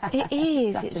 It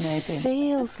is. It Satinating.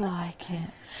 feels like it.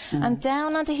 And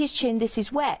down under his chin, this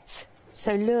is wet.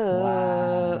 So look.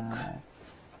 Wow.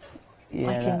 Yeah,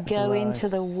 I can that's go lush. into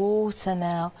the water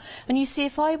now. And you see,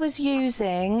 if I was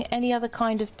using any other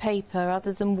kind of paper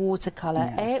other than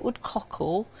watercolour, A, it would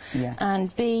cockle,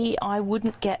 and B, I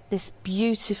wouldn't get this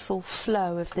beautiful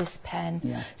flow of this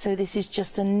pen. So this is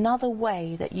just another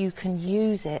way that you can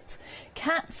use it.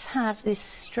 Cats have this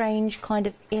strange kind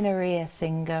of inner ear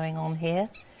thing going on here.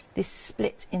 this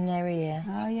split in their ear.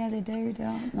 Oh yeah, they do,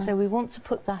 don't they? So we want to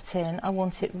put that in. I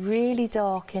want it really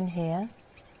dark in here.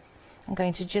 I'm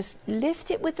going to just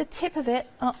lift it with the tip of it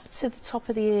up to the top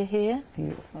of the ear here.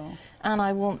 Beautiful. And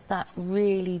I want that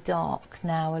really dark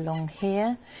now along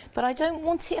here. But I don't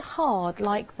want it hard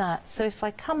like that. So if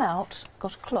I come out,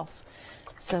 got a cloth.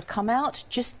 So come out,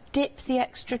 just dip the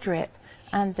extra drip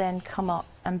and then come up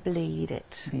and bleed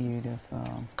it.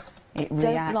 Beautiful. It Don't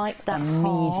reacts like that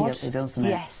immediately, hard. doesn't it?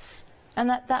 Yes. And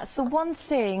that's the one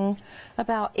thing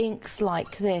about inks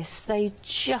like this. They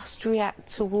just react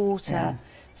to water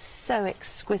so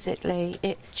exquisitely.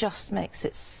 It just makes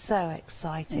it so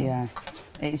exciting. Yeah.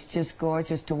 It's just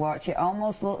gorgeous to watch. It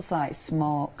almost looks like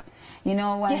smoke. You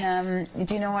know when,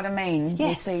 do you know what I mean?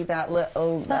 Yes. You see that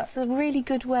little... That's a really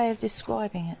good way of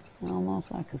describing it.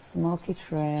 Almost like a smoky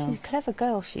trail. She's a clever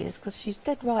girl, she is, because she's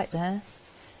dead right there.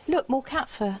 Look, more cat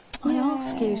fur. I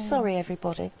ask you. Sorry,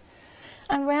 everybody.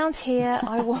 And round here,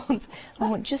 I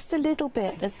want just a little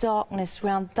bit of darkness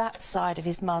round that side of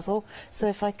his muzzle. So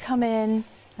if I come in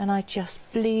and I just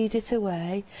bleed it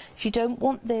away. If you don't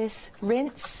want this,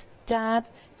 rinse, dab,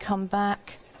 come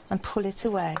back and pull it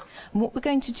away. And what we're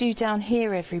going to do down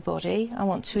here, everybody, I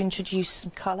want to introduce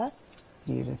some colour.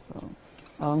 Beautiful.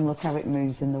 Oh, and look how it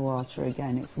moves in the water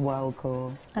again. It's well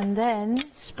cool. And then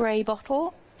spray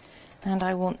bottle. And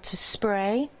I want to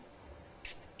spray.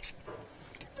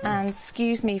 And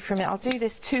excuse me for a minute, I'll do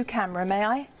this to camera, may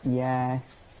I?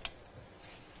 Yes.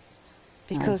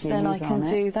 Because then I can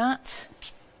do that.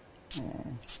 Yeah.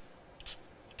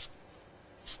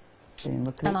 See,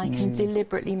 look at And I can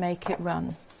deliberately make it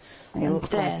run. It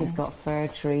looks like it's got fir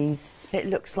trees. It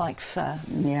looks like fur.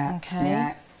 Yeah. Okay.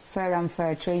 Yeah. Fir and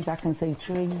fir trees, I can see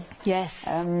trees. Yes.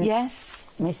 Yes.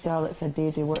 Miss Charlotte said, do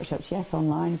you do workshops? Yes,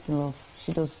 online, love.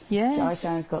 She does. Yes.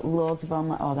 Sharon's got loads of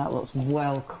online. Oh, that looks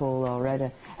well cool already.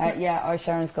 Yeah,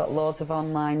 Sharon's got loads of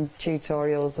online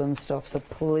tutorials and stuff. So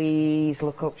please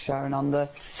look up Sharon on the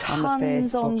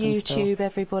Tons on YouTube,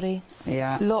 everybody.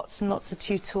 Yeah. Lots and lots of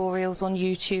tutorials on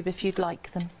YouTube if you'd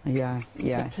like them. Yeah.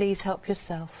 Yeah. So please help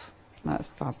yourself. That's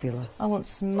fabulous. I want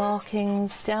some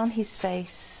markings down his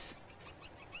face.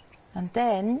 And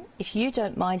then, if you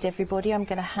don't mind, everybody, I'm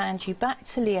going to hand you back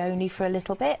to Leonie for a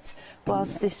little bit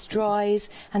whilst this dries,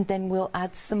 and then we'll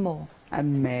add some more.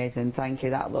 Amazing, thank you.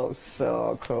 That looks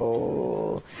so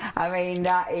cool. I mean,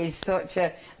 that is such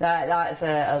a that's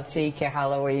a cheeky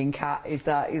Halloween cat, is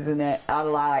that, isn't it? I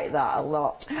like that a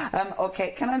lot.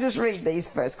 Okay, can I just read these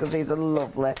first because these are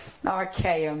lovely. RK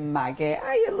and Maggie,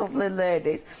 are you lovely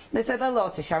ladies? They said hello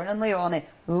to Sharon and Leonie,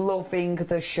 loving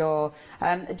the show.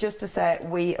 Just to say,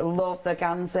 we love the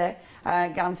Ganzi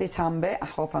Tambi, I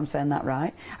hope I'm saying that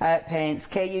right, paints.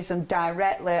 Kay used them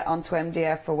directly onto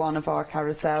MDF for one of our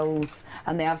carousels,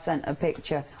 and they have sent a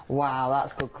picture. Wow,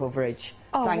 that's good coverage.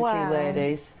 Oh, thank wow. you,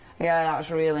 ladies. Yeah, that's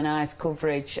really nice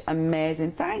coverage.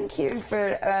 Amazing. Thank you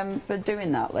for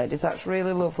doing that, ladies. That's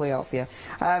really lovely of you.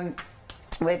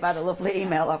 We've had a lovely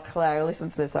email of Claire.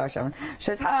 Listen to this, Sharon. She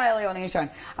says, hi, Leonie and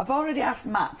Sharon. I've already asked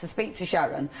Matt to speak to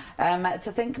Sharon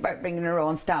to think about bringing her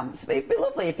own stamps. But it'd be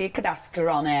lovely if you could ask her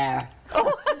on air.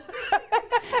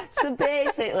 So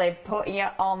basically, putting you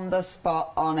on the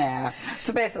spot on air.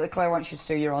 So basically, Claire wants you to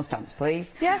do your own stamps,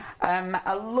 please. Yes.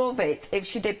 I love it if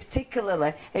she did,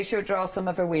 particularly if she would draw some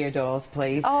of her weirdos,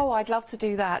 please. Oh, I'd love to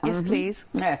do that. Yes, please.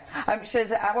 Yeah. She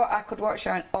says, I could watch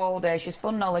Sharon all day. She's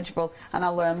fun, knowledgeable, and I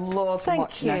learn loads from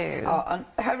watching her. Oh, and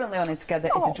her and Leonie together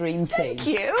is a dream team. Thank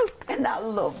you. Isn't that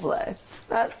lovely?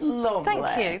 That's lovely.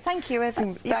 Thank you. Thank you,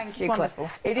 Thank you, wonderful.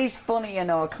 Claire. It is funny, you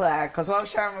know, Claire, because while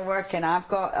Sharon were working, I've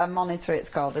got a monitor, it's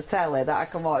called the telly, that I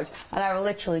can watch, and I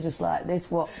literally just like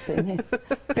this watching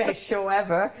it. Best show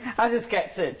ever. I just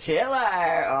get to chill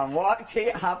out and watch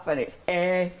it happen. It's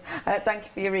ace. Thank you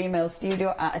for your email,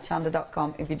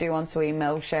 studio@hochanda.com. If you do want to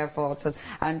email, share photos,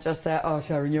 and just say, oh,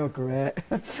 Sharon, you're great.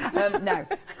 Now,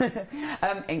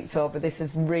 Inktober, this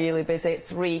is really busy.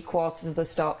 3/4 of the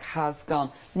stock has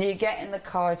gone. You're getting the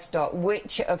car stock,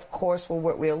 which, of course, will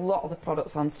work with a lot of the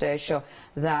products on stage show.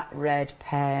 That red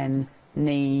pen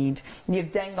need.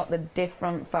 You've then got the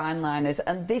different fine liners,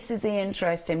 and this is the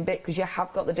interesting bit because you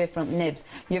have got the different nibs.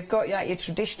 You've got your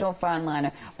traditional fine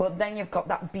liner, but then you've got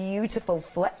that beautiful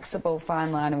flexible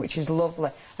fine liner, which is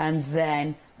lovely, and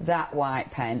then that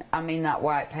white pen. I mean, that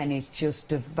white pen is just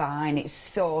divine. It's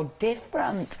so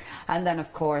different. And then,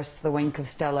 of course, the Wink of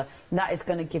Stella. That is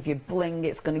going to give you bling.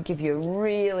 It's going to give you a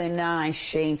really nice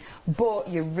sheen, but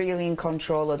you're really in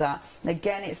control of that.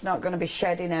 Again, it's not going to be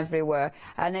shedding everywhere,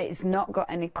 and it's not got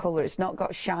any colour. It's not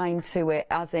got shine to it,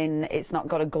 as in it's not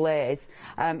got a glaze.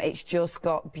 It's just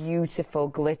got beautiful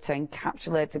glitter,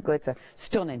 encapsulated glitter.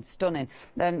 Stunning, stunning.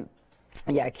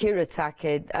 Yeah,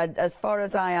 Kuretake, as far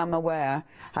as I am aware,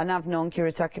 and I've known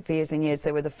Kuretake for years and years,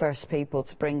 they were the first people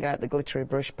to bring out the glittery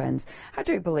brush pens, I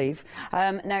do believe.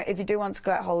 Now, if you do want to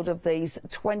get hold of these,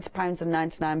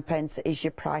 £20.99 is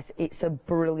your price. It's a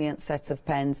brilliant set of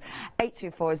pens.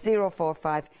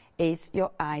 824045 is your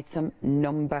item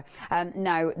number.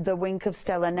 Now, the Wink of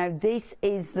Stella. Now, this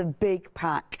is the big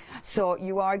pack. So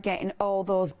you are getting all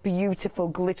those beautiful,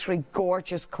 glittery,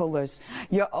 gorgeous colours.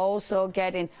 You're also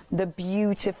getting the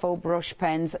beautiful brush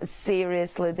pens.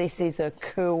 Seriously, this is a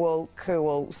cool,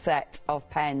 cool set of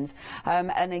pens.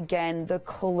 And again, the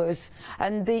colours.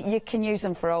 And you can use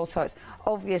them for all sorts.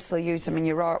 Obviously, use them in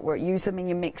your artwork. Use them in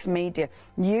your mixed media.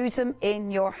 Use them in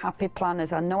your happy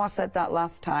planners. I know I said that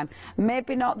last time.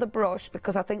 Maybe not the brush,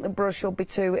 because I think the brush will be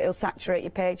it'll saturate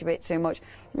your page a bit too much,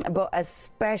 but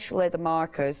especially the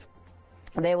markers.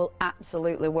 They will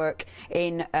absolutely work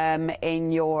in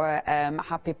your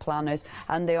happy planners,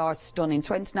 and they are stunning.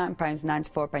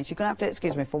 £29.94. You're going to have to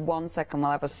excuse me for 1 second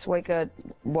while I have a swig of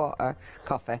water,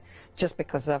 coffee, just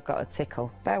because I've got a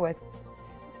tickle. Bear with.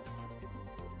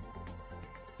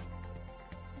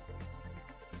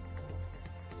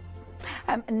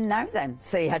 Now then,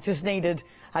 see, I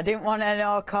didn't want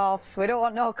no coughs. We don't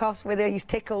want no coughs with these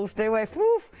tickles, do we?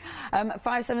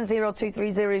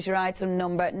 570230 is your item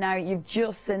number. Now, you've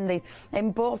just seen these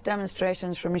in both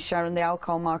demonstrations from Sharon, the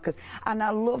alcohol markers. And I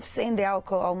love seeing the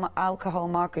alcohol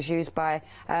markers used by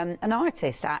an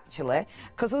artist, actually,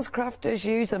 because us crafters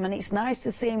use them, and it's nice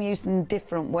to see them used in a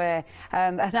different way.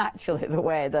 And actually, the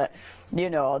way that, you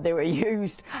know, they were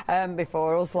used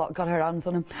before us lot got our hands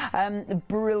on them.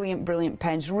 Brilliant, brilliant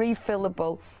pens,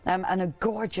 refillable, and a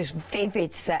gorgeous,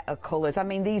 vivid set of colours. I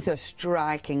mean, these are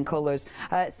striking colours.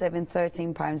 Saving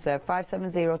 £13 there,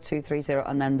 570230,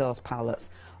 and then those palettes.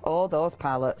 Oh, those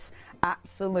palettes,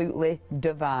 absolutely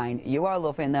divine. You are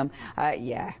loving them.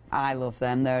 Yeah, I love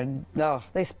them.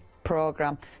 This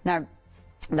programme. Now,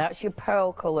 that's your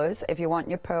pearl colours. If you want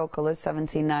your pearl colours,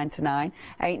 £17.99,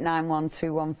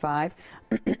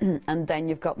 891215. And then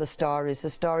you've got the stories. The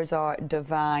stories are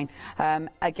divine.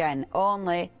 Again,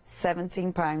 only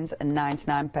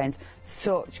 £17.99.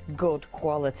 Such good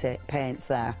quality paints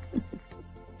there.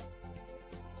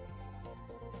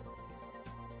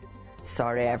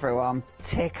 Sorry, everyone.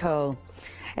 Tickle.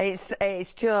 It's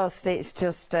just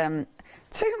too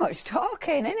much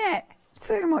talking, isn't it?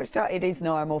 Too much talking. It is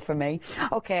normal for me.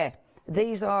 Okay,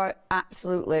 these are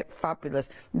absolutely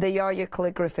fabulous. They are your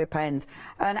calligraphy pens,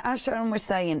 and as Sharon was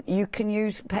saying, you can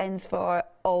use pens for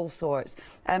all sorts.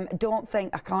 Don't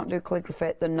think I can't do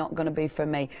calligraphy, they're not going to be for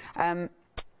me.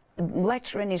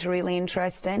 Lettering is really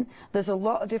interesting. There's a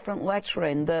lot of different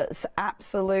lettering that's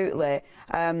absolutely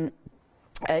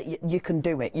you can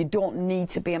do it. You don't need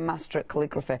to be a master at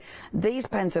calligraphy. These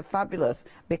pens are fabulous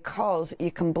because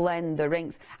you can blend the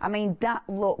inks. I mean, that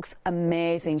looks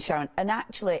amazing, Sharon. And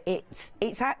actually, it's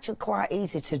actually quite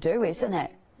easy to do, isn't it?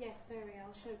 Yes, very.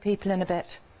 I'll show people in a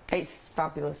bit. It's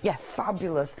fabulous. Yeah,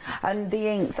 fabulous. And the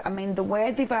inks, I mean, the way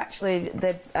they've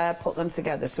put them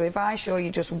together. So if I show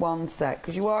you just one set,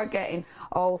 because you are getting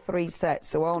all 3 sets,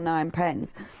 so all 9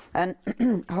 pens. And,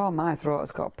 oh, my throat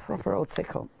has got a proper old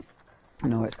tickle.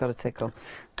 No, it's got a tickle.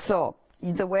 So,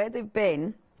 the way they've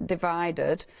been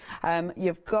divided,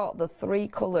 you've got the 3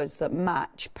 colours that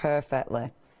match perfectly.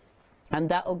 And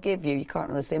that'll give you can't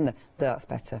really see them there, that's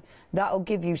better. That'll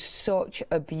give you such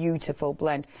a beautiful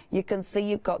blend. You can see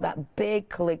you've got that big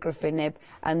calligraphy nib,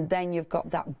 and then you've got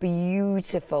that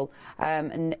beautiful,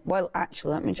 well,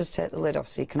 actually, let me just take the lid off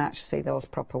so you can actually see those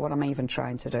proper, what I'm even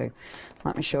trying to do.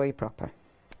 Let me show you proper.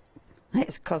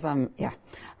 It's because yeah.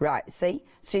 Right, see?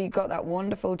 So you've got that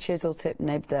wonderful chisel tip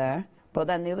nib there, but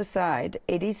then the other side,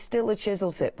 it is still a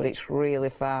chisel tip, but it's really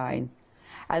fine.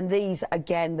 And these,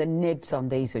 again, the nibs on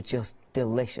these are just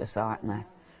delicious, aren't they?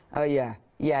 Oh, yeah.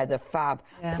 Yeah, they're fab.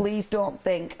 Yeah. Please don't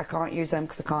think I can't use them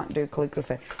because I can't do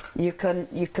calligraphy. You can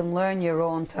learn your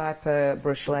own type of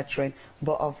brush lettering,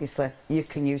 but obviously you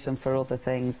can use them for other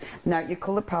things. Now, your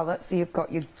colour palette, so you've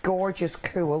got your gorgeous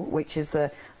cool, which is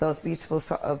those beautiful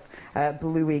sort of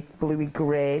bluey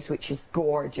greys, which is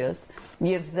gorgeous.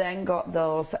 You've then got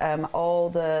those all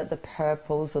the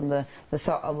purples and the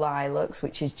sort of lilacs,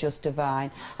 which is just divine.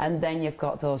 And then you've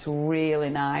got those really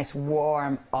nice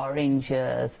warm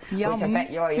oranges, Yum. which I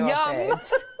bet you're your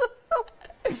faves.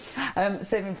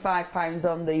 Saving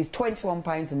 £5 on these,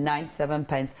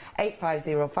 £21.97.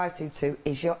 850522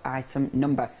 is your item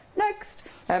number. Next,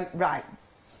 right,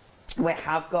 we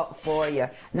have got for you.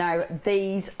 Now,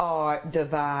 these are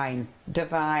divine.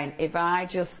 Divine. If I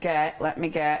just get, let me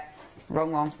get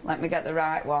the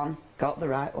right one. Got the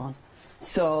right one.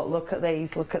 So look at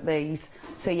these, look at these.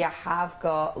 So you have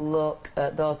got, look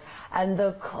at those. And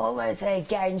the colours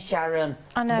again, Sharon.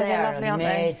 I know, they're lovely,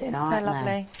 amazing, aren't they? They're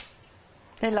lovely.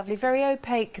 They're lovely. Very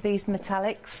opaque, these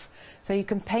metallics. So you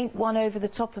can paint one over the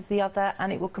top of the other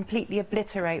and it will completely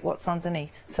obliterate what's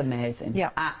underneath. It's amazing. Yeah.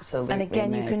 Absolutely And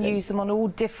again, amazing. you can use them on all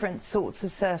different sorts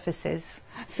of surfaces.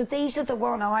 So these are the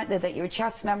one, aren't they, that you were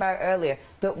chatting about earlier,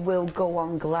 that will go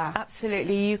on glass?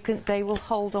 Absolutely. You can. They will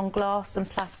hold on glass and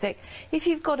plastic. If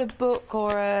you've got a book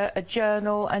or a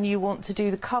journal and you want to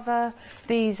do the cover,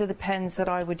 these are the pens that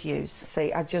I would use.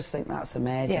 See, I just think that's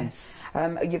amazing. Yes.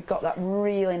 You've got that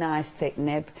really nice thick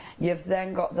nib. You've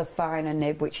then got the finer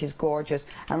nib, which is gorgeous.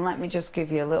 And let me just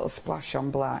give you a little splash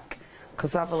on black,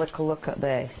 because have a little look at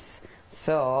this.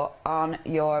 So, on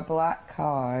your black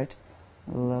card,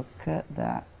 look at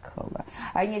that colour.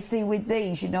 And you see with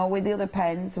these, you know, with the other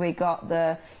pens, we got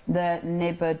the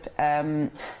nib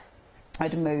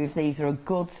had moved. These are a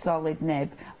good solid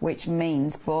nib, which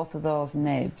means both of those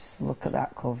nibs, look at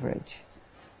that coverage.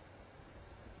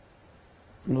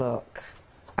 Look,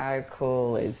 how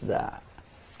cool is that?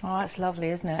 Oh, that's lovely,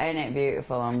 isn't it? Ain't it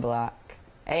beautiful on black?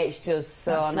 It's just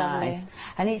so That's nice. lovely.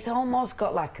 And it's almost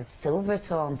got like a silver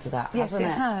tone to that, Yes, hasn't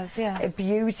it? it has, yeah.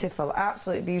 Beautiful,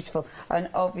 absolutely beautiful. And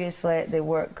obviously they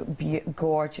work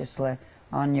gorgeously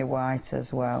on your white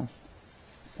as well.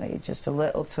 So just a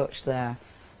little touch there.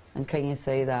 And can you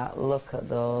see that? Look at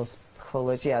those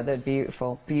colours. Yeah, they're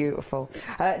beautiful, beautiful.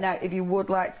 Now, if you would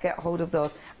like to get hold of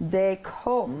those, they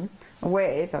come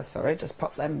with, oh sorry, just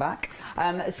pop them back.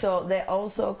 So they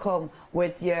also come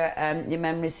with your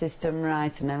memory system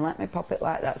writer. Now let me pop it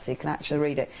like that so you can actually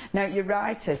read it. Now your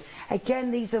writers,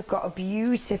 again, these have got a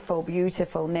beautiful,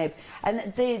 beautiful nib,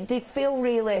 and they feel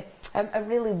really a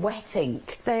really wet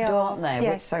ink. They don't are, they?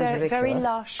 yes, Which sounds they're ridiculous. very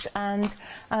lush, and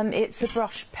it's a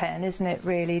brush pen, isn't it?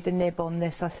 Really, the nib on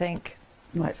this, I think.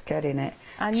 Let's get in it.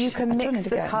 And you can I've done mix it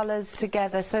the again. colours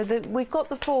together. So we've got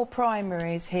the 4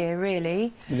 primaries here,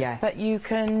 really. Yes. But you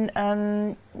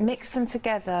can mix them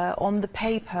together on the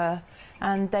paper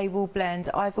and they will blend.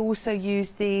 I've also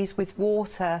used these with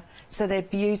water, so they're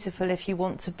beautiful if you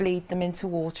want to bleed them into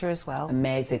water as well.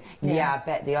 Amazing. Yeah, I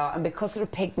bet they are. And because they're a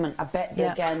pigment, I bet,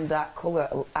 again, that colour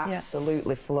will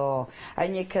absolutely flow.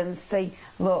 And you can see,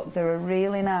 look, they're a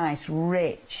really nice,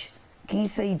 rich... Can you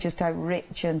see just how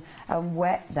rich and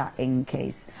wet that ink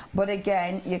is? But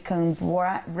again, you can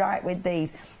write with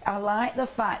these. I like the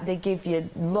fact they give you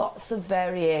lots of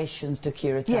variations to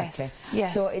Kuretake. Yes,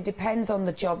 yes. So it depends on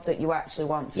the job that you actually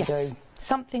want to do.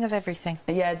 Something of everything.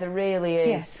 Yeah, there really is.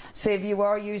 Yes. So if you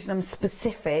are using them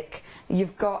specific,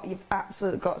 you've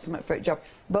absolutely got something for a job.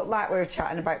 But like we were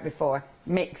chatting about before,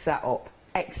 mix that up.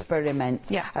 Experiment.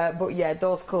 Yeah. But yeah,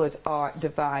 those colours are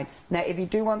divine. Now, if you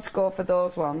do want to go for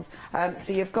those ones,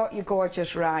 so you've got your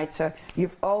gorgeous writer,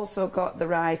 you've also got the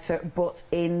writer, but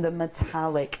in the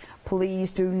metallic.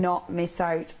 Please do not miss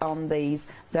out on these.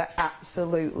 They're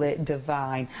absolutely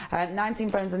divine.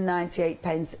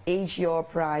 £19.98 is your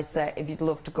price there if you'd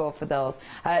love to go for those.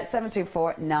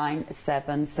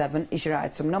 724977 is your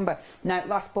item number. Now,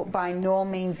 last but by no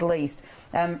means least,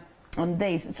 on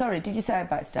these, sorry, did you say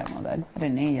about Stonewall then? I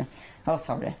didn't hear you. Oh,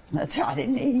 sorry, I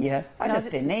didn't hear you. I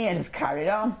just didn't hear you, just carried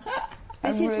on.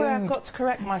 This is where I've got to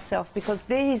correct myself, because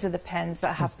these are the pens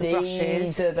that have the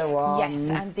brushes. These are the ones.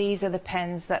 Yes, and these are the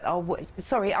pens that are...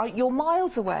 Sorry, you're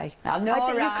miles away. I know,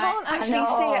 You can't actually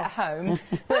see at home,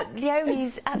 but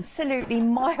Leonie's absolutely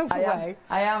miles away.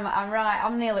 I'm right.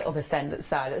 I'm nearly other side of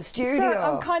the studio. So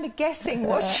I'm kind of guessing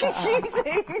what she's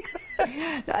using.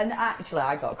 And actually,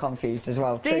 I got confused as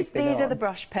well. These are the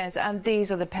brush pens, and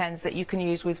these are the pens that you can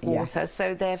use with water.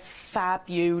 So they're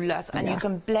fabulous, and you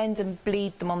can blend and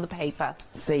bleed them on the paper.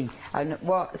 See, and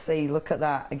look at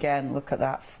that again, look at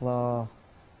that flow.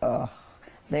 Oh,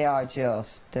 they are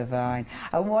just divine.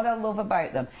 And what I love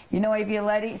about them, you know, if you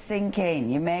let it sink in,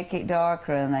 you make it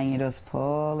darker and then you just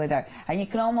pull it out. And you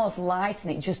can almost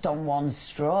lighten it just on one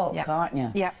stroke, can't you?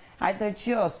 Yeah. They're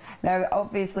just, now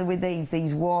obviously with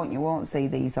you won't see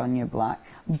these on your black,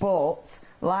 but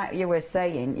like you were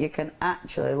saying, you can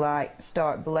actually like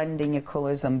start blending your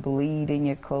colours and bleeding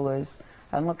your colours.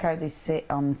 And look how they sit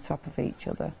on top of each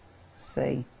other.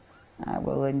 See? I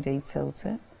will indeed tilt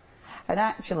it. And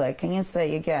actually, can you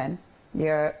see again,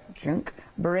 you're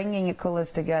bringing your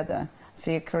colours together.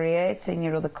 So you're creating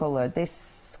your other colour.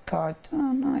 This card,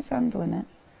 oh no, it's handling it.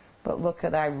 But look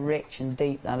at how rich and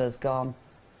deep that has gone.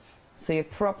 So you're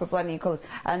proper blending your colours.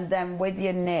 And then with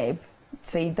your nib,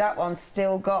 see, that one's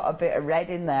still got a bit of red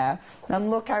in there. And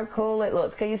look how cool it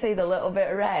looks. Can you see the little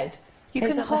bit of red? You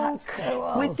Isn't can hold, that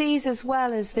cool? with these as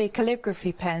well as the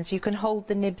calligraphy pens, you can hold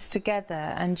the nibs together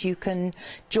and you can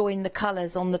join the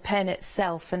colours on the pen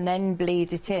itself and then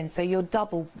bleed it in. So you're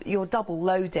double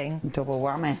loading. Double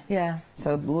whammy. Yeah.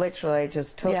 So literally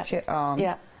just touch it on.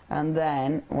 Yeah. And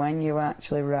then when you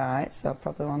actually write, so I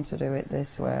probably want to do it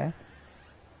this way.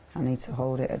 I need to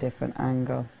hold it a different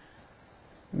angle.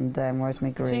 And then where's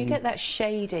my green? So you get that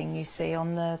shading you see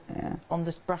on the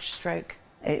brush stroke.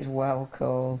 It's well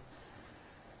cool.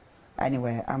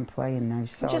 Anyway, I'm playing now,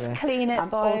 sorry. Just clean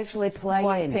it by utterly playing.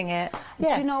 wiping it.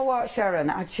 Yes. Do you know what, Sharon?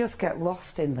 I just get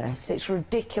lost in this. It's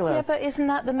ridiculous. Yeah, but isn't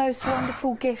that the most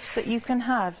wonderful gift that you can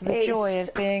have? The joy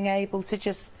of being able to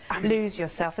just lose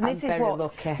yourself. And this is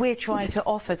what we're trying to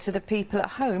offer to the people at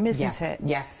home, isn't it?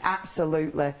 Yeah,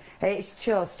 absolutely. It's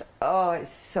just, oh,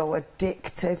 it's so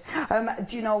addictive.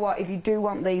 Do you know what? If you do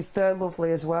want these, they're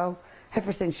lovely as well.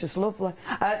 Everything's just lovely.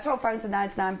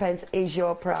 £12.99 is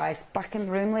your price. Back in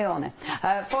the room, Leonie.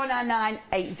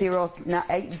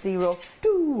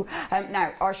 499-802.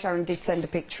 Now, our Sharon did send a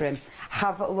picture in.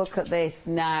 Have a look at this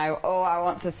now. Oh, I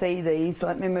want to see these.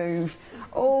 Let me move.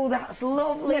 Oh, that's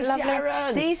lovely,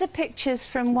 Sharon. These are pictures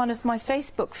from one of my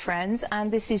Facebook friends, and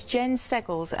this is Jen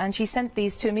Steggles, and she sent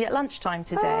these to me at lunchtime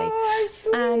today. Oh,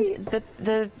 sweet. And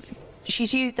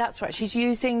she's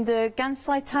using the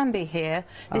Gansai Tambi here,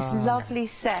 this lovely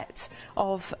set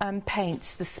of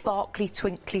paints, the sparkly,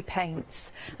 twinkly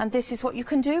paints. And this is what you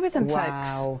can do with them, folks.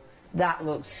 Wow, that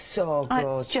looks so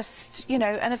good. It's just, you know,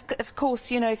 and of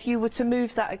course, you know, if you were to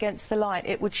move that against the light,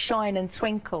 it would shine and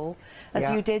twinkle as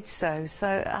you did so.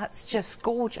 So that's just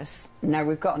gorgeous. Now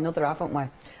we've got another, haven't we?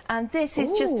 And this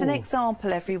is just an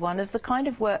example, everyone, of the kind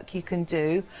of work you can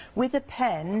do with a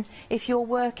pen if you're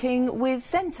working with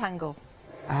Zentangle.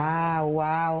 Ah,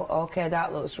 wow. OK,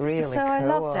 that looks really cool. So I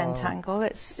love Zentangle.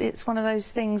 It's one of those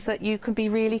things that you can be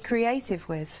really creative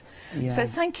with. Yeah. So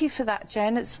thank you for that,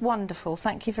 Jen. It's wonderful.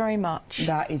 Thank you very much.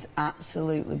 That is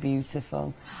absolutely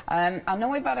beautiful. I know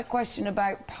we've had a question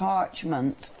about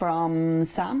parchment from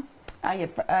Sam.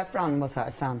 Fran, was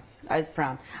that Sam?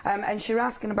 Fran. And she's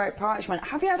asking about parchment.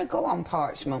 Have you had a go on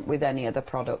parchment with any of the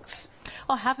products?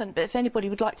 I haven't, but if anybody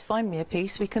would like to find me a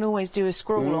piece, we can always do a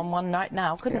scroll on one right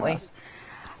now, couldn't we?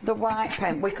 The white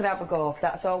pen, we could have a go.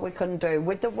 That's all we can do.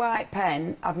 With the white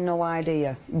pen, I've no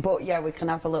idea. But, yeah, we can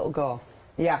have a little go.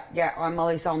 Yeah, I'm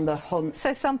always on the hunt.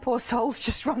 So some poor soul's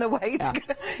just run away to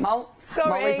go.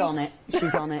 Molly's on it.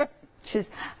 She's on it. And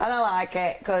I like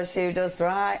it because she just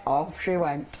off she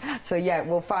went. So yeah,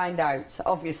 we'll find out. So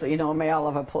obviously, you know me, I'll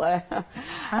have a play.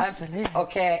 Absolutely.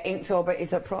 Okay, Inktober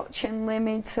is approaching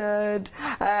limited.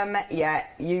 Yeah,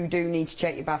 you do need to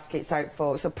check your baskets out,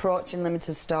 folks. Approaching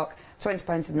limited stock.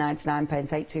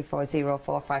 £20.99,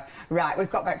 824045. Right, we've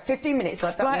got about 15 minutes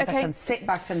left. That means I can sit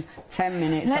back and 10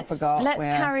 minutes. I forgot. Let's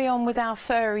carry on with our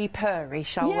furry purry,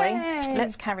 shall we?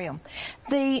 Let's carry on.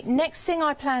 The next thing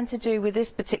I plan to do with this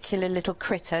particular little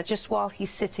critter, just while he's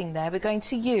sitting there, we're going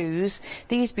to use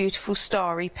these beautiful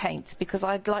starry paints because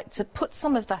I'd like to put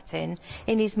some of that in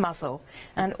his muzzle.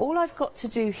 And all I've got to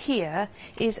do here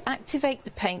is activate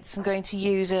the paints. I'm going to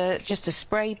use just a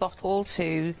spray bottle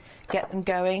to get them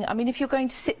going. I mean, if you're going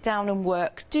to sit down and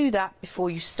work, do that before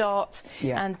you start,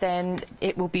 and then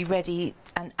it will be ready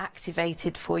and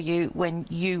activated for you when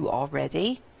you are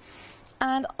ready.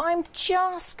 And I'm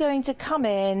just going to come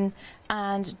in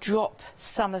and drop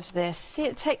some of this. See,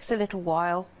 it takes a little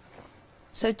while.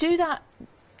 So do that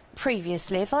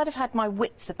previously. If I'd have had my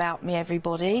wits about me,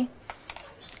 everybody,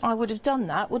 I would have done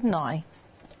that, wouldn't I?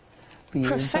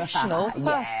 Professional.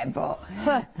 Yeah, but...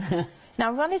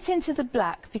 Now run it into the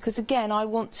black because, again, I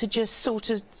want to just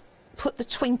sort of put the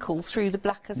twinkle through the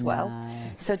black as well.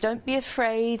 So don't be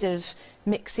afraid of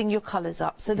mixing your colours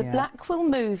up. So the black will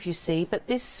move, you see, but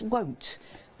this won't,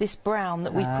 this brown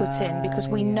that we put in, because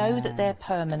we know that they're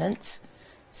permanent.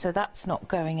 So that's not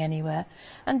going anywhere.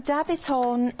 And dab it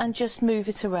on and just move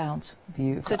it around.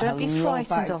 Beautiful. So don't be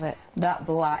frightened of it. That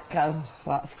black,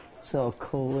 that's so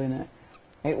cool, isn't it?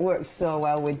 It works so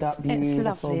well with that beautiful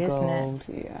it's lovely, gold.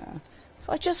 Isn't it? Yeah.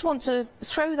 So I just want to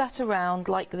throw that around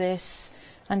like this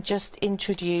and just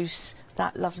introduce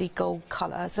that lovely gold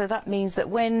colour. So that means that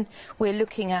when we're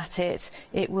looking at it,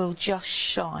 it will just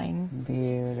shine.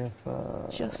 Beautiful.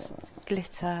 Just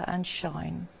glitter and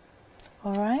shine.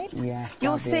 All right? Yeah.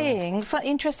 You're seeing,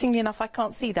 interestingly enough, I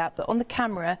can't see that, but on the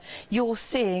camera, you're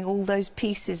seeing all those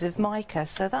pieces of mica.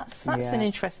 So that's an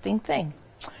interesting thing.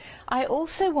 I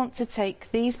also want to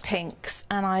take these pinks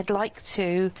and I'd like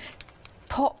to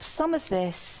pop some of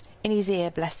this in his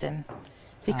ear, bless him,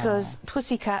 because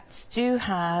pussycats do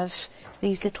have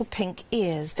these little pink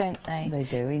ears, don't they? They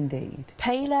do indeed.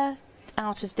 Paler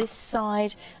out of this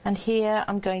side, and here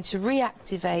I'm going to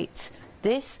reactivate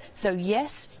this. So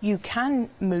yes, you can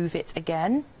move it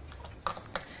again.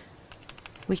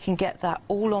 We can get that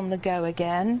all on the go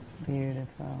again.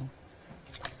 Beautiful.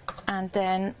 And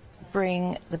then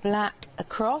bring the black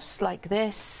across like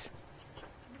this.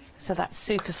 So that's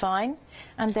super fine.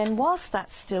 And then whilst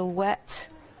that's still wet,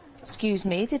 excuse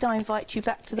me, did I invite you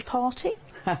back to the party?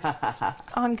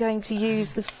 I'm going to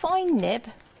use the fine nib,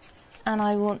 and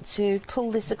I want to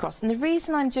pull this across. And the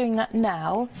reason I'm doing that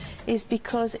now is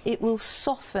because it will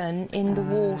soften in the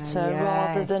water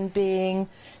rather than being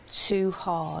too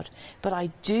hard. But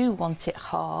I do want it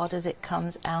hard as it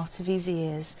comes out of his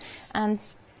ears. And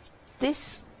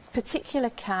this particular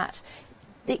cat,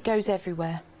 it goes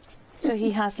everywhere. So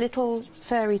he has little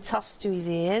furry tufts to his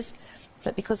ears,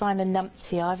 but because I'm a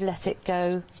numpty, I've let it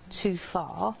go too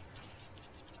far.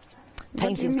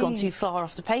 Painting's gone too far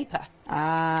off the paper.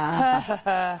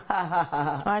 I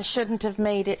shouldn't have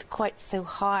made it quite so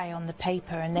high on the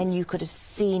paper, and then you could have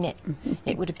seen it.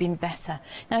 It would have been better.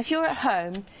 Now, if you're at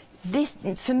home, this,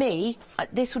 for me,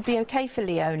 this would be okay for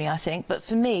Leonie, I think, but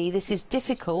for me, this is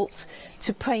difficult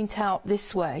to paint out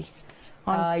this way.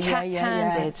 I'm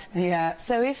cat-handed. Yeah.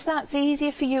 So if that's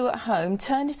easier for you at home,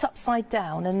 turn it upside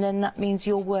down, and then that means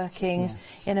you're working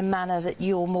in a manner that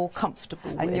you're more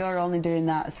comfortable with. And you're only doing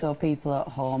that so people at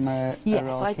home are yes,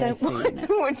 okay I don't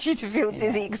want you to feel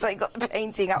dizzy because I got the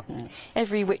painting up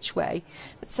every which way.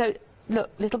 So look,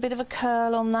 little bit of a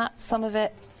curl on that, some of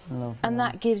it. Lovely. And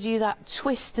that gives you that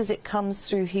twist as it comes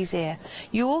through his ear.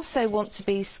 You also want to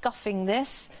be scuffing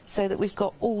this so that we've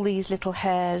got all these little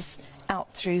hairs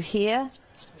out through here.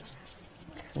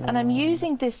 And I'm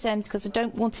using this end because I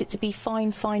don't want it to be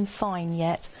fine, fine, fine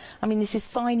yet. I mean, this is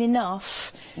fine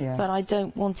enough, but I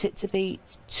don't want it to be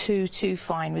too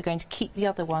fine. We're going to keep the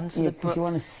other one for because you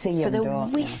want to see for them, the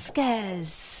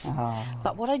whiskers.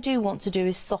 But what I do want to do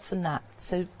is soften that.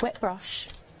 So wet brush,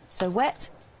 so wet,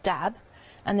 dab,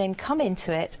 and then come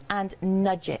into it and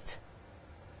nudge it.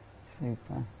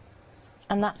 Super.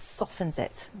 And that softens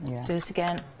it. Yeah. Do it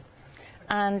again.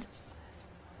 And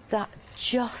that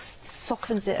just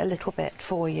softens it a little bit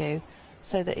for you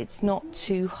so that it's not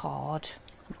too hard.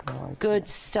 Good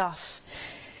stuff.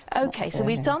 Okay, so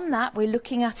we've done that. We're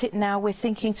looking at it now. We're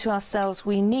thinking to ourselves,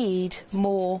 we need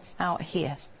more out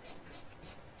here.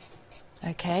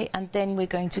 Okay, and then we're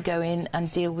going to go in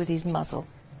and deal with his muzzle.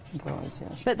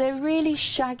 Gorgeous. But they're really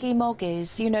shaggy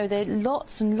moggies, you know, they're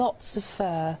lots and lots of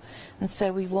fur, and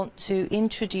so we want to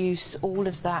introduce all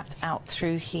of that out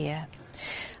through here.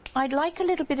 I'd like a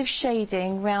little bit of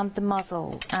shading round the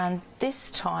muzzle, and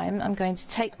this time I'm going to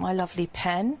take my lovely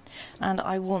pen and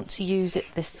I want to use it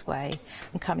this way.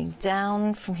 I'm coming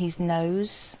down from his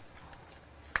nose.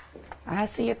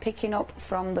 So you're picking up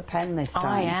from the pen this time?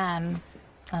 I am.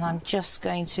 And I'm just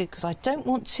going to, because I don't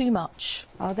want too much.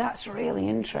 Oh, that's really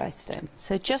interesting.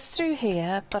 So just through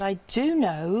here, but I do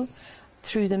know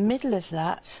through the middle of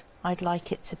that, I'd like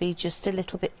it to be just a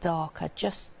little bit darker,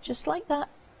 just like that.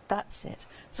 That's it.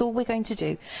 That's all we're going to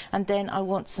do. And then I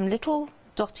want some little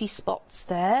dotty spots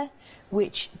there,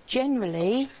 which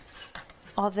generally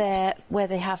are there where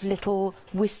they have little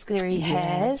whiskery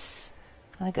hairs.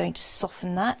 I'm going to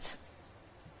soften that.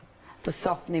 The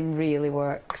softening really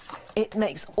works. It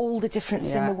makes all the difference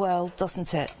in the world,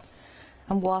 doesn't it?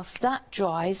 And whilst that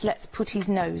dries, let's put his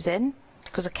nose in,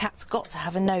 because a cat's got to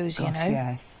have a nose, you know.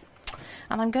 Yes.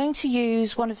 And I'm going to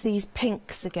use one of these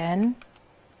pinks again,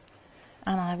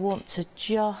 and I want to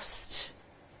just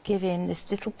give him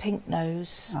this little pink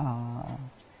nose.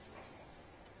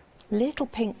 Little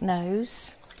pink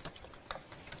nose.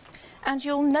 And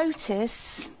you'll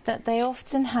notice that they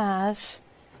often have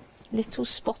little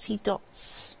spotty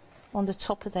dots on the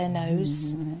top of their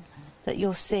nose that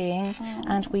you're seeing,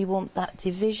 and we want that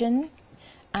division,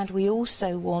 and we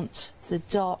also want the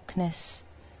darkness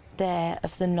there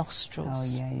of the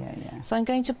nostrils. So I'm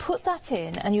going to put that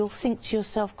in, and you'll think to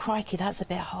yourself, crikey, that's a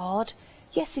bit hard.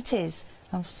 Yes, it is.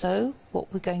 And so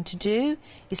what we're going to do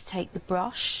is take the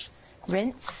brush,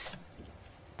 rinse,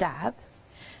 dab,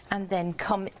 and then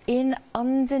come in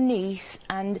underneath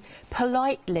and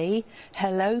politely,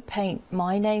 hello paint,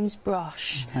 my name's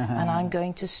Brush, and I'm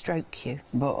going to stroke you.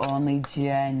 But only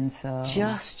gentle.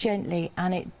 Just gently,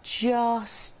 and it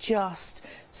just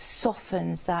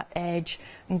softens that edge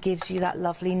and gives you that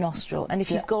lovely nostril. And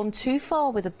if you've gone too far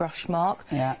with a brush mark,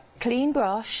 clean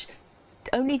brush,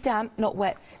 only damp, not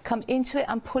wet, come into it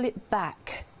and pull it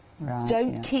back. Right,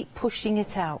 Don't keep pushing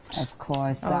it out. Of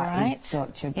course, that is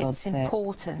such a good tip. It's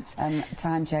important.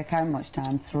 Time check, how much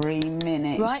time? 3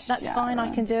 minutes. Right, that's fine, I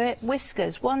can do it.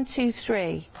 Whiskers, 1, 2,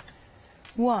 3.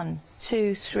 1,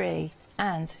 2, 3.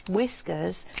 and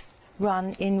whiskers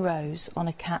run in rows on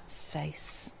a cat's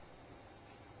face.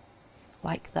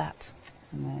 Like that.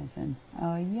 Amazing.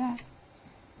 Oh, yeah.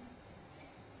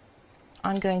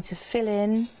 I'm going to fill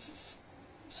in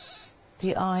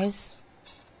the eyes.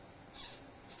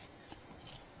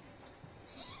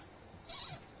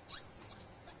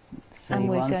 See,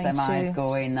 once them eyes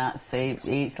go in, that's it.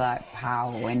 It's like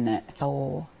power, isn't it?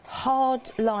 Oh, hard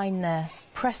line there.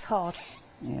 Press hard.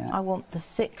 Yeah. I want the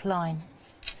thick line.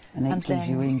 And it gives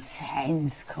you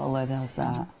intense colour, does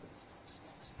that?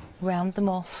 Round them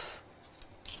off.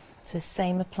 So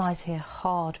same applies here.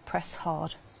 Hard, press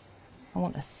hard. I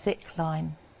want a thick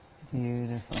line.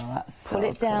 Beautiful. That's so Pull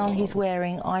it down. cool. He's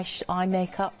wearing eye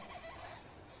makeup.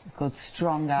 Good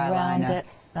strong eyeliner. Round it.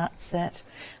 That's it.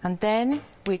 And then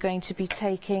we're going to be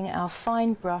taking our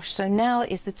fine brush. So now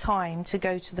is the time to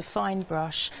go to the fine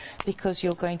brush, because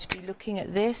you're going to be looking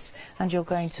at this and you're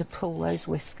going to pull those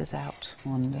whiskers out.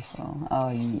 Wonderful. Oh,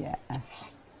 yeah.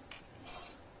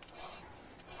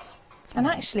 And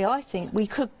actually, I think we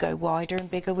could go wider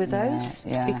and bigger with those,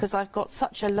 because I've got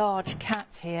such a large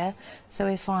cat here. So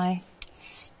if I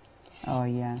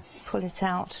pull it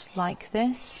out like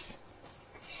this.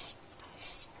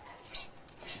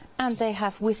 And they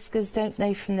have whiskers, don't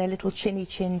they, from their little chinny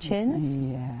chins?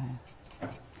 Yeah.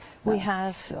 We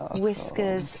have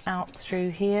whiskers out through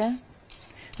here.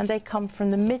 And they come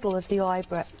from the middle of the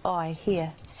eye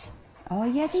here. Oh,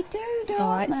 yeah, they do, don't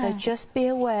All right, they? so just be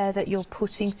aware that you're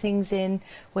putting things in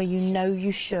where you know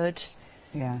you should.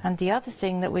 Yeah. And the other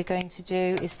thing that we're going to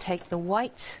do is take the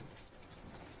white,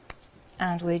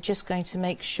 and we're just going to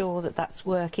make sure that that's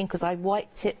working, because I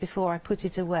wiped it before I put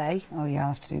it away. Oh, yeah,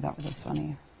 I'll have to do that with this one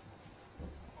here.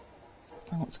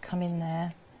 I want to come in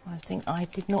there. I think I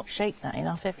did not shake that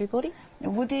enough, everybody.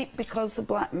 Would it, because the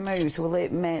black moves, will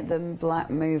it make them black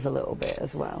move a little bit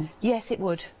as well? Yes, it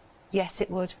would. Yes,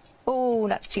 it would. Oh,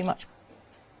 that's too much.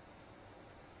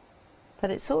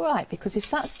 But it's all right, because if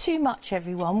that's too much,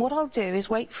 everyone, what I'll do is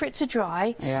wait for it to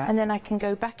dry, and then I can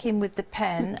go back in with the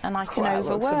pen and I can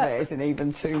overwork. Looks amazing,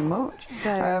 even too much.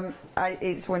 So,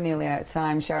 we're nearly out of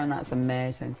time, Sharon. That's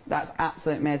amazing. That's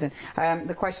absolutely amazing.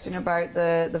 The question about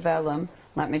the vellum,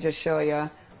 let me just show you.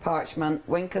 Parchment,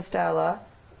 Winkostella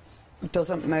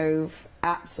doesn't move,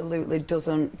 absolutely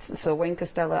doesn't. So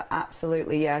Winkostella,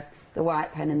 absolutely yes. The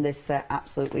white pen in this set,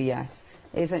 absolutely yes.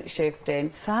 Isn't shifting,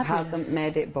 fabulous. Hasn't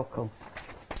made it buckle.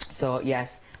 So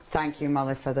yes, thank you,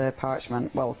 Molly, for the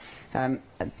parchment. Well,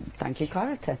 thank you,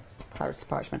 Clarity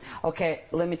Parchment. Okay,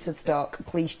 limited stock.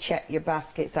 Please check your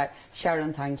baskets out.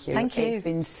 Sharon, thank you. Thank you. It's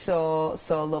been so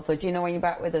lovely. Do you know when you're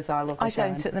back with us? I love you,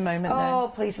 Sharon. I don't at the moment.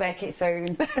 Oh, please make it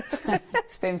soon.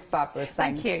 It's been fabulous.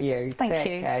 Thank you. Thank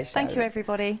Take you. care, Sharon. Thank you,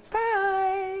 everybody. Bye.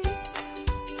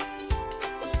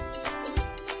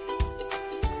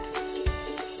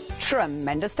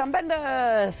 Tremendous stamp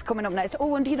benders coming up next.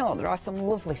 Oh, and you know, there are some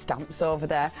lovely stamps over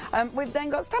there. We've then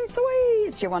got Stamps Away,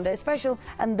 it's your one day special,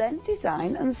 and then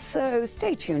design and sew.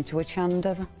 Stay tuned to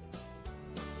Hochanda.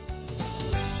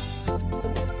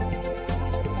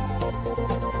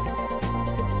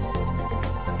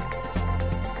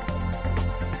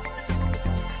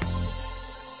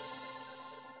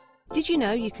 Did you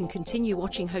know you can continue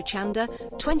watching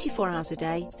Hochanda 24 hours a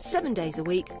day, 7 days a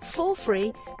week, for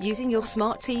free, using your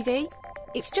smart TV?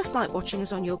 It's just like watching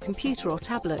us on your computer or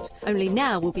tablet, only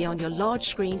now we'll be on your large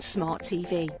screen smart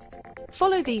TV.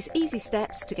 Follow these easy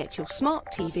steps to get your smart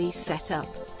TV set up.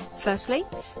 Firstly,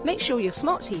 make sure your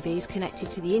smart TV is connected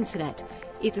to the internet,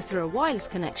 either through a wireless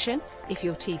connection, if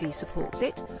your TV supports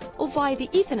it, or via the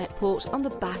Ethernet port on the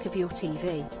back of your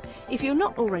TV. If you're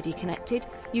not already connected,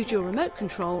 use your remote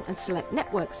control and select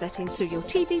network settings through your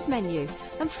TV's menu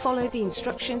and follow the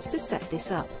instructions to set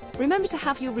this up. Remember to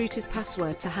have your router's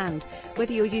password to hand,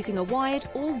 whether you're using a wired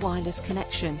or wireless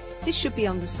connection. This should be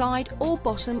on the side or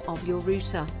bottom of your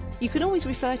router. You can always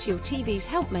refer to your TV's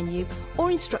help menu or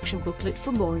instruction booklet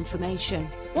for more information.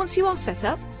 Once you are set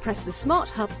up, press the Smart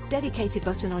Hub dedicated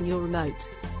button on your remote.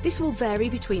 This will vary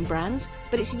between brands,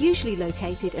 but it's usually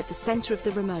located at the centre of the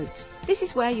remote. This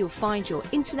is where you'll find your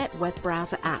internet web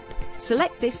browser app.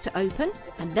 Select this to open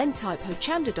and then type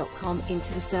hochanda.com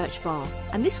into the search bar,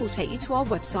 and this will take you to our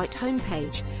website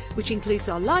homepage, which includes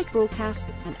our live broadcast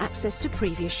and access to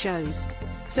previous shows.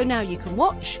 So now you can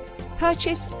watch,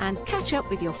 purchase and catch up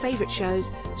with your favourite shows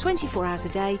 24 hours a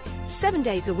day, 7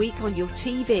 days a week on your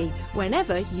TV,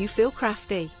 whenever you feel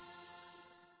crafty.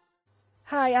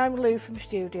 Hi, I'm Lou from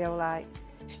Studio Light.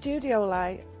 Studio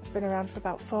Light has been around for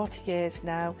about 40 years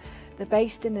now. They're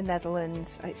based in the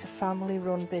Netherlands. It's a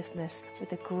family-run business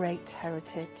with a great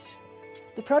heritage.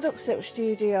 The products that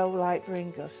Studio Light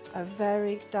bring us are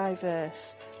very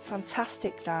diverse,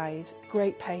 fantastic dyes,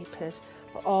 great papers,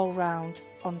 but all round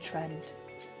on trend.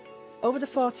 Over the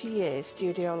 40 years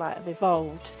Studio Light have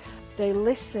evolved. They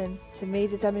listen to me,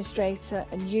 the demonstrator,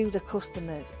 and you, the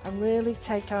customers, and really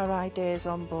take our ideas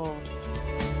on board.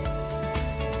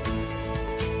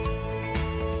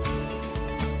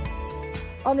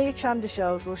 On the Hochanda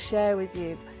shows, we'll share with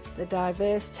you the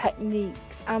diverse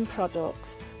techniques and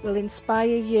products will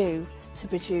inspire you to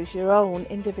produce your own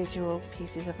individual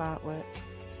pieces of artwork.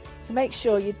 So make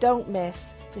sure you don't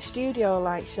miss the Studio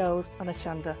Light shows on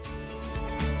Hochanda.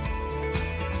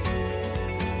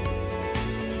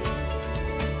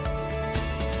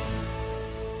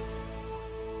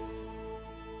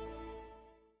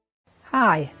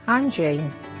 Hi, I'm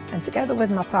Jean, and together with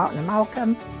my partner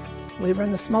Malcolm, we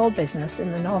run a small business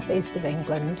in the northeast of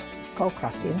England called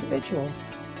Crafty Individuals.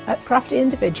 At Crafty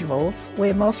Individuals,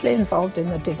 we're mostly involved in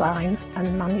the design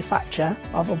and manufacture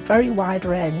of a very wide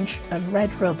range of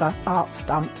red rubber art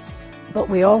stamps, but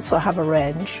we also have a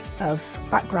range of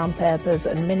background papers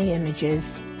and mini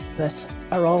images that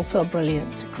are also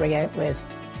brilliant to create with.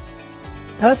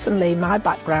 Personally, my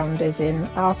background is in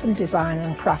art and design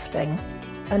and crafting,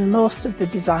 and most of the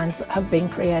designs have been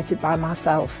created by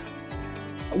myself.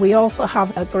 We also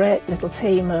have a great little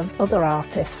team of other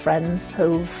artist friends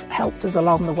who've helped us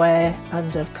along the way and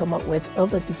have come up with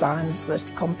other designs that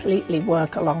completely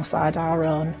work alongside our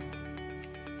own.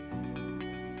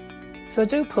 So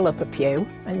do pull up a pew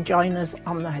and join us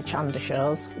on the Hochanda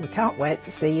shows. We can't wait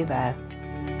to see you there.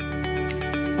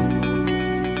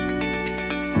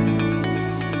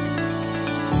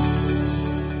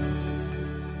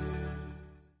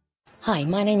 Hi,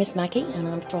 my name is Maggie and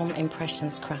I'm from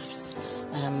Impressions Crafts.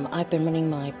 I've been running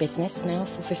my business now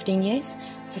for 15 years.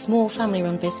 It's a small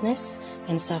family-run business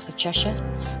in the south of Cheshire.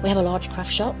 We have a large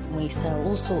craft shop. We sell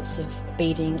all sorts of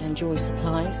beading and jewellery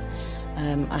supplies.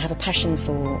 I have a passion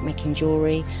for making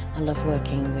jewellery. I love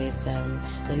working with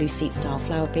the Lucite style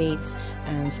flower beads,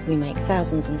 and we make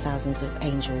thousands and thousands of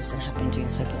angels and have been doing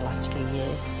so for the last few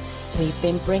years. We've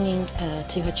been bringing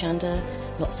to Hochanda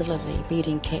lots of lovely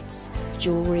beading kits,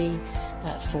 jewellery,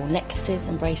 for necklaces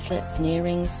and bracelets and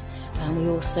earrings. We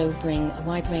also bring a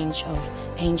wide range of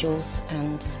angels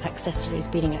and accessories,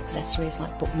 beading accessories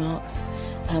like bookmarks.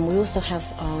 We also have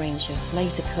our range of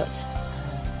laser cut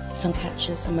sun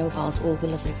catchers and mobiles, all the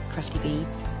lovely crafty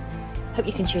beads. Hope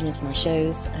you can tune into my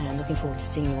shows and looking forward to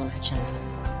seeing you on Hochanda.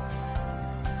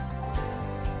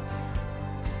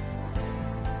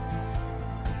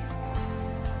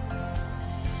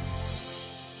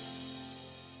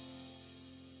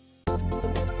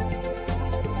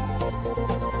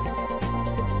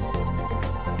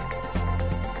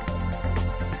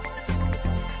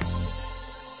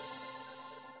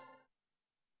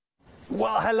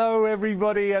 Well, hello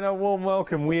everybody and a warm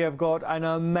welcome. We have got an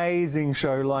amazing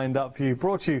show lined up for you,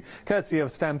 brought to you courtesy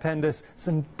of Stampendous.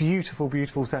 Some beautiful,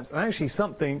 beautiful stamps, and actually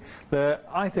something that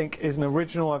I think is an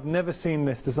original. I've never seen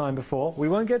this design before. We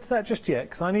won't get to that just yet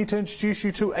because I need to introduce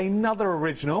you to another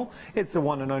original. It's the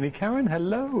one and only Karen.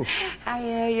 Hello.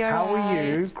 Hiya, you're How are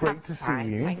you? right. Great I'm to see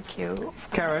fine, you. Thank you.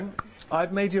 Karen,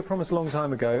 I've made you a promise a long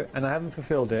time ago and I haven't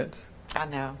fulfilled it. I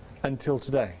know. Until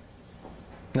today.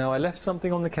 Now I left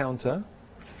something on the counter.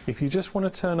 If you just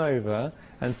want to turn over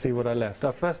and see what I left.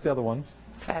 First the other one.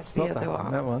 First the Not other that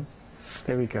one. That one.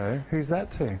 There we go. Who's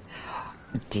that to?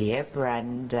 Dear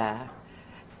Brenda,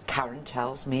 Karen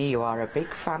tells me you are a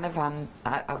big fan of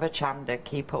Hochanda.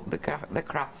 Keep up the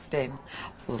crafting.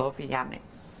 Love,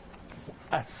 Yanis.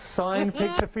 A signed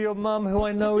picture for your mum, who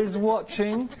I know is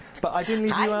watching. But I didn't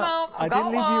leave you out. Mum, I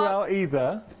didn't leave you out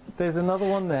either. There's another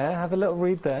one there. Have a little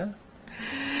read there.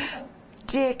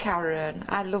 Dear Karen,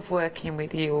 I love working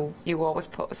with you. You always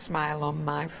put a smile on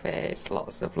my face.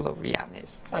 Lots of love,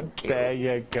 Yanis. Thank you. There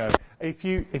you go. If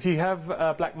you have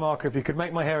a black marker, if you could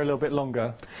make my hair a little bit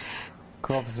longer,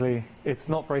 because obviously it's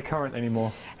not very current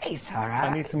anymore. It's all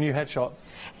right. I need some new headshots.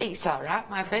 It's all right.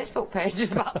 My Facebook page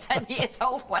is about 10 years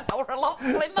old when I was a lot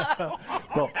slimmer.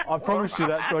 Well, I promised you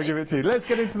that, so I'll give it to you. Let's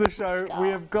get into the show. We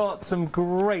have got some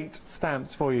great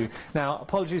stamps for you. Now,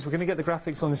 apologies, we're going to get the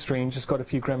graphics on the screen. Just got a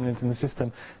few gremlins in the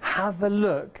system. Have a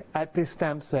look at this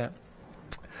stamp set.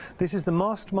 This is the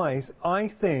Masked Mice, I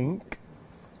think.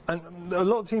 And a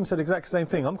lot of teams said exactly the same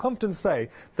thing. I'm confident to say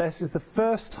this is the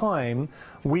first time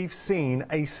we've seen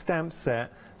a stamp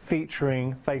set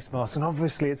featuring face masks. And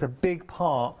obviously it's a big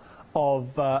part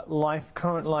of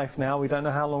current life now. We don't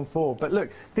know how long for. But look,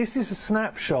 this is a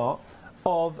snapshot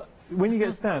of when you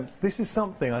get stamps. This is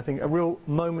something, I think, a real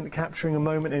moment, capturing a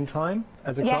moment in time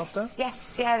as a crafter.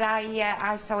 Yes, yeah,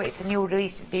 I saw it's a new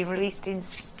release. It's been released in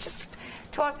just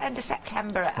towards the end of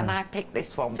September, and I picked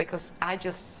this one because I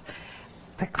just...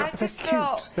 They're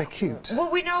cute. They're cute.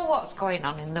 Well, we know what's going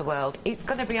on in the world. It's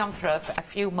going to be on for a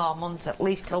few more months, at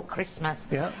least till Christmas.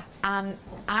 Yeah. And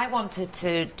I wanted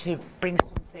to bring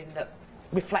something that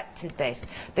reflected this.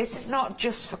 This is not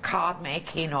just for card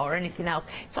making or anything else.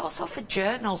 It's also for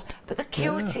journals. But the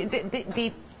cute,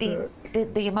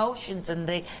 the emotions and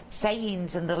the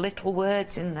sayings and the little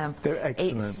words in them. They're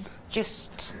excellent. It's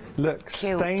just look,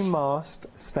 cute. stay masked,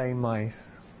 stay mice.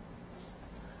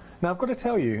 Now I've got to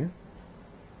tell you.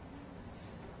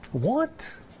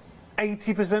 What?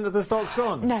 80% of the stock's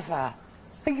gone? Never.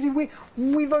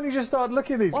 We've only just started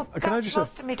looking at these. Well, Can that's I just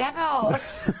most of my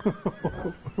demos.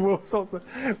 we'll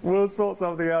sort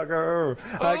something out.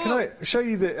 Can I show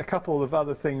you a couple of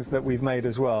other things that we've made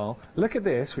as well? Look at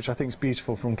this, which I think is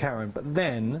beautiful from Karen. But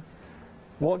then,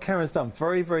 what Karen's done,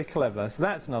 very, very clever. So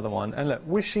that's another one. And look,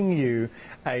 wishing you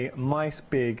a nice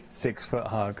big 6-foot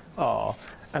hug. Oh,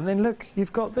 and then look,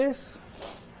 you've got this.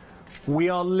 We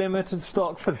are limited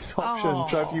stock for this option,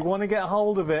 so if you want to get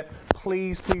hold of it,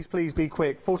 please, please, please be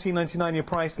quick. $14.99 your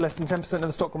price, less than 10% of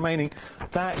the stock remaining.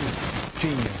 That is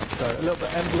genius. So a little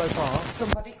bit envelope art.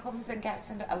 Somebody comes and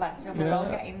gets a letter. We're all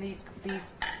getting these.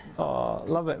 Oh,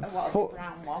 love it. What are the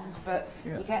brown ones? But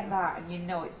you get that, and you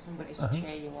know it's somebody to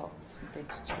cheer you up. Something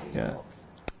to cheer you up.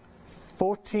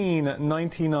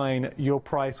 $14.99 your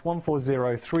price,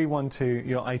 140312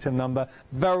 your item number.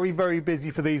 Very, very busy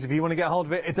for these. If you want to get hold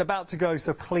of it, it's about to go,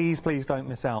 so please, please don't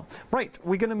miss out. Right,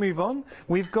 we're going to move on.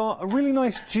 We've got a really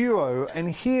nice duo,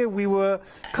 and here we were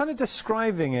kind of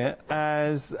describing it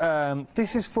as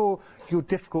this is for your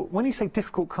difficult, when you say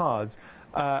difficult cards,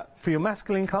 for your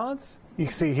masculine cards, you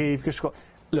can see here you've just got,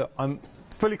 look, I'm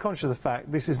fully conscious of the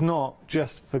fact this is not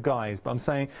just for guys, but I'm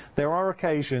saying there are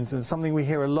occasions, and it's something we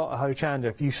hear a lot at Hochanda,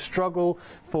 if you struggle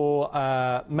for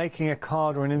making a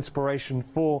card or an inspiration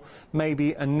for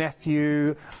maybe a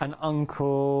nephew, an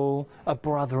uncle, a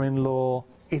brother-in-law,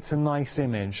 it's a nice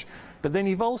image. But then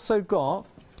you've also got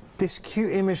this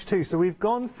cute image too. So we've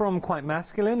gone from quite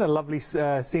masculine, a lovely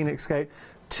scenic scape,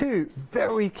 to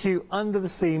very cute under the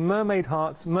sea mermaid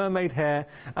hearts, mermaid hair,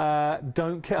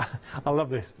 don't care. I love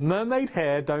this. Mermaid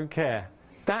hair, don't care.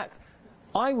 That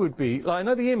I would be, like, I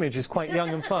know the image is quite young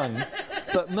and fun,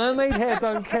 but mermaid hair,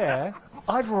 don't care.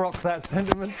 I'd rock that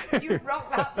sentiment too. You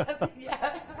rock that,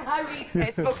 yeah. I read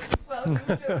Facebook as well. You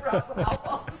do rock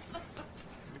that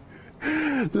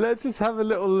one. Let's just have a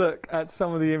little look at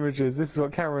some of the images. This is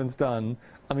what Karen's done.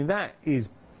 I mean, that is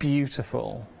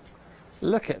beautiful.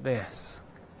 Look at this.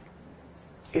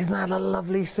 Isn't that a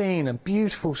lovely scene? A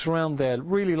beautiful surround there.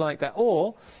 Really like that.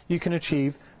 Or you can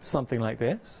achieve something like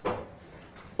this.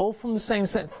 All from the same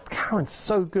set. Karen's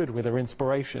so good with her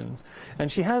inspirations.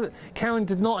 And Karen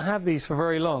did not have these for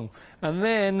very long. And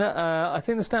then I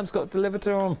think the stamps got delivered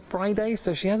to her on Friday,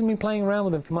 so she hasn't been playing around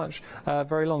with them for much,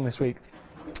 very long this week.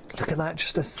 Look at that,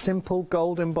 just a simple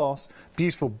gold emboss.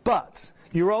 Beautiful. But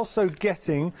you're also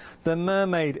getting the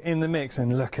mermaid in the mix.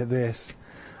 And look at this.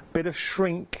 Bit of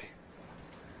shrink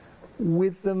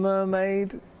with the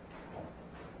mermaid.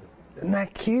 Isn't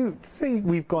that cute? See,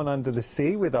 we've gone under the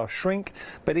sea with our shrink,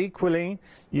 but equally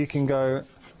you can go,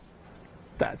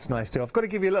 that's nice too. I've got to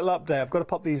give you a little update. I've got to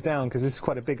pop these down because this is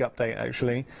quite a big update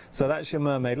actually. So that's your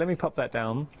mermaid. Let me pop that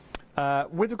down.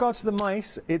 With regard to the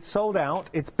mice, it's sold out.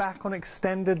 It's back on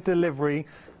extended delivery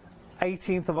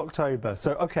 18th of October.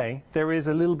 So okay, there is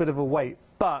a little bit of a wait,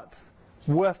 but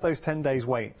worth those 10 days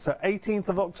wait. So 18th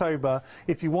of October,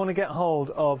 if you want to get hold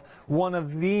of one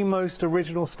of the most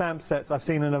original stamp sets I've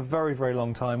seen in a very, very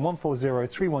long time,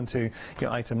 140312, your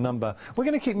item number. We're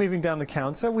going to keep moving down the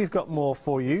counter. We've got more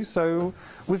for you. So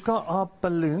we've got our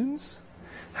balloons.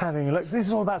 Having a look. This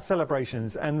is all about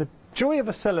celebrations, and the joy of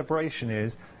a celebration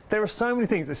is there are so many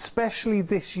things, especially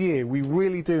this year, we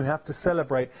really do have to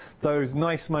celebrate those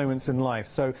nice moments in life.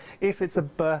 So if it's a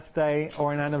birthday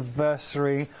or an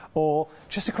anniversary or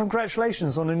just a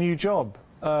congratulations on a new job,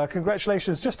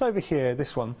 congratulations just over here,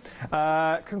 this one.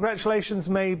 Congratulations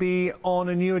maybe on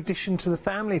a new addition to the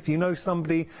family if you know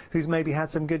somebody who's maybe had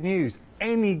some good news.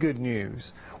 Any good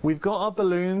news. We've got our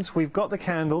balloons, we've got the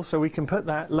candle, so we can put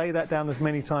that, lay that down as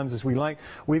many times as we like.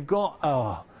 We've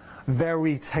got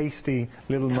very tasty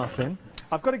little muffin.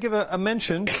 I've got to give a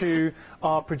mention to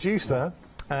our producer,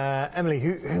 Emily,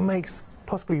 who makes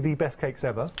possibly the best cakes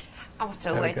ever. I'm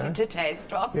still waiting to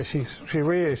taste one. Yeah, she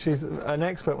really is. She's an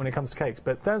expert when it comes to cakes.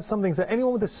 But that's something that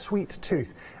anyone with a sweet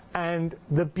tooth. And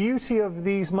the beauty of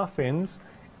these muffins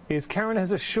is Karen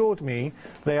has assured me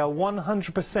they are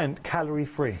 100% calorie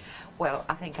free. Well,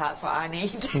 I think that's what I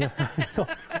need.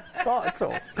 Not at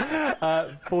all.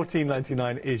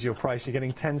 $14.99 is your price. You're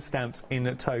getting 10 stamps in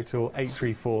total.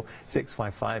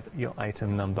 834655, your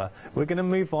item number. We're going to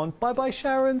move on. Bye-bye,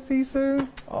 Sharon. See you soon.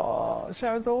 Oh,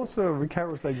 Sharon's awesome.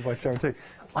 Carol saying goodbye, Sharon, too.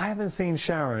 I haven't seen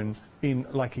Sharon in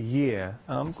like a year.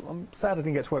 I'm sad I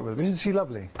didn't get to work with her. Isn't she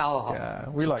lovely? Oh, yeah,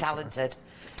 we she's like talented.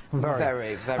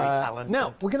 Very talented.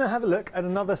 Now, we're going to have a look at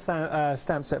another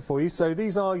stamp set for you. So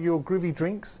these are your groovy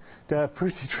drinks,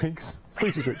 fruity drinks,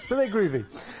 but they're groovy.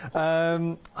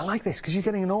 I like this because you're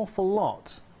getting an awful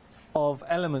lot of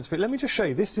elements. But let me just show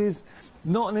you. This is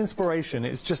not an inspiration.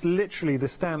 It's just literally the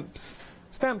stamps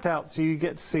stamped out so you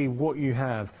get to see what you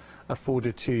have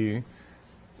afforded to you.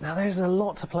 Now, there's a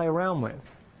lot to play around with.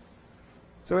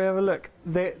 So we have a look.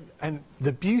 And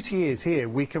the beauty is here,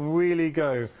 we can really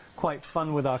go quite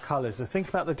fun with our colours. So think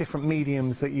about the different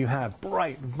mediums that you have.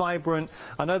 Bright, vibrant.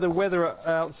 I know the weather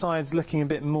outside's looking a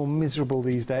bit more miserable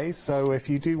these days, so if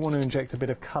you do want to inject a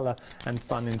bit of colour and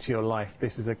fun into your life,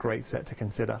 this is a great set to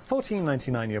consider.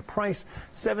 $14.99 your price,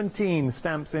 17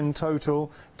 stamps in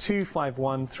total,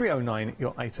 251309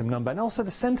 your item number. And also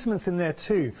the sentiments in there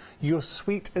too. You're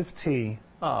sweet as tea.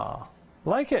 Ah,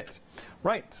 like it.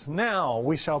 Right, now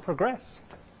we shall progress.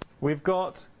 We've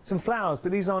got some flowers,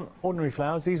 but these aren't ordinary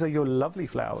flowers. These are your lovely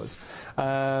flowers.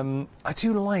 I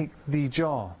do like the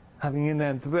jar, having in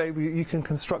there, the way you can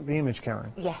construct the image,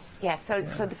 Karen. Yes, yes. So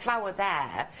the flower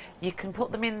there, you can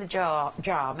put them in the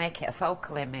jar, make it a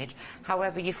focal image.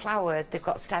 However, your flowers, they've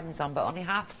got stems on, but only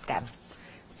half a stem.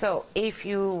 So if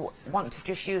you want to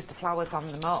just use the flowers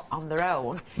on their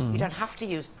own, you don't have to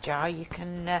use the jar. You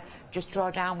can just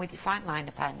draw down with your fine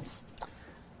liner pens.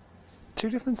 Two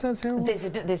different sets here?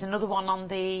 There's another one on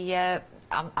the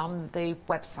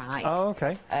website. Oh,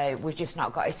 okay. We've just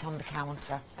not got it on the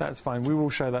counter. That's fine. We will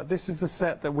show that. This is the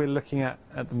set that we're looking at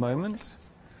the moment.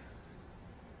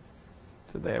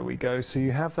 So there we go. So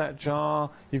you have that jar.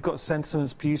 You've got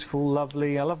sentiments, beautiful,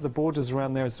 lovely. I love the borders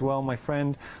around there as well, my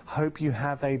friend. Hope you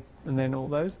have a... And then all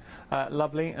those.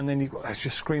 Lovely. And then you've got... It's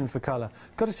just screaming for colour.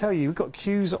 Got to tell you, we've got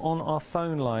queues on our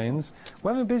phone lines.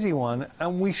 We're having a busy one,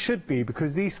 and we should be,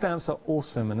 because these stamps are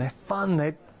awesome, and they're fun.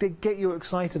 They get you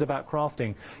excited about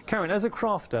crafting. Karen, as a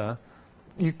crafter,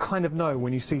 you kind of know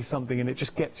when you see something and it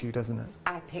just gets you, doesn't it?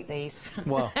 I picked these.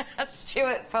 Well,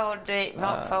 Stuart phoned me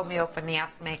up and he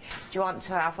asked me, do you want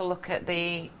to have a look at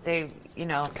the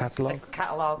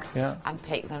catalogue yeah. and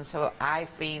pick them? So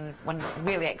I've been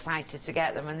really excited to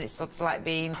get them, and it's sort of like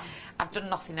I've done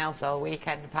nothing else all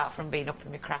weekend apart from being up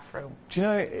in my craft room. Do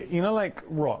you know like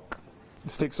rock,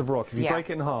 sticks of rock, if you break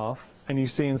it in half and you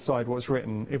see inside what's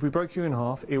written, if we broke you in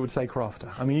half, it would say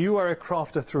crafter. I mean, you are a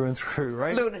crafter through and through,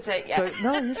 right? Lunatic, yeah. So,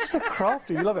 no, you're just a crafter.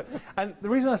 You love it. And the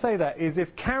reason I say that is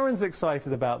if Karen's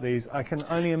excited about these, I can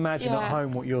only imagine at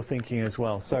home what you're thinking as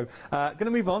well. So, going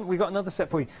to move on. We've got another set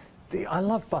for you. I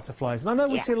love butterflies. And I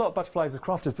know we see a lot of butterflies as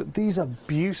crafters, but these are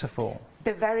beautiful.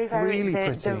 They're very, really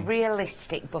pretty. They're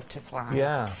realistic butterflies.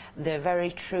 Yeah. They're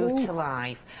very true to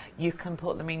life. You can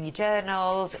put them in your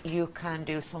journals. You can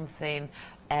do something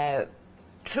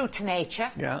true to nature.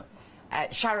 Yeah.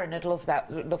 Sharon would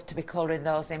love to be colouring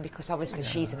those in, because obviously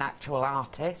she's an actual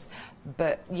artist,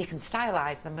 but you can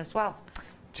stylise them as well.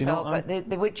 Do you know what but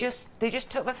they just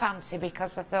took my fancy,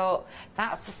 because I thought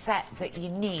that's the set that you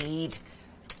need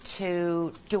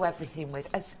to do everything with,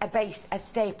 a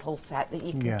staple set that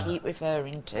you can keep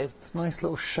referring to. It's a nice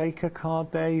little shaker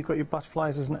card there. You've got your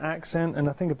butterflies as an accent, and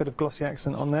I think a bit of glossy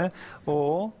accent on there.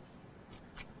 Or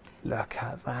look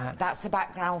at that. That's a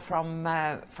background from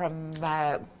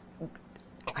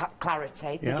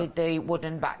Clarity. They did the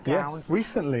wooden backgrounds. Yes,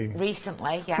 recently.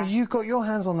 Recently, yeah. Well, you got your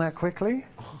hands on that quickly.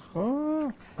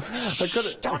 Oh.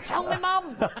 Don't tell me,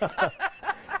 Mum.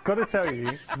 Got to tell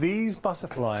you, these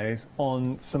butterflies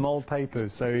on some old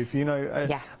papers. So if you know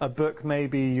a book,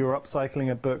 maybe you're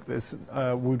upcycling a book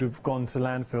that would have gone to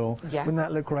landfill. Yeah. Wouldn't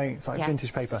that look great? It's like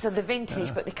vintage paper. So they're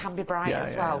vintage, but they can be bright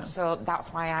as well. So that's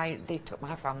why they took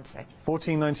my fancy.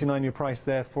 $14.99 your price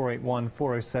there.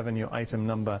 481407 your item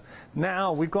number.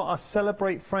 Now we've got our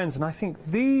Celebrate Friends, and I think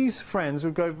these friends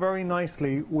would go very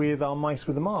nicely with our mice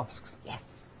with the masks.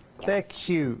 Yes. Yeah. They're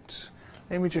cute.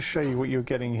 Let me just show you what you're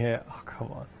getting here. Oh,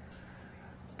 come on.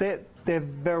 They're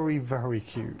very, very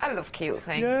cute. I love cute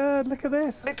things. Yeah, look at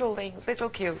this. Little things, little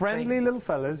cute Friendly things. little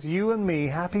fellas, you and me,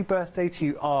 happy birthday to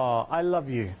you. Ah, I love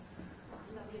you.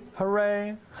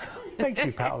 Hooray. Thank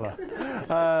you,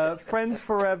 Paola. Friends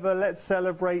forever, let's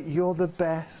celebrate, you're the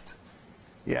best.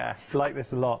 Yeah, like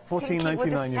this a lot.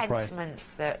 $14.99 your price.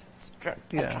 Sentiments that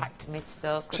attracted me to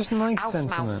those. Just nice house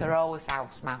sentiments. Mouse are always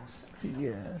house mouse.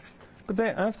 Yeah. But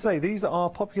I have to say, these are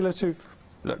popular too.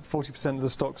 Look, 40% of the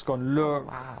stock's gone.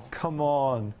 Look, come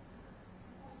on.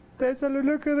 There's a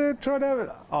look at it. Try to have it.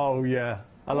 Oh, yeah.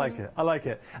 I like it. I like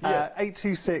it.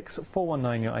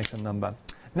 826-419, your item number.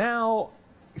 Now,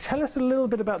 tell us a little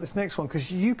bit about this next one,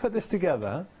 because you put this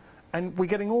together. And we're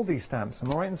getting all these stamps,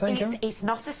 am I right in saying, Karen? It's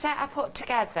not a set I put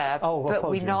together, but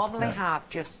we normally have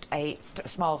just a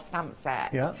small stamp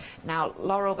set. Yeah. Now,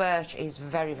 Laurel Birch is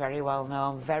very, very well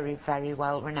known, very, very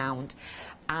well renowned.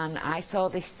 And I saw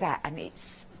this set, and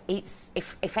it's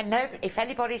if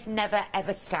anybody's never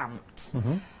ever stamped,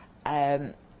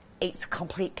 it's a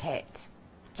complete kit.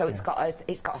 So it's got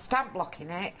a stamp block in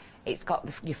it. It's got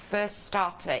your first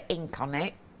starter ink on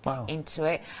it. Wow. Into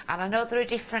it, and I know there are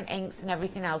different inks and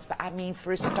everything else, but I mean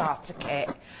for a starter kit.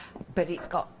 But it's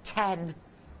got 10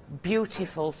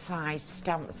 beautiful size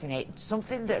stamps in it,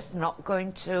 something that's not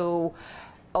going to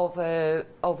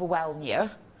overwhelm you.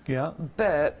 Yeah.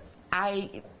 But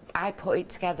I put it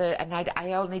together, and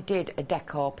I only did a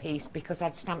decor piece because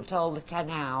I'd stamped all the 10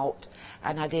 out,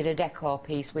 and I did a decor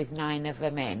piece with 9 of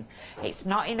them in. It's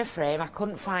not in a frame. I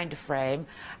couldn't find a frame.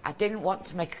 I didn't want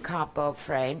to make a cardboard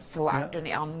frame, so I've done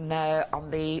it on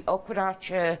the Oakwood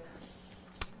Archer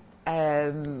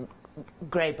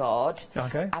grey board.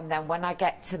 Okay. And then when I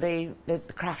get to the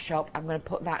craft shop, I'm going to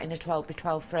put that in a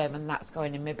 12x12 frame, and that's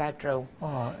going in my bedroom.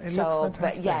 Oh, it looks fantastic.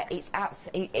 But yeah, it's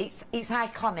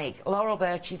iconic. Laurel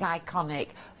Birch is iconic,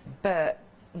 but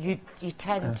you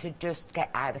tend to just get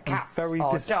either cats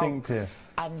or distinctive dogs,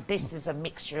 and this is a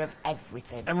mixture of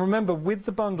everything. And remember, with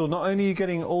the bundle, not only are you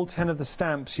getting all 10 of the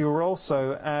stamps, you're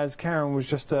also, as Karen was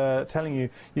just telling you,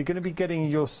 you're going to be getting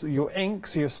your ink,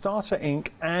 so your starter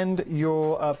ink, and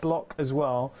your block as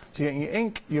well. So you're getting your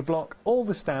ink, your block, all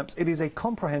the stamps. It is a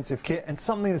comprehensive kit, and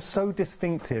something that's so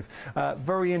distinctive,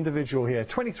 very individual here.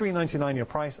 $23.99 your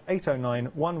price,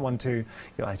 809-112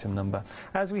 your item number.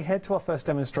 As we head to our first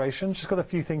demonstration, just got a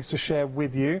few things to share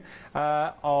with you.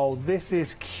 Oh, this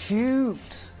is cute.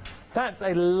 That's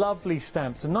a lovely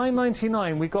stamp. So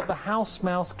 $9.99. We've got the house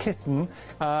mouse kitten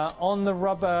on the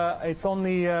rubber. It's on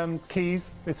the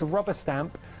keys. It's a rubber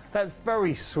stamp. That's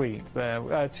very sweet there.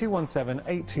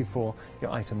 217-824,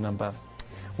 your item number.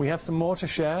 We have some more to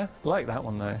share. Like that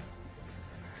one though.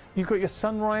 You've got your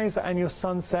sunrise and your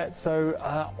sunset. So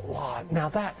wow, now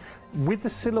that with the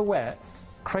silhouettes,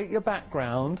 create your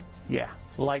background. Yeah.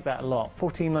 Like that a lot.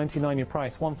 $14.99 your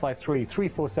price,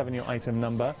 153-347 your item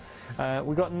number.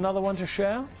 We've got another one to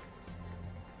share.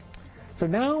 So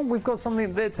now we've got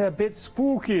something that's a bit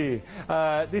spooky.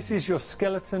 This is your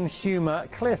skeleton humour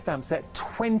clear stamp set,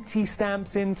 20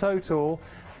 stamps in total.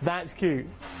 That's cute.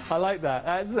 I like that.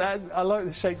 I like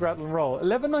the shake, rattle and roll.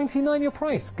 $11.99 your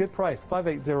price. Good price.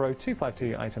 580-252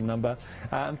 your item number.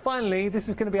 And finally, this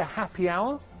is going to be a happy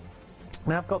hour.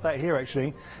 Now I've got that here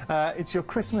actually. It's your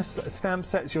Christmas stamp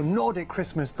set. It's your Nordic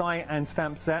Christmas die and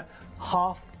stamp set.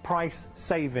 Half price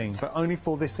saving, but only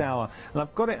for this hour. And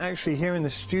I've got it actually here in the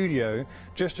studio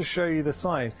just to show you the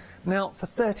size. Now for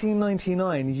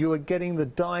 $13.99 you are getting the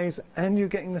dies and you're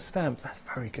getting the stamps. That's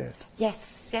very good.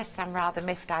 Yes, I'm rather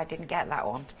miffed I didn't get that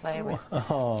one to play with.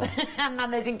 Oh. And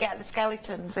then I didn't get the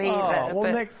skeletons either. Oh,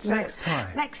 well, next time.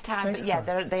 Next time, but yeah,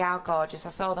 they are gorgeous. I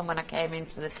saw them when I came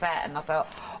into the set and I thought,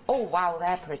 oh wow,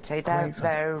 they're pretty.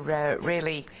 They're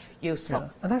really useful. Yeah.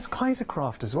 And that's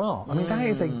Kaisercraft as well. I mean, that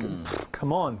is a...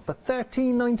 come on, for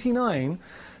 $13.99,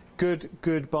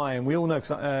 good buy. And we all know,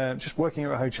 because just working at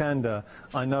Hochanda,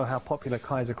 I know how popular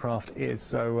Kaisercraft is.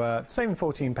 So saving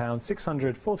 £14,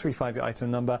 600-435 your item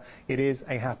number. It is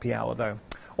a happy hour, though.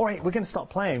 All right, we're going to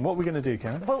start playing. What are we going to do,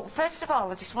 Karen? Well, first of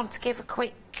all, I just want to give a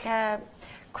quick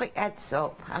heads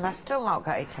up. And I've still not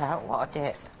got it out. What a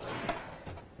dip.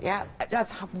 Yeah,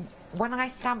 when I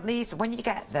stamp these, when you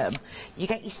get them, you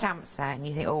get your stamps there and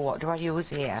you think, oh, what do I use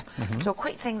here? So a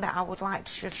quick thing that I would like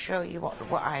to just show you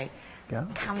what I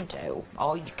can do,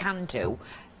 or you can do,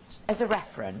 as a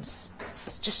reference.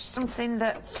 It's just something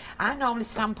that I normally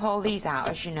stamp all these out,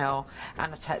 as you know,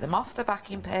 and I take them off the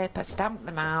backing paper, stamp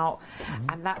them out,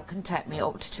 and that can take me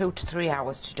up to 2 to 3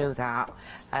 hours to do that.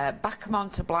 Back them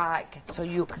onto black so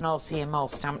you can all see them all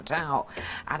stamped out.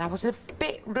 And I was a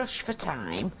bit rushed for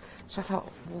time, so I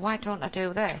thought, why don't I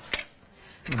do this?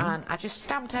 And I just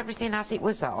stamped everything as it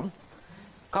was on,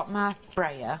 got my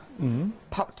brayer,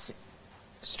 popped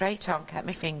straight on, kept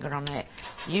my finger on it,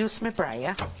 used my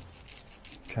brayer.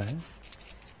 Okay.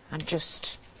 And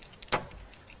just,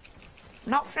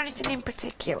 not for anything in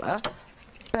particular,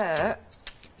 but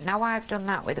now I've done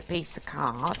that with a piece of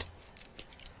card,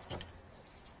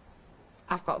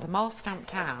 I've got them all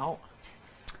stamped out,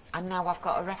 and now I've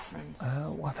got a reference.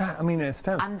 Well, that, I mean, it's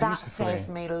stamped and that saved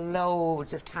me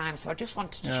loads of time, so I just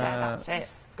wanted to share that tip.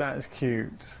 That's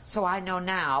cute. So I know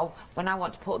now, when I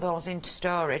want to put those into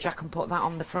storage, I can put that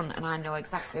on the front and I know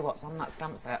exactly what's on that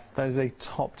stamp set. That is a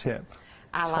top tip.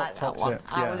 I like that one. Tip,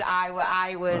 yeah.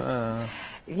 I was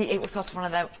it was sort of one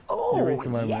of them, Eureka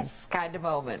moments. yes, kind of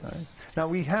moments. Now,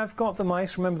 we have got the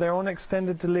mice. Remember, they're on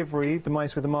extended delivery, the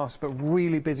mice with the masks, but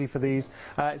really busy for these.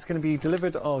 It's going to be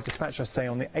delivered, or dispatched, I say,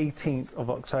 on the 18th of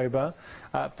October.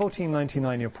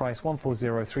 $14.99 your price,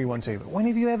 140312. But when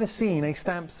have you ever seen a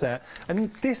stamp set?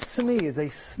 And this, to me, is a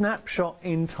snapshot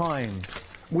in time.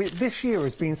 This year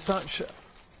has been such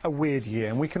a weird year,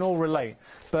 and we can all relate.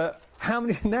 But how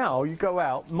many now you go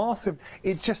out, massive,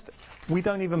 we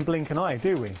don't even blink an eye,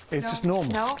 do we? It's just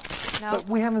normal. No. But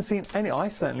we haven't seen any, I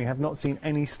certainly have not seen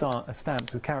any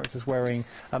stamps with characters wearing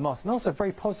a mask. And also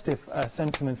very positive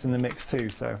sentiments in the mix too,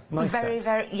 so nice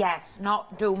set. Yes,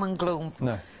 not doom and gloom.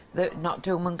 No. Not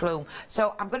doom and gloom.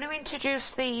 So I'm going to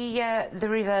introduce the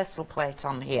reversal plate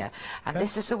on here. And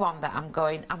this is the one that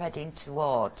I'm heading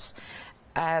towards.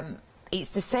 It's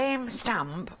the same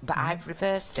stamp, but I've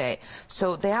reversed it.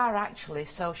 So they are actually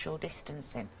social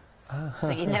distancing. So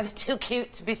you're never too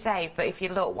cute to be safe, but if you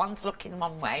look, one's looking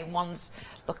one way, one's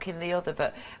looking the other,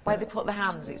 but where they put the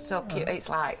hands, it's so cute, it's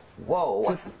like,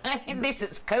 whoa, this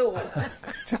is cool.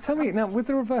 Just tell me, now, with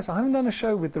the reverse, I haven't done a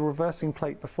show with the reversing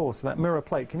plate before, so that mirror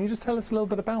plate, can you just tell us a little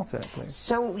bit about it, please?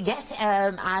 So, yes,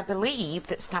 I believe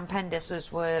that Stampendous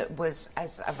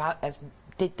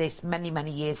did this many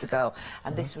years ago,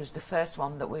 and this was the first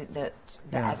one that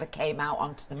ever came out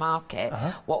onto the market.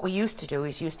 What we used to do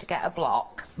is used to get a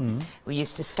block, we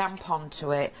used to stamp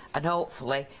onto it and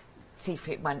hopefully see if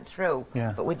it went through.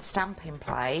 But with stamping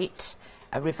plate,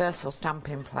 a reversal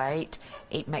stamping plate,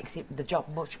 it makes the job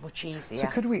much easier. So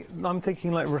could we, I'm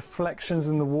thinking like reflections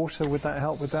in the water, would that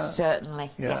help with that? Certainly,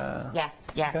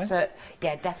 yes,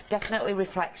 definitely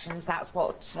reflections, that's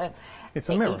what... it's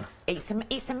a mirror.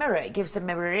 It's a mirror, it gives a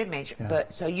mirror image,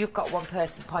 but so you've got one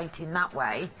person pointing that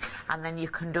way, and then you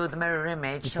can do the mirror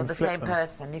image, so the same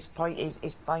person is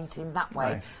pointing that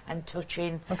way and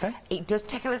touching. It does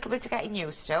take a little bit of getting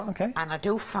used to, and I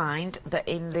do find that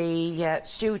in the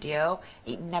studio,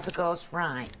 it never goes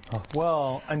right. Oh,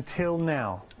 well, until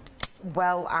now.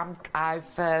 Well,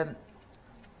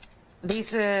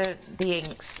 these are the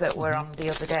inks that were on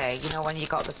the other day, you know, when you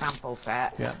got the sample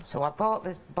set. So I bought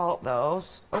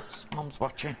those. Oops, Mum's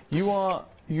watching. You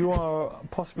are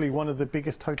possibly one of the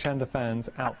biggest Hochanda fans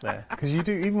out there, because you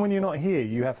do, even when you're not here,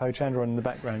 you have Hochanda on in the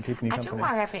background keeping you company.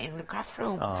 I have it in the craft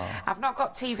room. I've not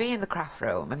got TV in the craft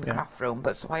room,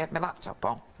 but so I have my laptop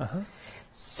on.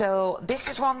 So this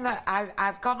is one that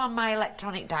I've gone on my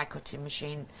electronic die cutting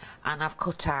machine and I've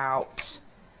cut out.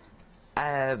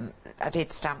 I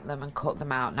did stamp them and cut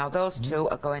them out. Now those two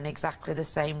are going exactly the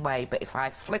same way, but if I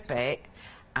flip it,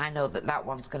 I know that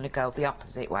one's going to go the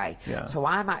opposite way. So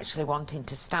I'm actually wanting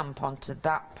to stamp onto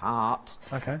that part.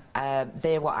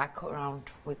 They're what I cut around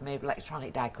with my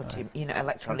electronic die cutting, you know,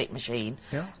 electronic machine.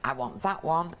 I want that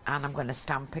one, and I'm going to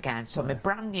stamp again. So my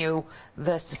brand new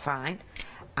VersaFine,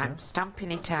 I'm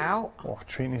stamping it out. Oh,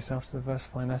 treating yourself to the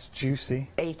VersaFine, that's juicy.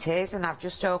 It is, and I've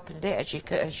just opened it,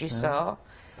 as you saw.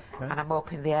 And I'm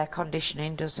hoping the air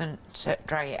conditioning doesn't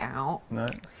dry it out.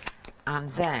 And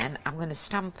then I'm going to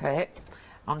stamp it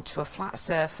onto a flat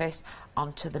surface,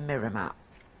 onto the mirror mat.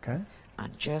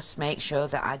 And just make sure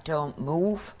that I don't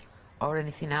move or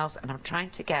anything else. And I'm trying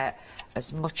to get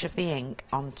as much of the ink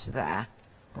onto there.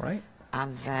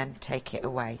 And then take it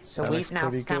away. So we've now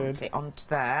stamped it onto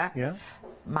there.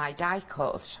 My die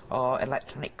cut or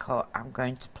electronic cut, I'm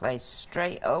going to place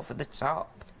straight over the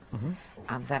top.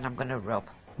 And then I'm going to rub.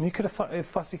 You could have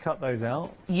fussy cut those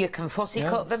out. You can fussy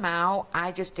cut them out.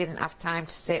 I just didn't have time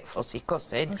to sit fussy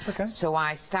cutting. So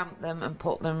I stamped them and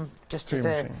put them just as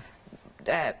a...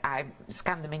 I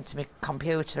scanned them into my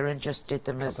computer and just did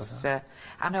them as...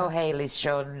 I know Hayley's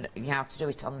shown you how to do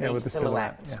it on the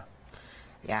silhouette.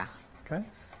 And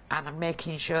I'm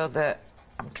making sure that...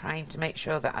 I'm trying to make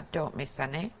sure that I don't miss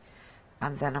any.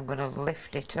 And then I'm going to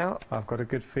lift it up. I've got a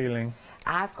good feeling.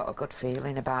 I've got a good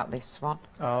feeling about this one.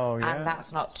 And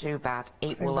that's not too bad.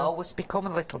 It will always become a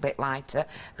little bit lighter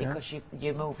because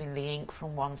you're moving the ink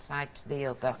from one side to the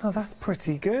other. Oh, that's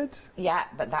pretty good. Yeah,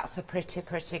 but that's a pretty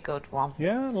good one.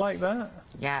 Yeah, like that.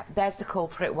 Yeah, there's the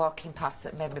culprit walking past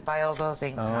that made me buy all those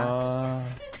ink pads.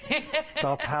 It's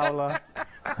our Paola.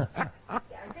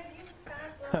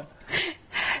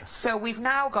 So we've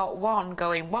now got one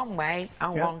going one way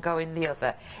and one going the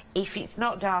other. If it's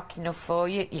not dark enough for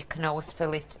you, you can always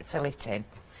fill it in.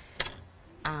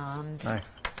 And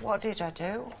what did I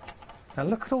do? Now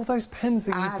look at all those pens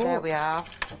that you bought. There we are.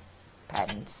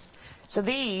 Pens. So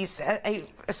these,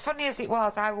 as funny as it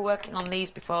was, I was working on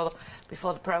these before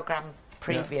the programme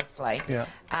previously. Yeah.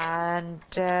 And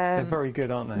they're very good,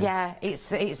 aren't they? Yeah, it's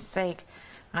sick.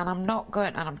 And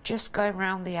I'm just going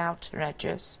around the outer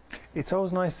edges. It's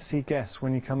always nice to see guests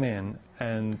when you come in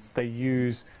and they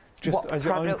use, just What as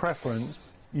your own products?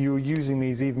 preference, you were using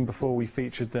these even before we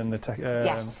featured them.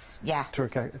 Yes, yeah.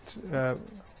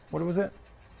 What was it?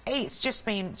 It's just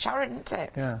been Sharon, isn't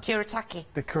it? Yeah. Kuretake.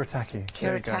 The Kuretake.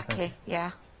 There you go, thank you. Kuretake,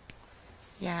 yeah.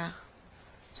 Yeah.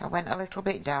 So I went a little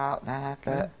bit dark there,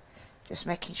 but just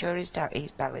making sure his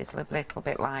belly's a little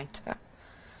bit lighter.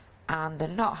 And they're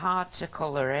not hard to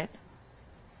colour in.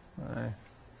 No.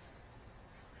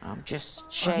 I'm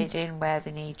just shading where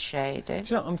they need shading.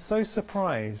 Do you know, I'm so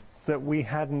surprised that we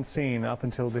hadn't seen up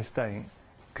until this date,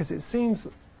 because it seems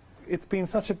it's been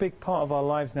such a big part of our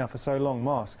lives now for so long,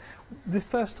 masks. The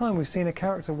first time we've seen a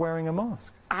character wearing a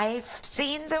mask. I've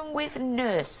seen them with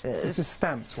nurses. This is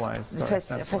stamps-wise. Sorry, For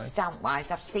stamps-wise.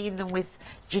 stamp-wise, I've seen them with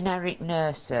generic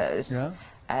nurses.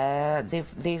 Yeah.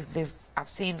 I've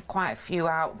seen quite a few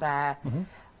out there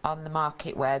on the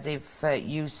market where they've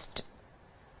used,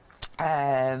 you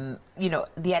know,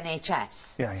 the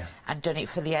NHS. And done it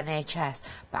for the NHS.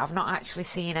 But I've not actually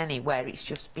seen any where it's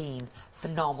just been for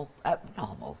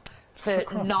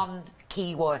for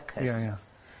non-key workers.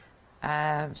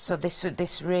 So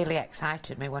this really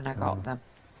excited me when I got them.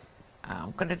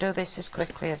 I'm going to do this as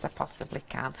quickly as I possibly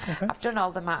can. I've done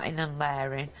all the matting and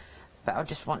layering, but I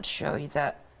just want to show you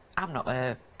that I'm not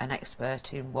an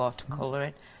expert in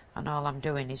watercolouring, and all I'm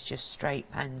doing is just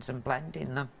straight pens and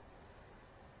blending them.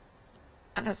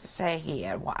 And as I say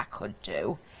here, what I could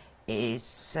do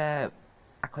is I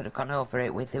could have gone over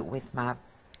it with my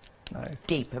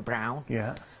deeper brown.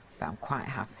 Yeah. But I'm quite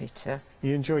happy to.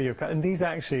 You enjoy your and these are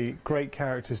actually great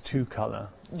characters to colour.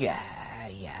 Yeah.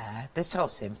 They're so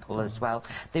simple as well.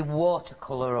 They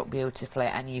watercolour up beautifully,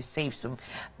 and you see some,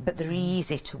 but they're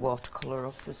easy to watercolour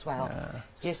up as well.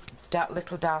 Just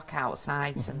little dark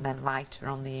outsides and then lighter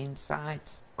on the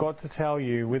insides. Got to tell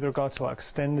you, with regard to our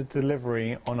extended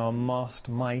delivery on our masked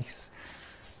mice,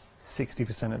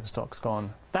 60% of the stock's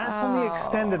gone. That's on the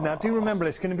extended now. Do remember,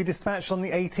 it's going to be dispatched on the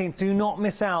 18th. Do not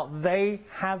miss out. They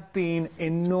have been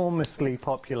enormously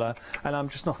popular, and I'm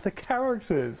just not the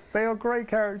characters. They are great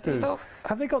characters.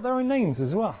 Have they got their own names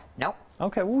as well? No.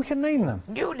 Okay, well, we can name them.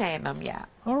 You name them, yeah.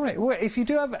 All right. Well, if you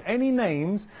do have any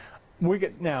names,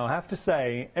 now, I have to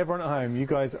say, everyone at home, you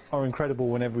guys are incredible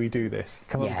whenever we do this.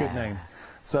 Come up with good names.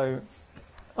 So,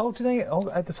 oh, do they? Oh,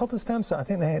 at the top of the stamp set, I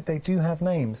think they do have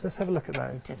names. Let's have a look at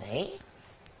those. Do they?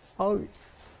 Oh.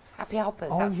 Happy Hoppers.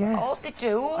 Oh, That's yes. all they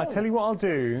do. I tell you what I'll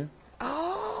do.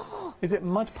 Oh. Is it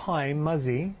Mud Pie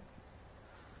Muzzy?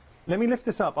 Let me lift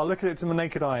this up. I'll look at it to my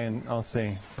naked eye and I'll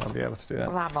see. I'll be able to do that.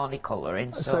 Well, I'm only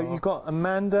colouring, So you've got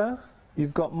Amanda,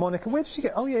 you've got Monica. Where did you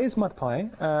get? Oh, yeah, it is Mud Pie.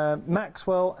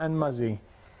 Maxwell and Muzzy.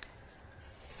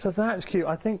 So that's cute.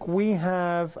 I think we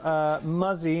have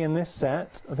Muzzy in this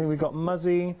set. I think we've got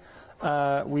Muzzy.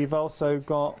 We've also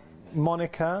got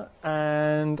Monica,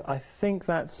 and I think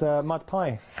that's Mud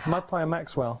Pie. Mud Pie and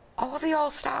Maxwell. Oh, they all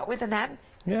start with an M.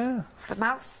 Yeah. For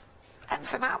mouse. M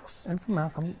for mouse. M for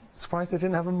mouse. I'm surprised they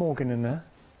didn't have a Morgan in there.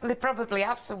 They probably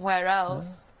have somewhere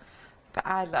else. But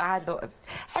I love.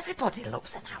 Everybody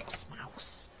loves an house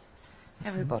mouse.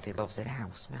 Everybody loves a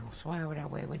house mouse. Where are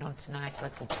we? We're on to nice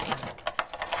little pink.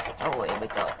 Oh, here we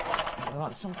go. We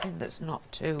want something that's not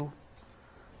too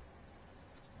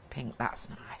pink. That's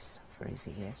nice for his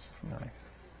ears. Nice.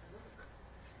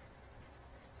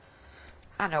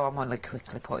 I know I'm only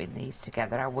quickly putting these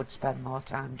together. I would spend more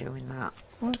time doing that.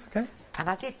 Well, that's okay. And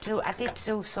I did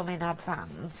do some in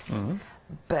advance,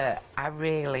 but I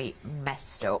really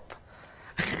messed up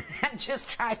and just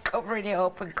tried covering it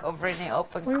up and covering it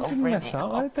up and Well, covering mess it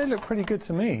up. up. They look pretty good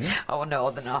to me. Oh no,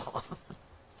 they're not.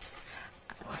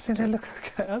 I think they look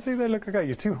okay. I think they look okay.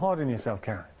 You're too hard on yourself,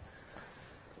 Karen.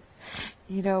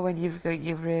 You know when you've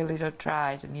really done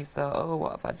tried and you've thought, oh,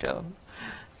 what have I done?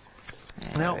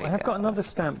 Now I have got another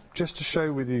stamp just to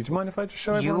show with you. Do you mind if I just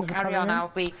show everyone? You carry on. I'll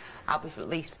be for at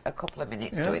least a couple of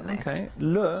minutes doing this. Okay.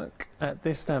 Look at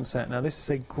this stamp set. Now this is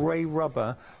a grey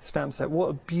rubber stamp set. What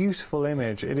a beautiful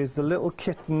image! It is the little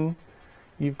kitten.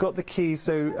 You've got the keys,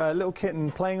 so little kitten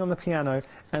playing on the piano,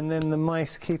 and then the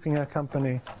mice keeping her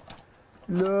company.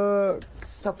 Look.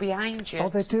 So behind you. Oh,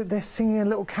 they're singing a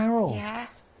little carol. Yeah.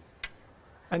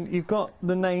 And you've got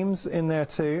the names in there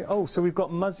too. Oh, so we've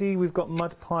got Muzzy, we've got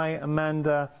Mud Pie,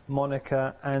 Amanda,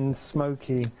 Monica, and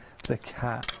Smokey the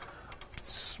cat.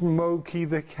 Smokey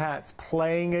the cat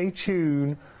playing a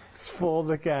tune for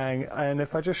the gang. And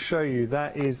if I just show you,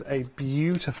 that is a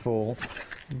beautiful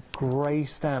grey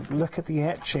stamp. Look at the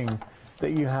etching.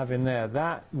 that you have in there.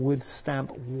 That would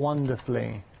stamp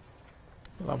wonderfully.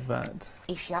 Love that.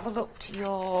 If you have a look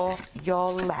to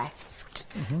your left,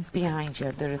 behind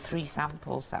you, there are 3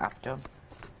 samples that I've done.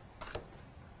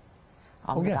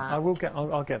 Oh yeah, I'll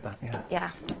get that. Yeah.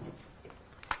 Yeah.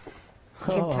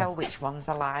 You can tell which ones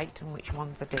I liked and which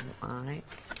ones I didn't like.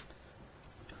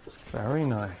 Very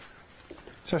nice.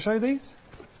 Shall I show you these?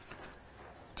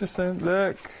 Just so,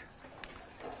 look.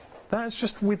 That's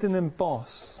just with an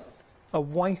emboss, a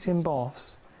white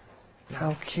emboss.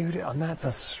 How cute and that's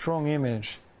a strong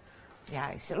image.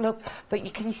 Yeah, look, but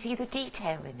you can see the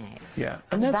detail in it. Yeah,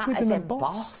 and that's that with is an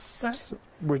emboss. That's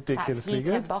ridiculously that's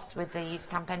good. embossed with the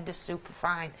Stampendous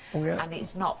Superfine, yeah. and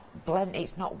it's not blend,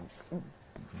 it's not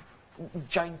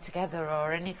joined together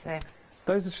or anything.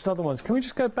 Those are just other ones. Can we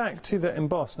just go back to the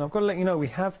emboss? Now, I've got to let you know, we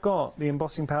have got the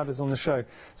embossing powders on the show.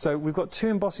 So we've got 2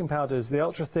 embossing powders, the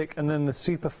ultra thick and then the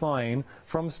super fine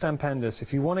from Stampendous.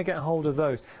 If you want to get hold of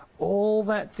those, all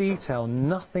that detail,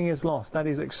 nothing is lost. That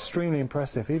is extremely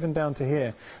impressive, even down to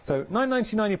here. So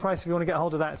 $9.99 your price if you want to get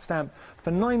hold of that stamp.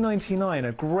 For $9.99,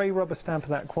 a grey rubber stamp of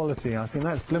that quality, I think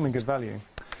that's blooming good value.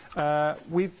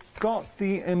 We've got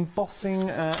the embossing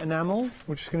enamel,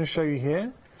 which is going to show you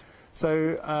here.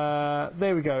 So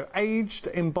there we go, aged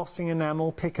embossing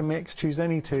enamel, pick a mix, choose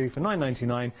any 2 for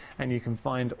 $9.99, and you can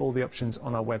find all the options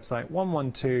on our website,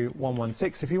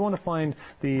 112116. If you want to find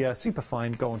the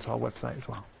Superfine, go onto our website as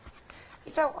well.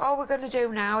 So all we're going to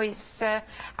do now is,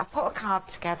 I've put a card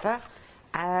together,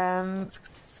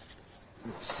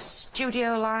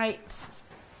 studio lights,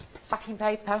 backing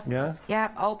paper. Yeah?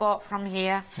 Yeah, all bought from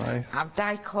here. Nice. I've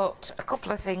die cut a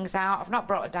couple of things out. I've not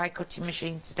brought a die cutting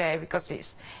machine today because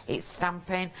it's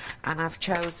stamping, and I've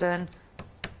chosen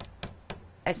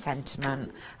a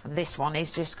sentiment. And this one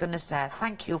is just going to say,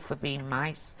 thank you for being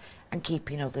nice and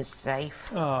keeping others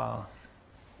safe. Ah.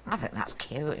 I think that's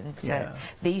cute, isn't Yeah. it?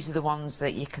 These are the ones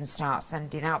that you can start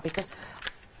sending out because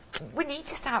we need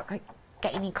to start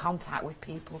getting in contact with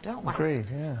people, don't we? Agreed,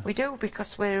 yeah. We do,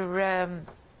 because we're...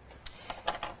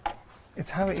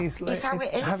 it's how it is. It's how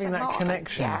it is. Having that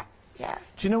connection. Yeah, yeah.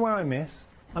 Do you know where I miss?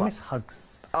 I miss hugs.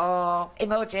 Oh,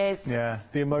 emojis. Yeah,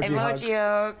 the emoji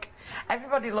hug.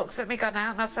 Everybody looks at me going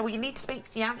out and I say, well, you need to speak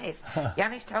to Yanis.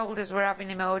 Yanis told us we're having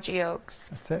emoji hugs.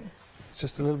 That's it. It's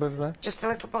just a little bit of that. Just a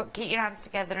little bit. Keep your hands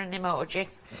together and emoji.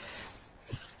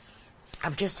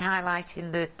 I'm just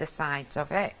highlighting the sides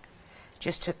of it,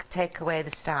 just to take away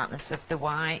the starkness of the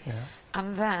white. Yeah.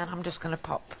 And then I'm just going to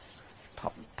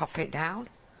pop it down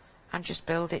and just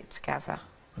build it together.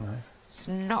 Nice. It's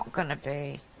not going to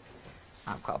be...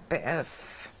 I've got a bit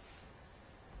of...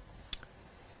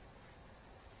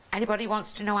 Anybody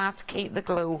wants to know how to keep the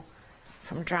glue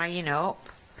from drying up?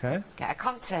 Okay. Get a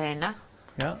container.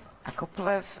 Yeah. A couple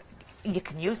of... You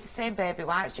can use the same baby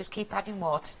wipes, just keep adding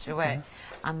water to it. Yeah.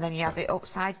 And then you have it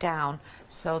upside down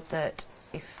so that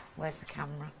if... Where's the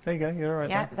camera? There you go, you're all right.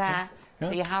 Yeah, there. Yeah.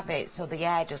 So you have it so the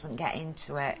air doesn't get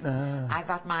into it. I've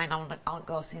had mine on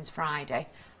go since Friday,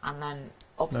 and then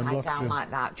upside down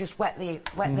like that. Just wet the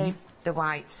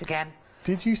wipes again.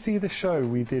 Did you see the show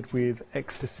we did with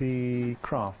Ecstasy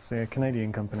Crafts, a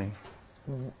Canadian company?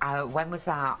 When was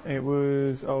that? It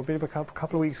was a bit of a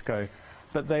couple of weeks ago,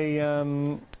 but they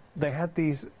had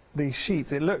these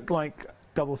sheets. It looked like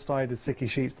double-sided sticky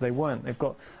sheets, but they weren't. They've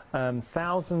got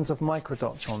thousands of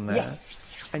microdots on there. Yes.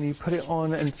 And you put it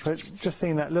on, and just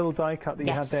seeing that little die cut that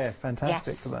you had there,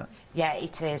 fantastic for that. Yeah,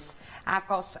 it is. I've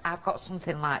got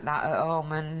something like that at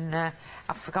home, and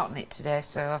I've forgotten it today,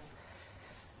 so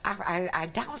I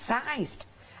downsized.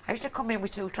 I used to come in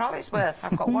with 2 trolleys worth.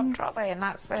 I've got 1 trolley, and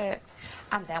that's it.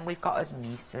 And then we've got as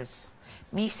mooses.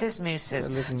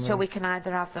 So we can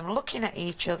either have them looking at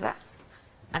each other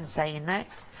and saying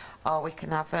this, or we can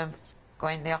have them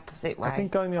going the opposite way. I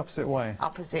think going the opposite way.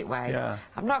 Opposite way. Yeah.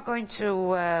 I'm not going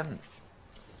to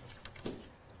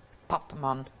pop them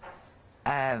on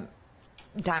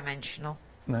dimensional.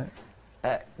 No.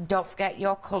 Don't forget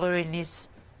your colouring is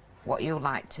what you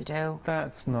like to do.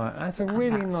 That's nice. That's a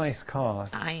really nice card.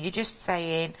 And you're just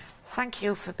saying, thank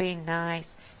you for being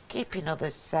nice, keeping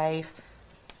others safe.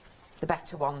 The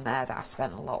better one there that I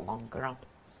spent a lot longer on.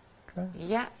 Okay.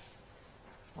 Yeah.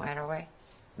 Where are we?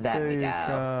 There we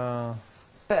go.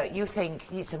 But you think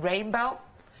it's a rainbow?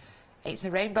 It's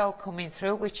a rainbow coming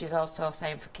through, which is also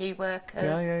same for key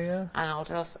workers. Yeah. And I'll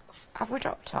just... Have we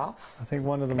dropped off? I think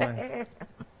one of them...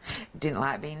 Didn't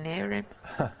like being near him.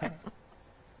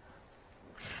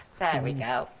 There we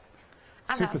go.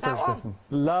 And Super that's that social one. distancing.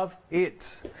 Love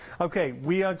it. Okay,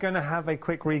 we are going to have a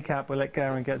quick recap. We'll let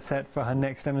Karen get set for her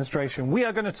next demonstration. We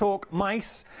are going to talk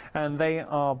mice, and they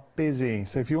are busy.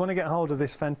 So if you want to get hold of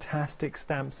this fantastic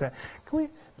stamp set, can we,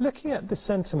 looking at the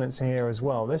sentiments here as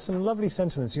well, there's some lovely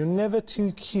sentiments. You're never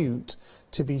too cute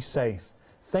to be safe.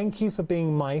 Thank you for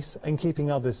being mice and keeping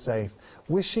others safe.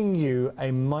 Wishing you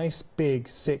a mice big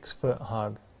 6-foot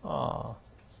hug. Ah.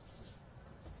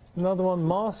 Another one,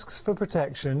 masks for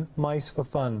protection, mice for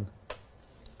fun.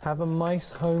 Have a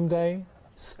mice home day.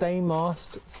 Stay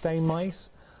masked, stay mice.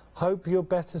 Hope you're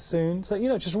better soon. So, you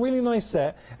know, just really nice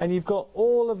set. And you've got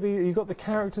all of the, you've got the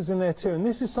characters in there too. And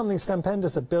this is something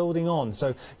Stampendous are building on.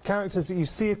 So characters that you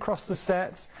see across the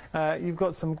sets. You've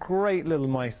got some great little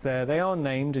mice there. They are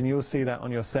named, and you'll see that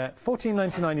on your set.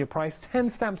 $14.99 your price, 10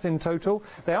 stamps in total.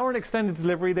 They are an extended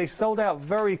delivery. They sold out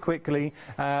very quickly.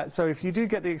 So if you do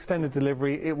get the extended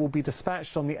delivery, it will be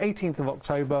dispatched on the 18th of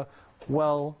October.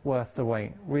 Well worth the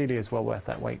wait. Really is well worth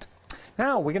that wait.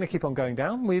 Now we're going to keep on going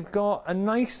down. We've got a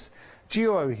nice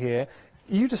duo here.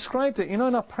 You described it, you know,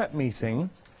 in our prep meeting.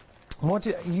 What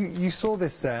did, you saw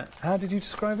this set. How did you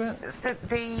describe it? So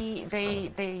the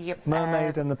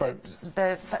mermaid and the boat.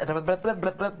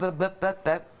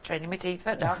 Training my teeth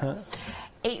for dog.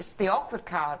 It's the awkward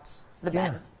cards, the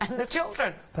men and the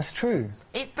children. That's true.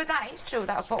 But that is true.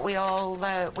 That's what we all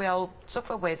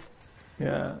suffer with.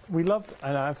 Yeah, we love,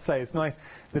 and I have to say, it's nice,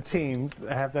 the team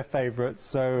have their favourites.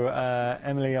 So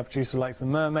Emily, our producer, likes the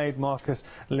mermaid, Marcus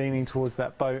leaning towards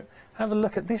that boat. Have a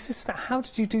look at this. How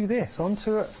did you do this?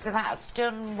 Onto it? So that's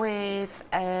done with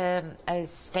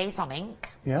stays on ink.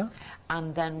 Yeah.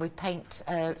 And then we paint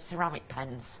ceramic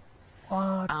pens.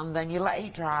 What? And then you let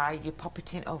it dry, you pop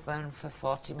it in oven for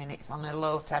 40 minutes on a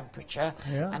low temperature,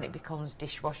 and it becomes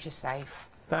dishwasher safe.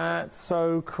 That's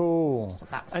so cool.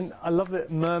 And I love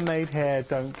that mermaid hair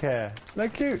don't care. They're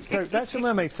cute. So that's your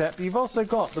mermaid set, but you've also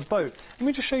got the boat. Let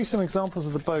me just show you some examples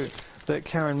of the boat that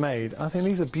Karen made. I think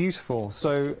these are beautiful.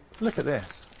 So look at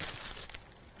this.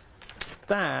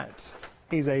 That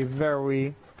is a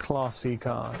very classy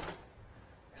card.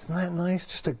 Isn't that nice?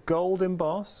 Just a gold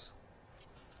emboss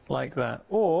like that.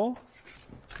 Or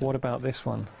what about this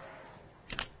one?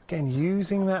 Again,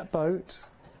 using that boat.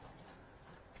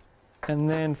 And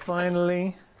then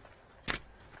finally,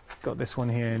 got this one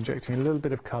here, injecting a little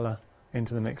bit of colour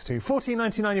into the mix too.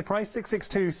 $14.99 your price,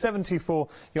 662-724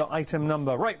 your item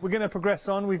number. Right, we're going to progress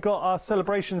on. We've got our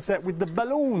celebration set with the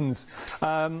balloons.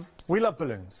 We love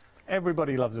balloons.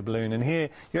 Everybody loves a balloon, and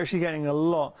here you're actually getting a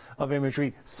lot of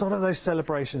imagery, sort of those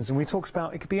celebrations. And we talked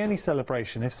about it could be any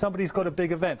celebration. If somebody's got a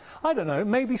big event, I don't know,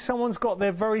 maybe someone's got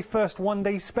their very first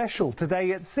one-day special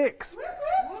today at 6.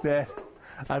 There.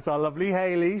 That's our lovely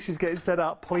Hayley. She's getting set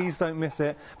up. Please don't miss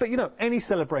it. But, you know, any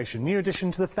celebration, new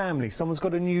addition to the family. Someone's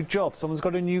got a new job. Someone's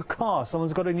got a new car.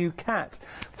 Someone's got a new cat.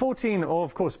 14, or,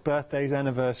 of course, birthdays,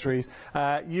 anniversaries.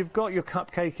 You've got your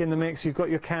cupcake in the mix. You've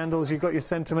got your candles. You've got your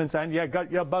sentiments. And you've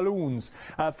got your balloons.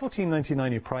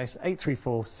 $14.99 your price.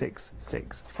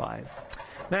 834-665.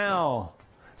 Now,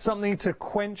 something to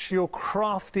quench your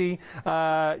crafty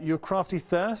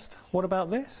thirst. What about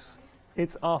this?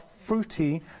 It's our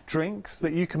fruity drinks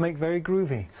that you can make very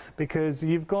groovy, because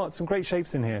you've got some great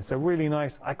shapes in here. So really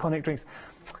nice, iconic drinks.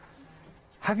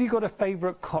 Have you got a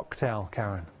favourite cocktail,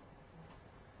 Karen?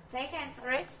 Say again,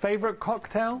 sorry. Favourite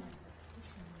cocktail?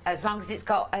 As long as it's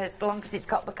got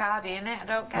Bacardi in it, I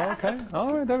don't care. Okay,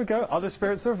 all right, there we go. Other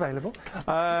spirits are available.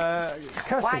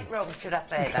 Kirsty. White rum, should I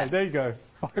say that? There you go.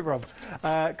 White rum.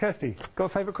 Kirsty, got a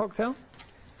favourite cocktail?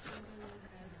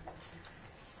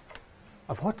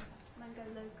 Of what?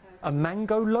 A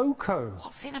mango loco.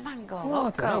 What's in a mango loco? I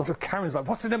don't know. Karen's like,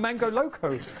 what's in a mango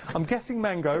loco? I'm guessing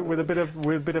mango with a bit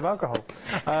of alcohol.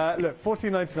 Look,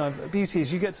 $14.99. Beauty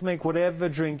is you get to make whatever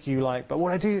drink you like. But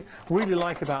what I do really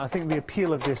like about, I think, the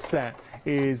appeal of this set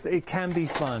is that it can be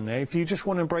fun. If you just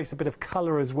want to embrace a bit of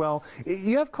colour as well,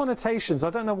 you have connotations.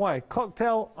 I don't know why.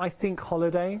 Cocktail, I think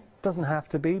holiday. Doesn't have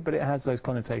to be, but it has those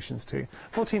connotations too.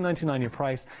 $14.99 your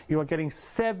price. You are getting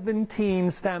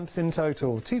 17 stamps in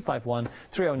total.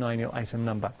 251-309 your item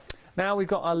number. Now we've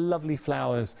got our lovely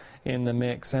flowers in the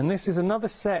mix, and this is another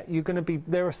set.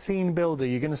 They're a scene builder.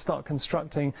 You're going to start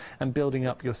constructing and building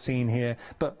up your scene here,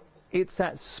 but it's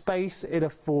that space it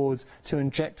affords to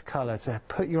inject colour, to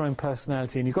put your own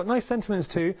personality in. You've got nice sentiments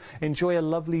too. Enjoy a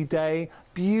lovely day.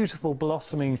 Beautiful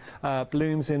blossoming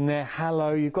blooms in there.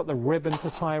 Hello. You've got the ribbon to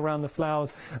tie around the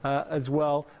flowers as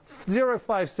well.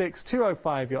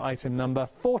 056-205 your item number.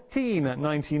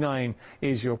 $14.99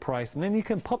 is your price. And then you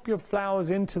can pop your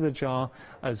flowers into the jar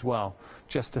as well,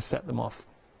 just to set them off.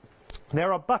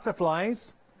 There are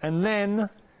butterflies, and then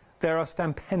There are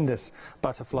stupendous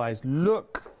butterflies.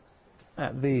 Look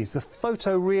at these. The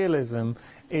photorealism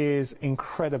is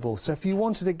incredible. So if you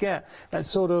wanted to get that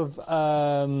sort of,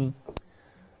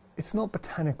 it's not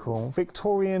botanical,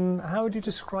 Victorian, how would you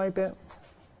describe it?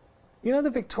 You know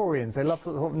the Victorians, they loved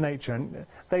nature, and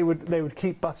they would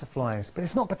keep butterflies, but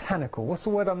it's not botanical. What's the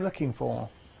word I'm looking for?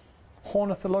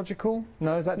 Ornithological?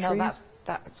 No, is that trees? No,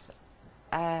 that's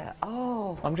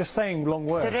oh. I'm just saying long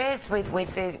words. There is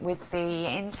with the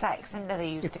insects, and they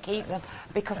used to keep them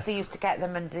because they used to get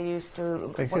them and they used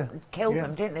to kill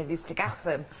them, didn't they? They used to gas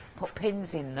them, put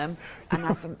pins in them, and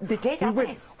have them. They did.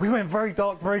 We went very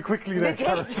dark very quickly there. They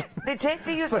did. They did.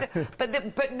 They used to.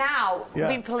 But now,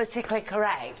 being politically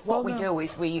correct, what we do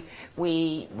is we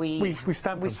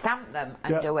stamp them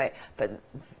and do it. But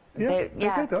they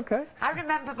did. Okay. I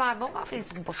remember my mum having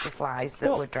some butterflies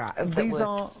that were dry. These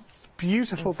are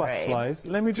beautiful butterflies.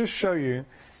 Let me just show you.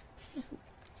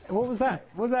 What was that?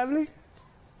 What was that, Emily?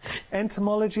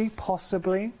 Entomology,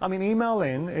 possibly. I mean, email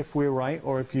in if we're right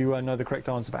or if you know the correct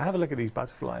answer. But have a look at these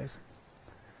butterflies.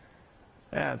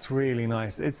 That's really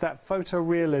nice. It's that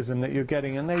photorealism that you're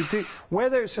getting, and they do.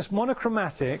 Whether it's just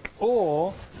monochromatic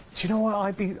or, do you know what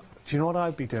I'd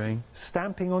be doing?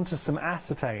 Stamping onto some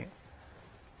acetate.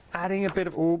 Adding a bit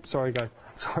of, oops, sorry guys,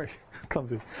 sorry,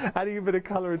 clumsy. Adding a bit of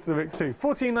colour into the mix too.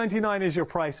 $14.99 is your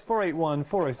price,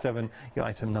 481-407, your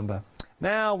item number.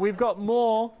 Now, we've got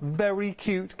more very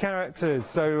cute characters,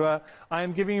 so I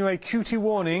am giving you a cutie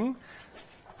warning.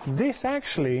 This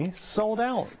actually sold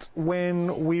out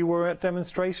when we were at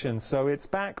demonstration, so it's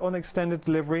back on extended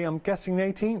delivery. I'm guessing the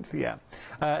 18th, yeah.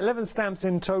 11 stamps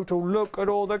in total. Look at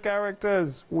all the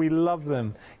characters. We love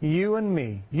them. You and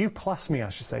me. You plus me, I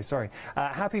should say, sorry.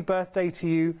 Happy birthday to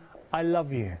you. I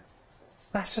love you.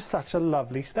 That's just such a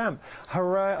lovely stamp.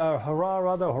 Hurrah,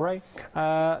 hooray.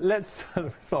 Let's,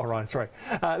 it's all right, sorry.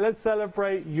 Let's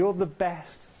celebrate. You're the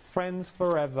best. Friends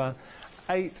forever.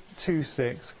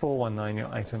 826-419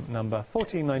 your item number,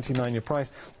 $14.99 your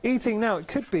price. Eating now, it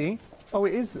could be, oh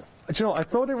it is, do you know what, I've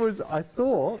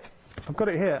got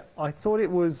it here, I thought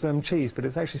it was cheese, but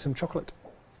it's actually some chocolate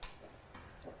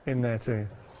in there too.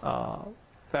 Ah,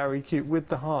 very cute, with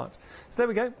the heart. So there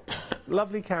we go,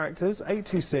 lovely characters,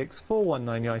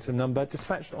 826-419 your item number,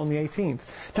 dispatched on the 18th.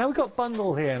 Now we've got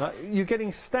bundle here, and you're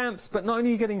getting stamps, but not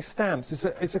only are you getting stamps,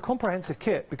 it's a comprehensive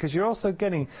kit, because you're also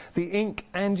getting the ink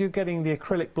and you're getting the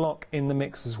acrylic block in the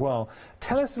mix as well.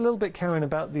 Tell us a little bit, Karen,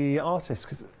 about the artist,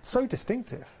 because it's so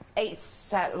distinctive.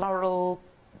 It's Laurel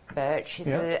Birch, she's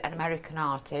an American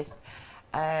artist.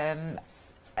 A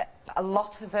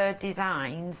lot of her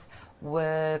designs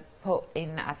were put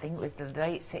in, I think it was the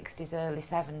late 60s, early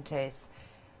 70s,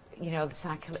 you know, the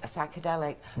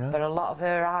psychedelic, but a lot of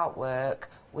her artwork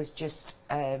was just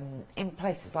in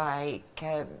places like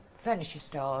furniture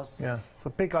stores. Yeah, it's a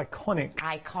big iconic.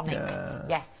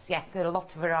 Yes, a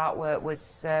lot of her artwork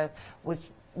was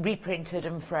reprinted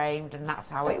and framed, and that's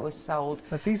how it was sold.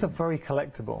 But these are very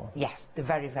collectible. Yes, they're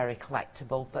very, very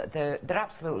collectible, but they're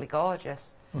absolutely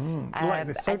gorgeous. Like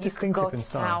they're so distinctive in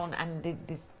style. And you can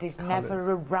go to town, and there's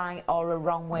never a right or a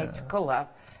wrong way to colour,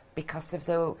 because of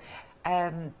the,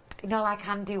 you know, like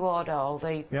Andy Warhol,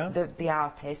 the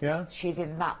artist. Yeah. She's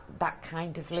in that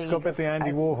kind of league. She's got a bit of the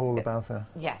Andy Warhol about her.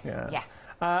 Yes. Yeah.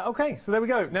 Okay, so there we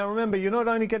go. Now remember, you're not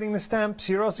only getting the stamps,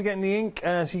 you're also getting the ink,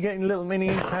 so you're getting a little mini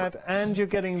ink pad, and you're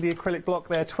getting the acrylic block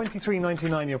there.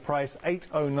 $23.99 your price,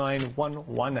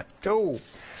 809-112.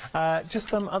 Just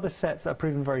some other sets that are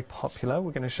proven very popular.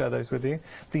 We're going to share those with you.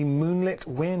 The Moonlit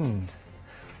Wings.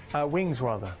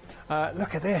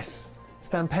 Look at this.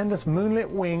 Stupendous Moonlit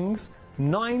Wings.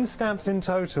 9 stamps in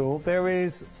total. There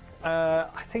is,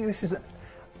 I think this is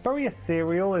very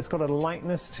ethereal. It's got a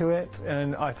lightness to it,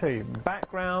 and I tell you,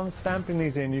 background, stamping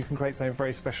these in, you can create something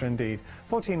very special indeed.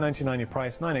 $14.99 your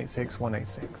price,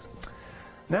 986-186.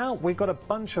 Now we've got a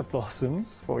bunch of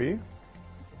blossoms for you.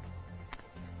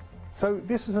 So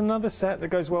this was another set that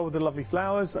goes well with the lovely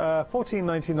flowers.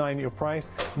 $14.99 your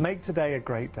price. Make today a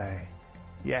great day.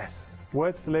 Yes,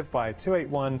 words to live by.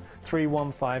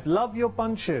 281-315. Love your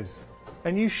bunches,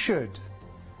 and you should.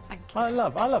 Thank you. I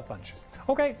love bunches.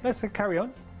 Okay, let's carry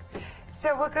on.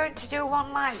 So we're going to do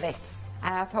one like this.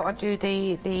 I thought I'd do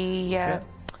the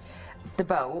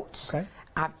boat. Okay.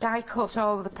 I've die cut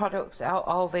all the products,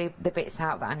 all the bits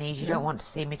out that I need. You don't want to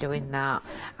see me doing that.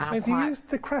 And have you used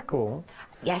the crackle?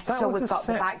 Yes, so we've got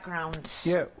the background.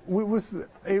 Yeah,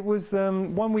 it was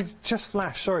one we just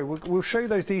flashed. Sorry, we'll show you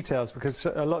those details because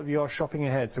a lot of you are shopping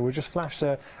ahead. So we'll just flash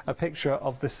a picture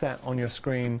of the set on your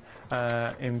screen.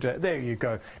 There you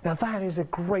go. Now that is a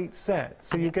great set.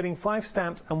 So you're getting 5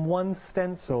 stamps and 1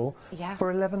 stencil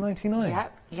for $11.99.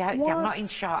 Yeah, I'm not in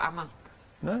short, am I?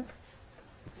 No?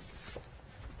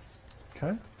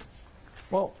 Okay.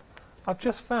 Well, I've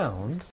just found